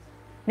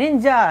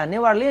 Ninja,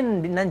 ni Warlin,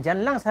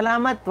 nandyan lang.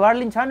 Salamat,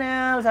 Warlin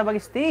Channel, sa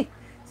Bagisti.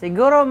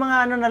 Siguro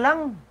mga na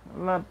lang,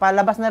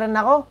 palabas na rin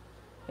ako.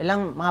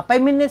 Mga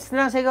 5 minutes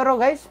na lang siguro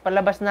guys,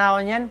 palabas na ako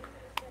niyan.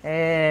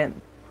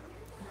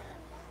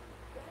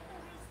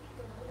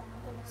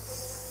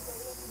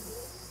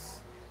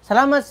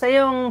 Salamat sa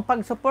iyong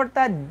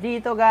pagsuporta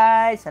dito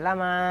guys.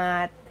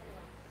 Salamat.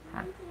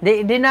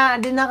 Di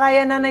na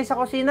kaya nanay sa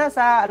kusina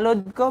sa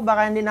load ko,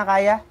 baka hindi na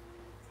kaya.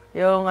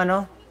 Yung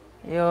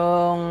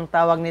Yung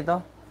tawag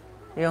nito,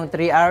 yung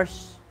 3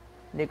 hours.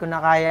 Hindi ko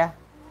na kaya.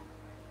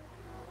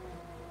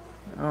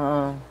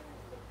 Oo.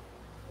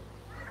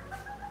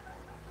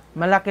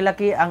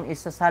 Malaki-laki ang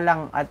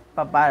isasalang at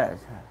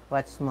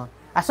watch mo.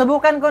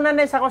 Subukan ko na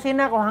sa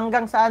kusina ko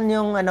hanggang saan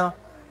yung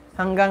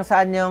hanggang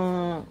saan yung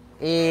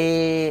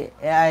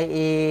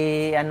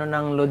ano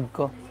ng load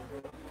ko.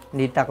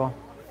 Dita ko.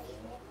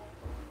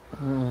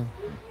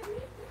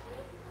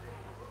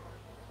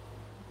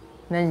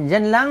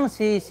 Nandyan lang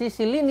si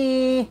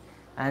Cicilini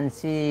and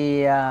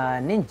si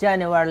Ninja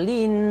ni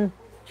Warlin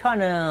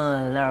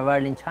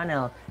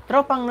Channel.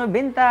 Tropang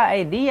 90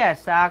 idea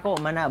sa ako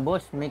mana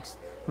boss mix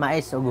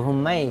mais ug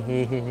humay.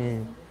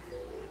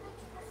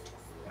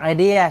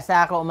 Idea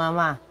sa ako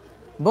mama.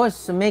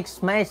 Boss mix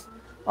mais.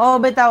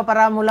 Oh bitaw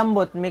para mo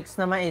lambot mix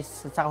na mais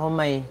at saka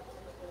humay.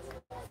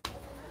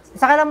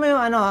 Saka lang mo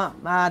yung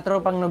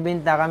tropang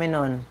 90 kami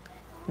noon.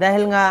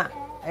 Dahil nga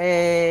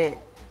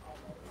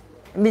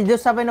medyo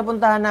sa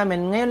pinapuntahan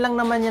namin, ngayon lang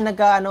naman yung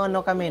nagka-ano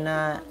kami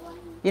na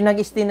yung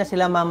nag-stay na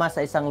sila mama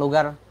sa isang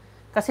lugar.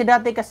 Kasi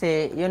dati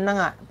yun na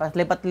nga,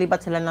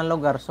 lipat-lipat sila ng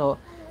lugar. So,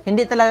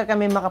 hindi talaga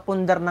kami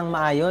makapundar ng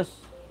maayos.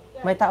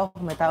 May tao.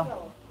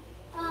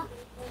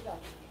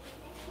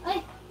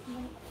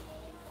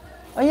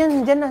 Oh,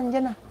 yan,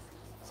 dyan na.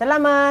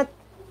 Salamat!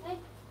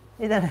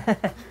 Dito na.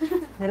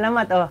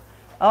 Salamat, oh.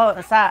 Oh,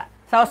 sa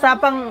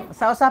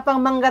usapang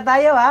mangga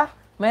tayo, ha?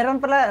 Meron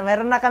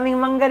na kaming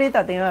mangga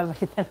dito. Tingnan mo,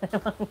 kita na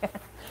yung mangga.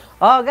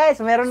 Oh, guys,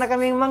 meron na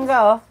kaming mangga,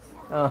 oh.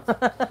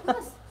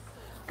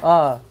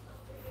 Oh.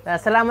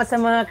 Salamat sa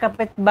mga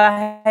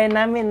kapitbahay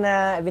namin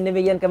na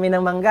binibigyan kami ng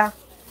mangga.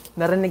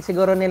 Narinig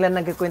siguro nila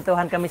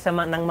nagkukwentuhan kami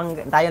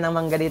tayo ng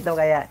mangga dito,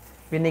 kaya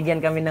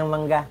binigyan kami ng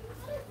mangga.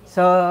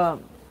 So,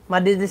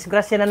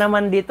 madidisgrasya na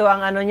naman dito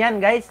ang niyan,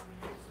 guys.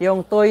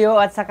 Yung tuyo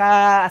at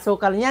saka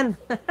asukal niyan.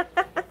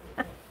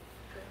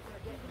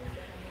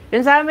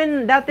 Yun sa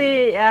amin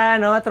dati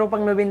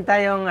tropang 90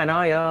 yung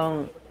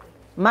yung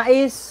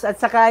mais at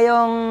saka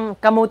yung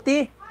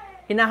kamuti.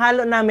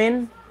 Hinahalo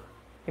namin.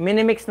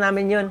 Minimix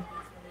namin 'yun.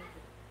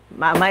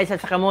 Mais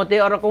at saka kamuti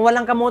or kung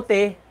walang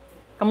kamuti,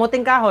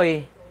 kamuting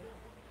kahoy.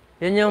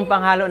 'Yun yung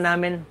panghalo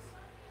namin.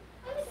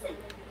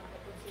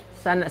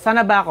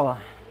 Sana ba ako?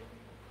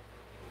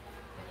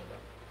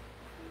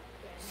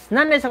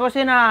 Nanay sa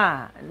kusina,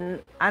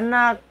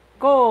 anak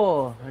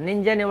ko,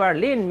 Ninja ni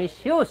Warlin, miss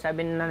you,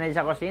 sabi ni nanay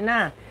sa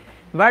kusina.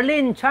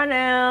 Warlin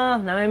Channel,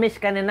 namimiss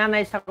ka ni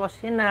nanay sa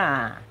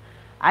kusina.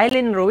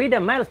 Eileen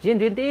Ruida, Miles, Jean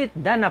 28,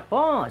 Dana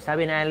po,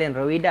 sabi ni Eileen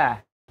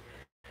Ruida.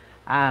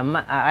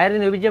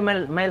 Eileen Ruida,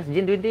 Miles,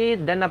 Jean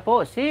 28, Dana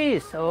po,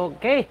 sis,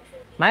 okay.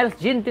 Miles,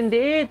 Jean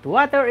 28,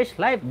 water is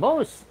life,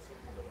 boss.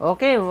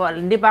 Okay,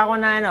 hindi pa ako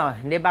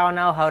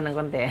nauhaw ng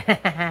konti.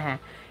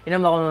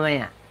 Inom ako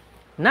mamaya.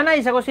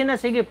 Nanay sa kusina,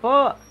 sige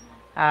po.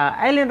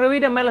 Eileen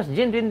Ruida, Miles,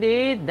 Jean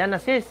 28,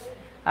 Dana sis.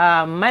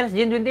 Miles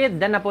Jean 28,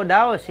 dan na po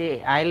daw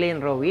si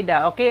Eileen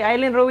Ruida. Okay,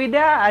 Eileen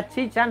Ruida at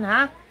si Chan,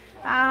 ha?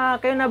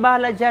 Kayo na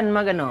bahala dyan,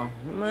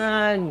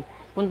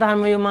 puntahan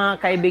mo yung mga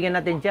kaibigan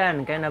natin dyan.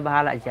 Kayo na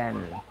bahala dyan.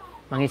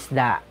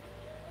 Mangisda.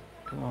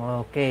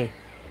 Okay.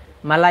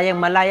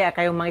 Malayang-malaya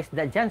kayong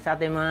mangisda dyan sa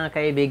ating mga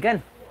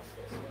kaibigan.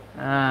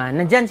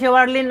 Nandyan si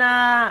Warlin,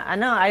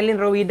 Eileen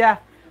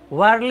Ruida.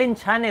 Warlin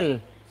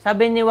Channel.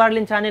 Sabi ni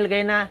Warlin Channel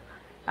kayo na,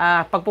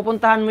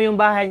 pagpupuntahan mo yung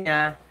bahay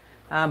niya,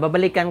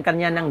 babalikan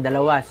kanya ng 2.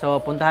 So,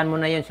 puntahan mo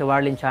na yun si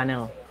Warlin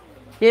Channel.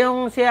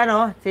 Yung si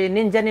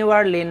Ninja ni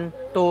Warlin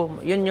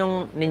 2, yun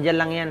yung ninja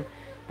lang yan.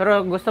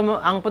 Pero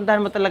ang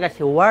puntahan mo talaga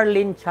si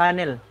Warlin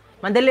Channel.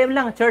 Mandali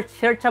lang,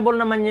 searchable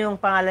naman yung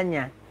pangalan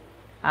niya.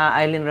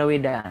 Eileen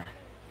Ruida.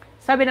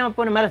 Sabi naman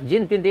po ni Maras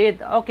Jean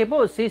 28, okay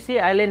po, Sisi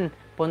Eileen,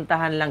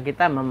 puntahan lang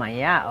kita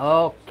mamaya.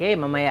 Okay,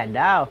 mamaya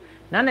daw.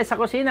 Nanay sa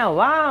kusina,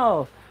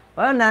 wow!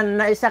 Well,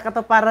 naisa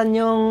katuparan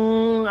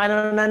yung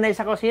nanay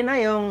sa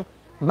kusina, yung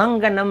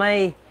mangga na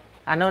may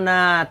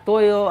na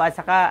tuyo at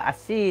saka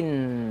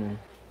asin.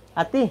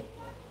 Ate,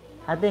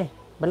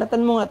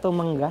 balatan mo nga itong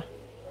mangga.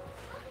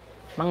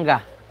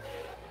 Mangga.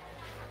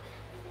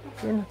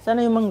 Yan,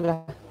 sana yung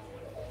mangga.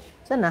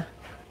 Sana?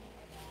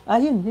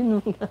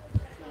 Yun mangga.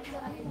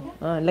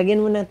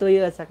 Lagyan mo na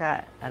tuyo at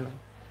saka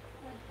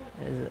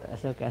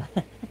asukal.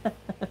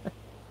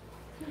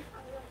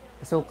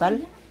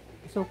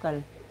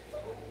 Asukal.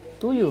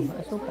 Tuyo,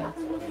 asukal.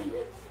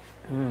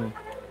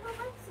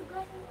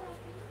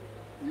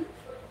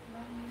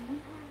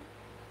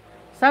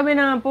 Sabi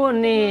naman po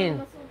ni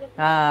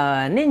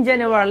Ninja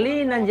ni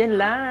Warlin, nandyan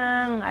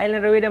lang.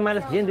 Eileen Ruida,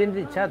 Malas, Jean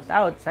 20, shout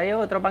out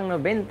sa'yo, tropang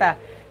 90.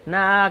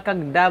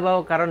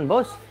 Nakagdabaw karon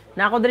boss.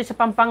 Na ako diri sa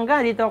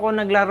Pampanga, dito ako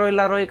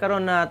naglaroy-laroy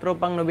karon na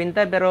tropang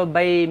 90. Pero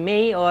by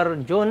May or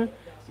June,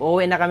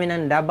 uuwi na kami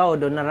ng Davao.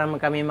 Doon na naman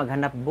kami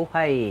maghanap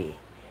buhay.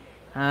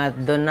 At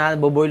doon na,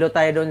 bubulo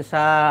tayo doon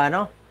sa,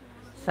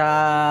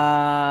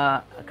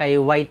 kay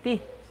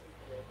Whitey.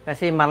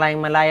 Kasi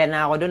malayang-malaya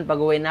na ako doon.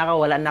 Pag uwi na ako,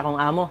 wala na akong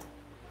amo.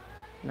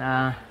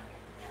 Na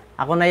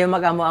ako na yung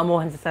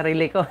mag-amo-amuhan sa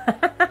sarili ko.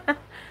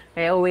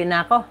 Kaya uwi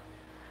na ako.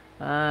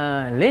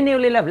 Lini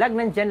Ulila Vlog,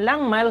 nandyan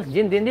lang. Miles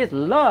Jin Dindit,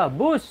 lo,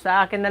 bus,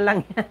 sa akin na lang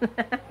yan.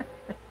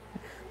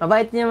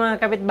 Mabait niya mga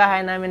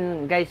kapitbahay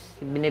namin, guys.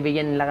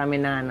 Binibigyan nila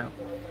kami ng ano.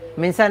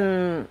 Minsan,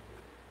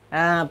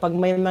 pag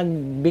may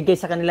magbigay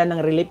sa kanila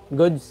ng relief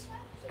goods,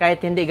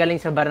 kahit hindi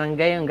galing sa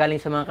barangay, yung galing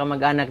sa mga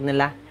kamag-anak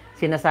nila,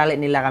 sinasali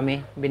nila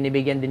kami,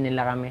 binibigyan din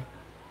nila kami.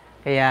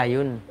 Kaya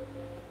yun.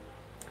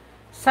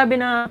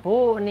 Sabi na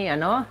po ni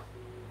ano,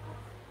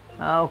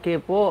 okay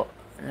po,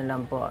 ano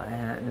lang po,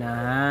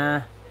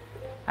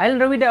 Aileen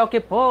Rawida,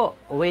 okay po.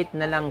 Wait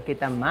na lang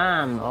kita,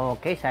 ma'am.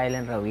 Okay, sa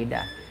Aileen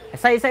Rawida.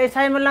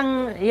 Isa-isa mo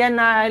lang yan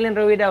na Aileen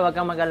Rawida. Huwag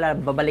kang mag-alala.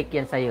 Babalik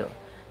yan sa'yo.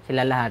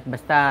 Sila lahat.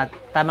 Basta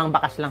tamang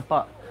bakas lang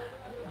po.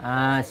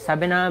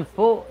 Sabi na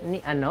po ni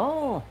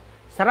ano,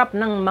 sarap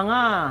ng mga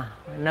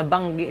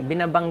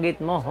binabanggit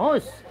mo,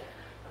 host.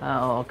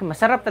 Okay,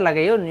 masarap talaga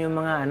yun. Yung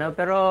mga ano,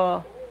 pero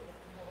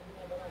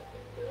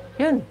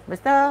yun.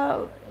 Basta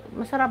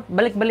masarap.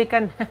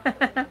 Balik-balikan.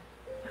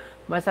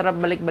 Masarap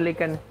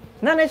balik-balikan.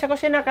 Nanay sa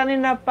kusina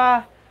kanina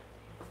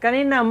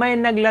may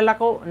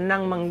naglalako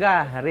ng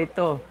mangga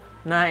rito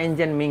na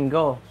Indian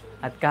Mingo.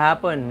 At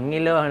kahapon,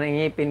 ngilo ng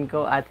ngipin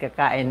ko at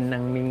kakain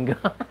ng Mingo.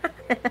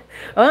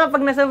 O nga,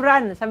 pag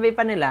nasobrahan, sabi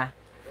pa nila,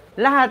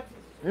 lahat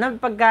ng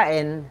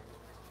pagkain,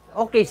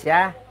 okay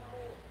siya.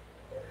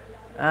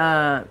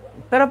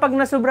 Pero pag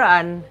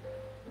nasobrahan,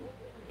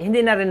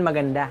 hindi na rin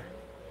maganda.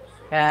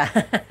 Kaya,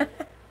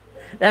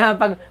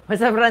 pag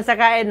masobrahan sa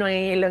kain,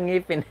 mangingilong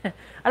ngipin.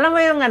 Alam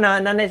mo yung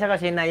ano, nanay sa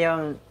kusina,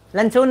 yung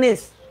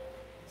lansunis.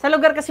 Sa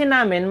lugar kasi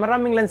namin,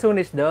 maraming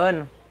lansunis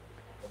doon.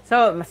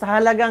 So, sa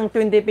halagang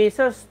 20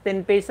 pesos,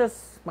 10 pesos,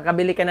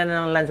 makabili ka na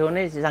ng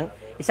lansunis.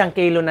 Isang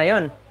kilo na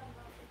yon.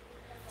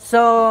 So,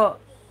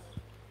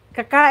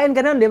 kakain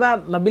ka nun, di ba?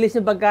 Mabilis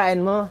yung pagkain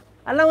mo.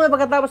 Alam mo,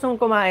 pagkatapos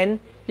mong kumain,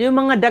 yung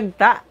mga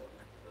dagta,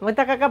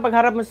 magtaka ka pag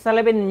harap mo sa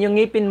salabin, yung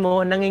ngipin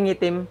mo,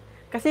 nangingitim.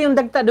 Kasi yung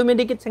dagta,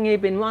 dumidikit sa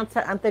ngipin mo.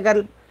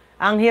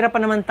 Ang hirap pa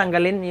naman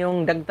tanggalin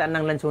yung dagta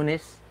ng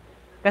lansunis.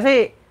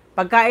 Kasi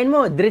pagkain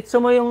mo, diretso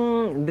mo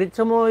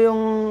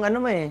yung ano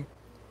mo eh.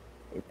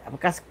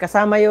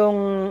 Kasama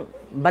yung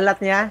balat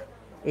niya,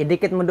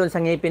 idikit mo doon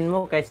sa ngipin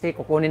mo kasi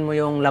kukunin mo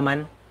yung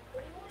laman.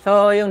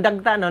 So yung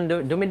dagta nun,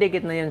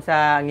 dumidikit na yun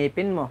sa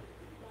ngipin mo.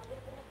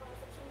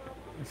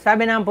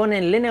 Sabi naman po ni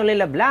Lini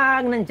Ulila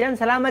Vlog, nandyan,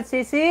 salamat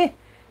Sisi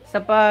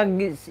sa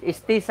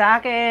pag-stay sa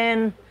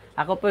akin.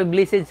 Ako po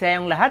blessed sa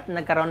iyong lahat.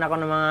 Nagkaroon ako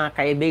ng mga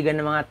kaibigan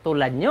ng mga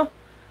tulad nyo.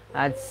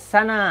 At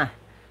sana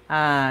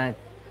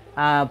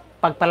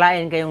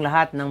pagpalain kayong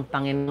lahat ng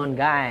Panginoon,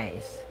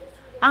 guys.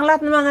 Ang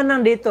lahat ng mga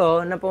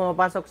nandito na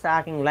pumapasok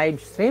sa aking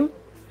live stream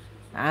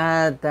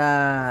at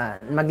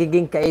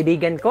magiging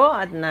kaibigan ko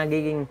at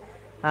nagiging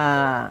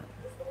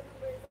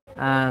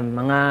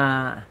mga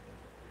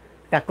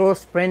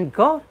ka-close friend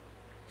ko.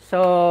 So,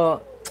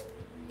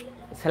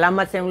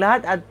 salamat sa iyong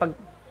lahat at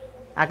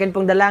akin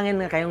pong dalangin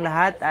na kayong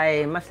lahat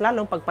ay mas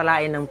lalong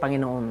pagpalain ng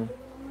Panginoon.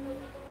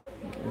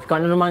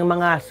 Kung ano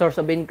mga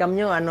source of income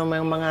nyo, ano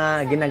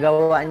mga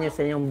ginagawa nyo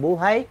sa inyong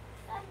buhay,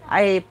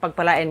 ay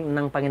pagpalain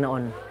ng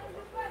Panginoon.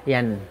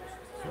 Yan.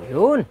 So,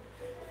 yun.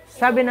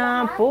 Sabi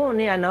na po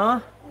ni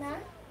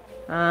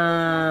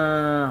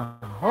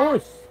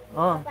host.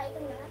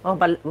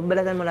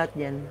 Balatan mo lahat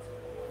yan.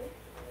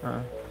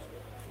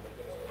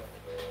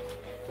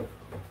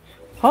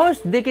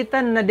 Host,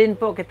 dikitan na din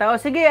po kita. O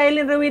sige,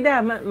 Aileen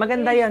Rawida,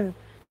 maganda yan.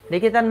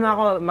 Dikitan mo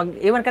ako.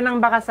 Iwan ka ng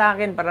baka sa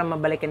akin para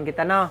mabalikan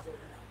kita, no?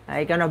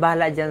 Ikaw na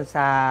bahala dyan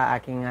sa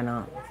aking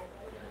ano.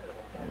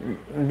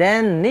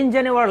 Then,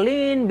 Ninja ni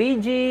Warlene,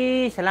 BG,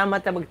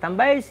 salamat na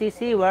magtambay,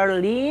 Sisi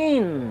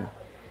Warlene.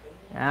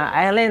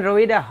 Aileen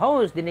Rawida,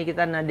 host,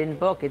 dinikitan na din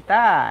po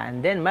kita. And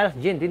then, Miles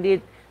Jin,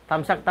 hindi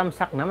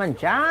tamsak-tamsak naman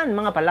dyan,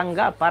 mga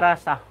palangga para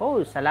sa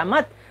host.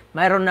 Salamat.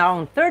 Mayroon na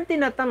akong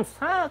 30 na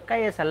tamsak,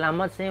 kaya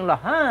salamat sa inyong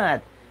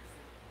lahat.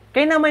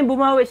 Kaya na may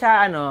bumawi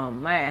sa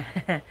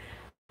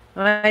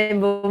may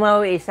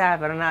bumawi isa,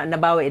 pero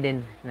nabawi din.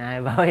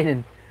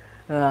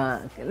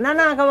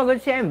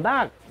 Nakakawagod si I'm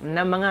back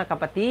na mga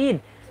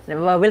kapatid.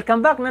 Welcome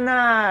back na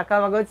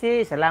nakakawagod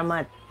si.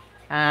 Salamat.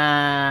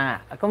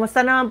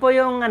 Kumusta naman po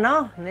yung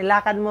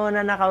nilakad mo na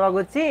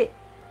nakawagod si?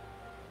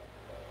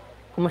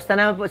 Kumusta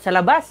naman po sa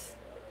labas?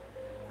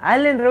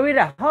 Aileen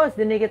Rawida, host,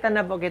 dinikitan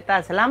na po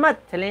kita.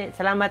 Salamat.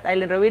 Salamat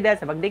Aileen Rawida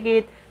sa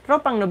pagdikit.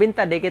 Tropang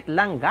 90, dikit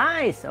lang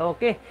guys.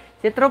 Okay.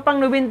 Si Tropang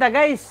 90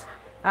 guys,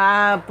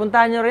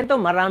 puntahan nyo rin to.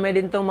 Marami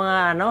din tong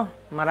mga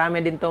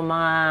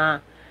mga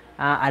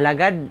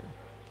alagad.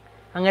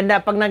 Ang ganda,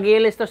 pag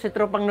nag-iilis to si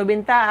Tropang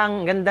 90,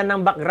 ang ganda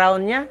ng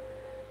background niya.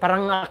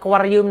 Parang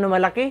aquarium na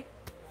malaki.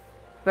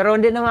 Pero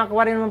hindi naman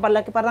aquarium na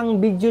malaki. Parang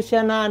video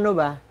siya na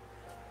ba.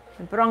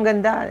 Pero ang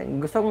ganda.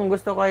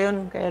 Gusto ko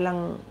yun. Kaya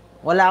lang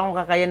wala akong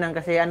kakayanan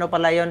kasi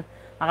pala yun.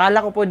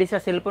 Akala ko pwede sa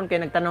cellphone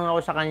kaya nagtanong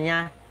ako sa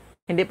kanya.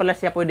 Hindi pala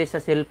siya pwede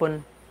sa cellphone.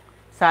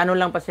 Sa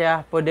lang pa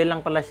siya, pwede lang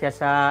pala siya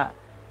sa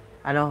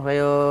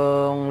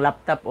kayong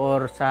laptop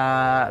or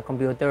sa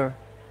computer.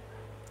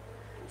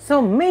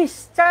 So,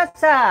 Miss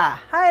Chacha!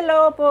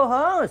 Hello po,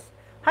 host!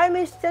 Hi,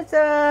 Miss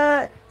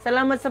Chacha!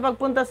 Salamat sa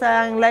pagpunta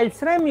sa live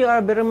stream. You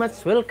are very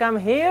much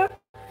welcome here.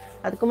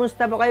 At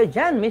kumusta po kayo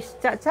dyan, Miss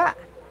Chacha?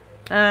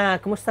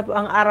 Kumusta po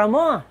ang araw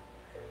mo?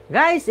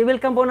 Guys,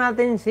 i-welcome po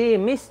natin si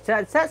Miss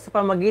Chacha sa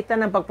pamagitan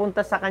ng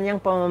pagpunta sa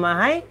kanyang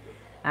pamamahay.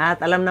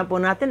 At alam na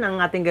po natin ang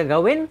ating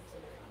gagawin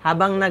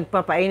habang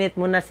nagpapainit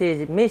muna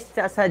si Miss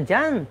Chacha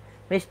dyan.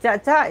 Miss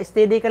Chacha,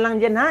 steady ka lang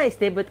dyan ha.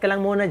 Stay put ka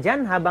lang muna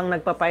dyan habang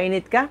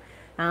nagpapainit ka.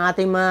 Ang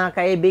ating mga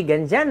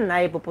kaibigan dyan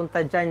ay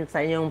pupunta dyan sa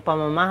inyong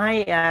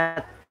pamamahay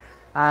at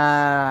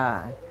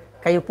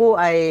kayo po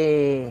ay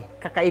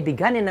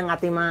kakaibiganin ng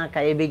ating mga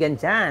kaibigan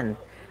dyan.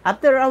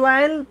 After a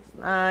while,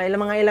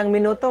 ilang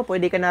minuto,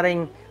 pwede ka na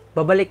rin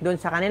babalik doon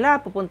sa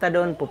kanila, pupunta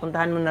doon,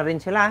 pupuntahan mo na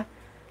rin sila.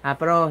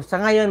 Pero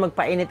sa ngayon,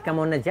 magpainit ka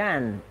muna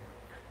dyan.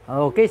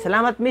 Okay,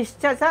 salamat Miss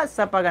Chacha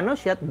sa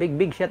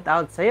big shout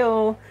out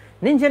sa'yo.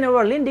 Ninja na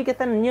Warlin, di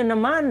kita nyo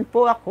naman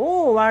po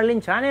ako, Warlin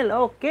Channel.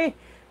 Okay,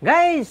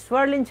 guys,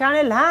 Warlin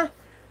Channel ha.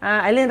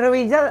 Arlene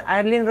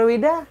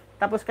Ruida.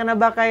 Tapos ka na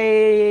ba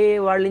kay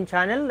Warlin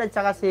Channel at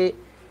saka si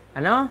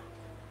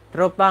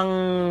Tropang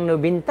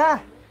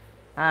Nubinta?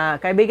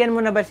 Kaibigan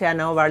mo na ba si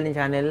Warlin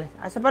Channel?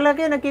 Sa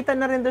palagi nakita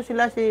na rin to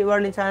sila si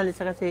Warlin Channel at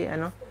saka si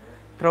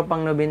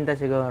Tropang Nubinta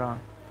siguro.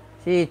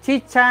 Si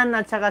Chichan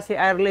at saka si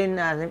Arlene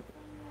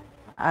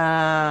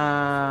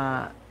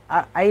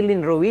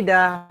Aileen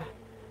Ruida.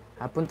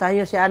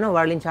 Puntahan nyo si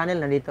Warlin Channel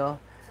nandito.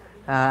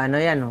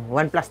 Yan,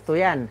 1+2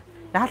 yan.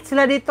 Lahat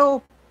sila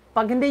dito.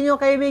 Pag hindi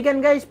nyo kaibigan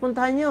guys,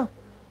 puntahan nyo.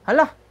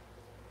 Hala,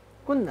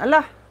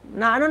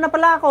 na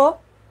pala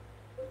ako?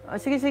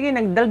 Sige,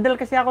 nagdaldal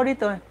kasi ako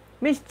dito.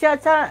 Miss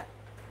Chacha,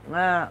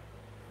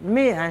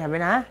 sabi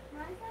na ha?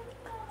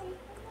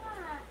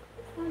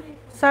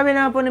 Sabi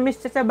na po ni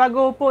Miss Chacha,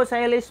 bago po sa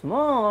LS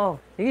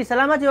mo. Sige,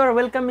 salamat, you are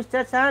welcome Miss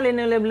Chacha.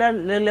 Lila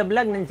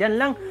Vlog, nandyan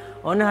lang.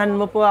 Unahan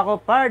mo po ako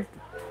part.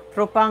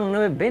 Tropang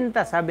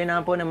 90, sabi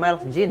na po ni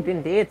Miles Jean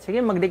 28. Sige,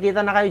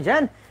 magdikita na kayo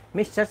dyan.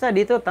 Miss Chacha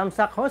dito,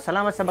 tamsak ho.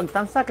 Salamat sa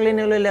pagtamsak.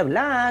 Linulila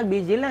Vlog.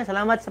 BG lang.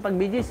 Salamat sa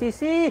pag-BG.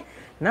 Sisi.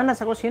 Nana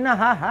sa kusina.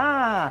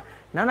 Haha.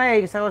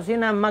 Nanay sa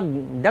kusina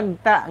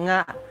magdagta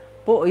nga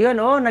po. Yun,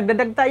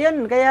 nagdadagta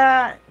yun.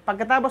 Kaya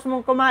pagkatapos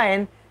mong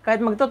kumain, kahit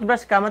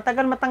mag-toothbrush ka,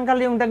 matagal matanggal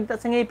yung dagta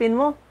sa ngipin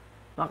mo.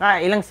 Maka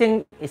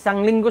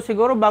isang linggo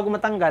siguro bago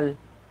matanggal.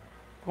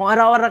 Kung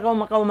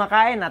araw-araw ka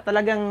makain,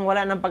 talagang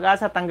wala ng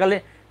pag-asa.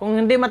 Tanggalin. Kung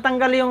hindi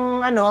matanggal yung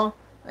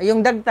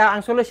yung dagta,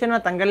 ang solusyon na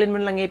tanggalin mo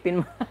lang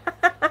ngipin mo.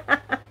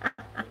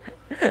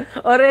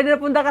 Already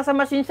napunta ka sa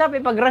machine shop,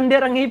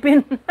 ipag-grander ang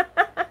ngipin.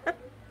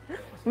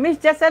 Miss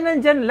Chacha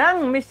nandyan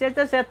lang. Miss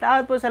Chacha, shout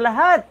out po sa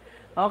lahat.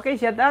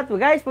 Okay, shout out.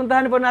 Guys,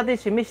 puntahan po natin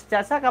si Miss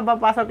Chacha.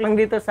 Kapapasok lang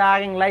dito sa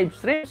aking live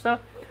stream. So,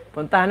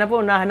 puntahan na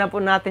po, unahan na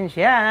po natin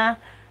siya.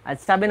 At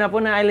sabi na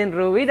po ng Arlene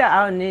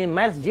Ruida, ni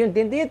Miles June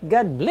Tintit,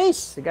 God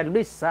bless. God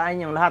bless sa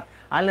inyong lahat.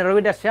 Arlene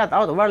Ruida, shout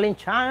out. Warlin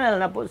Channel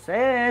na po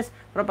says.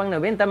 Propang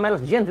 90,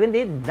 Miles June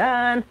Tintit,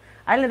 dan.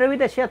 Arlene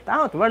Ruida, shout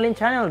out. Warlin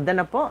Channel,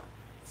 dan na po.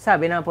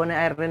 Sabi na po ni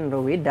Arlene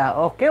Ruida.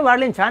 Okay,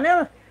 Warlin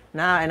Channel.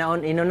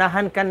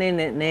 Inunahan ka ni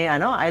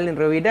Arlene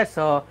Ruida.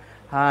 So,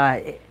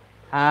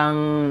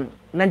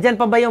 nandyan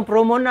pa ba yung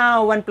promo na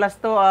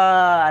 1+2,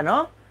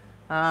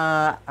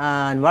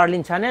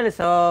 Warlin Channel?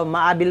 So,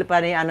 maabil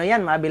pa ni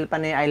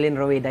Arlene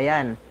Ruida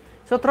yan.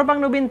 So, Tropang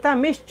 90,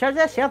 Miss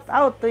Chacha, shout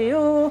out to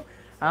you.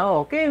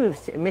 Okay,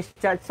 Miss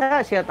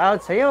Chacha, shout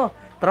out sa iyo.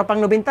 Tropang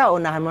 90,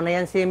 unahan mo na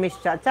yan si Miss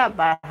Chacha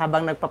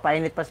habang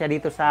nagpapainit pa siya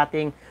dito sa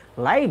ating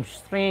live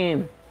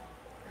stream.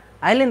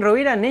 Arlene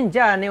Ruida,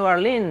 Ninja ni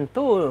Warlin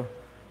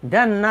 2.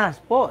 Dan na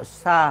po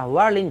sa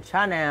Warlin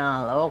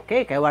Channel.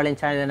 Okay, kay Warlin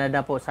Channel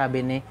na po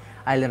sabi ni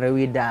Arlene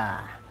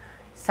Ruida.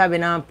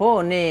 Sabi naman po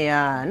ni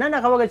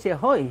nanakawagan si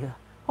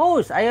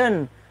host,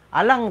 ayun,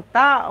 alang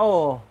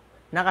tao,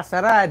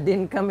 nakasara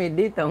din kami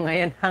dito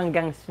ngayon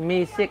hanggang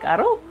misik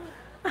araw.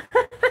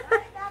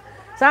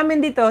 Sa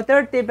amin dito,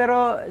 30,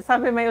 pero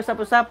sabi may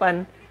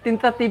usap-usapan,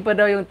 tentative pa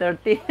daw yung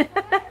 30.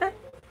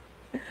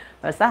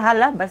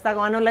 Basta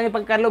kung ano lang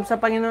ipagkaloob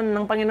sa Panginoon,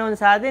 ng Panginoon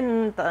sa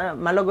atin,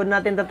 malugod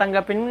natin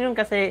tatanggapin yun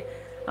kasi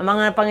ang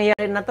mga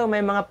pangyayari na to,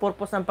 may mga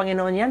purpose ng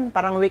Panginoon yan,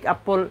 parang wake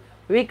up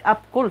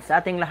call sa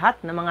ating lahat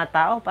ng mga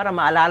tao para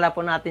maalala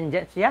po natin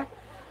siya.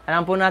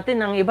 Alam po natin,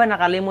 ang iba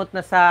nakalimot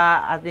na sa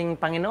ating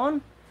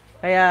Panginoon.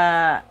 Kaya,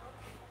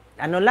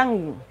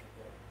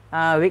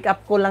 wake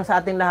up call lang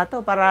sa ating lahat to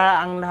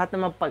para ang lahat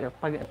ng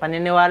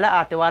paniniwala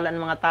at tiwala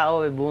ng mga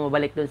tao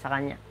bumabalik dun sa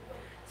Kanya.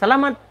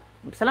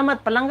 Salamat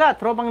palangga,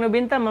 Tropang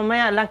 90,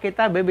 mamaya lang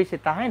kita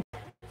bibisitahin.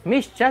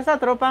 Miss Chacha,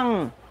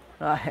 Tropang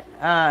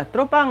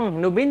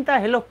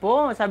 90, hello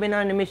po, sabi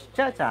na ni Miss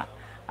Chacha.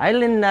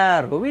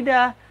 Arlene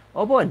Ruida,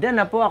 opo,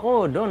 dan na po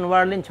ako, doon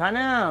Warlin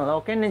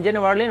Channel. Okay, nandiyan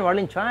na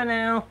Warlin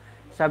Channel.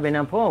 Sabi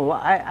na po,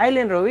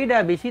 Arlene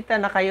Ruida, bisita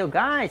na kayo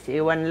guys.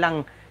 Iwan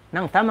lang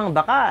ng tamang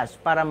bakas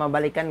para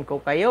mabalikan ko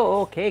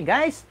kayo. Okay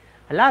guys,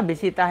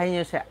 bisitahin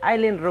nyo si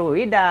Arlene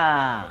Ruida.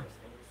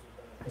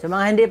 Sa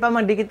mga hindi pa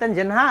magdikitan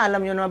dyan ha,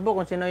 alam nyo naman po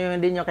kung sino yung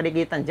hindi nyo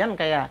kadikitan dyan.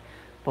 Kaya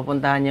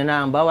pupuntahan nyo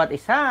na ang bawat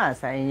isa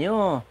sa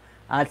inyo.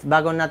 At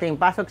bago nating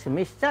pasok si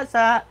Miss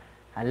Chacha,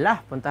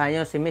 Hala, puntahan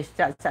nyo si Miss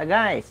Chacha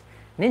guys.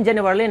 Ninja ni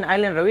Warlin,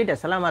 Island Rawida,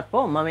 salamat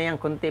po. Mamayang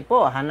kunti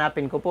po,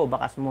 hanapin ko po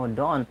bakas mo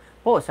doon.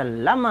 Po,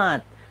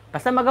 salamat.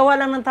 Basta magawa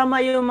lang ng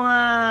tama yung mga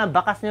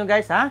bakas nyo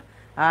guys ha.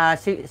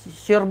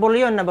 Sure ball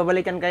yun,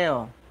 nababalikan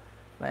kayo.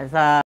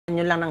 Basta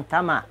nyo lang ng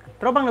tama.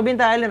 Tropang 90,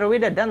 Island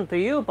Rawida, done to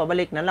you.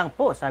 Pabalik na lang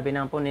po, sabi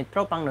na po ni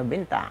Tropang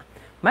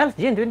 90. Miles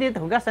Jean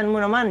 20, hugasan mo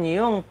naman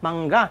yung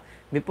mangga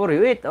before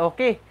you eat.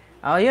 Okay.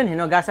 Yun,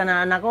 hinugasan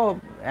na anak ko.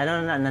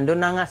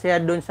 Nandun na nga siya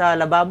dun sa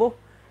lababo.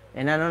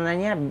 Ano na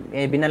niya,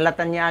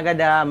 binalatan niya agad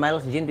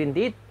Miles Jean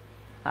 28.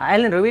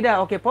 Island Rawida,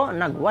 okay po,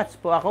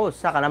 nag-watch po ako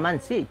sa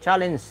Kalamansi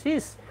Challenge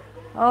sis.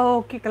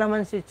 Okay,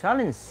 Kalamansi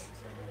Challenge.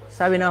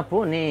 Sabi na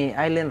po ni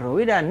Island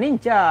Rawida,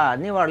 Ninja,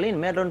 ni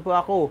Warlin, meron po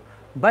ako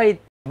by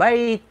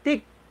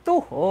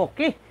TikTok.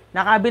 Okay,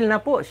 nakabil na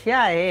po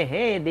siya.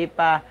 Di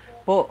pa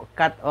po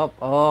cut off.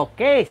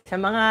 Okay, sa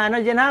mga ano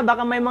dyan ha,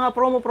 baka may mga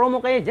promo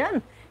kayo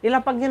dyan.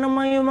 Ilapag nyo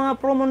naman yung mga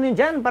promo nyo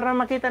dyan para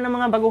makita ng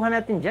mga baguhan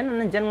natin dyan.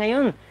 Nandyan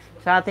ngayon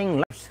sa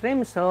ating live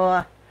stream. So,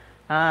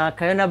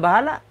 kayo na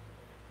bahala.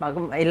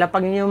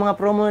 Ilapag niyo yung mga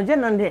promo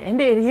dyan.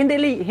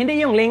 Hindi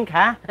yung link,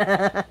 ha?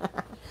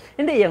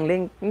 Hindi yung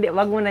link. Hindi,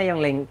 wag mo na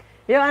yung link.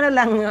 Yung ano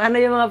lang, ano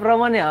yung mga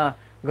promo niyo.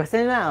 Gusto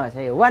niyo na,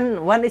 say,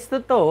 1:2,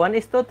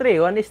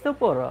 1:3,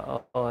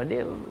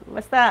 1:4.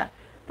 Basta,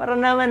 para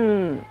naman,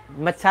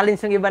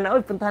 ma-challenge yung iba na,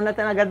 puntahan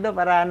natin agad do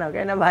para ano,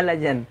 kayo na bahala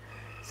dyan.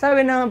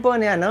 Sabi naman po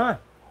ni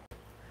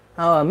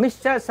Miss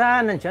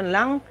Chacha, nandiyan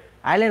lang.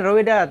 Island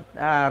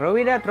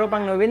Rawida,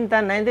 Tropang 90,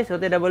 90s,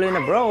 OTW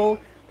na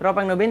bro.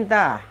 Tropang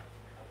 90.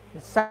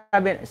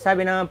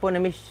 Sabi naman po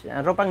ni Miss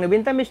Tropang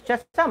 90, Miss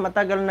Chacha,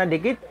 matagal na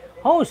dikit.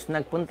 Host,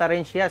 nagpunta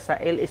rin siya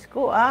sa LS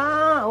ko.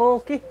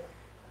 Okay.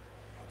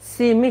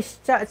 Si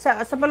Miss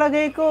Chacha, sa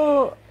palagay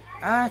ko,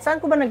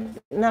 saan ko ba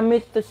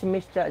na-meet to si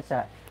Miss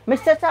Chacha? Miss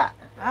Chacha,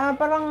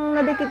 parang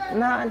nadikit,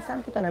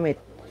 saan kita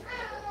na-meet?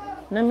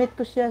 Na-meet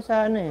ko siya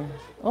sa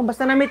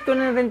basta na-meet ko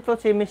na rin to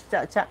si Miss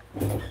Chacha.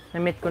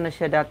 Na-meet ko na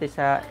siya dati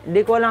sa,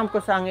 hindi ko alam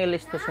ko sa ang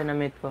ilis to siya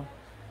na-meet ko.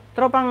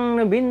 Tropang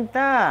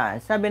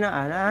 90. Sabi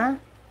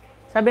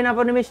na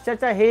po ni Miss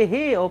Chacha,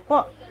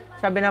 opo.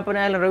 Sabi na po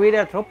ni Island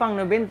Rawida, Tropang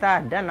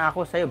 90. Dan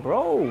ako sa'yo,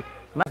 bro.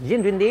 Mas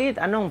Jean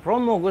 28, anong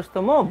promo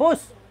gusto mo,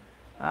 boss?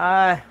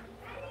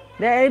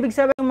 Ibig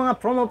sabihin yung mga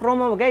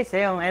promo guys,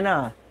 yung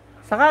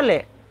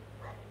sakali.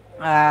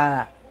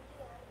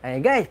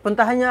 Guys,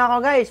 puntahan nyo ako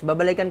guys,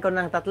 babalikan ko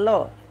ng 3.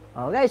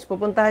 Guys,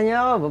 pupuntahan nyo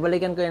ako,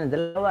 babalikan ko yung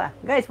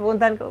 2. Guys,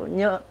 pupuntahan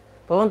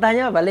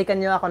nyo, balikan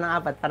nyo ako ng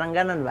 4. Parang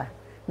ganun ba?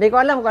 Hindi ko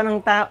alam kung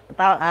anong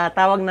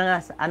tawag na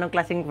anong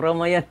klaseng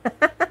promo yun.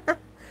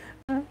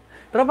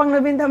 Tropang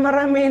 90,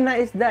 marami na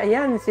isda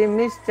yan, si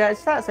Miss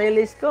Chacha sa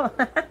ilis ko.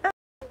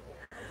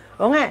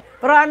 Nga,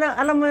 pero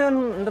alam mo yun,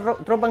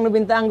 Tropang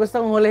 90, ang gusto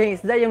kong hulihin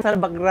isda, yung sa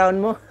background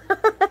mo.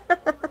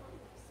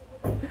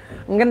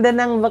 Ang ganda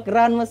ng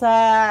background mo sa,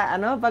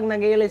 pag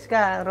nag-iilis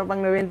ka, Tropang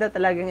 90,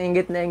 talagang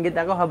inggit na inggit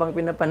ako habang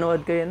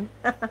pinapanood ko yun.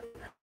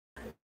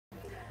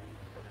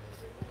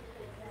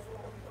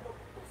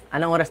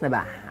 Anong oras na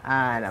ba?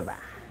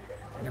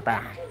 Ano pa?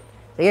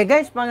 Sige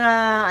guys, mag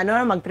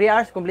 3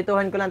 hours,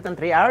 kumplituhan ko lang itong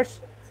 3 hours.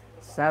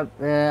 Sa,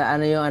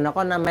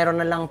 mayroon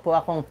na lang po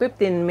akong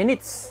 15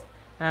 minutes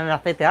na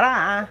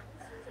natitira.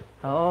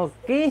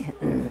 Okay.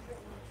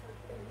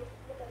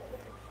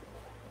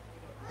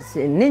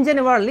 Si Ninja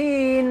ni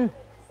Warlin,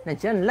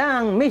 nandiyan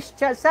lang, Miss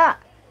Chacha.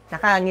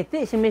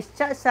 Nakangiti si Miss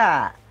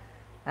Chacha.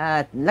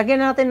 At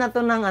lagyan natin na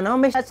ito ng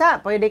Miss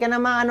Chacha, pwede ka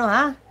namang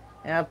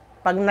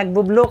pag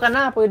nagbublo ka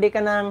na, pwede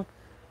ka nang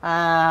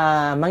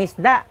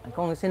mangisda.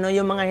 Kung sino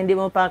yung mga hindi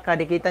mo pa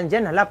kadikitan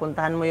dyan,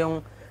 puntahan mo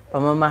yung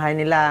pamamahay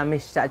nila,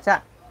 Miss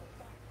Chacha.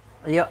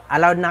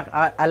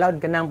 Allowed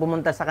ka nang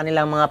pumunta sa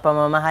kanilang mga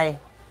pamamahay.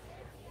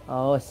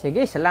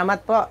 Sige,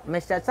 salamat po,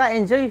 Miss Chacha.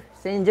 Enjoy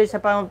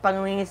sa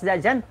pangingisda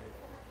dyan.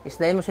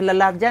 Isdahin mo sila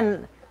lahat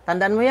dyan.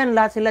 Tandaan mo yan,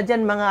 lahat sila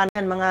dyan,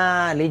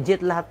 mga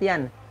legit lahat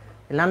yan.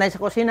 Ilang na sa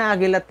kusina,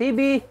 Agila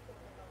TV,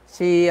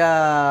 si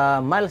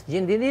Miles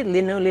Jindini,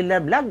 Lino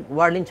Lila Vlog,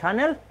 Warlin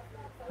Channel,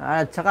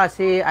 at saka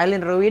si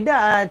Island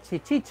Rawida at si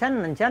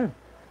Chichan nandyan.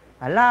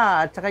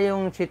 At saka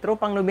yung si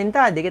Tropang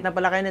 90, dikit na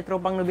pala kayo ni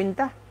Tropang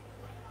 90.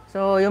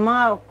 So, yung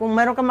kung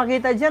mayroon kang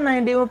makita dyan na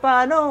hindi mo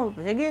pa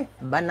sige,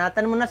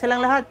 banatan mo na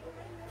silang lahat.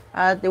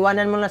 At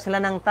iwanan mo na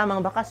sila ng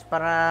tamang bakas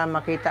para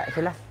makita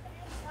sila.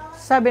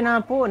 Sabi na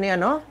po ni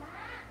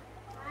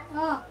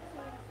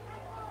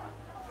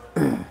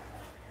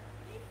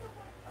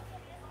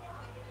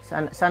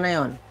sana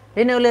yon.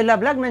 Lini Ulila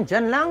Vlog,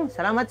 nandyan lang.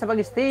 Salamat sa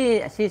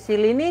pag-stay. Si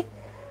Lini.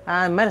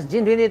 Mars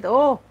Jean Winit.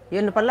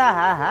 Yun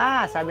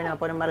pala. Sabi na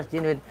po ng Mars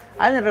Jean Winit.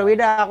 Island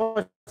Rawida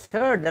ako,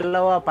 sir.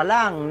 2 pa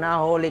lang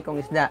nahuli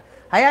kong isda.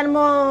 Hayaan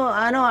mo,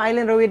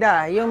 Island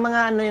Rawida. Yung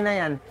mga na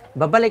yan.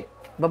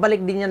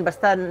 Babalik din yan.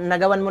 Basta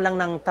nagawan mo lang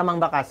ng tamang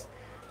bakas.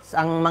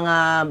 Ang mga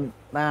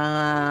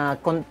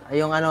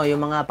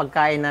yung mga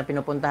pagkain na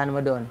pinupuntahan mo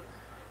doon,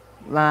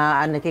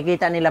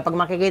 nakikita nila, pag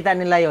makikita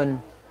nila yon,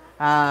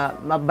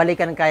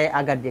 mabalikan kay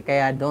agad,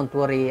 kaya don't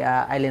worry,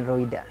 Island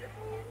Rawida.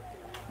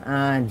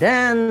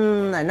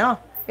 Then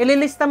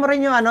ililista mo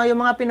rin yung ano, yung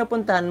mga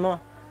pinupuntahan mo.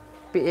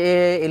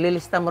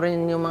 Ililista mo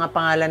rin yung mga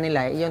pangalan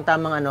nila, yung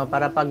tamang ano,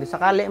 para pag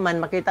sakali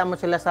man makita mo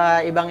sila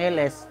sa ibang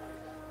LS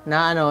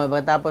na ano,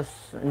 tapos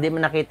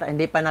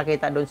hindi pa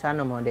nakita doon sa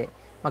ano mo, di.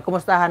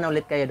 Magkumustahan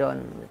ulit kayo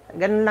doon.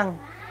 Ganun lang.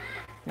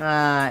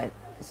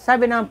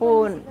 Sabi naman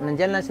po,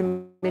 nandyan lang si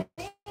Miss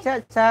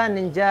Chacha,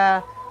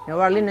 Ninja, New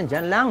Orleans,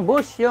 nandyan lang.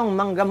 Bush, yung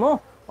mangga mo.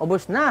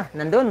 Ubus na.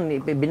 Nandun.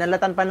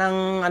 Binalatan pa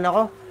ng ano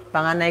ko,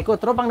 panganay ko.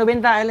 Tropang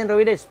 90, Ellen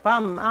Ruides.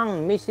 Spam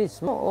ang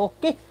Mrs. mo.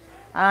 Okay.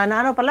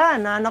 Na ano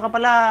ka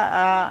pala,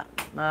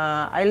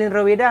 Eileen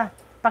Rowida.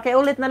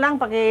 Pakiulit na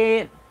lang,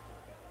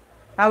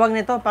 tawag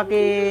nito,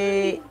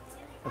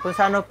 kung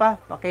sa ano pa,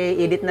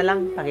 paki-edit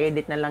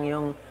na lang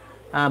yung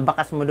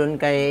bakas mo doon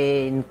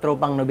kay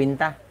Tropang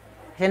 90.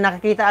 Kasi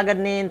nakikita agad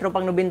ni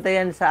Tropang 90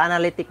 yan sa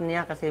analytic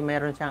niya kasi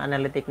mayroon siyang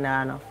analytic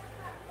na ano,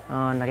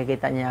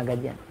 nakikita niya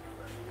agad yan.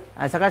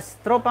 Saka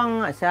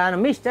Tropang,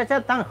 Miss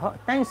Chacha,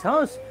 thanks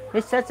host,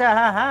 Miss Chacha,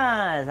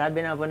 haha,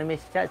 sabi na po ni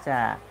Miss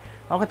Chacha.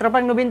 Okay,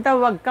 Tropang 90,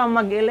 wag kang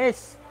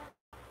mag-LS.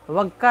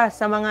 Wag ka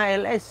sa mga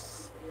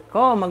LS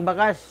ko,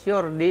 magbakas,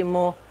 sure, di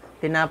mo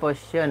tinapos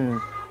yun.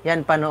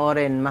 Yan,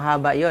 panoorin,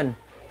 mahaba yun.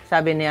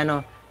 Sabi ni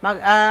ano,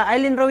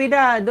 Eileen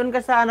Rowida, doon ka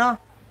sa ano,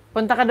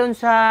 punta ka doon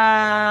sa,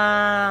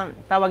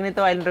 tawag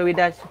nito, Eileen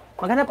Rowida,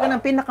 maghanap ka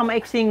ng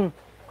pinakamaiksing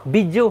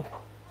video.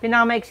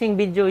 Pinakamaiksing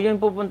video, yun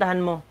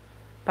pupuntahan mo.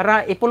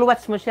 Para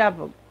ipulwatch mo siya,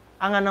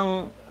 ang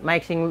anong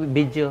maiksing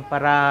video,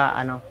 para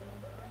ano,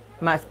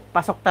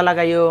 pasok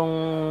talaga yung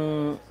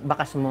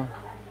bakas mo.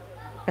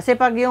 Kasi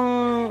pag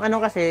yung ano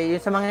kasi,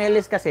 yung sa mga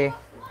LS kasi,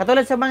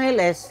 katulad sa mga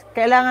LS,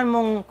 kailangan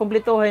mong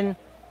kumpletuhin.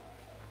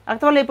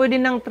 Actually, pwede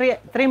ng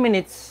 3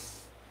 minutes.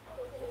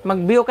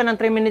 Mag-view ka ng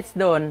 3 minutes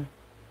doon,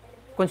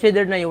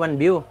 considered na yung 1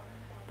 view.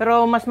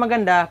 Pero mas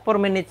maganda, 4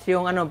 minutes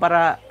yung ano,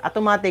 para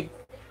automatic,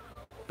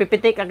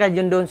 pipitik agad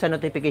yun doon sa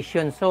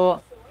notification.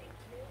 So,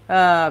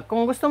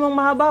 kung gusto mong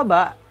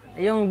mahaba,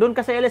 yung doon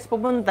ka sa LS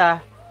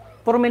pupunta,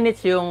 4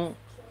 minutes yung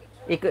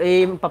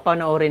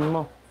papanoorin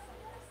mo.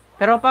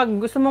 Pero pag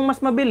gusto mong mas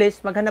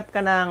mabilis, maghanap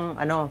ka ng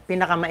ano,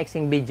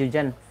 pinakamaiksing video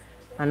dyan.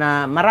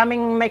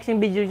 Maraming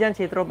maiksing video dyan,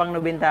 si Tropang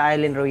 90,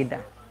 Eileen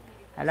Ruida.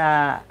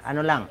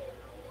 Ano lang.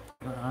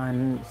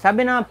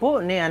 Sabi na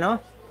po ni ano,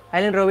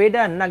 Eileen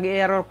Ruida,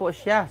 nag-error po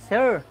siya.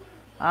 Sir,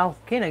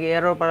 okay,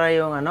 nag-error para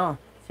yung ano.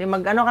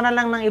 Mag-ano ka na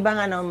lang ng ibang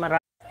ano,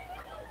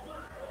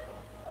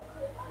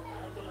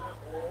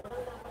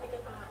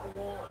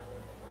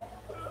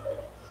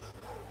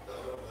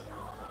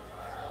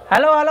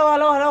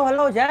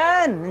 Hello,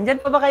 dyan. Nandyan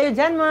pa ba kayo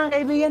dyan, mga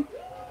kaibigan?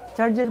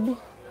 Charger B.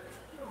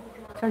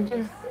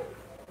 Charger.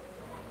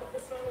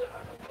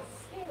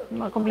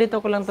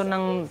 Makomplito ko lang to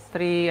ng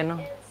 3, ano.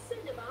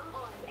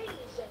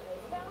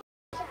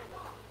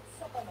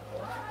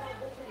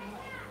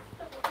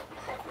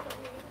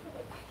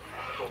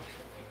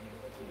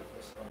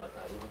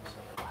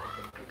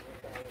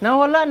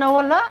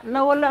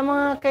 Nawala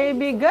mga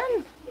kaibigan.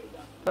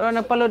 Pero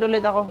nagpaload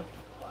ulit ako.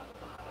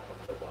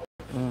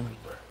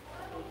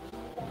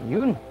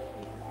 Yun.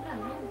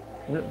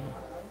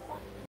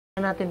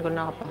 Natin kung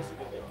nakapasok.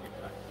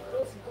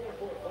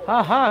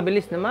 Haha,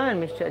 bilis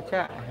naman, Miss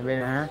Chacha. Sabi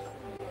na, ha?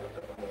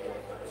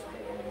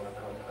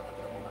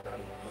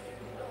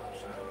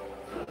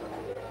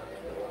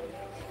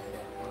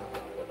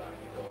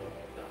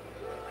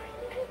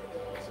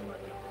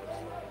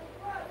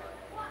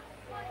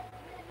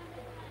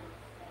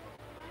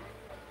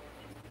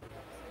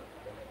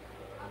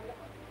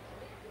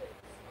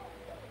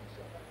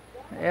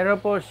 Error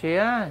po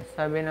siya,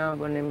 sabi na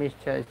po ni Miss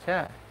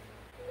Chacha.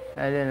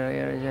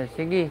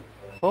 Sige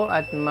po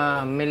at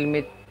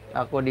ma-milmit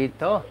ako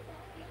dito.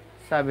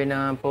 Sabi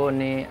na po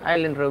ni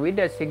Eileen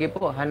Rowida, sige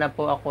po, hanap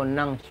po ako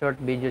ng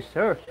short video,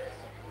 sir.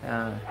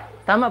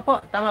 Tama po,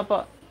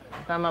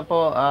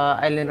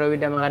 Eileen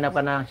Rowida, maghanap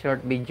pa ng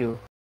short video.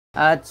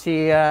 At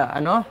si,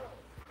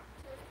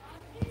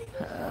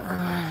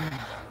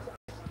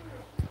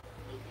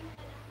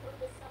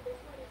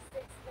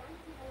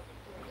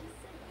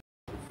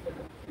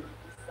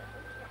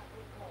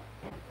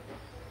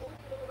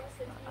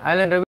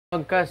 Alan Review,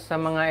 magkas sa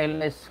mga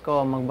LS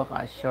ko,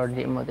 magbakas, sure,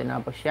 di mo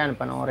tinapos yan,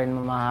 panoorin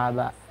mo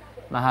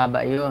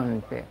mahaba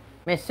yun.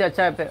 Miss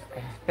Chacha,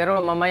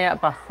 pero mamaya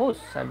pa host,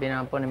 sabi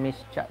na po ni Miss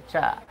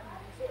Chacha,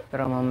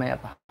 pero mamaya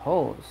pa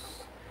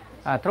host.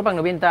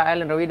 Tropang 90,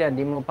 Alan Rowida,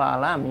 di mo pa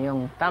alam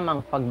yung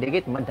tamang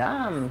pagdikit,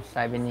 madam,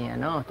 sabi ni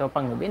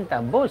Tropang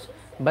 90, boss,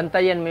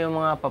 bantayan mo yung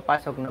mga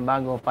papasok na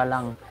bago pa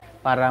lang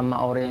para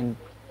ma-orient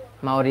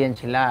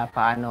sila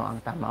paano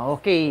ang tama.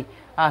 Okay.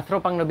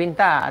 Tropang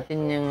 90, atin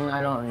yung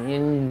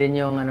yun din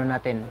yung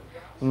natin,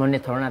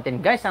 monitor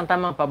natin. Guys, ang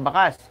tamang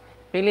pabakas,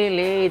 pili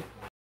late,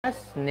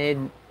 need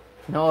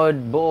nood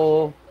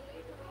buo,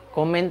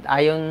 comment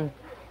ayon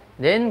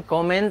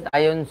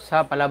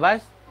sa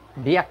palabas,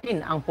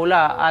 biyakin ang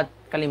pula at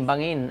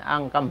kalimbangin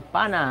ang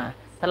kampana.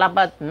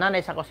 Salamat nanay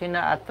sa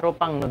kusina at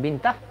Tropang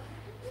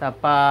 90 sa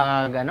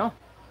pag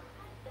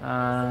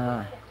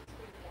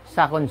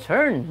sa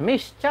concern.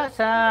 Miss Cha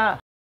sa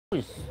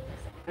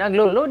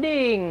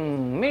Naglo-loading.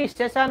 Miss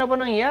Chasa, ano po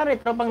nangyari?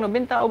 Tropang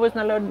 90, ubos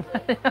na load.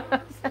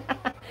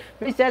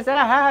 Miss Chasa,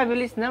 ha,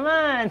 bilis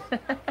naman.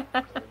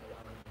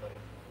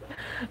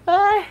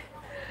 Ay.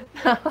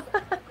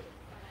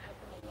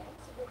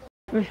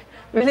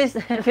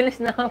 bilis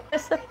na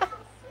ubos.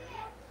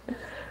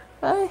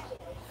 Ay.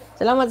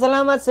 Salamat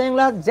sa inyong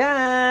lahat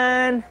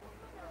dyan.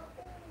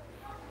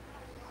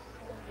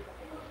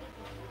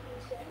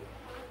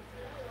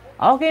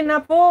 Okay na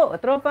po,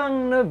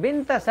 tropang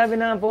 90, sabi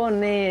na po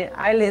ni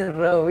Aileen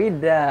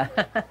Rowida.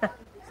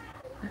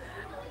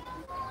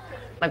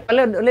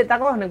 Nagpaload ulit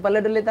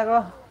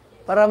ako.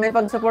 Para may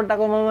pag-support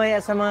ako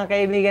mamaya sa mga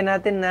kaibigan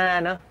natin na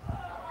ano.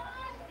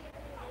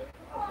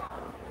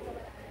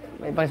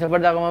 May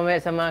pag-support ako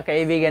mamaya sa mga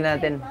kaibigan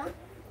natin.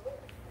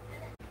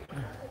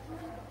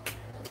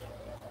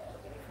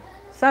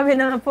 Sabi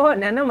na po,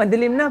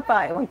 madilim na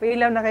pa.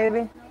 Magpilaw na kayo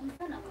rin.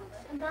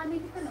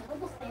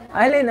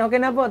 Aileen, okay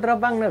na po.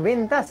 Tropang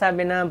 90.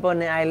 Sabi na po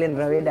ni Aileen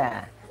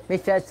Ravida.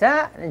 Miss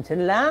Chacha,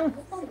 nandiyan lang.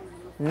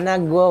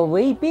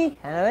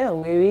 Nagwa-wavy. Ano ba yun?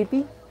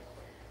 Wavy?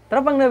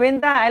 Tropang 90.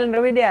 Aileen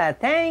Ravida.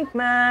 Thank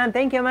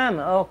you, ma'am.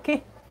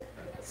 Okay.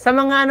 Sa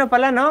mga ano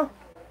pala, no?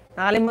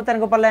 Nakalimutan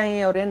ko pala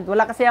yung orient.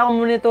 Wala kasi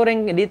akong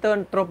monitoring dito,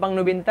 tropang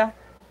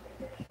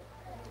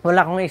 90.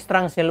 Wala akong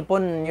extra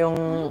cellphone. Yung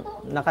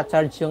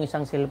naka-charge yung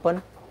isang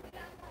cellphone.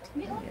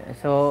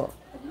 So,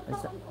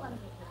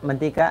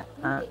 mantika.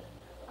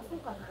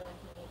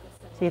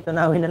 Sige,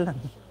 tunawin na lang.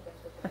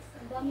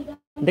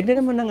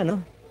 Dagdagan mo ng ano.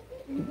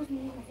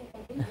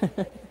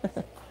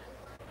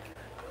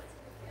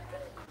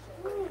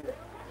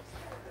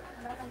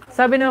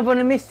 Sabi naman po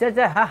ni Miss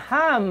Chacha,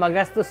 haha,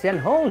 magastos yan,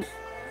 host.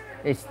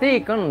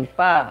 Stay on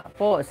pa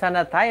po,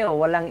 sana tayo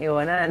walang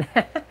iwanan.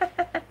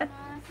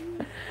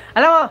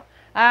 Alam mo,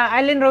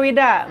 Aileen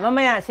Rowida,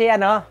 mamaya si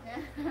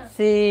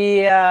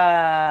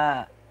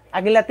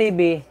Agila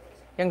TV,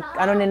 yung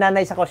ano ni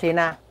nanay sa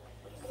kusina.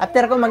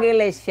 After ko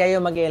mag-ilis, siya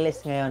yung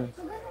mag-ilis ngayon.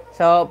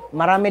 So,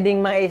 marami ding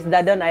mga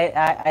isda doon,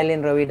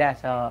 Aileen Rowida.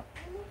 So,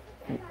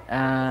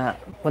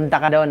 punta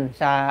ka doon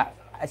sa...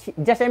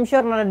 Just I'm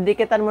sure na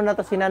nadikitan mo na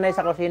to si nanay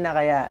sa kusina,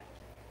 kaya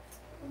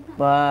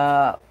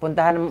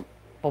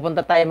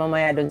pupunta tayo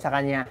mamaya doon sa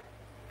kanya.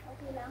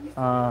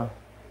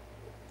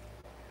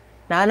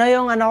 Na ano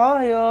yung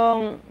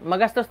yung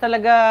magastos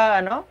talaga,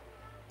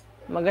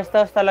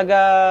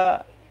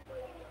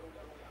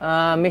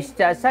 Miss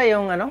Chasa,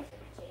 yung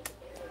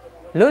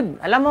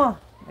load. Alam mo,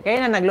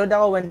 kaya na nag-load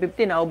ako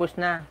 150, naubos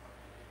na.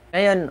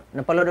 Ngayon,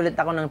 napaload ulit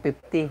ako ng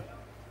 50.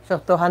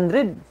 So,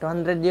 200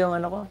 yung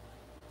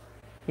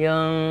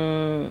yung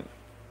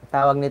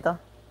tawag nito.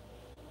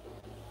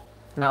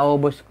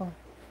 Naubos ko.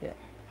 Yeah.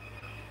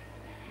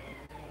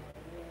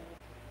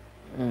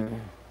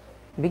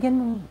 Bigyan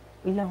mo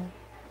ilaw.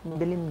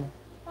 Dilim na.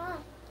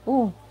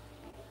 Oo.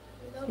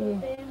 Sige.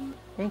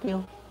 Thank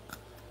you.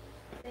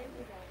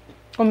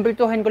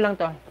 Kumpletuhin ko lang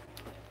to.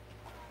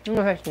 Ano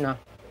na?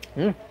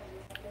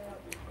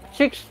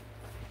 6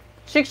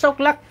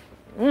 o'clock.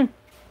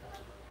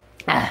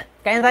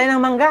 Kain tayo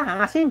ng mangga. Ang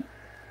asin.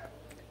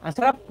 Ang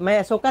sarap. May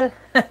asukal.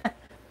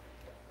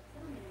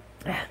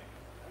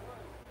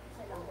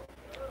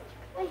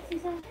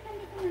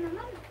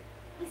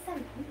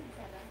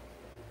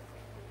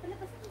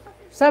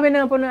 Sabi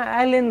na po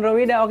na Aileen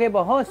Rowida, okay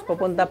po, host.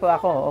 Pupunta po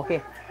ako. Okay.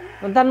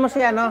 Puntahan mo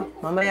si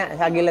mamaya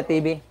sa Agila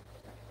TV.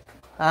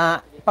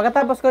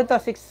 Pagkatapos ko ito,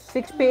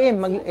 6 p.m.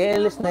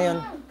 mag-i-release na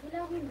yun.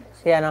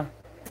 Si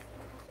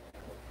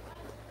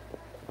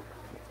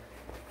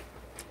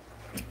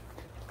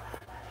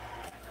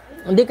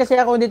Hindi kasi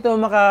ako dito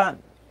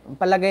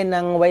makapalagay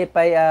ng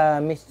wifi,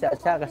 Miss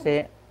Chacha,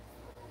 kasi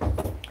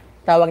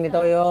tawag nito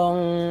yung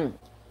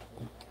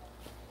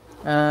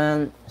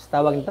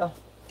tawag nito.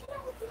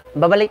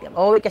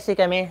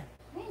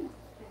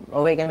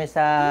 Uuwi kami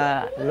sa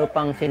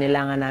lupang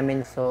sinilangan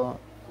namin, so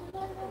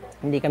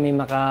hindi kami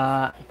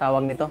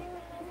makatawag nito.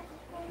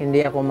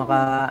 Hindi ako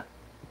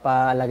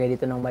makapalagay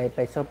dito ng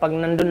wifi. So pag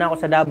nandun na ako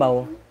sa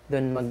Davao,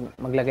 doon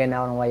maglagay na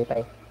ako ng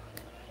wifi.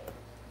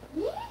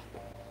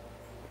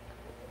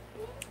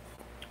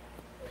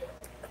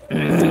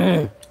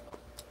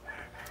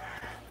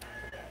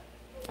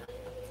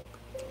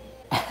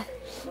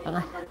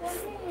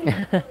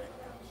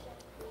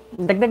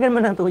 Dagdagan mo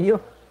ng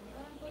tuyo.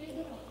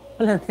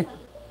 Wala na.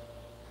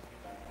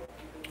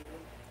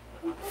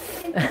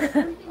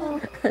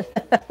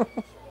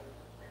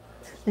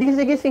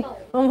 Sige.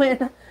 Mamaya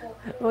na.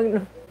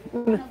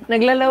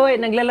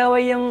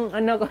 Naglalaway yung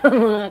ko,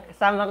 mga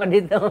kasama ko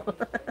dito.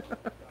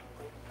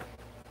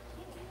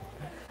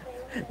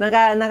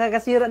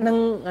 Nakakasira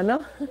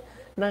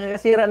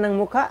ng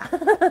mukha.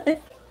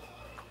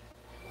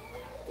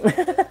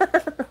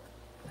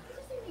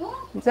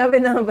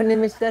 Sabi naman pa ni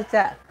Mr.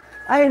 Cha,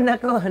 ay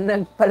nako,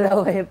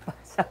 nagpalaway pa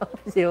sa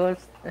si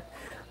host.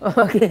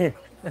 Okay.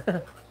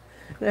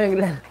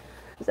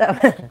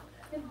 Sabi,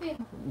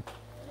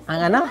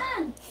 ang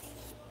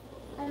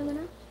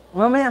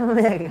Mamaya,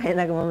 kaya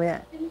na ako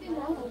mamaya.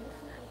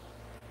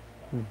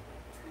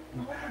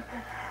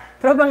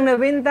 Tropang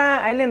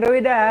nabinta, Aileen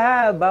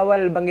Ruida,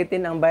 bawal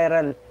banggitin ang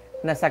viral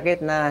na sakit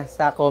na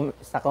sa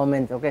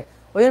comments. Okay.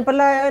 O yun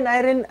pala yun,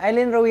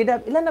 Aileen Ruida.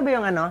 Ilan na ba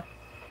yung ano?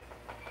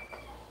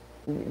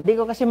 Hindi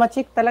ko kasi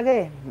ma-check talaga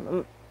eh.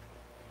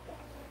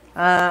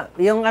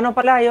 Yung ano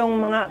pala, yung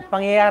mga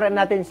pangyayari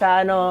natin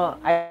sa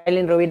ano,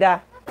 Aileen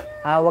Ruida.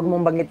 Wag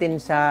mong banggitin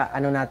sa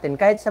ano natin.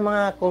 Kahit sa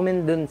mga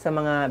comment dun sa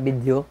mga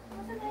video,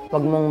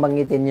 wag mong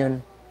banggitin yun.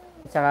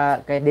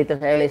 Tsaka kahit dito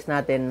sa LS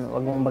natin,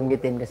 wag mong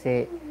banggitin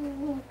kasi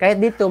kahit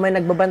dito, may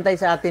nagbabantay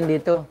sa atin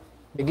dito.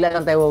 Bigla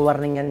lang tayo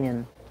warningan yan.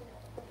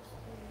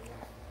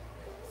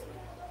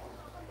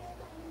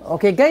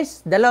 Okay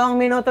guys, 2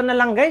 minuto na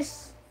lang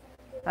guys.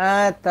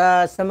 At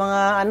sa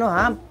mga ano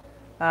ha,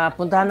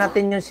 puntahan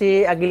natin yung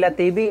si Aguila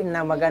TV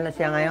na magano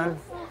siya ngayon.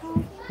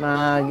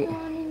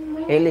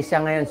 Mag-LS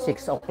siya ngayon 6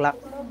 o'clock.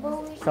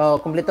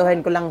 So,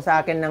 kumpletuhin ko lang sa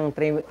akin ng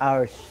 3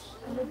 hours.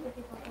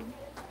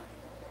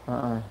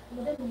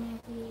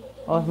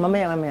 Oh,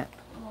 mamaya.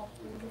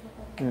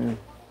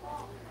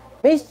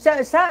 Miss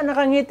Chacha,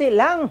 nakangiti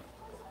lang.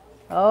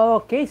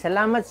 Okay,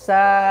 salamat sa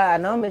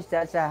ano, Miss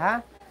Chacha ha.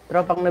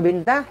 Tropang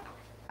nabinta.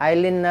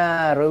 Aileen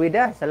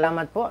Ruida,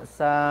 salamat po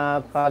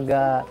sa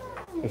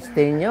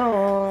pag-stay nyo.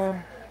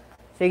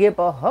 Sige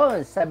po,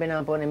 host, sabi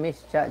naman po ni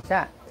Miss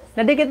Chacha.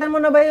 Nadikitan mo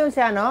na ba yun si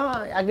ano,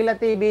 Aguila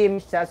TV,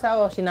 Miss Chacha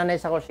o sinanay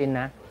sa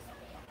kusina?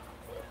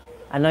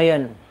 Ano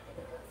yun?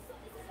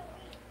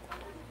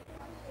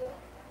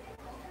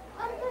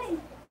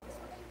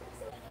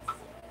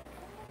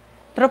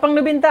 Tropang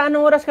nabinta,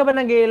 anong oras ka ba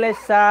nag-iilis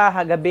sa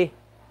gabi?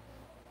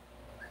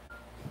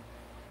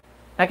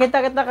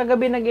 Nakita kita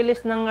kagabi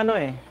nag-ilis ng ano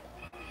eh.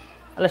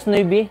 Alas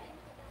 9.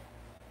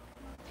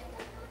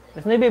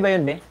 Alas 9 ba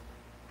yun, be?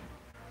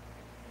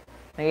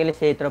 Nag-ilis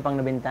si Tropang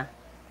nabinta.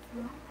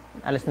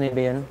 Alas 9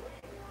 yun.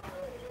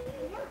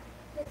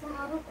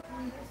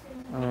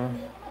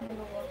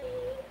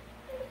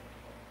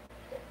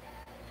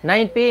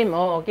 9 PM.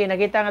 Oh, okay.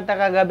 Nakita kita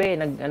kagabi.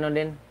 Ano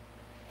din.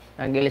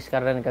 Nag-ilis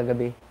ka rin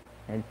kagabi.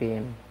 9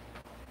 PM.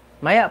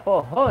 Maya po,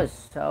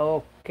 host.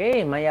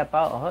 Okay, maya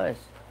pa,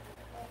 host.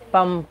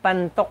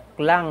 Pampantok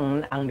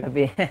lang ang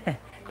gabi.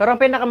 Pero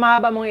ang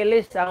pinakamahaba mong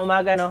ilis, ang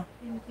umaga, no?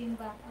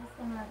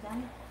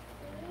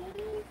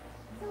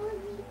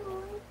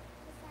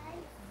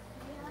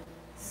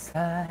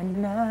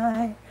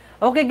 Sanay.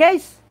 Okay,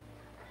 guys.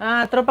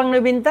 Tropang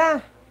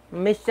nabinta.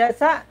 Miss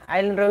Chacha,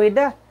 Aileen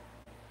Ruida.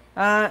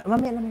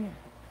 Mamaya.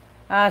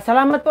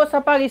 Salamat po sa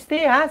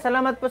pag-stay ha.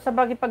 Salamat po sa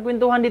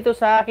pagkipagkwentuhan dito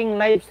sa aking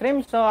live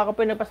stream. So ako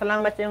po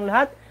nagpasalamat sa inyong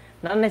lahat.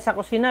 Nanay sa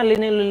kusina,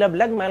 Linilula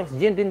Vlog, Miles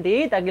Gen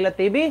 28, Aguila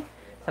TV.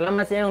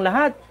 Salamat sa inyong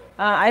lahat.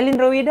 Aileen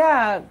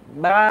Ruida,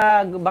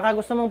 baka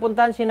gusto mong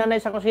puntahan si Nanay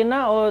sa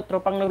kusina o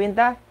Tropang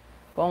nabinta.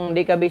 Kung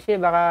di ka busy,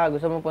 baka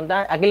gusto mong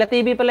puntahan. Aguila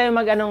TV pala yung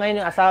mag-ano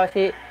ngayon, yung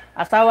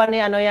asawa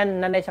ni ano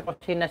yan, Nanay sa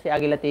kusina, si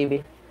Aguila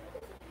TV.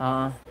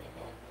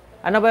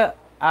 Ano ba?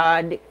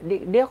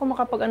 Di ako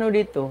makapag-ano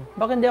dito.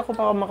 Bakit di ako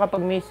pa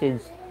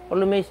makapag-message?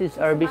 All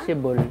messages are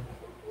visible.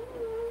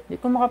 Di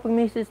ko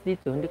makapag-message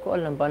dito. Hindi ko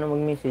alam paano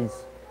mag-message.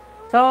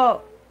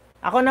 So,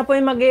 ako na po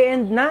yung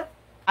mag-e-end na.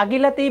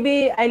 Aguila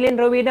TV, Aileen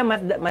Ruida,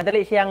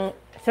 madali siyang,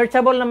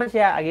 searchable naman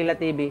siya, Aguila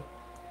TV.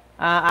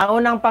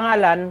 Ang unang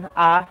pangalan,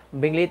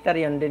 big letter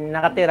yun, din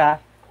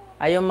nakatira.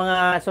 Yung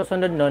mga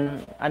susunod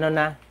nun, ano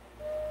na,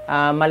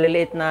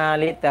 maliliit na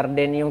letter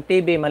din. Yung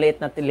TV, maliit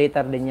na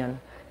letter din yun.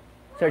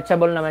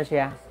 Searchable naman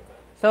siya.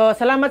 So,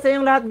 salamat sa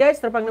inyong lahat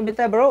guys. Tropang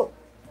nabinta bro.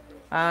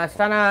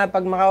 Sana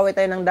pag makauwi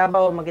tayo ng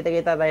Davao,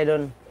 magkita-kita tayo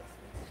doon.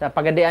 Sa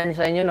Pagadian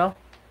sa inyo, no?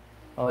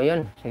 O,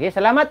 yun. Sige,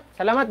 salamat.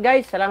 Salamat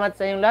guys. Salamat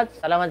sa inyong lahat.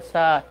 Salamat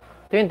sa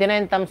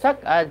 29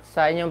 tamsak at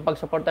sa inyong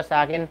pagsuporta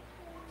sa akin.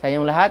 Sa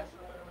inyong lahat.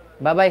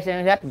 Bye-bye sa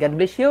inyong lahat. God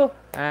bless you.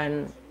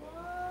 And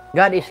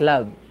God is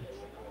love.